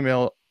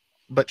female,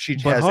 but she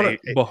has a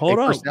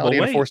personality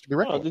and a force to be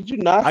reckoned with. Did you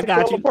not? I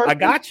got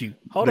you.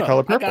 Hold on.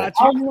 Color purple. I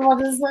got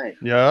you.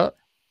 Yeah.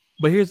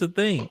 But here's the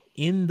thing: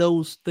 in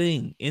those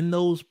things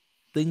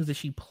that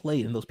she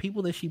played, and those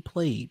people that she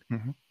played,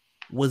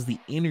 was the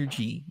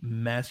energy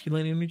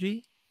masculine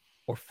energy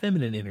or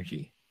feminine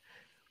energy?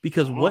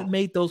 Because what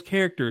made those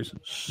characters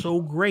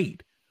so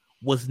great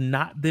was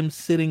not them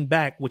sitting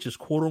back, which is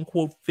quote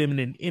unquote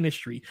feminine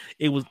energy.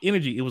 It was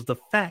energy. It was the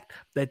fact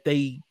that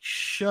they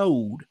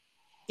showed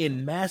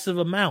in massive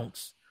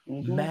amounts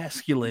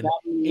masculine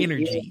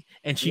energy,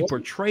 and she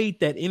portrayed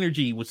that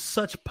energy with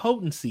such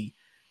potency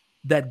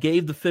that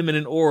gave the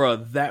feminine aura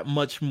that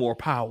much more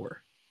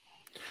power.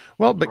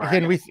 Well, but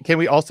can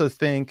we also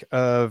think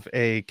of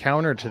a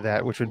counter to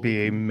that, which would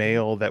be a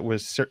male that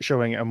was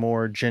showing a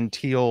more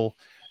genteel,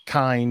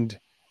 kind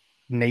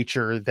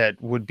nature,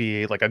 that would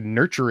be like a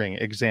nurturing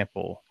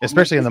example,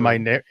 especially in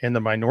the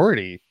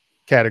minority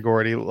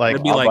category. Like,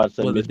 it'd be like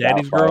the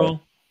Daddy's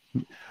Girl.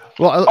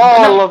 Well,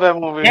 I love that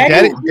movie.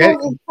 Daddy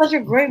is such a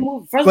great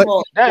movie. First of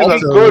all,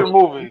 that's a good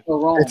movie.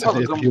 It's a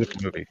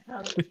beautiful movie.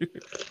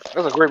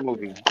 That's a great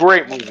movie.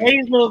 Great movie.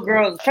 These little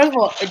girls. First of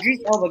all, Idris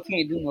Elba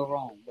can't do no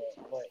wrong.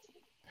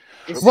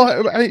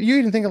 Well, I mean, you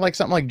even think of like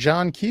something like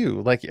John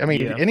Q. Like, I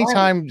mean,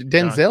 anytime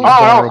Denzel,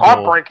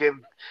 heartbreaking.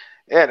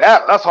 Yeah,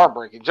 that's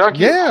heartbreaking. John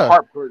Q,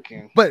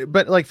 heartbreaking.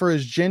 But like, for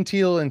as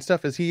genteel and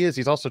stuff as he is,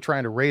 he's also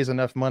trying to raise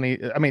enough money.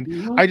 I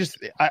mean,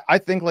 I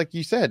think, like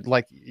you said,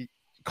 like,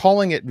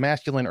 calling it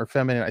masculine or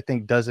feminine, I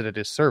think, does it a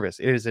disservice.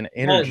 It is an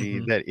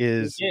energy that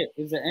is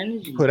it's an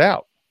energy put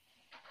out.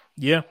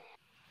 Yeah.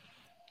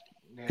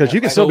 Because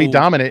you can still be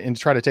dominant and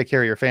try to take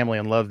care of your family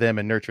and love them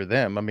and nurture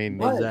them. I mean,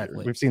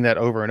 we've seen that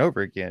over and over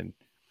again.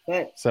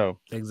 So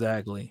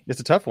exactly, it's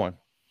a tough one.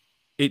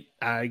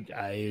 I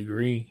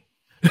agree.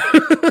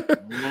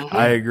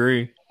 I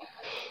agree.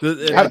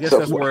 I guess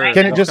that's where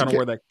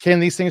can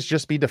these things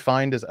just be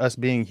defined as us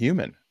being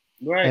human,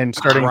 and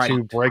starting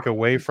to break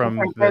away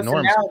from the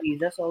norms?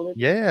 That's all it is.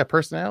 Yeah,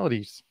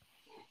 personalities.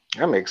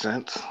 That makes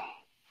sense.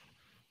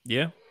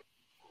 Yeah,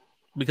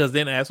 because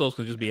then assholes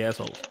can just be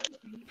assholes.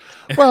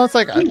 Well, it's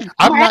like,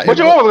 I'm not. But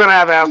you're always gonna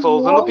have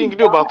assholes. There's nothing you can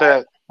do about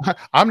that.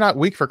 I'm not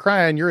weak for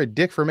crying. You're a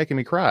dick for making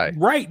me cry.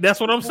 Right. That's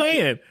what I'm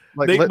saying.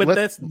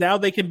 Now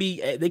they can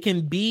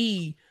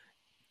be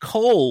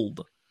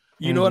cold.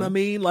 You know what I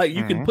mean? Like,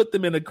 you can put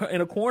them in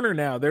a corner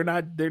now. They're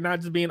not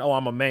just being,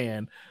 I'm a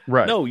man.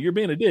 Right. No, you're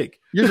being a dick.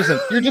 You're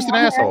just an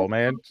asshole,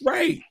 man.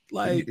 Right.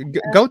 Like,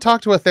 go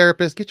talk to a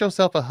therapist, get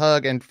yourself a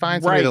hug, and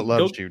find somebody that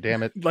loves you.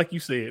 Damn it. Like you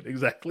said,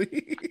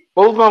 exactly.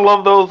 Both gonna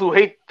love those who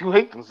hate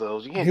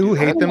themselves. You can't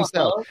hate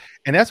themselves.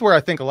 And that's where I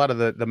think a lot of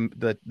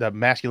the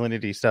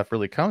masculinity stuff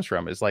really comes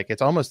from. Is like,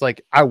 it's almost like,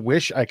 I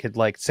wish I could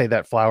like say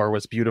that flower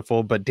was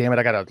beautiful, but damn it,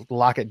 I gotta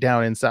lock it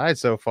down inside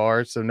so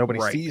far so nobody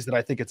sees that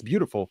I think it's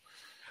beautiful.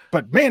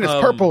 But man, it's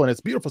purple and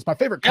it's beautiful. It's my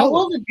favorite color. That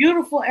was a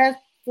beautiful ass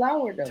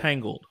flower, though.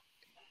 Tangled.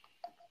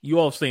 You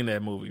all seen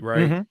that movie,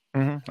 right?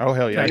 Oh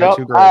hell yeah! I got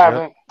 2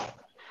 girls.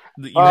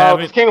 You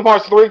haven't? Does Kingdom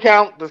Hearts 3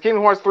 count? Does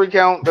Kingdom Hearts 3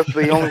 count? That's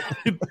the only.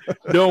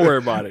 Don't worry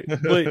about it.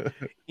 But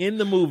in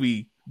the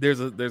movie, there's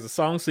a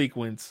song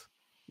sequence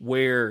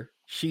where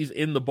she's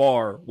in the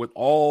bar with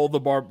all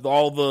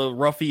the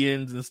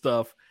ruffians and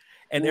stuff,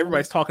 and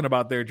everybody's talking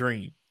about their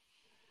dream.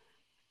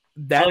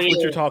 That's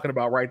what you're talking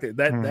about right there.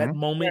 That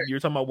moment you're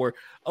talking about where,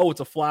 it's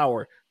a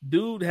flower.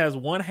 Dude has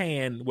one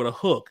hand with a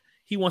hook.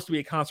 He wants to be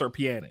a concert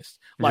pianist.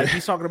 Like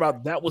he's talking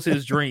about that was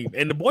his dream.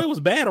 And the boy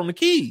was bad on the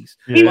keys.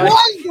 Yeah. He was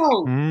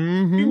though.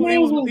 He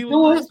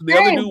was the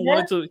other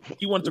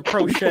dude wanted to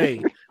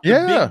crochet.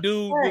 The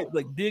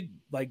big dude,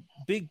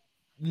 big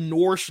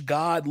Norse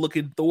god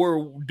looking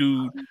Thor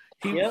dude.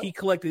 He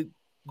collected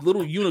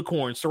little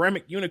unicorns,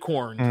 ceramic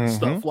unicorns and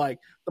stuff. Like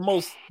the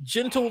most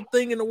gentle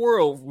thing in the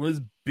world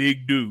was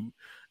big dude.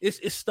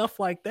 It's stuff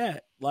like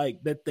that.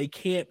 Like that they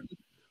can't,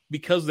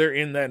 because they're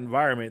in that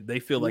environment, they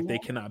feel like they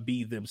cannot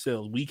be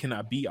themselves. We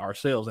cannot be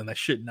ourselves, and that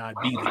should not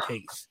be the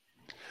case.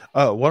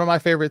 One of my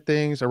favorite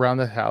things around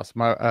the house,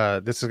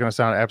 this is going to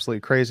sound absolutely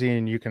crazy,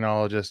 and you can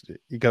all just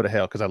go to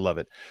hell because I love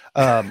it.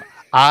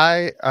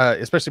 I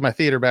especially my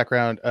theater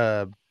background,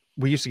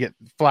 we used to get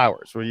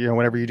flowers.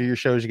 Whenever you do your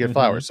shows, you get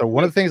flowers. So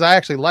one of the things I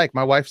actually like,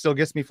 my wife still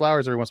gets me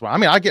flowers every once in a while. I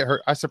mean,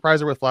 I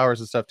surprise her with flowers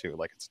and stuff too.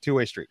 Like it's a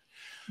two-way street.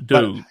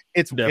 Dude, but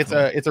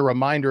it's a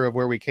reminder of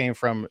where we came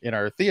from in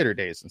our theater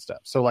days and stuff.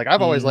 So like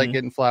I've always liked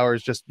getting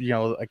flowers. Just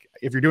like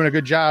if you're doing a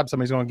good job,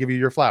 somebody's going to give you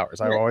your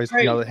flowers. I've always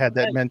had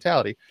that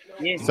mentality.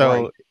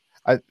 So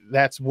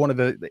that's one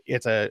of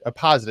it's a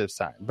positive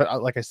sign.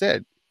 But like I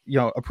said,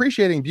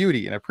 appreciating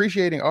beauty and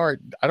appreciating art,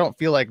 I don't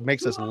feel like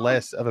makes us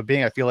less of a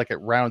being. I feel like it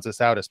rounds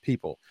us out as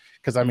people,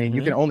 because I mean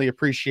you can only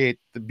appreciate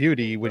the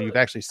beauty when you've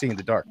actually seen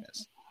the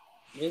darkness.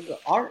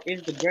 Art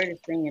is the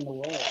greatest thing in the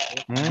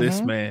world.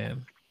 This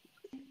man.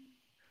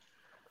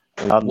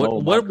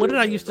 What did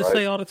I used to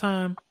say all the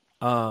time?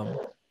 I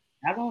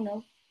don't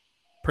know.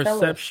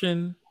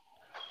 Perception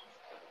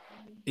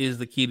is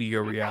the key to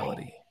your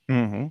reality.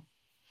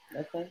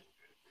 Okay.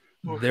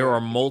 There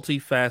are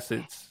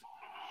multifacets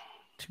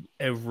to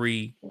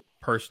every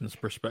person's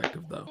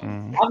perspective, though.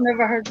 I've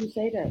never heard you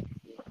say that.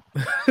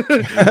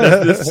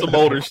 This is some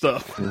older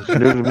stuff. New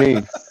to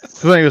me.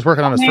 So he was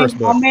working on his first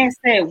book. My man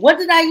said, "What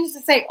did I used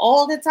to say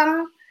all the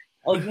time?"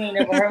 Oh, you ain't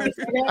never heard me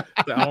say that?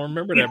 I don't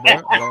remember that,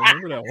 bro. I don't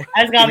remember that one.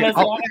 I just got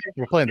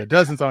We're playing the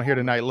dozens on here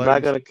tonight. I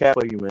got a cap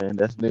for you, man.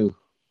 That's new.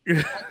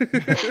 But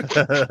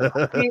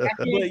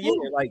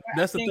like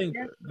that's the thing.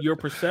 Your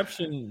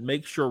perception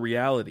makes your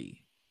reality,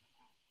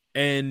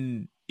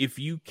 and if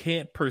you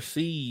can't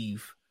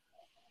perceive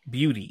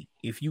beauty,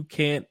 if you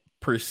can't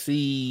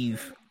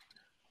perceive,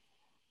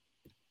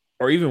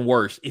 or even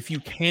worse, if you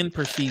can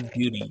perceive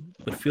beauty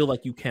but feel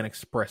like you can't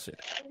express it,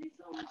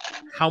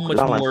 how much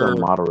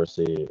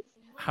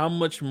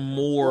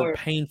more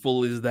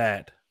painful is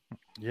that?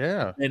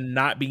 Yeah. And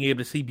not being able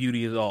to see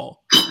beauty at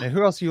all. And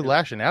who else are you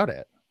lashing out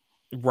at?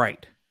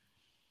 Right.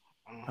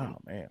 Oh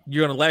man.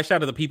 You're gonna lash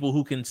out at the people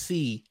who can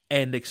see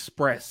and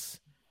express.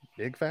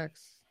 Big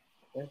facts.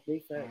 That's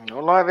big facts. No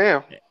lie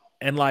there.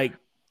 And like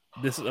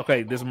this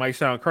might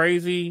sound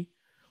crazy,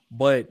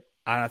 but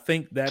I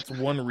think that's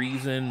one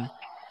reason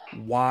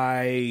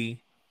why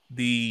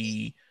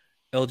the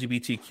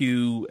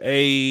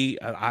LGBTQA,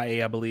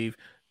 IA, I believe,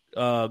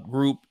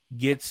 group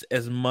gets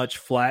as much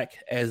flack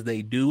as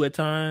they do at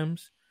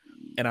times.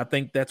 And I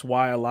think that's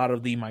why a lot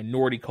of the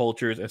minority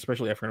cultures,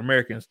 especially African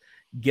Americans,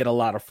 get a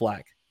lot of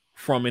flack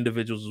from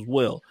individuals as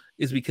well,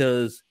 is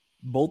because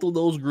both of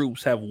those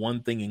groups have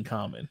one thing in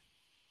common.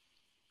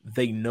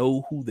 They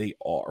know who they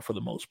are for the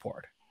most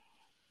part,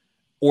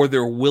 or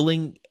they're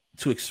willing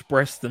to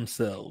express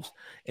themselves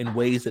in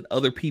ways that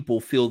other people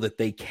feel that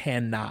they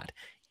cannot.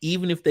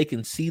 Even if they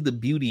can see the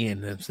beauty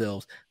in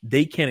themselves,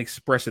 they can't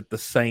express it the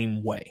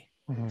same way.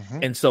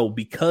 And so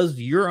because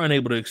you're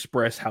unable to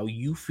express how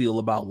you feel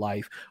about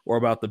life or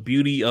about the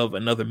beauty of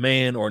another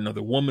man or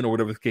another woman or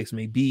whatever the case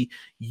may be,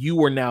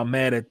 you are now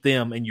mad at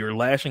them and you're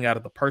lashing out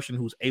at the person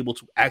who's able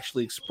to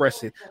actually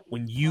express it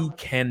when you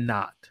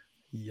cannot.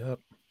 Yep.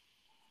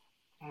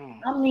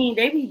 I mean,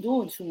 they be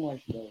doing too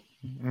much though.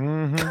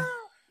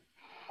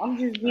 I'm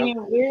just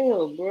being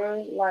real,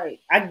 bro. Like,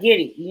 I get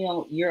it.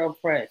 You're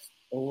oppressed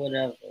or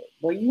whatever,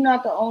 but you're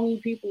not the only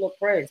people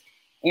oppressed.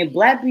 And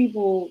Black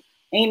people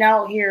ain't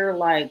out here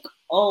like,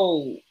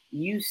 oh,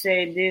 you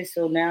said this,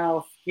 so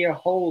now your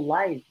whole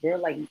life, bro.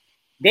 Like,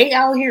 they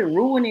out here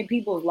ruining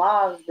people's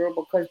lives, bro,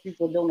 because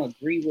people don't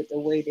agree with the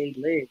way they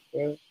live,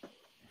 bro.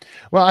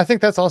 Well, I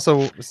think that's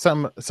also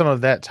some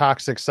of that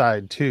toxic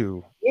side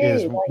too.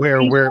 Is like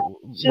where we're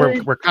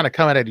kind of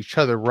coming at each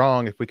other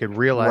wrong. If we could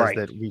realize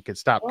that we could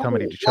stop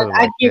coming at each other.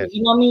 I get it.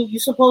 You know what I mean? You're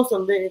supposed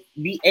to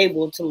be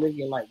able to live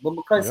your life, but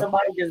because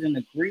somebody doesn't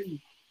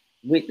agree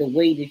with the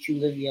way that you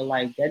live your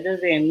life, that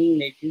doesn't mean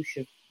that you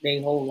should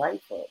their whole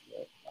life up.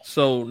 Bro.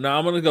 So now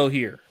I'm gonna go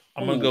here.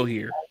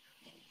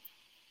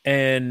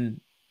 And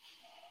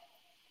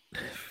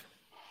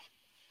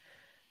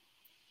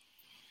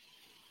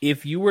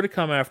if you were to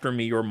come after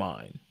me or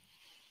mine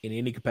in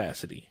any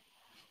capacity,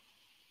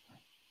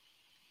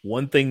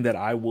 one thing that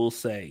I will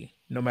say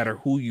no matter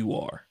who you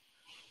are,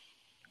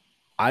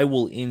 I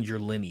will end your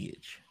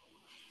lineage.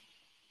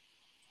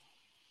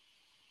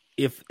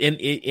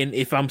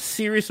 If I'm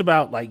serious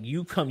about like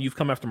you've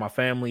come after my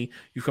family,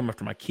 you've come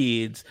after my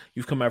kids,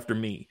 you've come after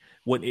me.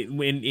 When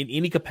in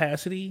any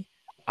capacity,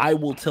 I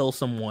will tell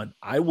someone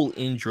I will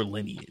end your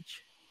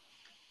lineage,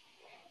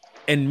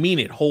 and mean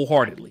it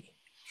wholeheartedly.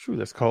 True,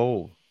 that's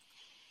cold.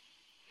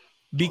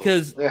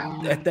 Because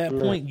at that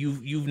point,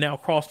 you've now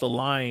crossed a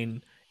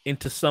line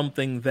into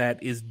something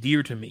that is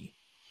dear to me.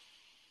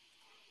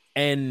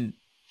 And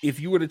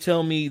if you were to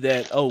tell me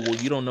that, oh well,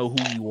 you don't know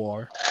who you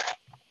are.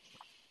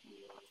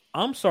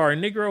 I'm sorry,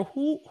 Negro.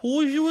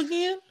 Who is you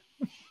again?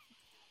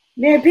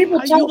 Man, people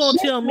how you gonna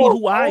tell me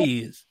who I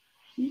is?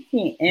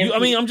 I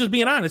mean, I'm just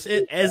being honest.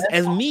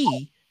 As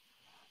me,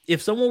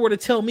 if someone were to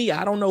tell me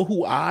I don't know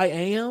who I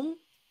am,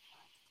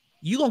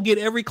 you gonna get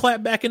every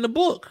clap back in the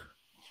book.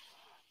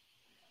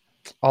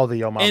 All the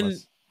yo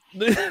mamas.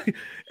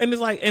 And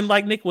it's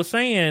like Nick was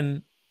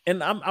saying,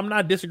 and I'm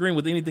not disagreeing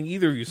with anything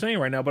either of you saying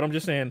right now, but I'm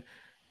just saying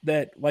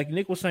that, like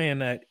Nick was saying,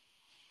 that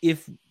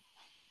if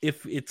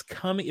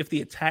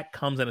the attack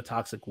comes in a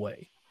toxic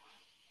way,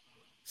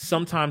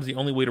 sometimes the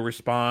only way to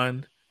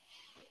respond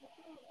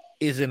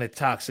is in a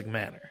toxic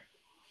manner.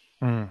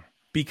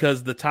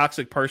 Because the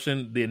toxic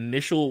person, the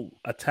initial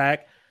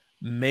attack,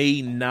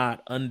 may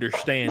not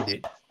understand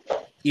it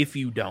if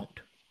you don't.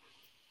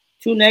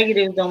 Two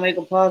negatives don't make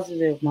a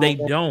positive. They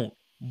don't.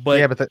 But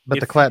yeah, but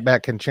the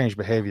clapback can change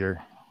behavior.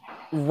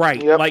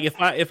 Right. Yep. Like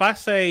if I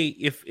say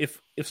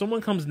if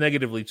someone comes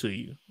negatively to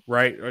you,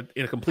 right, or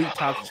in a completely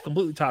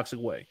toxic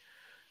way,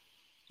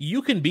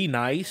 you can be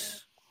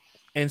nice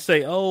and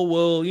say, "Oh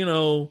well, you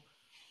know,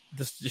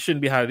 this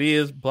shouldn't be how it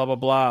is." Blah blah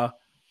blah.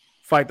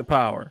 Fight the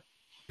power,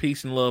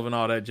 peace and love, and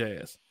all that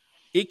jazz.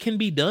 It can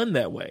be done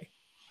that way.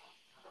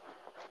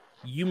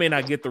 You may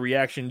not get the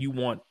reaction you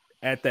want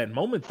at that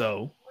moment,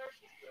 though.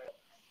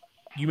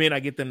 You may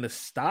not get them to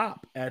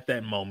stop at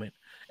that moment.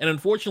 And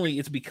unfortunately,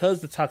 it's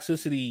because the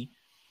toxicity,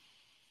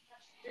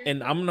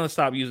 and I'm going to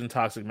stop using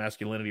toxic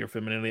masculinity or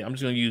femininity. I'm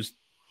just going to use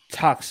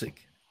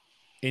toxic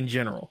in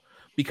general.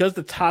 Because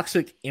the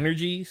toxic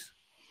energies,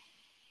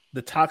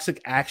 the toxic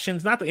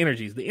actions, not the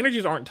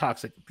energies aren't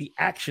toxic. The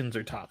actions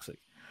are toxic.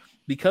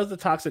 Because the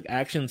toxic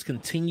actions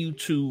continue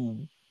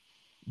to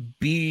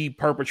be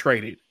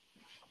perpetrated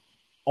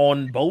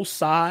on both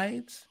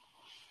sides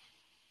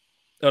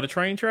of the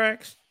train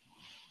tracks,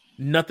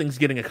 nothing's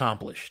getting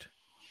accomplished.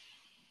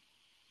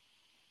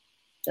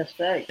 That's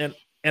right.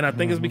 And I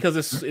think it's because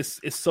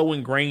it's so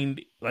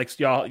ingrained, like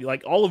y'all,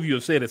 like all of you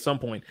have said at some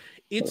point,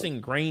 it's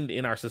ingrained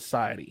in our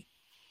society.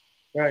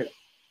 Right.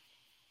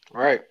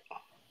 Right.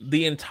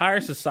 The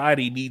entire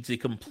society needs a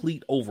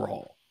complete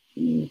overhaul.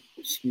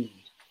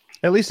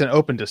 At least an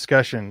open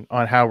discussion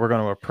on how we're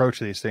going to approach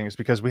these things,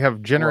 because we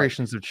have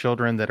generations of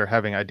children that are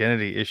having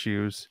identity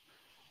issues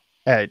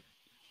at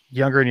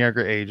younger and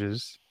younger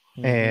ages.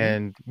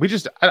 And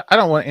I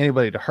don't want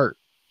anybody to hurt.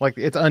 Like,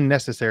 it's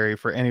unnecessary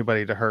for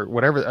anybody to hurt.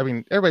 Whatever. I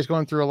mean, everybody's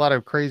going through a lot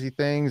of crazy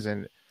things,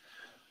 and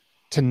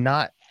to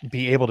not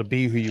be able to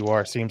be who you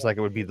are seems like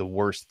it would be the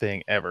worst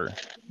thing ever.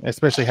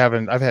 Especially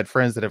I've had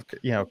friends that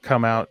have,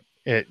 come out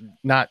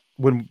not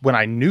when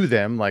I knew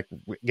them, like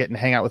getting to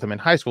hang out with them in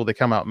high school. They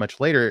come out much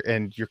later,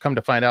 and you come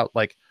to find out,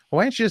 like,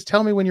 why didn't you just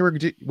tell me when you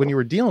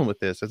were dealing with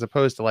this, as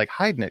opposed to like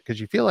hiding it?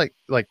 Because you feel like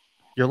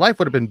your life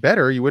would have been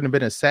better. You wouldn't have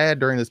been as sad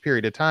during this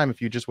period of time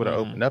if you just would have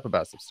opened up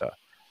about some stuff.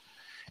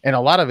 And a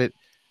lot of it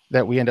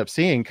that we end up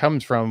seeing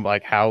comes from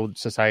like how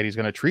society is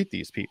going to treat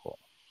these people,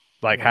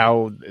 like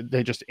how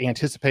they just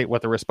anticipate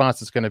what the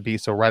response is going to be.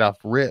 So right off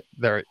rip,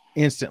 they're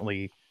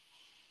instantly,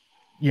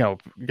 they're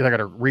going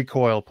to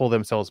recoil, pull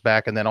themselves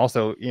back. And then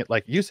also,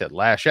 like you said,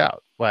 lash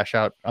out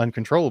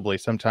uncontrollably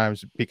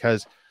sometimes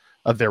because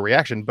of their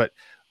reaction. But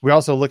we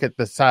also look at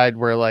the side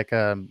where, like,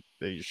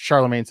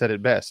 Charlemagne said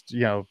it best,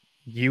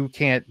 you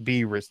can't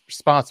be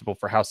responsible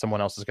for how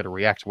someone else is going to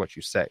react to what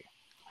you say.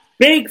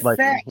 Big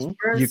facts,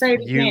 bro. Say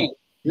it again.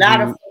 A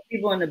lot of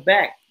people in the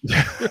back.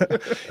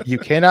 You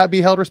cannot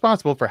be held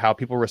responsible for how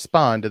people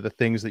respond to the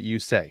things that you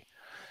say.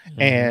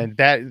 And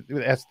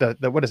that's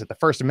the what is it? The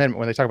First Amendment.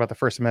 When they talk about the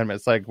First Amendment,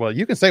 it's like, well,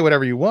 you can say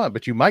whatever you want,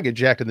 but you might get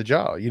jacked in the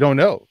jaw. You don't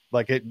know.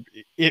 Like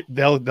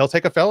they'll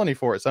take a felony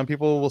for it. Some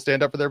people will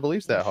stand up for their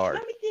beliefs that hard.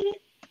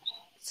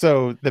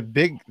 So the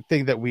big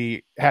thing that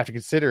we have to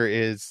consider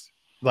is,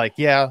 like,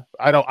 yeah,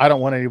 I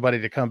don't want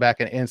anybody to come back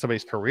and end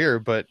somebody's career,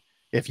 but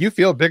if you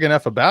feel big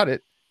enough about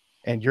it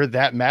and you're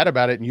that mad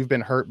about it and you've been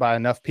hurt by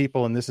enough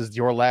people and this is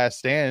your last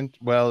stand,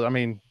 well, I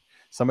mean,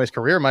 somebody's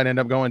career might end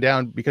up going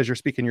down because you're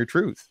speaking your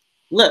truth.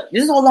 Look,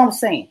 this is all I'm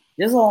saying.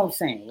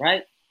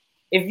 Right?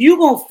 If you're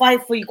going to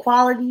fight for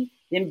equality,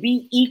 then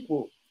be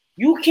equal.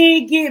 You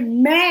can't get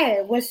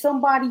mad when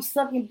somebody's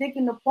sucking dick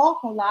in the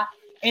parking lot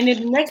and then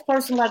the next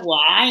person like, well,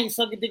 I ain't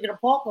sucking dick in the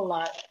parking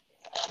lot.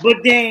 But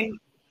then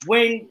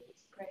when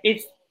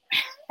it's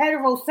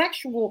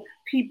heterosexual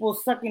people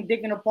sucking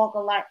dick in the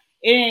parking lot,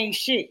 it ain't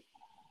shit.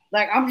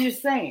 Like, I'm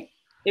just saying,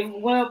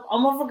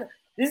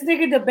 this This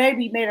nigga, the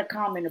baby, made a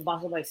comment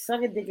about somebody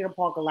sucking dick in the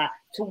parking lot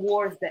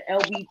towards the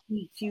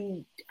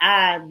LGBTQI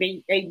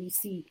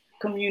ABC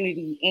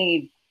community,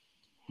 and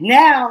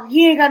now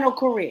he ain't got no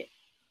career.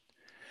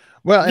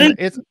 Well, and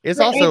it's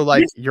also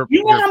like you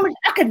know how much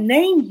I could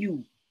name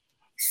you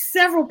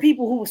several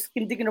people who was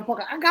sucking dick in the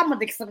parking lot. I got my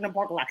dick sucked in the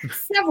parking lot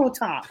several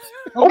times.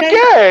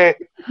 Okay.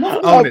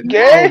 Own it.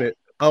 Okay. Hey,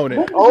 I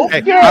wouldn't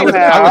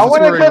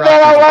have said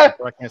that out loud.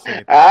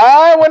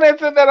 I wouldn't have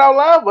said that out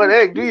loud, but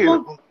hey, do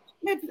you?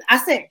 I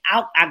said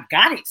I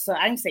got it, so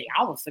I didn't say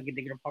I was sucking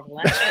dick in the parking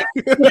lot.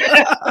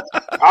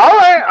 All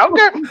right,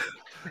 okay.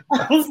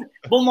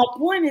 But my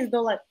point is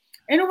though, like,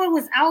 anyone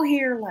was out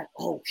here like,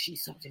 oh, she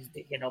sucked his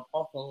dick in the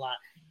parking lot.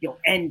 Yo,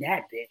 end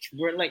that bitch.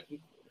 We're like,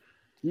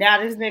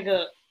 now this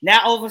nigga, now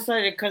all of a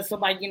sudden, because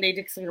somebody getting their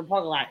dick sucked in the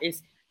parking lot,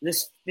 it's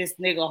this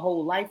nigga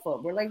whole life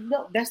up. We're like,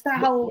 no, that's not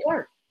how it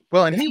works.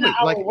 Well, and he was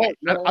like,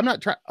 I'm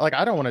not trying, like,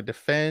 I don't want to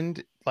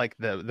defend like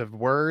the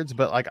words,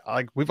 but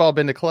like we've all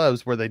been to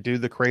clubs where they do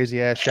the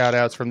crazy ass shout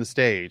outs from the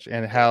stage,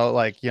 and how,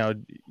 like, you know,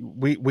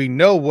 we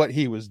know what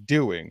he was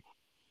doing.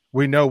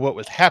 We know what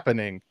was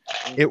happening.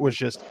 It was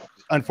just,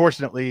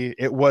 unfortunately,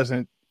 it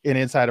wasn't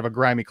inside of a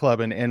grimy club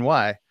in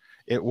NY.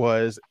 It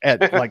was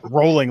at like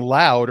Rolling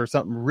Loud or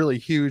something really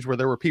huge where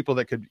there were people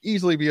that could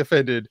easily be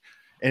offended,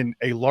 and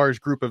a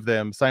large group of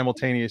them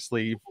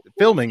simultaneously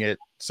filming it.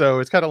 So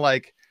it's kind of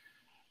like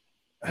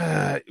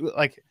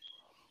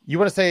you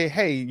want to say,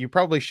 hey, you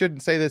probably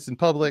shouldn't say this in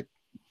public.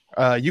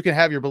 You can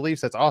have your beliefs.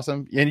 That's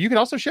awesome. And you can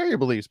also share your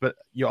beliefs, but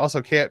you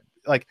also can't,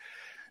 like,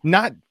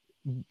 not,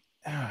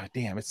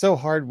 damn, it's so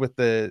hard with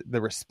the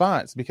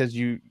response, because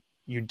you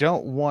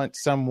don't want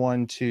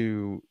someone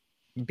to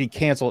be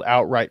canceled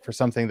outright for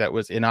something that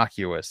was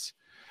innocuous,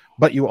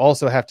 but you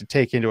also have to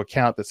take into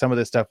account that some of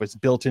this stuff was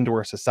built into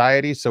our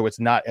society, so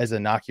it's not as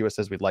innocuous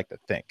as we'd like to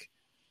think.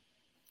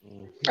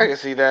 I can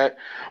see that,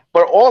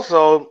 but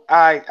also,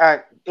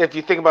 I if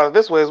you think about it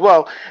this way as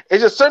well,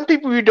 it's just certain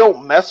people you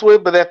don't mess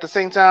with, but at the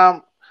same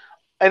time,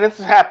 and this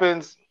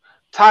happens,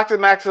 toxic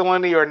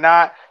masculinity or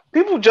not,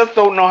 people just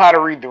don't know how to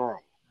read the room.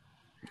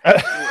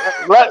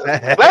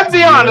 Let's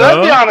be honest.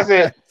 Let's be honest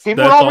here.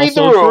 People don't read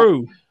the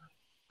room.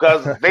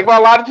 Because think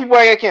about a lot of people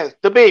that got canceled.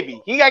 The baby,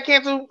 he got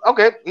canceled.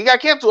 Okay, he got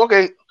canceled.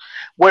 Okay,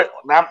 what?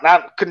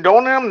 Not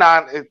condoning him,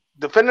 not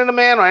defending the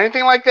man or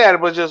anything like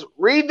that, but just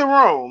read the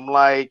room.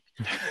 Like,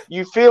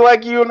 you feel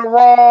like you're in the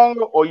wrong,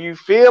 or you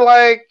feel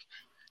like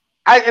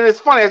and it's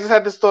funny, I just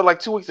had this thought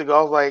like 2 weeks ago.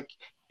 I was like,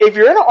 if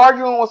you're in an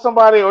argument with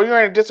somebody or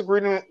you're in a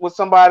disagreement with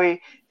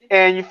somebody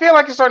and you feel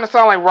like you're starting to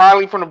sound like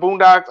Riley from the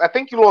Boondocks, I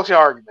think you lost your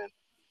argument.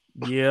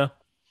 Yeah.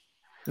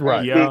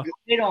 Right. Yeah.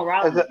 They don't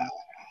Riley.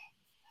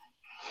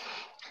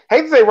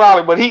 Hate to say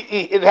Riley, but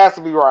it has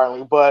to be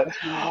Riley. But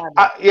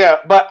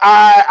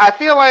I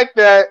feel like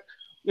that,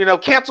 you know,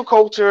 cancel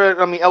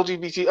culture, I mean,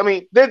 LGBT, I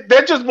mean,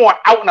 they're just more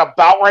out and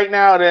about right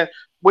now than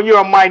when you're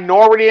a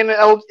minority in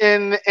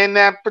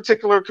that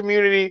particular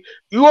community.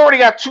 You already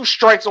got 2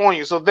 strikes on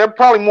you, so they're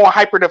probably more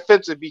hyper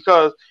defensive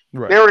because they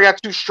already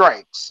got 2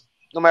 strikes,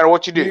 no matter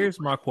what you do. Here's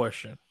my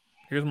question.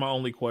 Here's my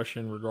only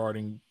question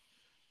regarding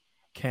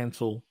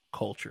cancel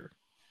culture.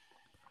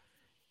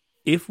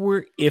 If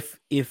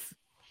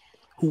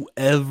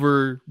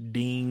whoever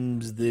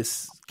deems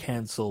this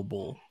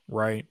cancelable,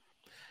 right,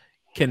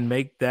 can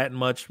make that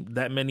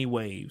many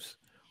waves,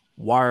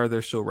 why are they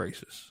so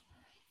racist?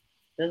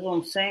 That's what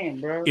I'm saying,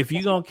 bro. If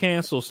you gonna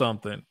cancel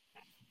something,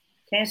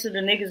 cancel the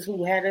niggas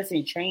who had us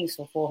in chains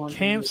for 400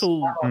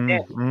 cancel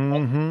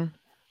years.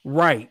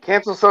 Right.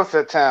 Cancel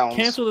Sunset Towns.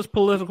 Cancel this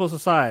political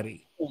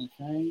society.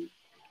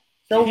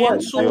 So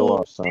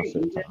cancel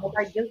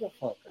nobody gives a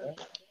fuck, bro.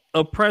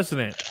 A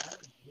president.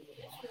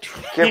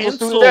 Cancel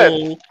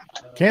student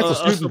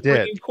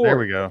debt. There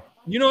we go.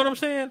 You know what I'm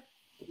saying?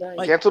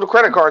 Like, cancel the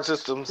credit card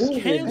systems.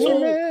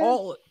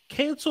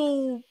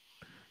 Cancel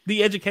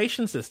the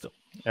education system.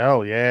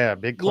 Oh yeah,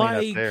 big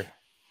cleanup there.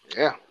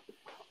 Yeah.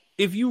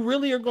 If you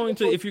really are going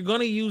to, if you're going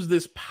to use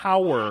this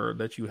power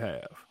that you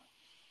have,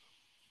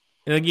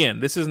 and again,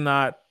 this is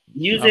not.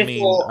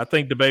 I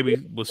think the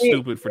baby was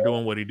stupid for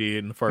doing what he did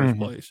in the first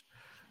place.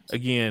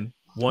 Again,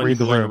 one, you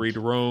learn to read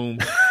the room.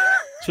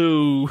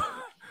 2,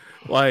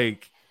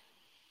 like,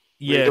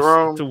 yes,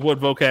 to what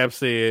Vocab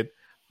said,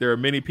 there are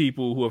many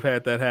people who have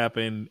had that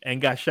happen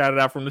and got shouted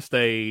out from the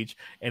stage,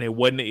 and it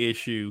wasn't an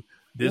issue.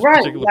 This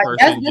particular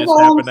person just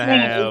happened to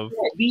have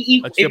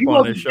a chip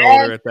on their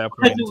shoulder at that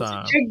point in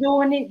time. If you're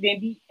doing it,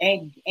 then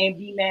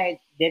be mad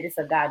that it's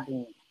a guy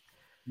doing it.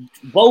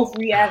 Both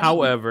reactions.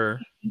 However,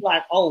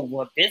 like, oh,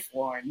 well, this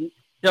one.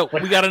 Yo,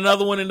 we got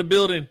another one in the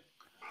building.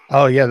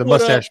 Oh yeah, the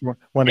mustache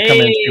wanted to come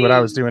in and see what I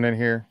was doing in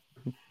here.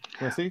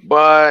 Let's see.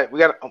 But we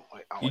got.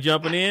 You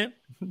jumping in?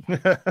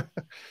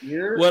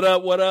 What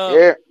up? What up?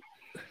 Yeah.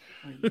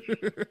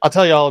 I'll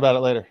tell you all about it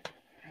later.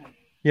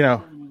 You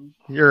know,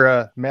 you're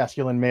a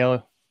masculine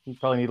male. You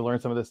probably need to learn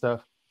some of this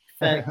stuff.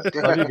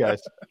 Love you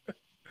guys.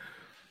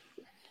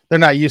 They're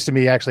not used to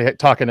me actually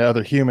talking to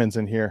other humans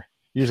in here.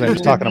 Usually I'm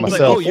just talking to Like,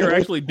 myself. oh, you're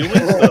actually doing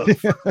stuff.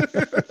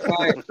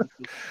 Right.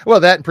 Well,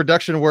 that and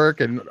production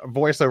work and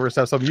voiceover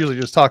stuff. So I'm usually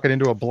just talking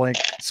into a blank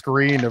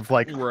screen of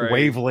like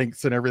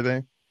wavelengths and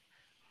everything.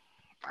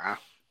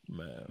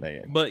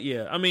 Man. But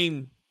yeah, I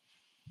mean,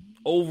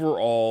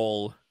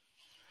 overall,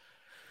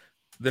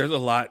 there's a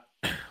lot.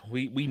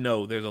 We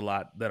know there's a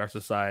lot that our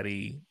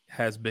society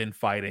has been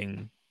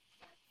fighting.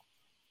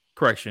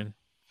 Correction.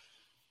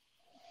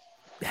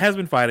 Has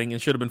been fighting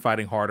and should have been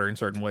fighting harder in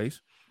certain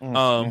ways.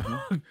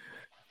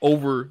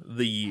 Over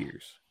the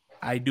years.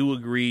 I do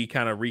agree,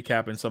 kind of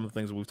recapping some of the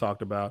things that we've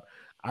talked about.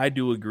 I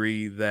do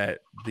agree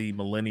that the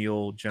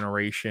millennial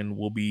generation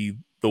will be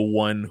the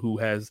one who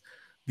has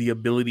the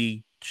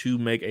ability to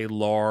make a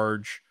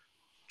large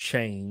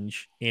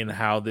change in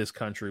how this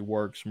country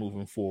works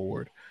moving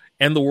forward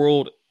and the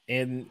world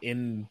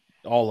in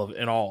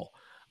all.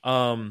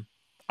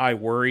 I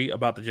worry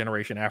about the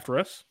generation after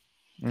us,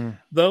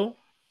 though,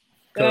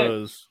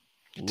 because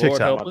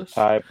Lord help us.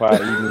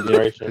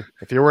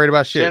 If you're worried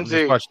about shit,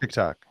 just watch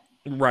TikTok.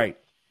 Right.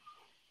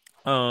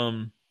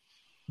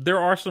 There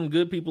are some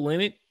good people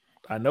in it.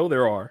 I know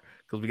there are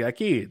because we got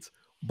kids,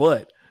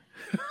 but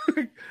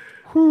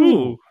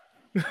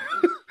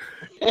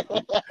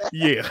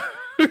yeah.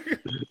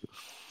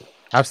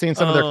 I've seen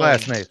some of their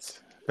classmates.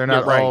 They're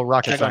not all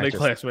rocket scientists.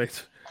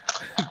 Classmates.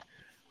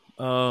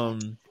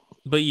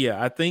 But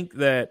yeah, I think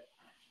that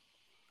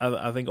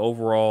I think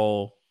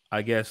overall,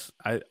 I guess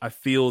I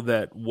feel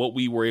that what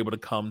we were able to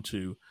come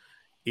to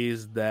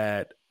is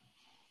that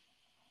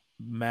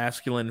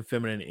masculine and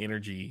feminine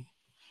energy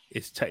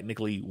is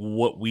technically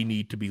what we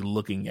need to be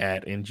looking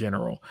at in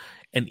general.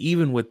 And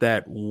even with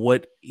that,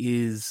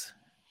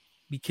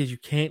 because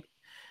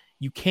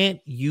you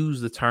can't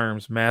use the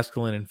terms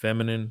masculine and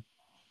feminine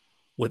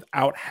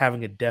without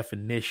having a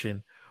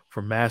definition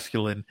for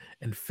masculine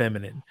and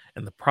feminine.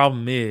 And the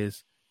problem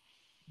is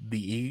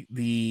the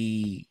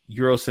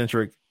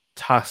Eurocentric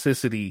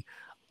toxicity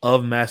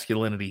of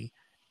masculinity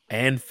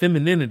and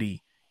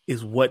femininity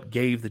is what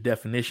gave the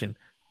definition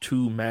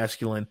to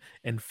masculine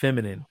and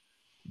feminine.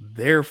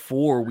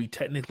 Therefore, we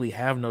technically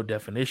have no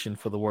definition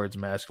for the words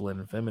masculine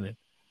and feminine.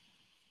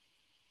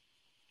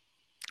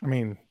 I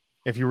mean,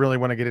 if you really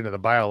want to get into the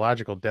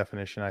biological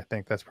definition, I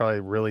think that's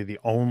probably really the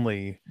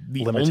only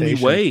limitation.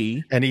 Only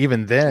way. And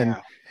even then,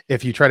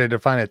 if you try to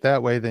define it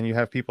that way, then you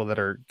have people that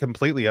are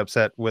completely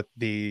upset with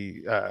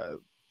the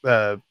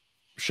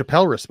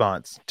Chappelle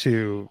response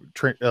to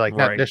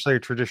not necessarily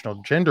traditional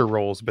gender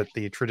roles, but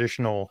the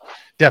traditional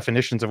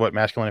definitions of what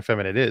masculine and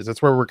feminine is.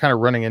 That's where we're kind of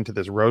running into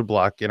this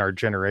roadblock in our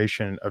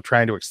generation of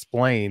trying to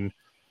explain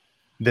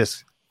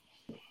this.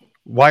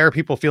 Why are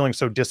people feeling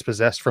so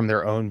dispossessed from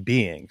their own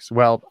beings?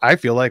 Well, I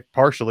feel like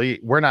partially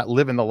we're not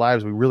living the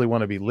lives we really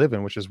want to be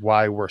living, which is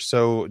why we're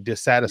so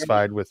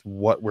dissatisfied with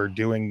what we're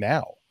doing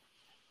now.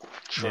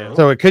 True.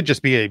 So it could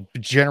just be a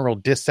general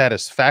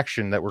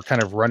dissatisfaction that we're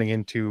kind of running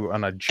into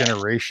on a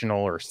generational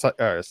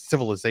or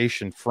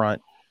civilization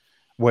front,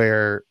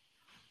 where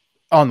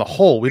on the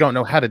whole, we don't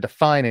know how to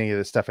define any of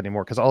this stuff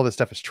anymore because all this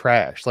stuff is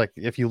trash. Like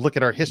if you look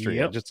at our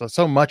history, just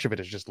so much of it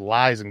is just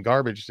lies and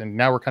garbage. And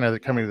now we're kind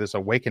of coming to this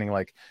awakening,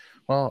 like,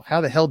 well, how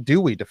the hell do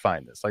we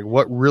define this? Like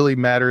what really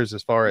matters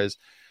as far as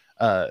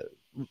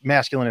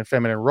masculine and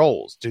feminine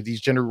roles? Do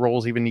these gender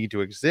roles even need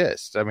to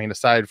exist? I mean,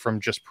 aside from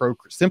just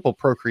simple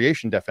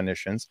procreation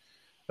definitions,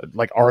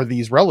 like, are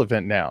these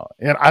relevant now?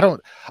 And I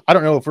don't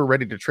know if we're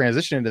ready to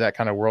transition into that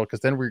kind of world,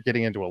 because then we're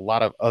getting into a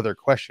lot of other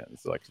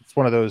questions. Like it's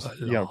one of those,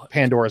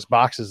 Pandora's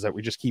boxes that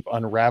we just keep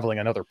unraveling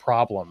another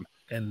problem.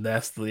 And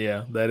that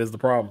is the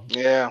problem.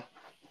 Yeah.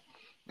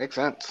 Makes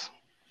sense.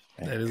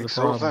 That is the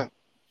problem.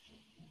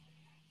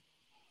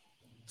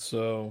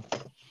 So,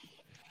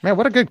 man,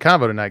 what a good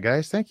combo tonight,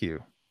 guys. Thank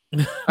you.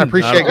 I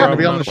appreciate getting to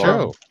be on the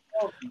show.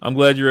 I'm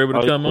glad you're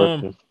able to come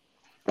on.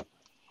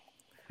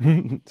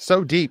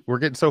 So deep. We're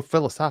getting so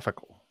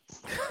philosophical.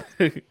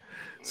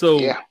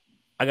 So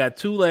I got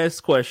two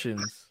last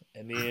questions,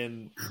 and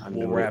then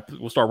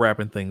we'll start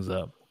wrapping things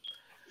up.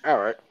 All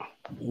right.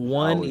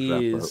 One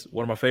is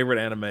one of my favorite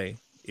anime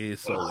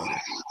is Soul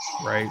Eater,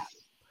 right?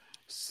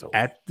 So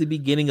at the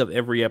beginning of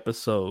every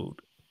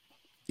episode,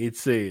 it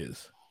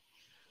says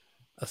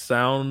a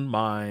sound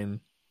soul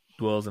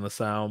dwells in a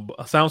sound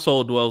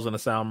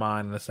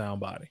mind and a sound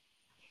body.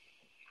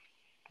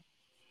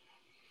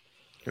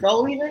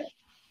 Soul Eater?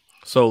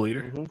 Soul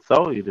Eater. Mm-hmm.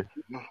 Soul Eater.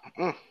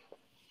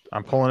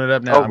 I'm pulling it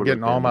up now. I'm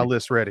getting all my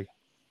lists ready.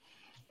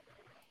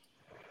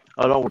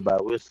 Oh, don't worry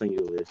about it. We'll send you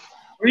a list.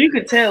 Or you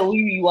could tell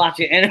we be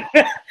watching anime.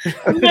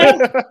 we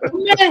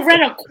may have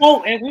read a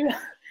quote and we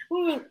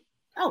were,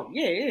 oh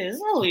yeah, it is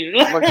Soul Eater.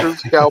 Let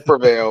truth shall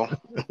prevail.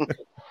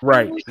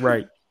 Right.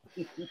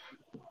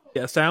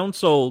 Yeah, sound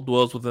soul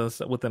dwells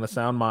within a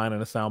sound mind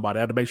and a sound body.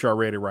 I had to make sure I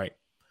read it right.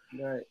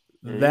 Right.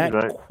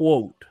 That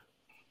quote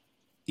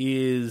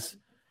is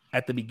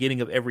at the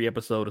beginning of every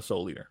episode of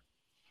Soul Eater.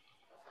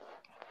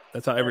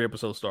 That's how every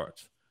episode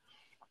starts.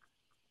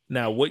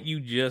 Now, what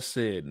you just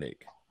said,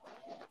 Nick,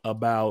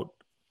 about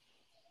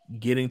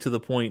getting to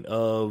the point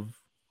of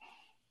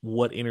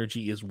what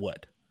energy is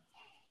what.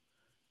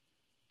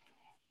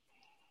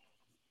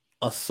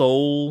 a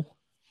soul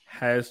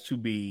has to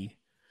be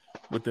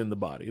within the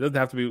body. It doesn't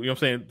have to be, you know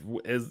what I'm saying,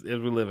 as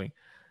we're living.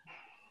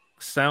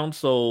 Sound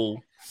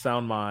soul,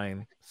 sound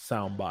mind,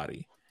 sound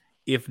body.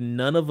 If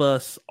none of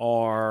us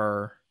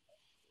are,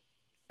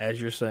 as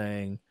you're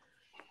saying,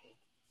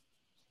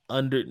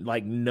 under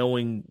like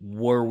knowing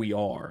where we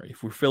are,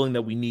 if we're feeling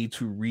that we need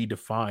to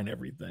redefine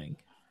everything,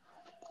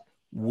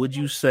 would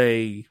you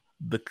say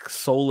the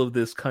soul of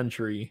this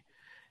country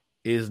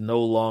is no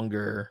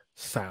longer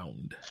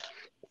sound?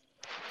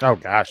 Oh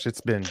gosh,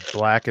 it's been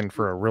blackened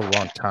for a real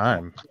long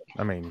time.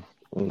 I mean,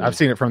 I've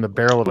seen it from the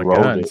barrel of a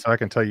gun, so I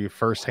can tell you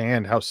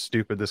firsthand how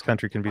stupid this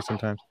country can be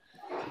sometimes.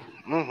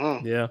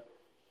 Mm-hmm. Yeah.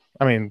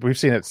 I mean, we've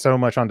seen it so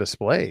much on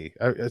display.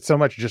 It's so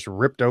much just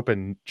ripped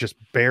open, just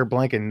bare,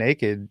 blank, and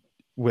naked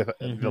with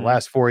the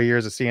last 4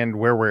 years of seeing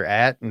where we're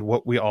at and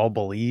what we all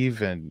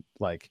believe. And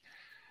like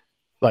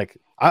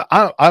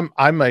I'm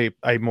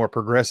a more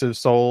progressive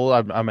soul.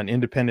 I'm an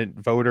independent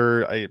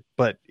voter,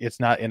 but it's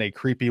not in a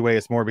creepy way.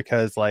 It's more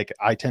because like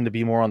I tend to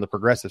be more on the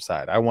progressive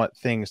side. I want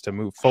things to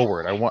move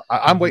forward.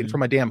 I'm waiting for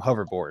my damn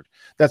hoverboard.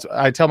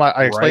 I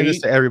explain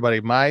this to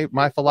everybody.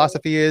 My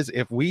philosophy is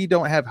if we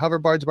don't have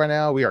hoverboards by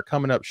now, we are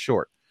coming up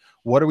short.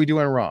 What are we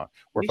doing wrong?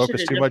 We're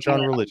focused too much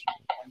on religion.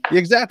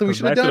 Exactly. We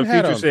should have done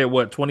that. Said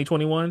what,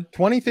 2021?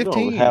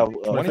 2015.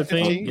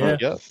 2015. Yeah.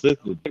 A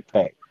simple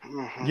jetpack.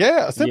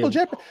 Yeah, a simple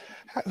jetpack.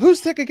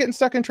 Who's sick of getting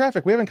stuck in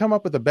traffic? We haven't come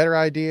up with a better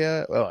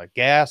idea.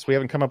 Gas. We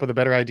haven't come up with a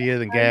better idea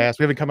than gas.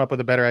 We haven't come up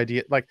with a better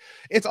idea. Like,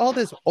 it's all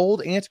this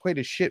old,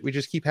 antiquated shit we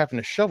just keep having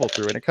to shovel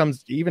through. And it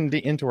comes even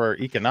into our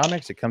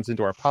economics. It comes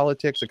into our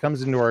politics. It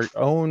comes into our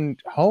own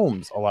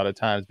homes a lot of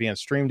times, being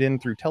streamed in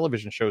through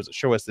television shows that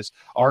show us this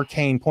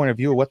arcane point of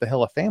view of what the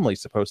hell a family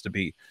is supposed to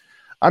be.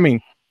 I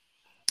mean,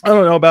 I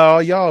don't know about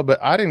all y'all, but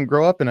I didn't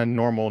grow up in a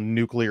normal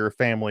nuclear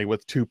family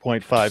with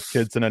 2.5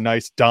 kids and a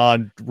nice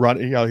Don run.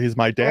 You know, he's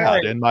my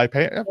dad and my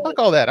parents. Fuck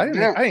all that. I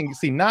didn't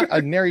see not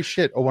a nary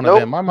shit of one of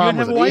them. My mom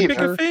was a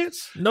teacher.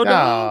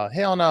 No,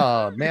 hell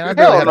no, man. I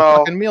barely had a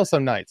fucking meal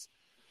some nights.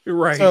 You're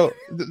right. So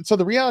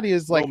the reality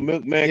is like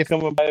milkman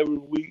coming by every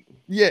week.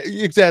 Yeah,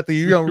 exactly.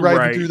 You know,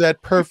 riding through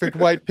that perfect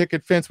white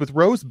picket fence with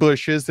rose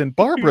bushes, and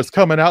Barbara's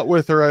coming out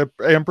with her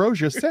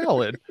ambrosia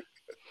salad.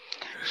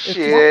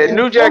 Shit,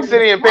 New Jack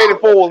City and Paid in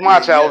Full was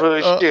my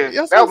childhood. Shit,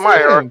 that was my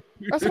era.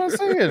 That's what I'm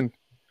saying.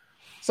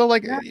 So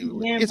like,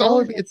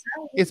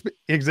 it's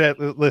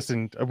exactly.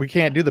 Listen, we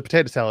can't do the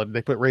potato salad.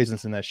 They put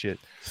raisins in that shit.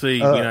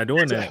 See, we're not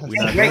doing that.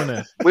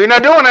 We're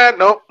not doing that.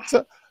 Nope.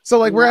 So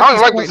like, we're. I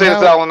don't like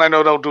potato salad, and I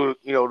know don't do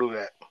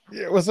that.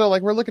 Yeah, well, so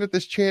like we're looking at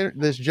this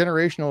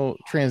generational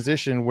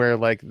transition where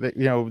like the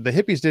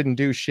hippies didn't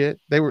do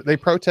shit. They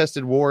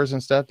protested wars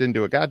and stuff, didn't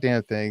do a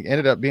goddamn thing.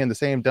 Ended up being the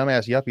same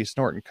dumbass yuppies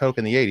snorting coke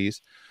in the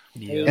 80s.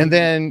 Yeah. And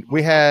then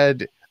we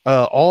had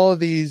all of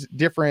these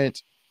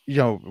different,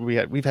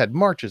 we've had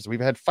marches,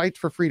 we've had fights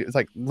for freedom. It's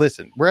like,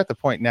 listen, we're at the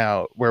point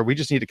now where we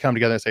just need to come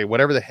together and say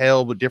whatever the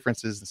hell the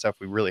differences and stuff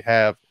we really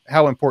have,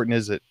 how important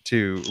is it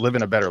to live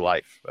in a better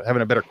life,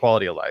 having a better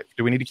quality of life?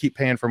 Do we need to keep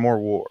paying for more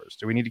wars?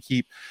 Do we need to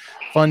keep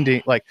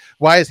funding? Like,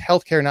 why is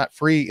healthcare not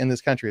free in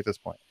this country at this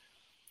point?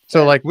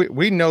 So like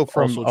we know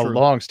from a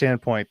long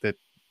standpoint that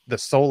the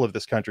soul of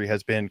this country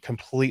has been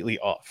completely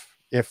off.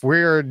 If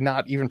we're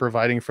not even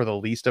providing for the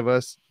least of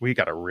us, we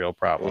got a real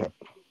problem.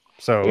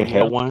 So it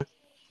had one.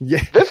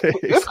 Yeah,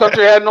 this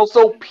country had no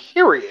soul.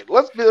 Period.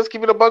 Let's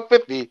keep it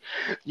 $1.50.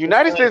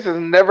 United States has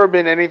never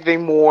been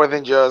anything more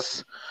than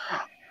just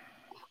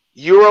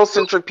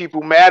Eurocentric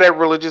people mad at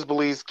religious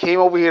beliefs came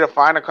over here to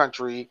find a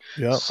country,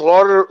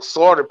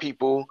 slaughter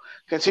people,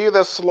 continue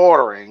their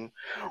slaughtering,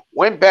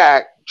 went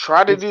back,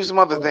 tried to do some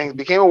other things,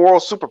 became a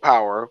world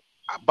superpower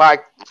by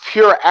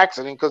pure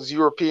accident because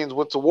Europeans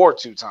went to war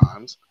 2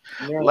 times.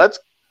 Yeah. Let's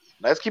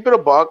keep it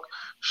 $1.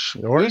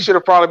 Sure. We should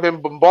have probably been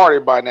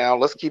bombarded by now.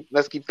 Let's keep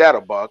that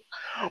 $1.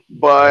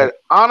 But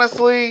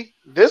honestly,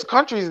 this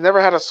country's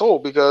never had a soul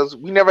because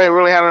we never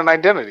really had an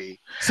identity.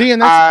 See,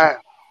 and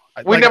that's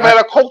we never had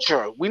a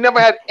culture. We never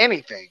had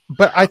anything.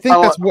 But I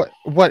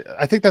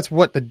think that's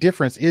what the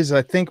difference is.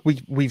 I think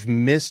we've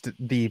missed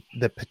the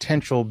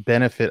potential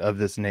benefit of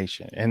this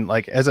nation. And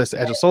like as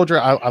a soldier,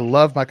 I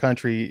love my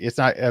country. It's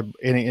not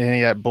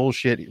any of that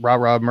bullshit,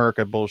 rah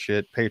America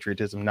bullshit,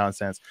 patriotism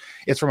nonsense.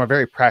 It's from a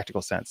very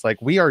practical sense. Like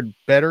we are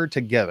better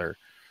together,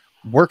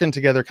 working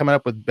together, coming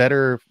up with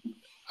better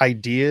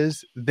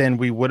ideas than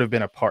we would have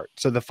been apart.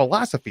 So the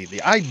philosophy,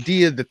 the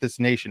idea that this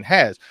nation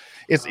has,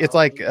 it's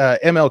like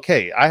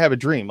MLK. I have a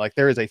dream. Like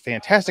there is a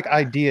fantastic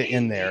idea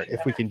in there.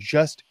 If we can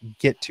just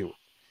get to it,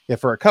 if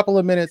for a couple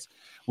of minutes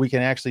we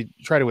can actually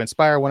try to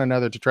inspire one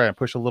another to try and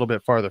push a little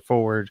bit farther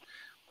forward,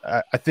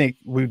 I think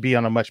we'd be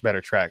on a much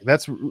better track.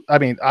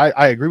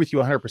 I agree with you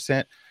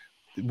 100%.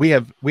 We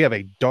have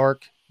a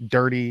dark,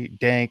 dirty,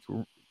 dank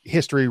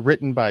history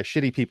written by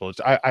shitty people.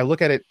 I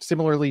look at it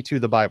similarly to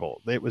the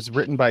Bible. It was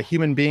written by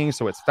human beings,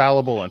 so it's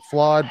fallible and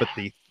flawed, but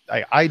the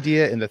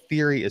idea and the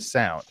theory is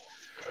sound.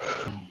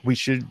 We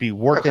should be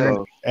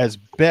working as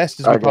best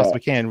as we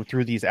possibly can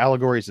through these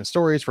allegories and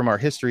stories from our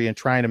history and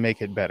trying to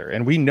make it better.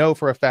 And we know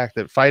for a fact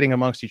that fighting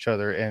amongst each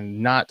other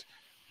and not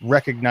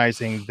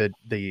recognizing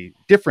the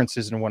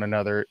differences in one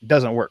another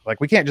doesn't work. Like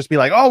we can't just be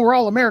like, oh, we're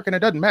all American, it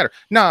doesn't matter.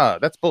 Nah,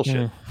 that's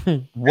bullshit.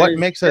 What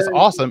makes us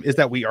awesome is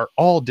that we are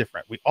all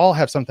different. We all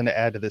have something to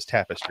add to this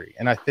tapestry.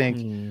 And I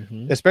think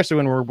especially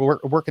when we're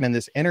working in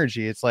this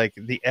energy, it's like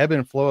the ebb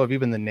and flow of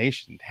even the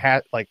nation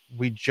like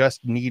we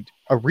just need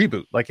a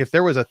reboot. Like if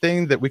there was a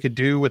thing that we could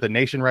do with a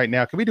nation right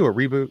now, can we do a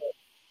reboot?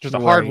 Just a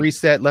hard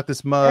reset, let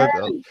this mug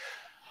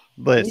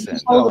listen.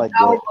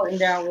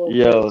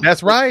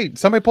 That's right.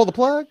 Somebody pull the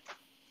plug.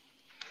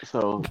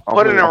 So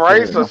put it in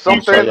rice or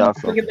something.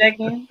 Put it back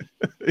in.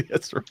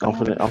 That's right.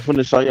 I'm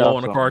finna show y'all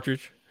on a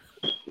cartridge.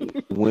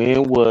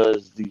 When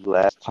was the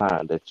last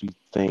time that you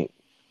think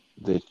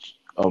that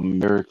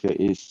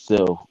America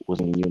itself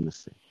was in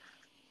unison?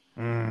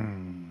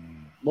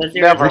 Was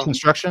there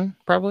Reconstruction?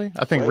 Probably.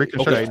 I think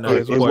Reconstruction.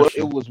 Okay,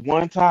 it was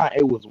one time.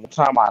 It was one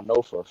time I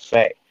know for a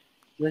fact.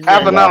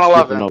 After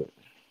 9/11.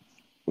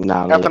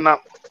 After 9.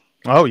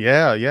 Oh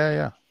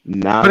yeah.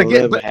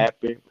 9/11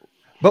 happened.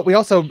 But we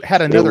also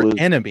had another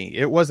enemy.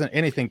 It wasn't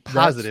anything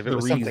positive. It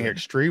was something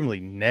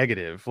extremely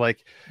negative.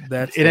 Like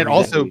it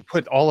also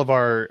put all of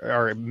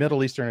our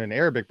Middle Eastern and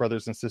Arabic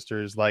brothers and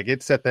sisters, like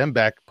it set them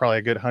back probably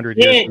a good 100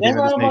 years. Yeah, that's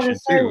what I was going to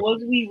say.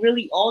 Was we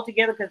really all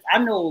together? Because I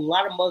know a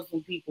lot of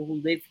Muslim people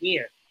who live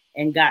here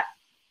and got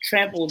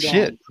trampled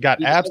on.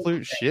 Got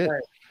absolute shit.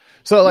 Right.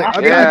 So like, I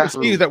mean, I can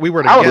see that we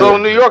were together. I was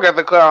in New York at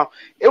the time.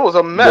 It was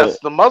a mess.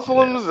 The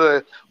Muslims,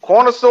 the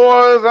corner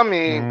stores. I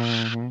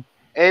mean,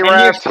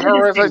 Arabs,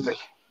 terrorists.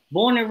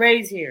 Born and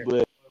raised here.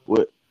 But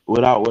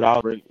without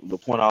the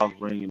point I was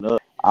bringing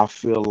up, I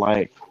feel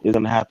like it's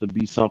gonna have to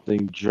be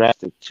something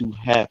drastic to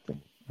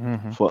happen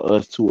for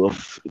us to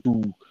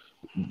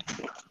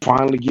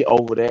finally get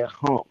over that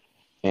hump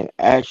and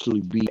actually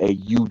be a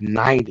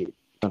united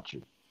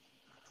country.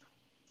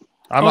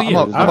 I've said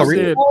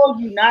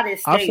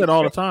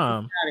all the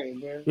time.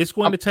 It's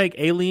going to take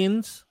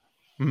aliens.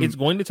 It's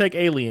going to take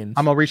aliens.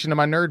 I'm gonna reach into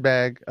my nerd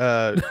bag.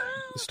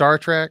 Star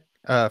Trek.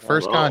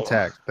 First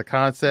Contact, the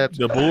concept,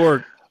 the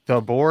Borg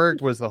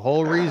was the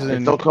whole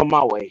reason. Don't come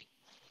my way.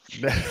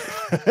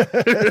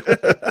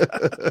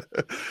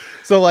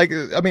 So like,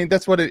 I mean,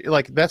 that's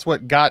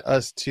what got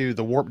us to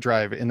the warp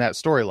drive in that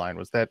storyline,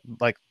 was that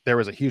like there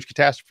was a huge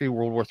catastrophe.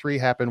 World War III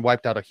happened,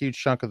 wiped out a huge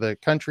chunk of the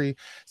country.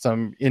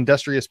 Some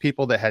industrious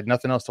people that had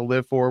nothing else to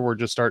live for were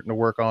just starting to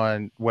work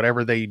on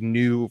whatever they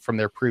knew from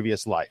their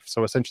previous life.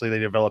 So essentially they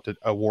developed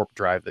a warp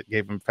drive that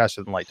gave them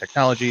faster than light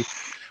technology,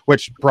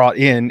 which brought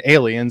in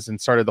aliens and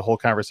started the whole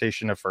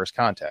conversation of First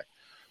Contact.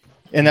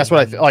 And that's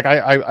what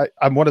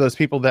I'm one of those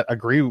people that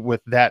agree with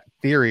that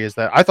theory, is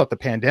that I thought the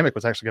pandemic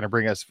was actually going to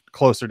bring us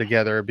closer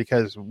together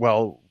because,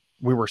 well,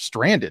 we were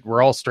stranded.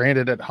 We're all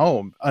stranded at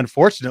home.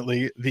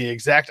 Unfortunately, the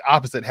exact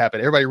opposite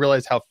happened. Everybody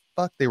realized how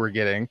fucked they were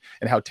getting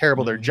and how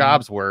terrible their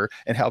jobs were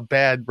and how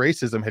bad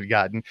racism had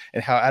gotten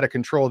and how out of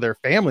control their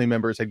family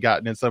members had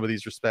gotten in some of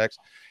these respects.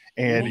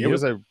 And it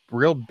was a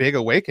real big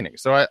awakening.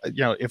 So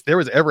if there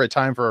was ever a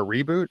time for a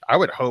reboot, I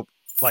would hope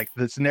like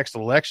this next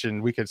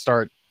election, we could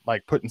start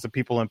like putting some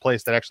people in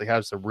place that actually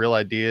have some real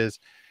ideas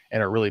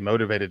and are really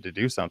motivated to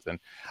do something.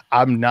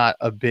 I'm not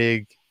a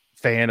big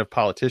fan of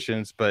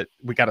politicians, but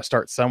we got to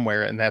start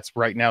somewhere. And that's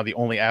right now the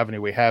only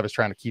avenue we have is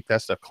trying to keep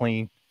that stuff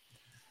clean.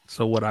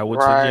 So what I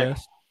would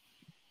suggest,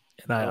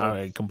 and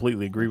I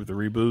completely agree with the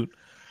reboot.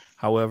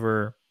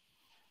 However,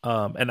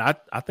 and I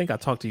think I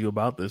talked to you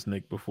about this,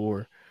 Nick,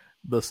 before.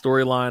 The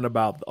storyline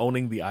about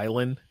owning the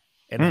island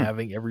and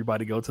having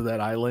everybody go to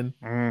that island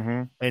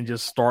and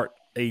just start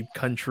a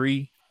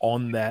country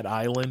on that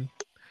island.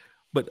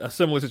 But a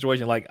similar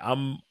situation, like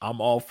I'm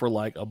all for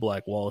like a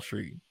Black Wall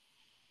Street.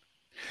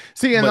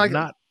 See, and like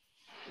not.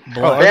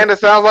 And it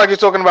sounds like you're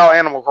talking about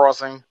Animal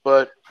Crossing,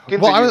 but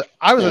continue. Well,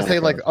 I was gonna say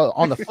like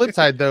on the flip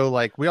side though,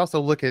 like we also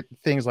look at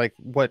things like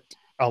what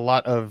a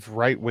lot of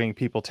right wing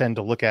people tend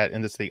to look at,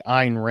 and it's the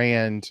Ayn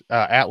Rand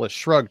Atlas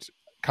Shrugged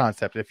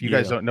concept. If you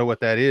guys don't know what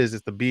that is,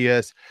 it's the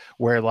BS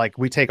where like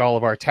we take all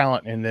of our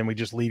talent and then we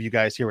just leave you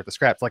guys here with the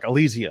scraps, like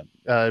Elysium.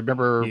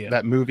 Remember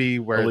that movie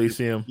where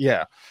Elysium?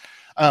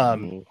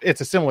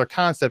 It's a similar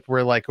concept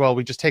where like, well,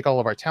 we just take all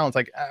of our talents.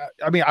 Like,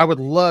 I mean, I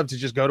would love to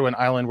just go to an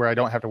island where I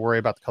don't have to worry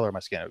about the color of my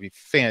skin. It would be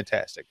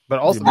fantastic. But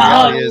also the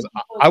reality is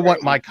I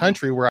want my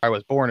country where I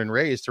was born and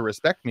raised to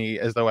respect me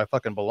as though I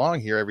fucking belong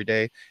here every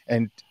day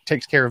and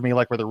takes care of me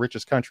like we're the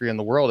richest country in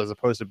the world, as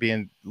opposed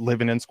to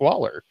living in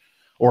squalor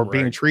or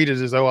being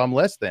treated as though I'm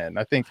less than.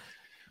 I think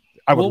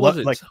I would love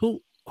like who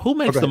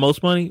makes the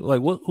most money?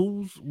 Like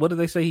what do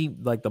they say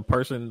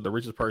the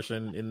richest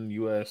person in the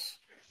US?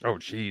 Oh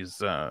geez.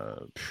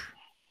 Hold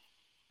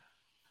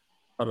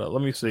on,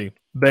 let me see.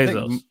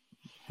 Bezos.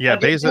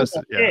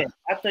 Bezos. Yeah.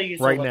 I thought you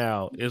right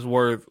now is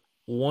worth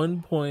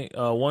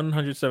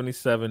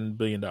 $177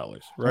 billion. Right.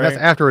 And that's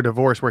after a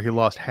divorce where he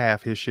lost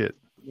half his shit.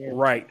 Yeah.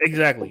 Right,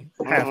 exactly.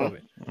 Half of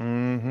it.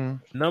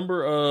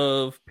 Number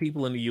of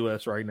people in the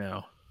US right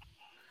now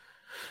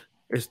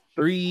is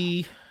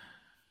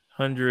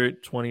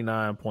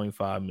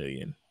 329.5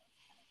 million.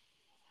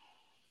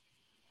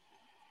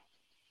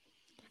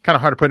 kind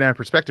of hard to put in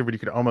perspective when you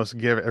could almost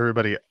give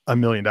everybody $1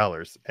 million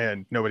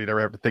and nobody'd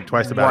ever have to think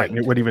twice about it, and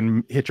it wouldn't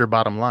even hit your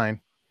bottom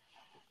line.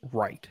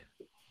 Right.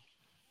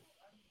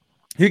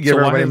 You could give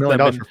everybody $1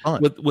 million for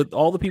fun. With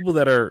all the people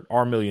that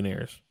are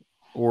millionaires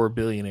or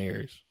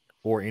billionaires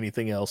or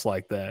anything else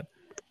like that,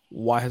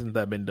 why hasn't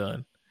that been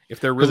done? If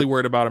they're really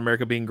worried about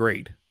America being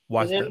great,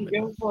 why hasn't that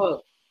been done?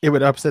 It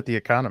would upset the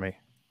economy.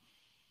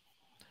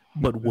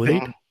 But would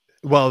it?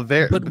 Well,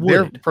 they're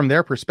from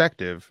their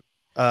perspective,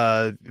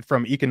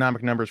 from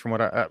economic numbers, from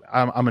what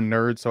I'm a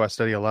nerd, so I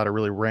study a lot of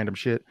really random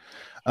shit.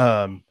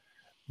 The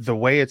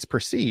way it's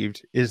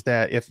perceived is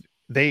that if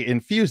they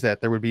infuse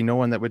that, there would be no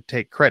one that would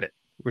take credit,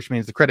 which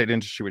means the credit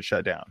industry would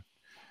shut down.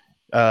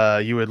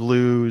 You would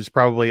lose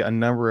probably a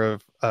number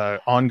of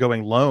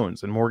ongoing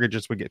loans, and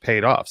mortgages would get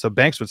paid off. So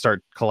banks would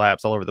start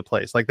collapse all over the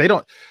place. Like, they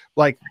don't,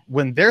 like,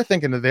 when they're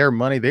thinking of their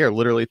money, they are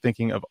literally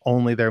thinking of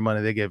only their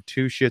money. They give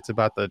two shits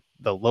about the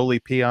lowly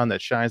peon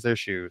that shines their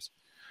shoes.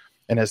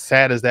 And as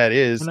sad as that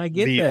is,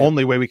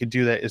 only way we could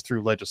do that is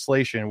through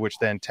legislation, which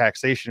then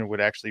taxation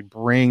would actually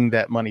bring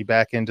that money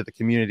back into the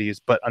communities,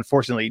 but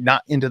unfortunately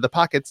not into the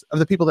pockets of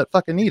the people that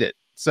fucking need it.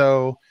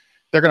 So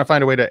they're going to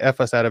find a way to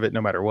F us out of it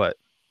no matter what.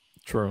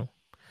 True.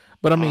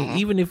 But I mean,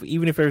 even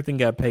if everything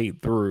got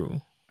paid through,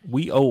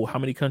 we owe how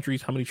many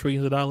countries, how many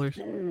trillions of dollars?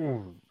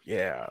 Ooh,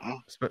 yeah.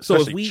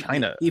 So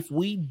if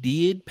we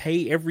did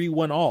pay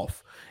everyone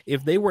off,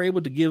 if they were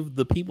able to give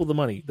the people the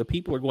money, the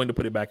people are going to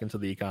put it back into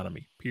the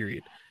economy.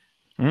 Period.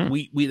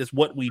 We that's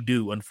what we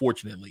do.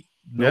 Unfortunately,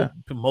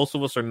 most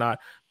of us are not.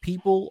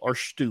 People are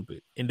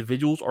stupid.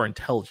 Individuals are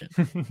intelligent.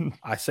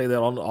 I say that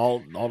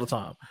all the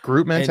time.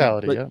 Group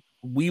mentality.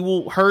 We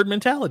will herd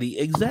mentality.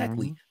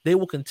 Exactly. They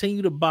will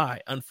continue to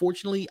buy.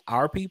 Unfortunately,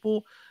 our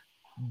people,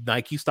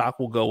 Nike stock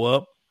will go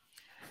up.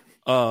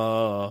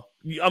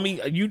 I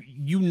mean,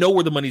 you know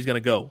where the money's going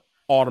to go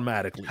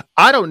automatically.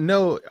 I don't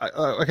know.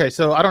 Okay,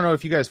 so I don't know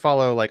if you guys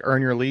follow like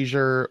Earn Your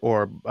Leisure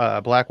or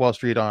Black Wall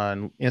Street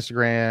on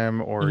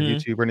Instagram or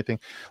YouTube or anything.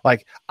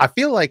 Like, I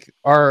feel like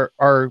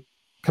our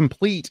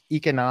complete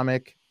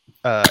economic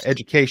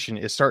education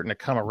is starting to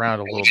come around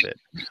a little bit,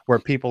 where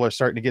people are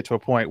starting to get to a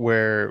point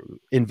where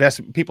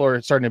people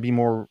are starting to be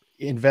more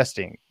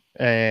investing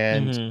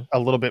and a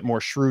little bit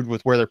more shrewd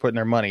with where they're putting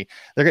their money.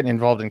 They're getting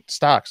involved in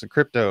stocks and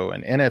crypto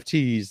and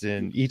NFTs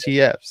and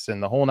ETFs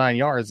and the whole 9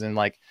 yards. And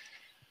like,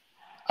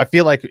 I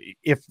feel like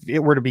if it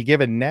were to be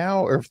given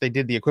now, or if they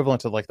did the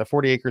equivalent of like the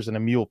 40 acres and a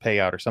mule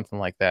payout or something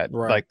like that,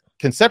 like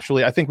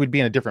conceptually, I think we'd be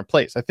in a different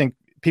place. I think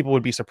people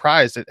would be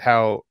surprised at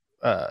how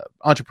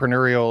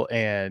entrepreneurial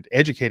and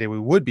educated we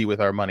would be with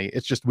our money.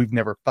 It's just we've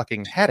never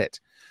fucking had it.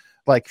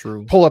 Like,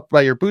 pull up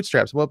by your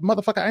bootstraps. Well,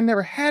 motherfucker, I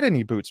never had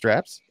any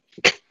bootstraps.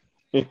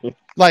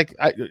 Like,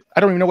 I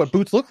don't even know what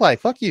boots look like.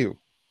 Fuck you.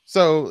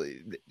 So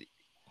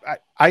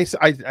I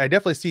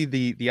definitely see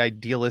the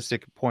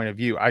idealistic point of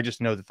view. I just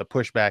know that the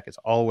pushback is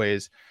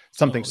always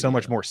something so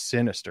much more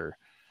sinister.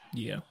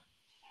 Yeah.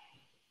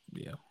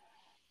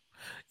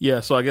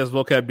 So I guess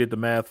Vocab did the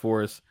math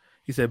for us.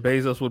 He said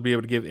Bezos would be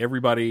able to give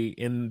everybody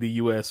in the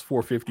U.S.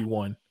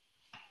 $451,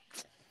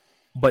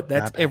 but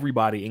that's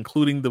everybody,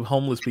 including the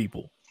homeless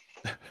people.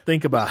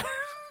 Think about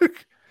it.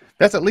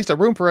 That's at least a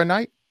room for a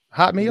night,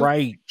 hot meal,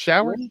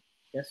 shower.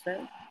 That's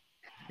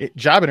right.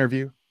 Job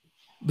interview.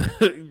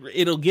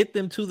 It'll get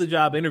them to the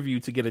job interview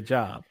to get a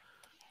job.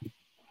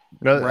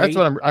 That's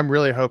what I'm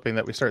really hoping,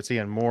 that we start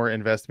seeing more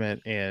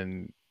investment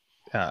in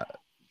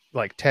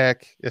like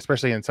tech,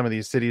 especially in some of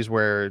these cities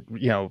where,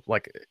 you know,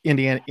 like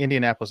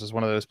Indianapolis is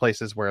one of those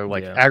places where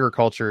like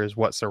agriculture is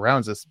what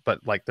surrounds us, but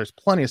like there's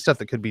plenty of stuff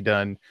that could be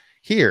done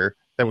here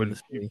that would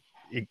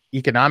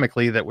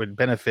economically that would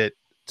benefit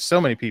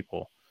so many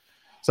people.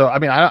 So I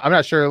mean, I'm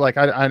not sure. Like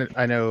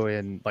I know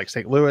in like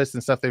St. Louis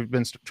and stuff, they've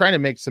been trying to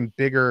make some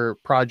bigger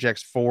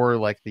projects for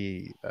like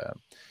the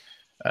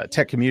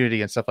tech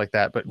community and stuff like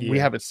that, but we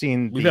haven't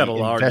seen we've had a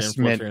large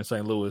investment in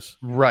St. Louis,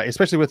 right?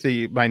 Especially with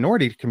the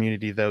minority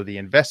community, though, the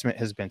investment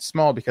has been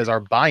small because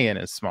our buy-in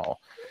is small,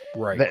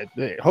 right?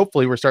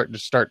 Hopefully, we're starting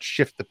to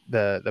shift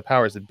the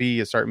powers that be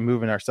and start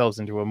moving ourselves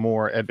into a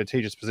more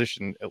advantageous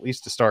position, at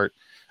least to start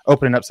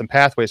opening up some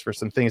pathways for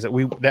some things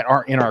that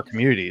aren't in our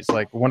communities.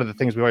 Like, one of the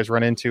things we always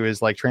run into is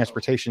like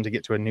transportation to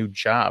get to a new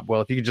job.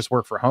 Well, if you could just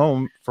work from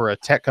home for a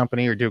tech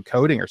company or do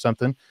coding or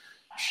something,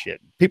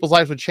 shit, people's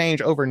lives would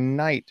change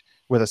overnight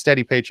with a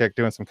steady paycheck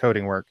doing some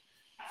coding work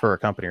for a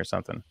company or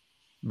something.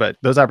 But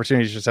those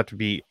opportunities just have to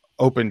be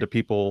open to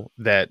people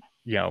that,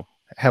 you know,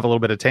 have a little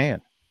bit of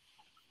tan.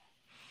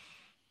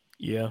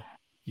 Yeah.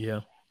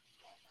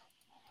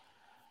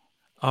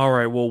 All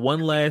right. Well, one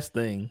last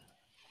thing,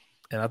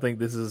 and I think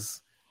this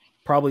is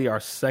probably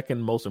our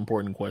second most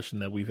important question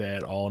that we've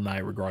had all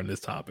night regarding this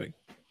topic.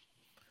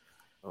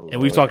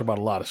 And we've talked about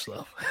a lot of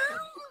stuff.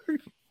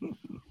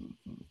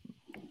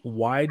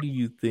 Why do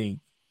you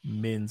think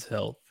men's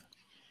health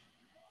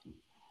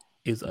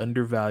is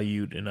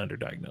undervalued and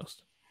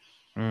underdiagnosed?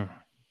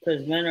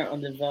 Because men are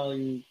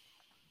undervalued.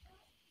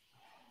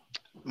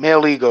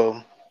 Male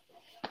ego.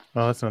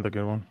 Oh, that's another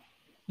good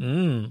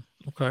one.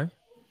 Okay.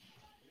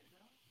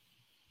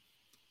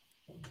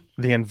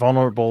 The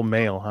invulnerable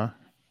male, huh?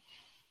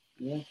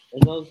 Yeah,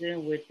 it goes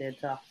in with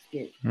that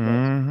toxic.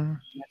 Mm-hmm.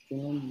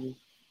 Masculinity.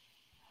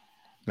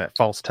 That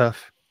false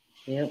tough.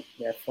 Yep,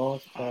 that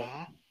false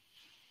tough.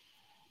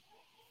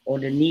 Or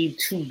the need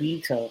to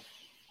be tough.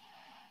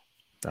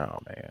 Oh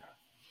man,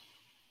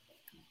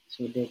 it's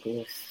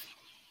ridiculous.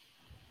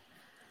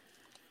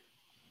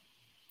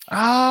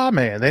 Ah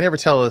man, they never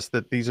tell us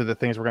that these are the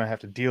things we're gonna have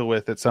to deal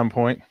with at some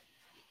point.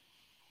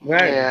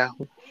 Right. Yeah.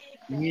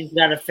 You just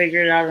gotta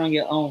figure it out on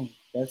your own.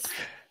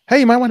 Hey,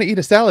 you might want to eat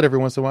a salad every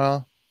once in a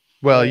while.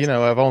 Well, you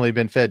know, I've only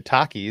been fed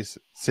Takis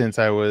since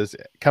I was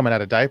coming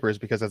out of diapers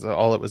because that's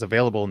all that was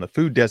available in the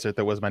food desert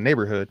that was my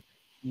neighborhood.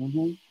 Mm-hmm.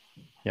 You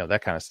know,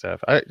 that kind of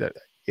stuff.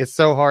 It's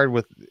so hard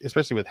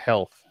especially with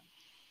health.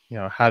 You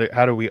know, how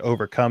do we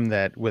overcome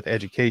that with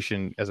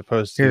education as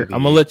opposed to? Here,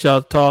 I'm gonna let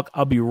y'all talk.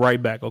 I'll be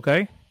right back.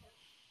 Okay.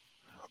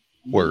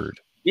 Word.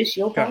 This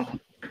your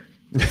problem.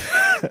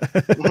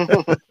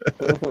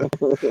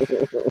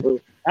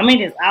 I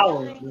mean, it's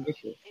ours.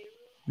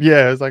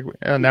 Yeah, it's like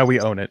now we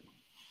own it.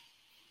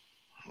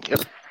 Yep.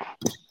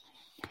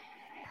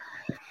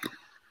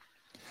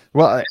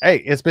 Well, hey,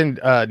 it's been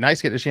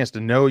nice getting a chance to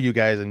know you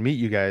guys and meet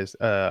you guys.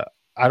 I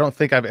don't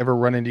think I've ever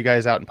run into you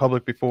guys out in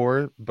public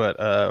before, but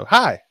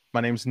hi,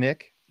 my name's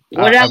Nick.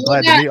 I'm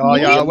glad to meet all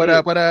y'all. What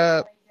up? What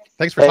up?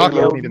 Thanks for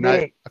talking with me tonight.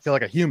 Nick. I feel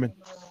like a human.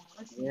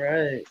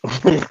 Right.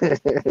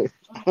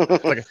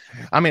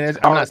 I'm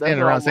not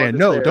standing around saying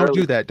no. Don't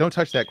do that. Don't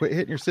touch that. Quit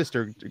hitting your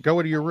sister. Go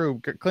into your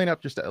room. Clean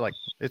up your stuff. Like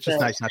it's just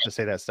nice not to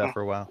say that stuff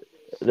for a while.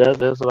 That's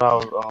what I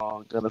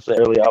was gonna say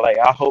earlier.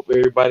 I hope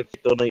everybody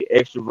kept on their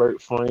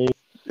extrovert friends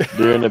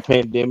during the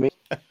pandemic.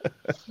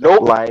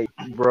 Nope. Like,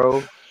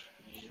 bro,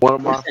 one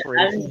of my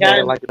friends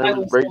had like a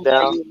nervous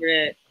breakdown.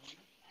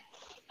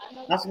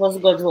 I'm supposed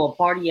to go to a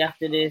party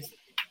after this,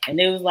 and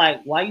they was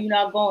like, "Why you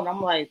not going?"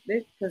 I'm like,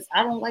 "This because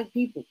I don't like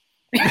people."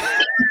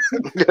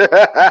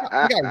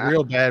 I got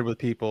real bad with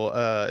people,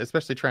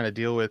 especially trying to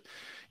deal with,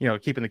 you know,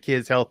 keeping the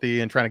kids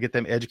healthy and trying to get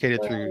them educated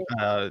through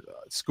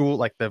school,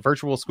 like the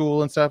virtual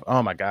school and stuff.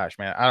 Oh my gosh,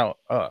 man,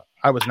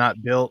 I was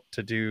not built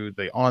to do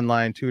the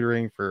online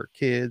tutoring for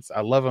kids.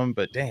 I love them,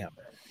 but damn.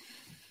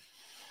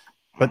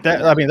 But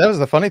that was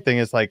the funny thing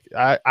is like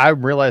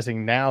I'm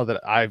realizing now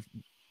that I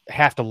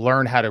have to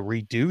learn how to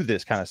redo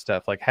this kind of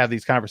stuff, like have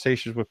these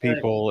conversations with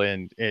people,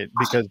 and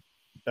because.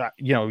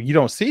 You know, you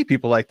don't see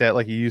people like that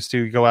like you used to.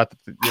 You go out to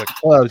the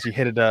clubs, you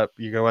hit it up,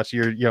 you go out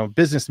to your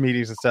business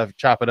meetings and stuff,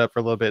 chop it up for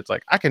a little bit. It's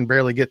like I can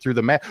barely get through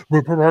the math.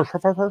 Nice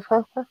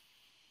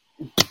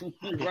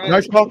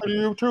talking to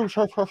you too.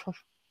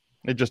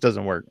 It just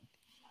doesn't work.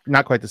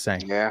 Not quite the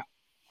same. Yeah.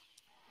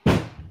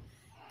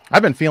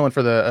 I've been feeling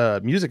for the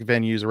music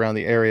venues around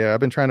the area. I've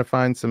been trying to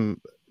find some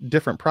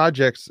different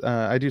projects.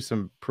 I do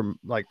some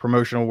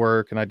promotional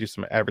work, and I do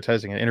some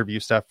advertising and interview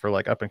stuff for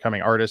like up and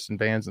coming artists and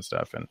bands and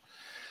stuff, and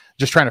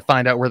just trying to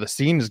find out where the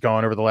scene is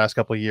going over the last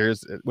couple of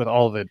years with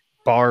all the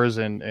bars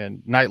and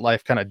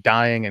nightlife kind of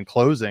dying and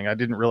closing. I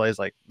didn't realize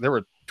like there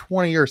were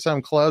 20 or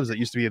some clubs that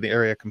used to be in the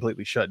area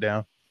completely shut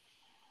down.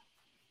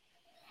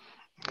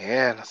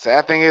 Yeah, the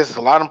sad thing is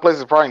a lot of them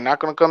places are probably not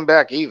going to come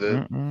back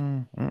either.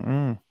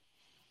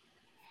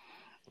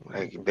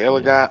 Like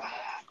barely got.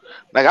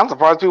 Like I'm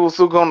surprised people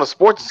still going to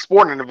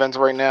sporting events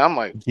right now. I'm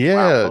like,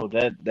 yeah, wow,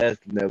 that's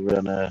never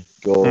gonna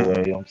go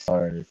away. I'm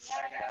sorry.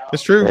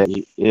 It's true.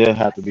 It'll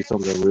have to be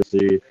something real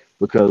serious,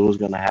 because what's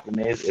gonna happen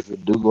is if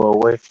it do go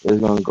away, it's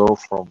gonna go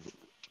from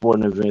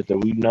sporting events that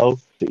we know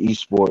to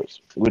esports,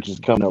 which is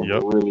coming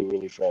up really,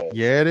 really fast.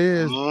 Yeah, it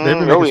is. They've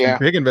been making some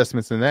big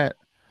investments in that.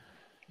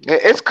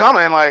 It's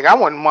coming. Like I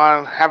wouldn't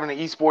mind having an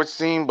esports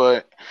team,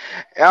 but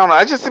I don't know.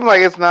 It just seems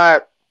like it's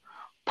not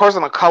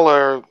person of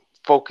color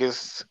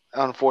focused.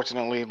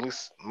 Unfortunately, at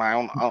least my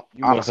own.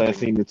 You must have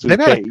seen the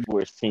 2K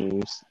esports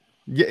teams.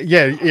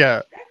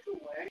 Yeah.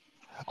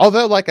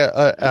 Although, like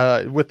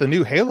with the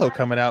new Halo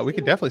coming out, we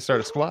could definitely start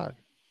a squad.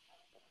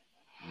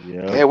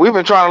 Yeah, we've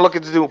been trying to look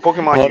into doing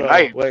Pokemon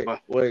Unite.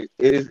 Wait.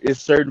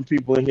 It's certain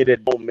people in here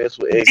that don't mess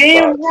with Xbox.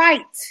 Damn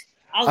right.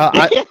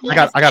 I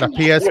got a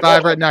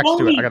PS5 right next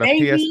to it. I got a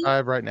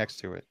PS5 right next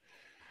to it.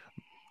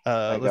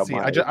 Let's see.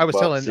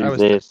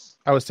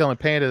 I was telling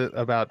Panda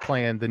about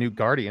playing the new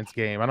Guardians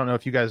game. I don't know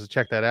if you guys have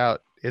checked that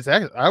out.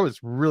 I was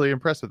really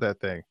impressed with that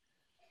thing.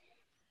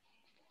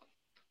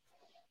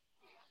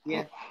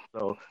 Yeah.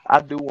 So I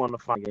do want to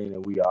find a game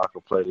that we all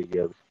can play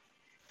together.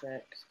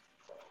 Facts.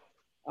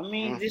 I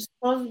mean, there's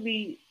supposed to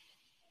be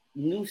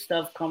new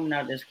stuff coming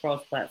out that's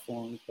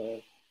cross-platform,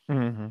 so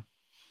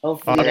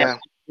hopefully that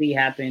actually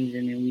happens,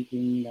 and then we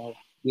can,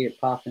 get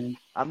it popping.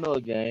 I know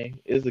a game.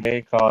 It's a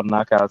game called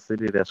Knockout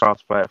City that's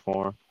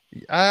cross-platform.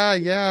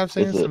 Yeah, I've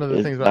seen some of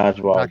the things about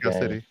Knockout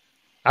City.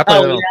 I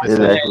played it on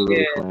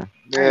PlayStation.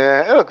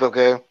 Yeah, it looks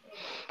okay.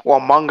 Well,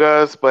 Among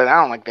Us, but I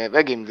don't like that.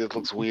 That game just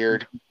looks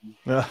weird.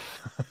 I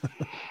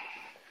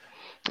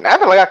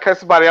feel like I cut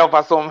somebody else.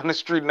 I saw him in the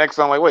street next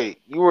time. I'm like,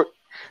 wait, you were?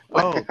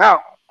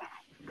 How?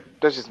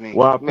 That's just me.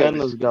 While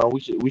Penda's gone,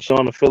 we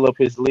showing to fill up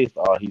his list.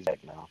 Oh, he's back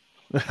now.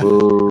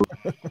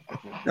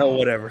 No,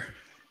 whatever.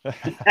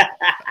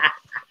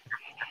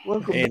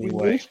 Welcome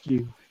Anyway.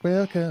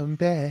 Welcome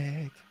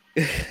back.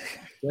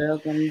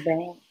 Welcome back.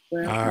 All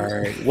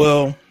right.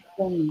 Well,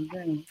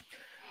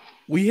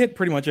 we hit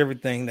pretty much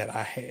everything that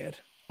I had.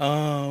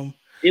 One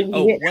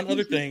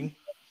other thing,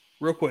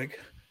 real quick.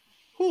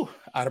 Whew,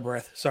 out of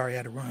breath. Sorry, I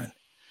had to run.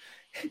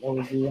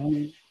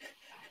 Okay.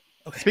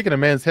 Speaking of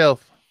men's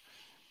health.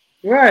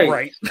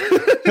 Right.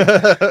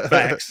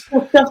 Facts.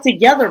 Put stuff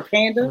together,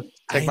 Panda.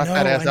 Take my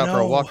fat ass out for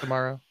a walk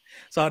tomorrow.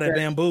 Saw that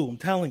bamboo. I'm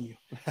telling you.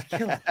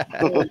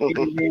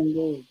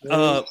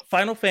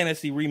 Final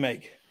Fantasy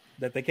remake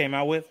that they came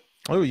out with.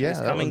 Oh yeah, it's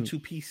coming to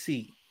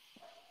PC.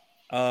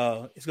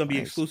 It's going to be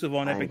exclusive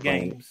on Epic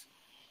Games.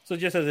 So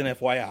just as an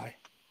FYI,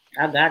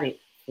 I got it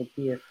for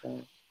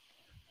PS4.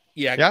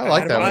 Yeah, I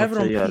like that. I have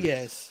it on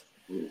PS.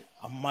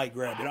 I might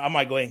grab it. I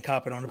might go ahead and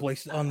cop it on the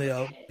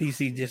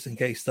PC just in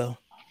case, though.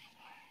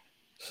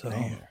 So,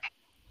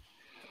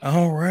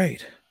 all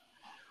right.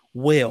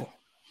 Well,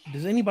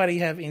 does anybody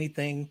have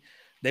anything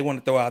they want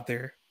to throw out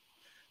there?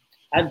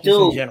 I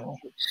do. In general,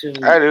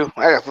 I do.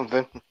 I got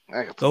something.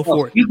 Go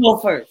for it. You go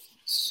first.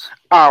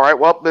 All right.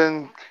 Well,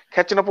 been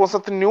catching up on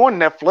something new on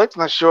Netflix.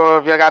 Not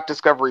sure if y'all got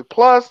Discovery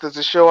Plus. There's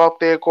a show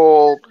out there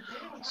called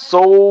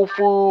Soul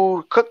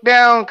Food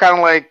Cookdown. Kind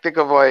of like, think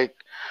of like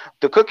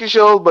the cooking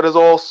shows, but it's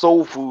all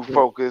soul food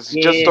focused.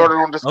 Just started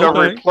on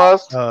Discovery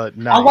Plus. Nice.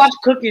 I watch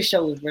cooking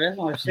shows, but that's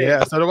not shit.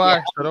 Yeah, so do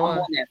I.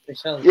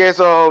 Yeah,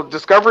 so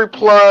Discovery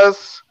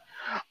Plus,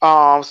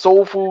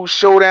 Soul Food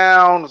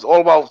Showdown. It's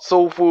all about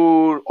soul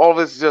food. All of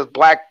this is just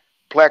black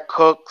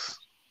cooks.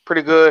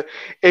 Pretty good.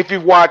 If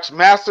you've watched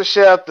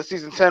MasterChef, the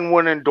season 10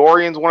 winner,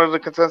 Dorian's one of the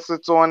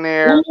contestants on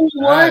there.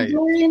 Nice.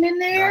 Dorian in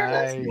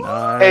there?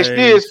 Nice. And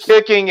she is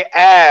kicking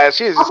ass.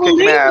 She is just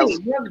kicking ass.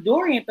 You have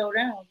Dorian throw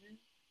down.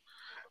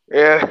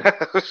 Yeah.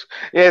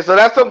 Yeah, so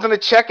that's something to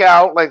check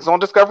out. Like, it's on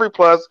Discovery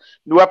Plus.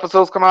 New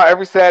episodes come out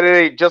every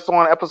Saturday. Just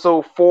on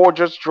episode 4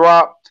 just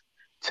dropped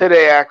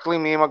today, actually.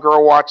 Me and my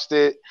girl watched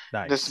it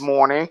this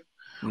morning,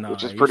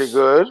 which is pretty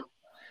good.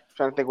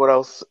 Trying to think what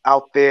else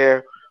out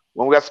there.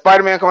 Well, we got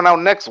Spider-Man coming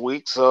out next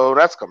week, so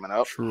that's coming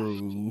up.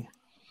 True.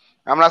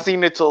 I'm not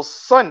seeing it till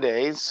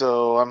Sunday,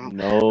 so I'm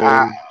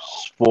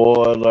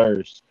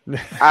spoilers.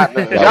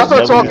 Y'all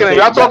start talking.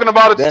 Y'all talking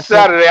about it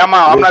Saturday. I'm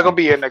out. I'm not gonna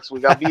be here next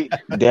week. I'll be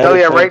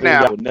right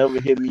now. You'll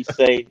never hear me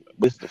say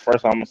this is the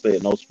first time I'm gonna say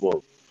it. No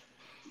spoilers.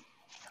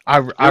 I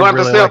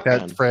really like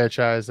that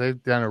franchise.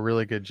 They've done a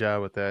really good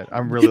job with that.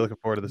 I'm really looking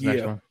forward to this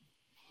next one.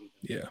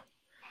 Yeah.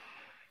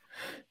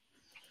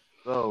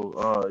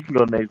 So you can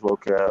go next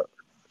vocab.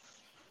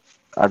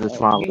 I just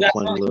found a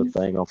funny little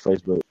thing on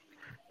Facebook.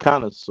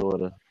 Kind of,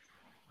 sort of.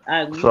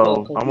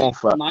 So I'm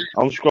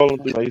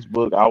scrolling through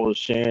Facebook. I was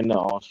sharing it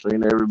on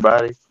stream to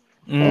everybody.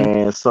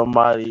 And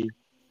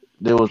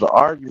there was an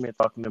argument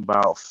talking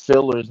about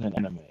fillers in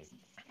anime.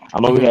 I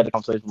know we had the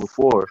conversation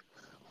before,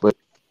 but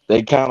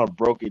they kind of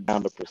broke it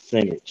down to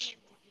percentage.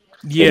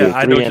 Yeah,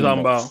 I know what you're talking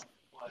about.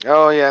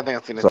 Oh, yeah, I think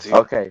I've seen it too.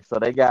 Okay, so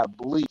they got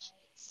Bleach,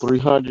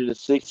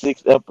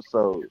 366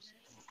 episodes,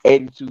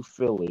 82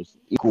 fillers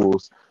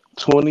equals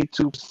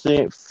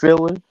 22%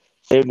 filler,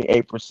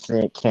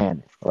 78%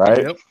 canon,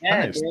 right? Yep.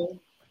 Nice.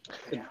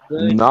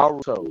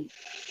 Naruto,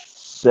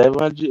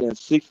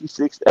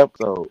 766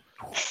 episodes,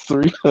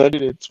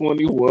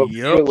 321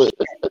 filler,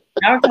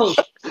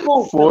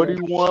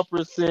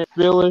 41%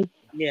 filler,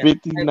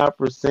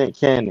 59%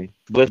 canon.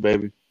 Bless,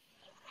 baby.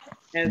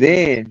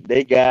 Then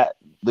they got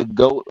the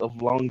GOAT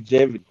of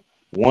longevity,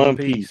 One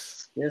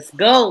Piece. Let's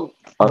go.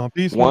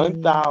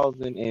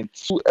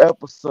 1,002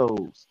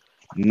 episodes.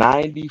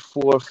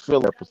 94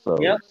 filler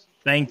episodes. Yep.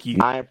 Thank you.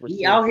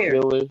 9%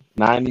 filler,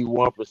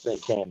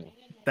 91% canon.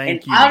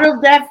 Thank you. Out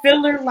of that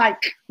filler,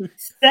 like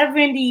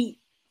 70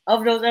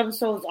 of those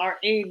episodes are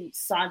in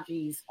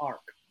Sanji's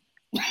arc.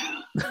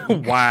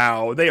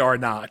 Wow, they are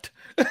not.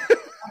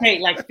 Okay,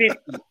 like 50.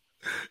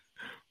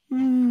 I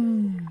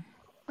don't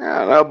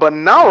know, but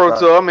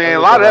Naruto, I mean, a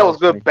lot of that was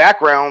good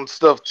background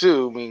stuff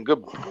too. I mean,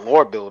 good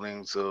lore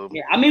building. So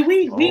yeah, I mean,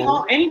 we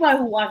all, anybody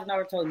who watched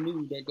Naruto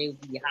knew that they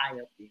would be high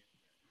up there.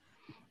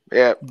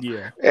 Yeah.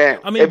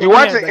 And I mean, if you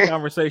watch that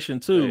conversation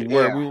too,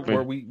 where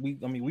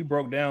we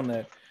broke down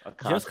that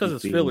just because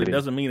it's filler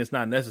doesn't mean it's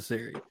not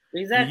necessary.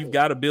 Exactly. You've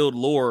got to build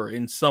lore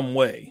in some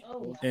way,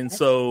 and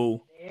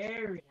so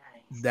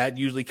that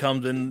usually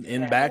comes in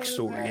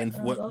backstory and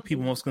what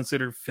people most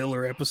consider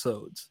filler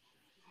episodes.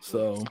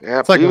 So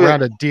it's like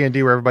around a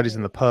D&D where everybody's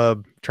in the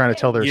pub trying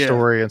to tell their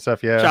story and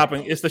stuff. Yeah,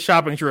 shopping. It's the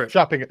shopping trip.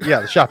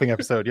 The shopping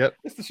episode. Yep,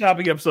 it's the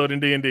shopping episode in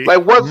D&D.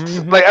 Like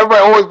like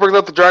everybody always brings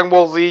up the Dragon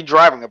Ball Z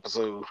driving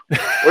episode,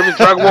 or the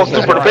Dragon Ball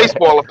Super the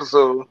baseball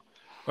episode,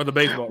 or the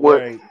baseball.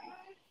 Right.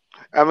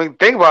 I mean,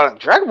 think about it.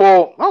 Dragon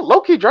Ball,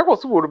 low key, Dragon Ball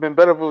Super would have been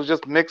better if it was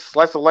just mixed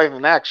slice of life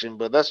and action.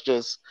 But that's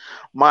just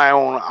my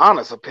own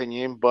honest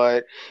opinion.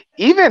 But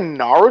even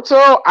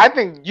Naruto, I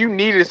think you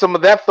needed some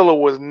of that filler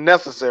was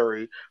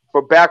necessary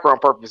for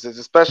background purposes,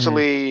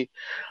 especially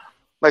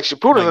like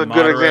Shippuden's a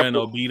good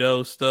example. And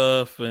Obito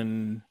stuff,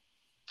 and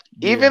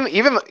Even the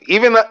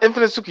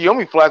Infinite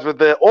Tsukuyomi flashback,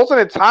 the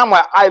alternate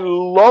timeline, I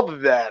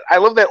love that. I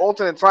love that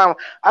alternate time.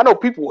 I know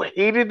people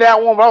hated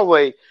that one, but I was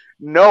like,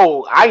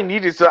 no, I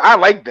needed to. I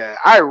like that.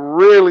 I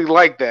really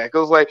like that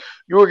because like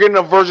you were getting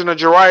a version of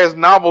Jiraiya's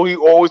novel he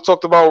always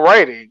talked about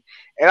writing,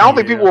 and I don't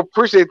think people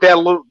appreciate that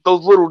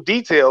those little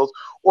details.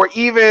 Or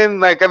even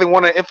like I think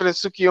one of the Infinite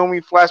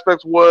Tsukuyomi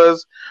flashbacks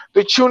was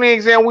the tuning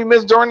exam we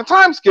missed during the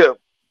time skip.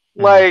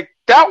 Like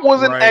that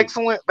was an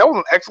excellent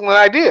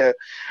idea.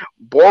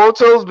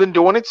 Boruto's been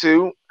doing it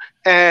too.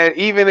 And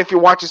even if you're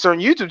watching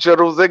certain YouTube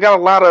channels, they got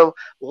a lot of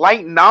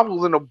light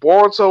novels in the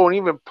Boruto and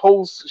even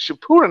post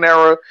Shippuden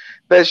era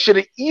that should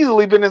have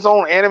easily been its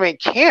own anime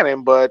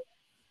canon, but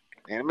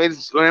anime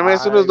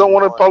studios don't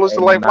want to publish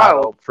the light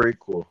novel.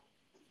 Prequel.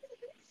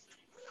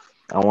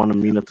 I want a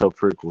Minato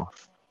prequel.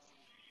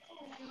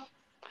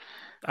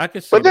 I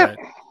could see that.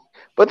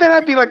 But then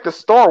that'd be like the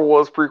Star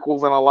Wars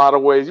prequels in a lot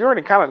of ways. You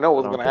already kind of know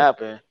what's going to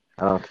happen.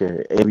 I don't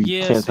care. I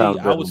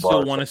would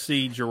still want to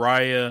see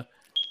Jiraiya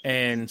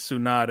and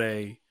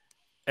Tsunade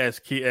as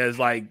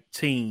like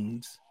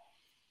teens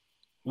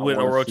with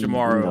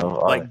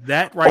Orochimaru. Like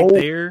that right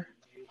there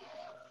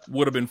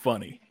would have been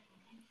funny.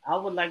 I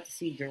would like to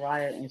see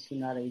Jiraiya and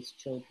Tsunade's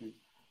children.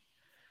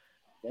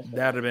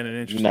 That'd have been an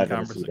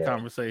interesting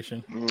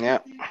conversation. Yeah.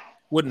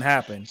 Wouldn't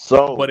happen,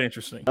 but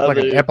interesting. Like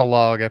an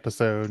epilogue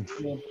episode.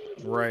 Yeah.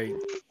 Right.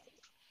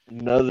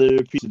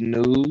 Another piece of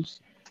news.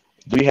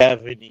 Do we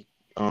have any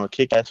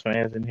Kick-Ass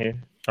fans in here?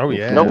 Oh,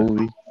 yeah.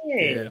 Movie?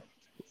 Yeah.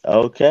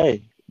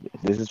 Okay.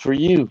 This is for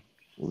you.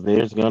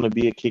 There's going to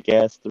be a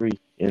Kick-Ass 3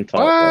 in talk.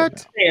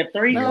 What? Right Yeah,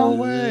 3. No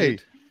way.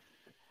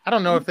 I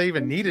don't know if they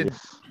even needed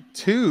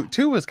 2.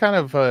 2 was kind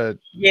of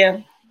yeah.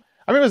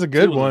 I mean, it was a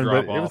good one,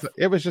 but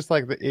it was just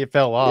like it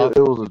fell off.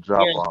 It was a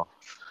drop off.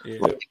 Yeah.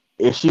 Like,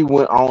 if she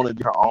went on and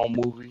did her own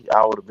movie,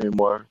 I would have been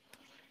more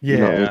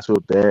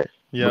into that.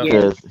 Yeah,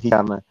 because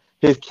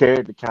his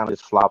character kind of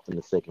just flopped in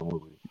the second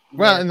movie.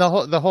 Well, and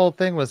the whole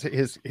thing was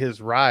his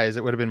rise.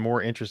 It would have been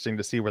more interesting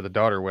to see where the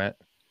daughter went.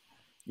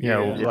 You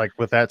know, like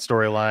with that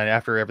storyline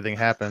after everything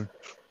happened.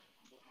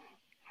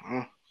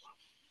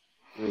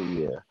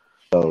 Yeah.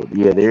 So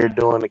they're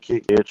doing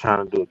they're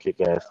trying to do a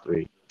Kick-Ass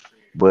 3,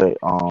 but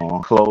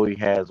Chloe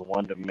has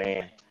one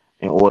demand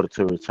in order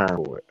to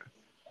return for it.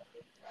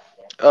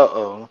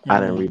 I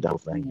didn't read the whole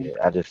thing yet.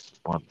 I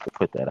just wanted to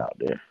put that out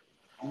there.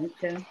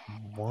 Okay.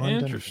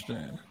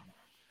 Interesting.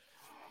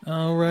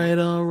 All right.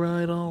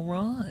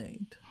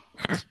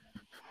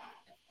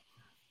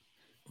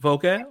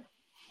 Vocab?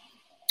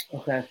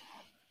 Okay.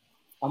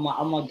 I'm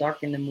gonna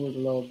darken the mood a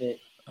little bit.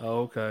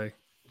 Okay.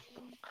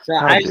 So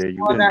I just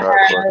want to have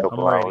a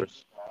couple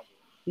hours.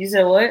 You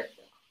said what?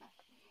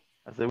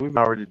 I said we've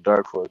been already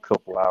dark for a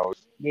couple hours.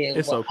 Yeah,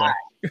 it's okay.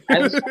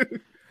 I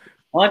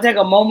want to take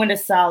a moment of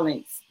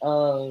silence.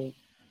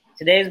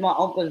 Today is my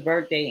uncle's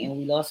birthday, and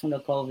we lost him to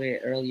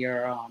COVID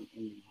earlier on.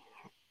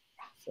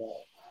 So.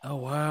 Oh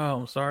wow!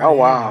 I'm sorry. Oh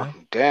wow!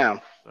 Man.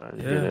 Damn. Sorry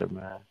to hear that,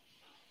 man.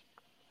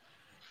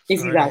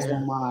 If you guys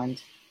don't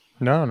mind.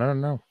 No. No,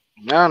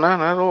 not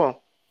at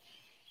all.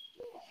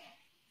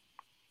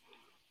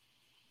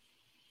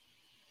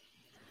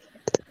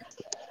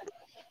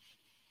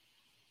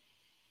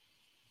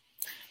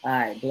 All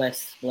right,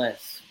 bless.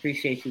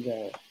 Appreciate you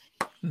guys.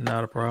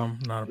 Not a problem.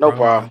 No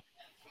problem.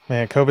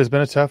 Man, COVID's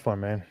been a tough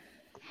one, man.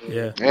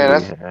 Yeah.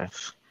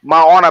 That's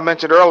my aunt I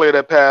mentioned earlier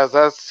that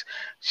passed.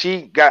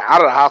 She got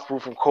out of the hospital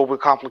from COVID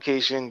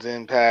complications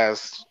and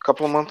passed a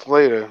couple of months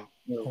later.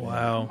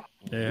 Wow.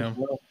 Yeah.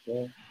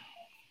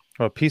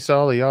 Well, peace to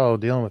all of y'all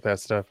dealing with that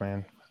stuff,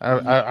 man.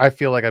 I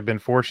feel like I've been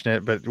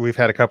fortunate, but we've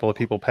had a couple of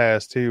people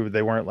pass too.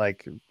 They weren't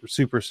like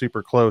super,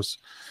 super close.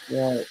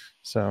 Yeah.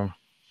 So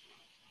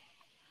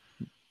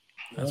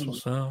that's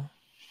what's up.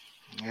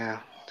 Yeah.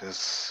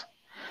 Just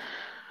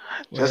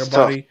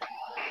everybody.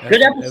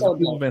 Good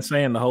episode. As we've been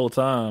saying the whole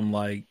time,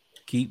 like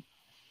keep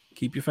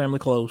your family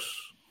close.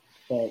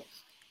 Thanks.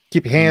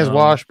 Keep your hands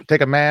washed.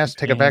 Take a mask.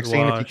 Take a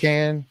vaccine if you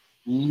can.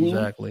 Mm-hmm.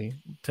 Exactly.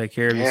 Take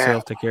care of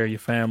yourself. Take care of your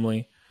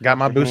family. Got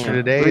my booster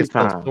today. It's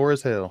sore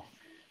as hell.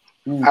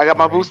 I got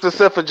my booster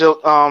set for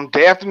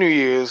day after New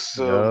Year's.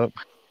 So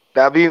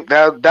that would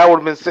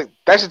have been sick.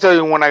 That should tell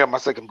you when I got my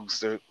second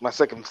booster, my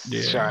second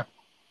shot.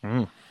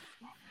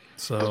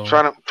 So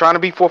trying to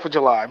be 4th of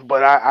July,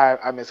 but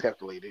I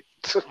miscalculated.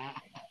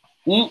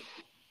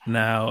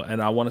 Now,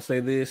 and I want to say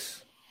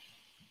this,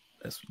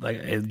 that's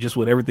like just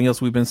with everything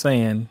else we've been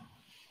saying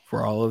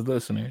for all of the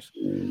listeners,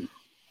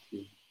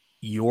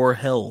 your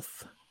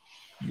health,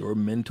 your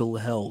mental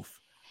health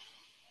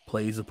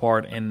plays a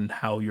part in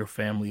how your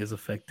family is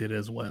affected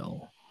as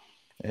well.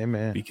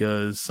 Amen.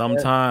 Because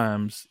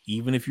sometimes,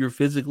 even if you're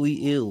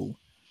physically ill,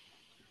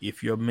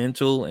 if your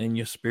mental and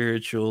your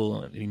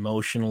spiritual and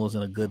emotional is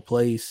in a good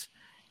place,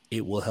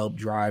 it will help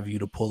drive you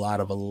to pull out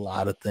of a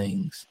lot of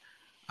things.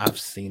 I've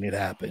seen it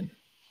happen.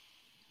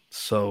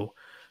 So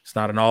it's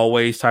not an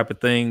always type of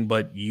thing,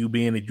 but you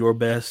being at your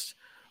best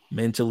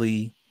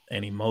mentally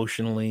and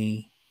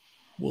emotionally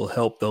will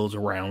help those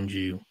around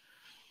you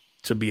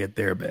to be at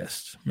their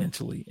best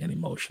mentally and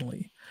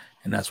emotionally.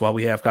 And that's why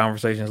we have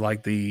conversations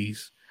like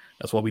these.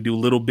 That's why we do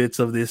little bits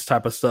of this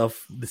type of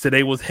stuff.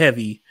 Today was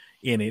heavy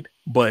in it,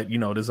 but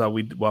this is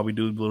why we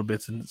do little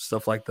bits and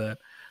stuff like that.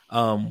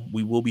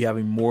 We will be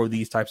having more of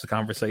these types of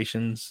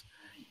conversations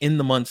in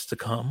the months to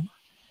come.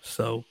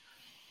 So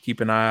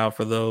keep an eye out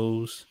for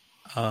those.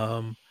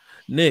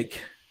 Nick,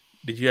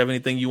 did you have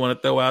anything you want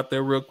to throw out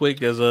there real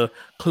quick as a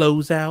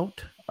closeout?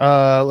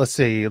 Let's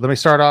see. Let me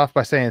start off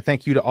by saying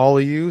thank you to all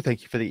of you.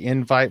 Thank you for the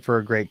invite for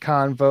a great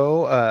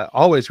convo.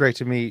 Always great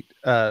to meet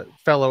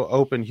fellow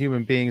open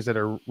human beings that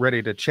are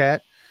ready to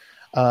chat.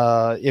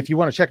 If you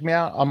want to check me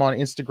out, I'm on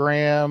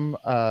Instagram,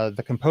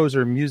 The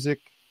Composer Music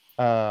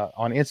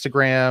on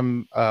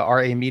Instagram,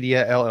 RA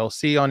Media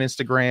LLC on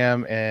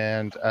Instagram,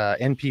 and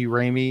NP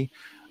Ramey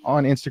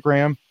on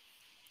Instagram.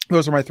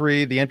 Those are my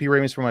three. The NP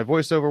Ramey is for my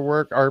voiceover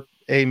work. RA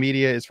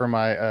Media is for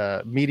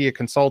my media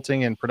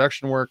consulting and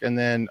production work. And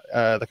then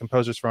The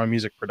Composer is for my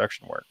music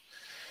production work.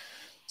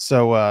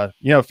 So,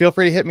 feel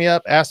free to hit me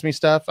up, ask me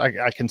stuff.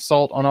 I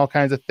consult on all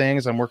kinds of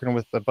things. I'm working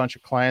with a bunch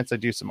of clients. I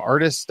do some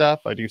artist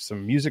stuff. I do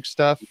some music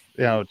stuff.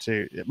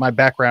 My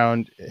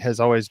background has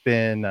always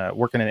been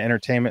working in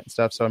entertainment and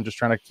stuff. So I'm just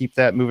trying to keep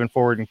that moving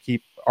forward and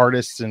keep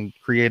artists and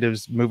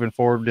creatives moving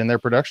forward in their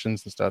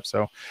productions and stuff.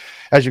 So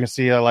as you can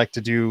see, I like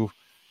to do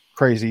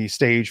crazy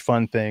stage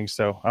fun things.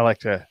 So I like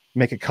to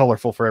make it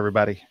colorful for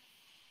everybody.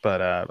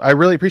 But I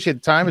really appreciate the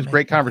time. It's a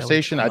great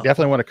conversation. I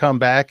definitely want to come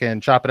back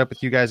and chop it up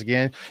with you guys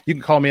again. You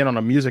can call me in on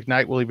a music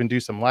night. We'll even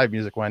do some live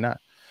music. Why not?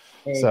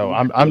 So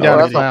I'm down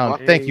to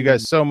clown. Thank you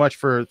guys so much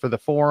for the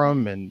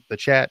forum and the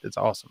chat. It's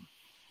awesome.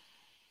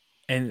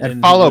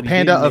 And follow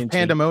Panda of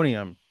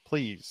Pandemonium,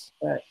 please.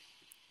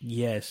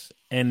 Yes.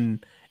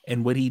 And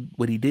what he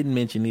didn't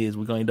mention is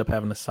we're going to end up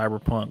having a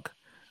cyberpunk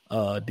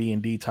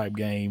D&D type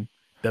game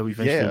that we're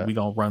going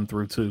to run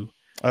through too.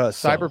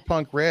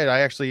 Cyberpunk Red, I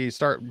actually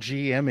start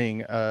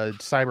GMing a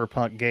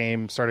Cyberpunk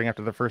game starting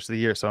after the first of the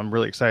year, so I'm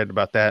really excited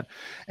about that.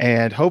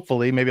 And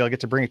hopefully, maybe I'll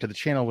get to bring it to the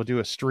channel. We'll do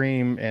a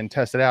stream and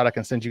test it out. I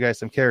can send you guys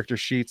some character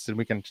sheets, and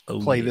we can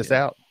play this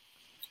out.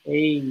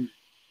 Hey,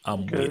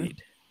 I'm with.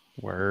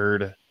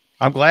 Word.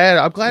 I'm glad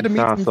to meet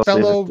some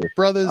fellow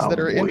brothers that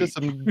are into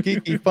some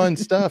geeky, fun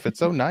stuff. It's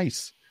so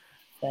nice.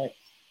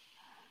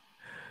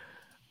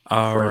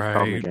 All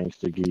right,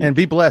 and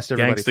be blessed,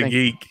 everybody. Gangsta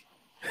Geek.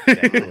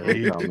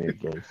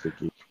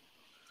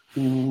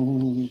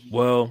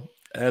 Well,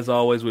 as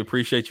always, we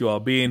appreciate you all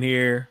being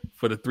here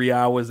for the 3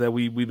 hours that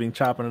we've been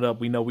chopping it up.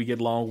 We know we get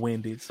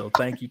long-winded, so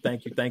thank you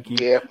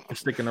for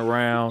sticking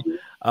around.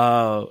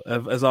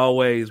 As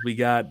always, we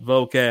got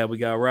Vocab, we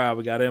got Rob,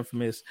 we got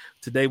Infamous.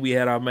 Today we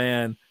had our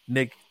man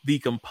Nick the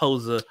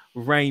Composer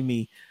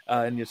Ramey,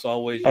 and it's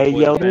always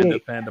your boy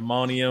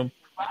Pandemonium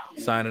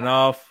signing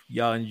off.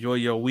 Y'all enjoy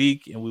your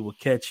week, and we will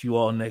catch you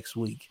all next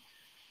week.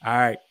 All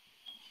right.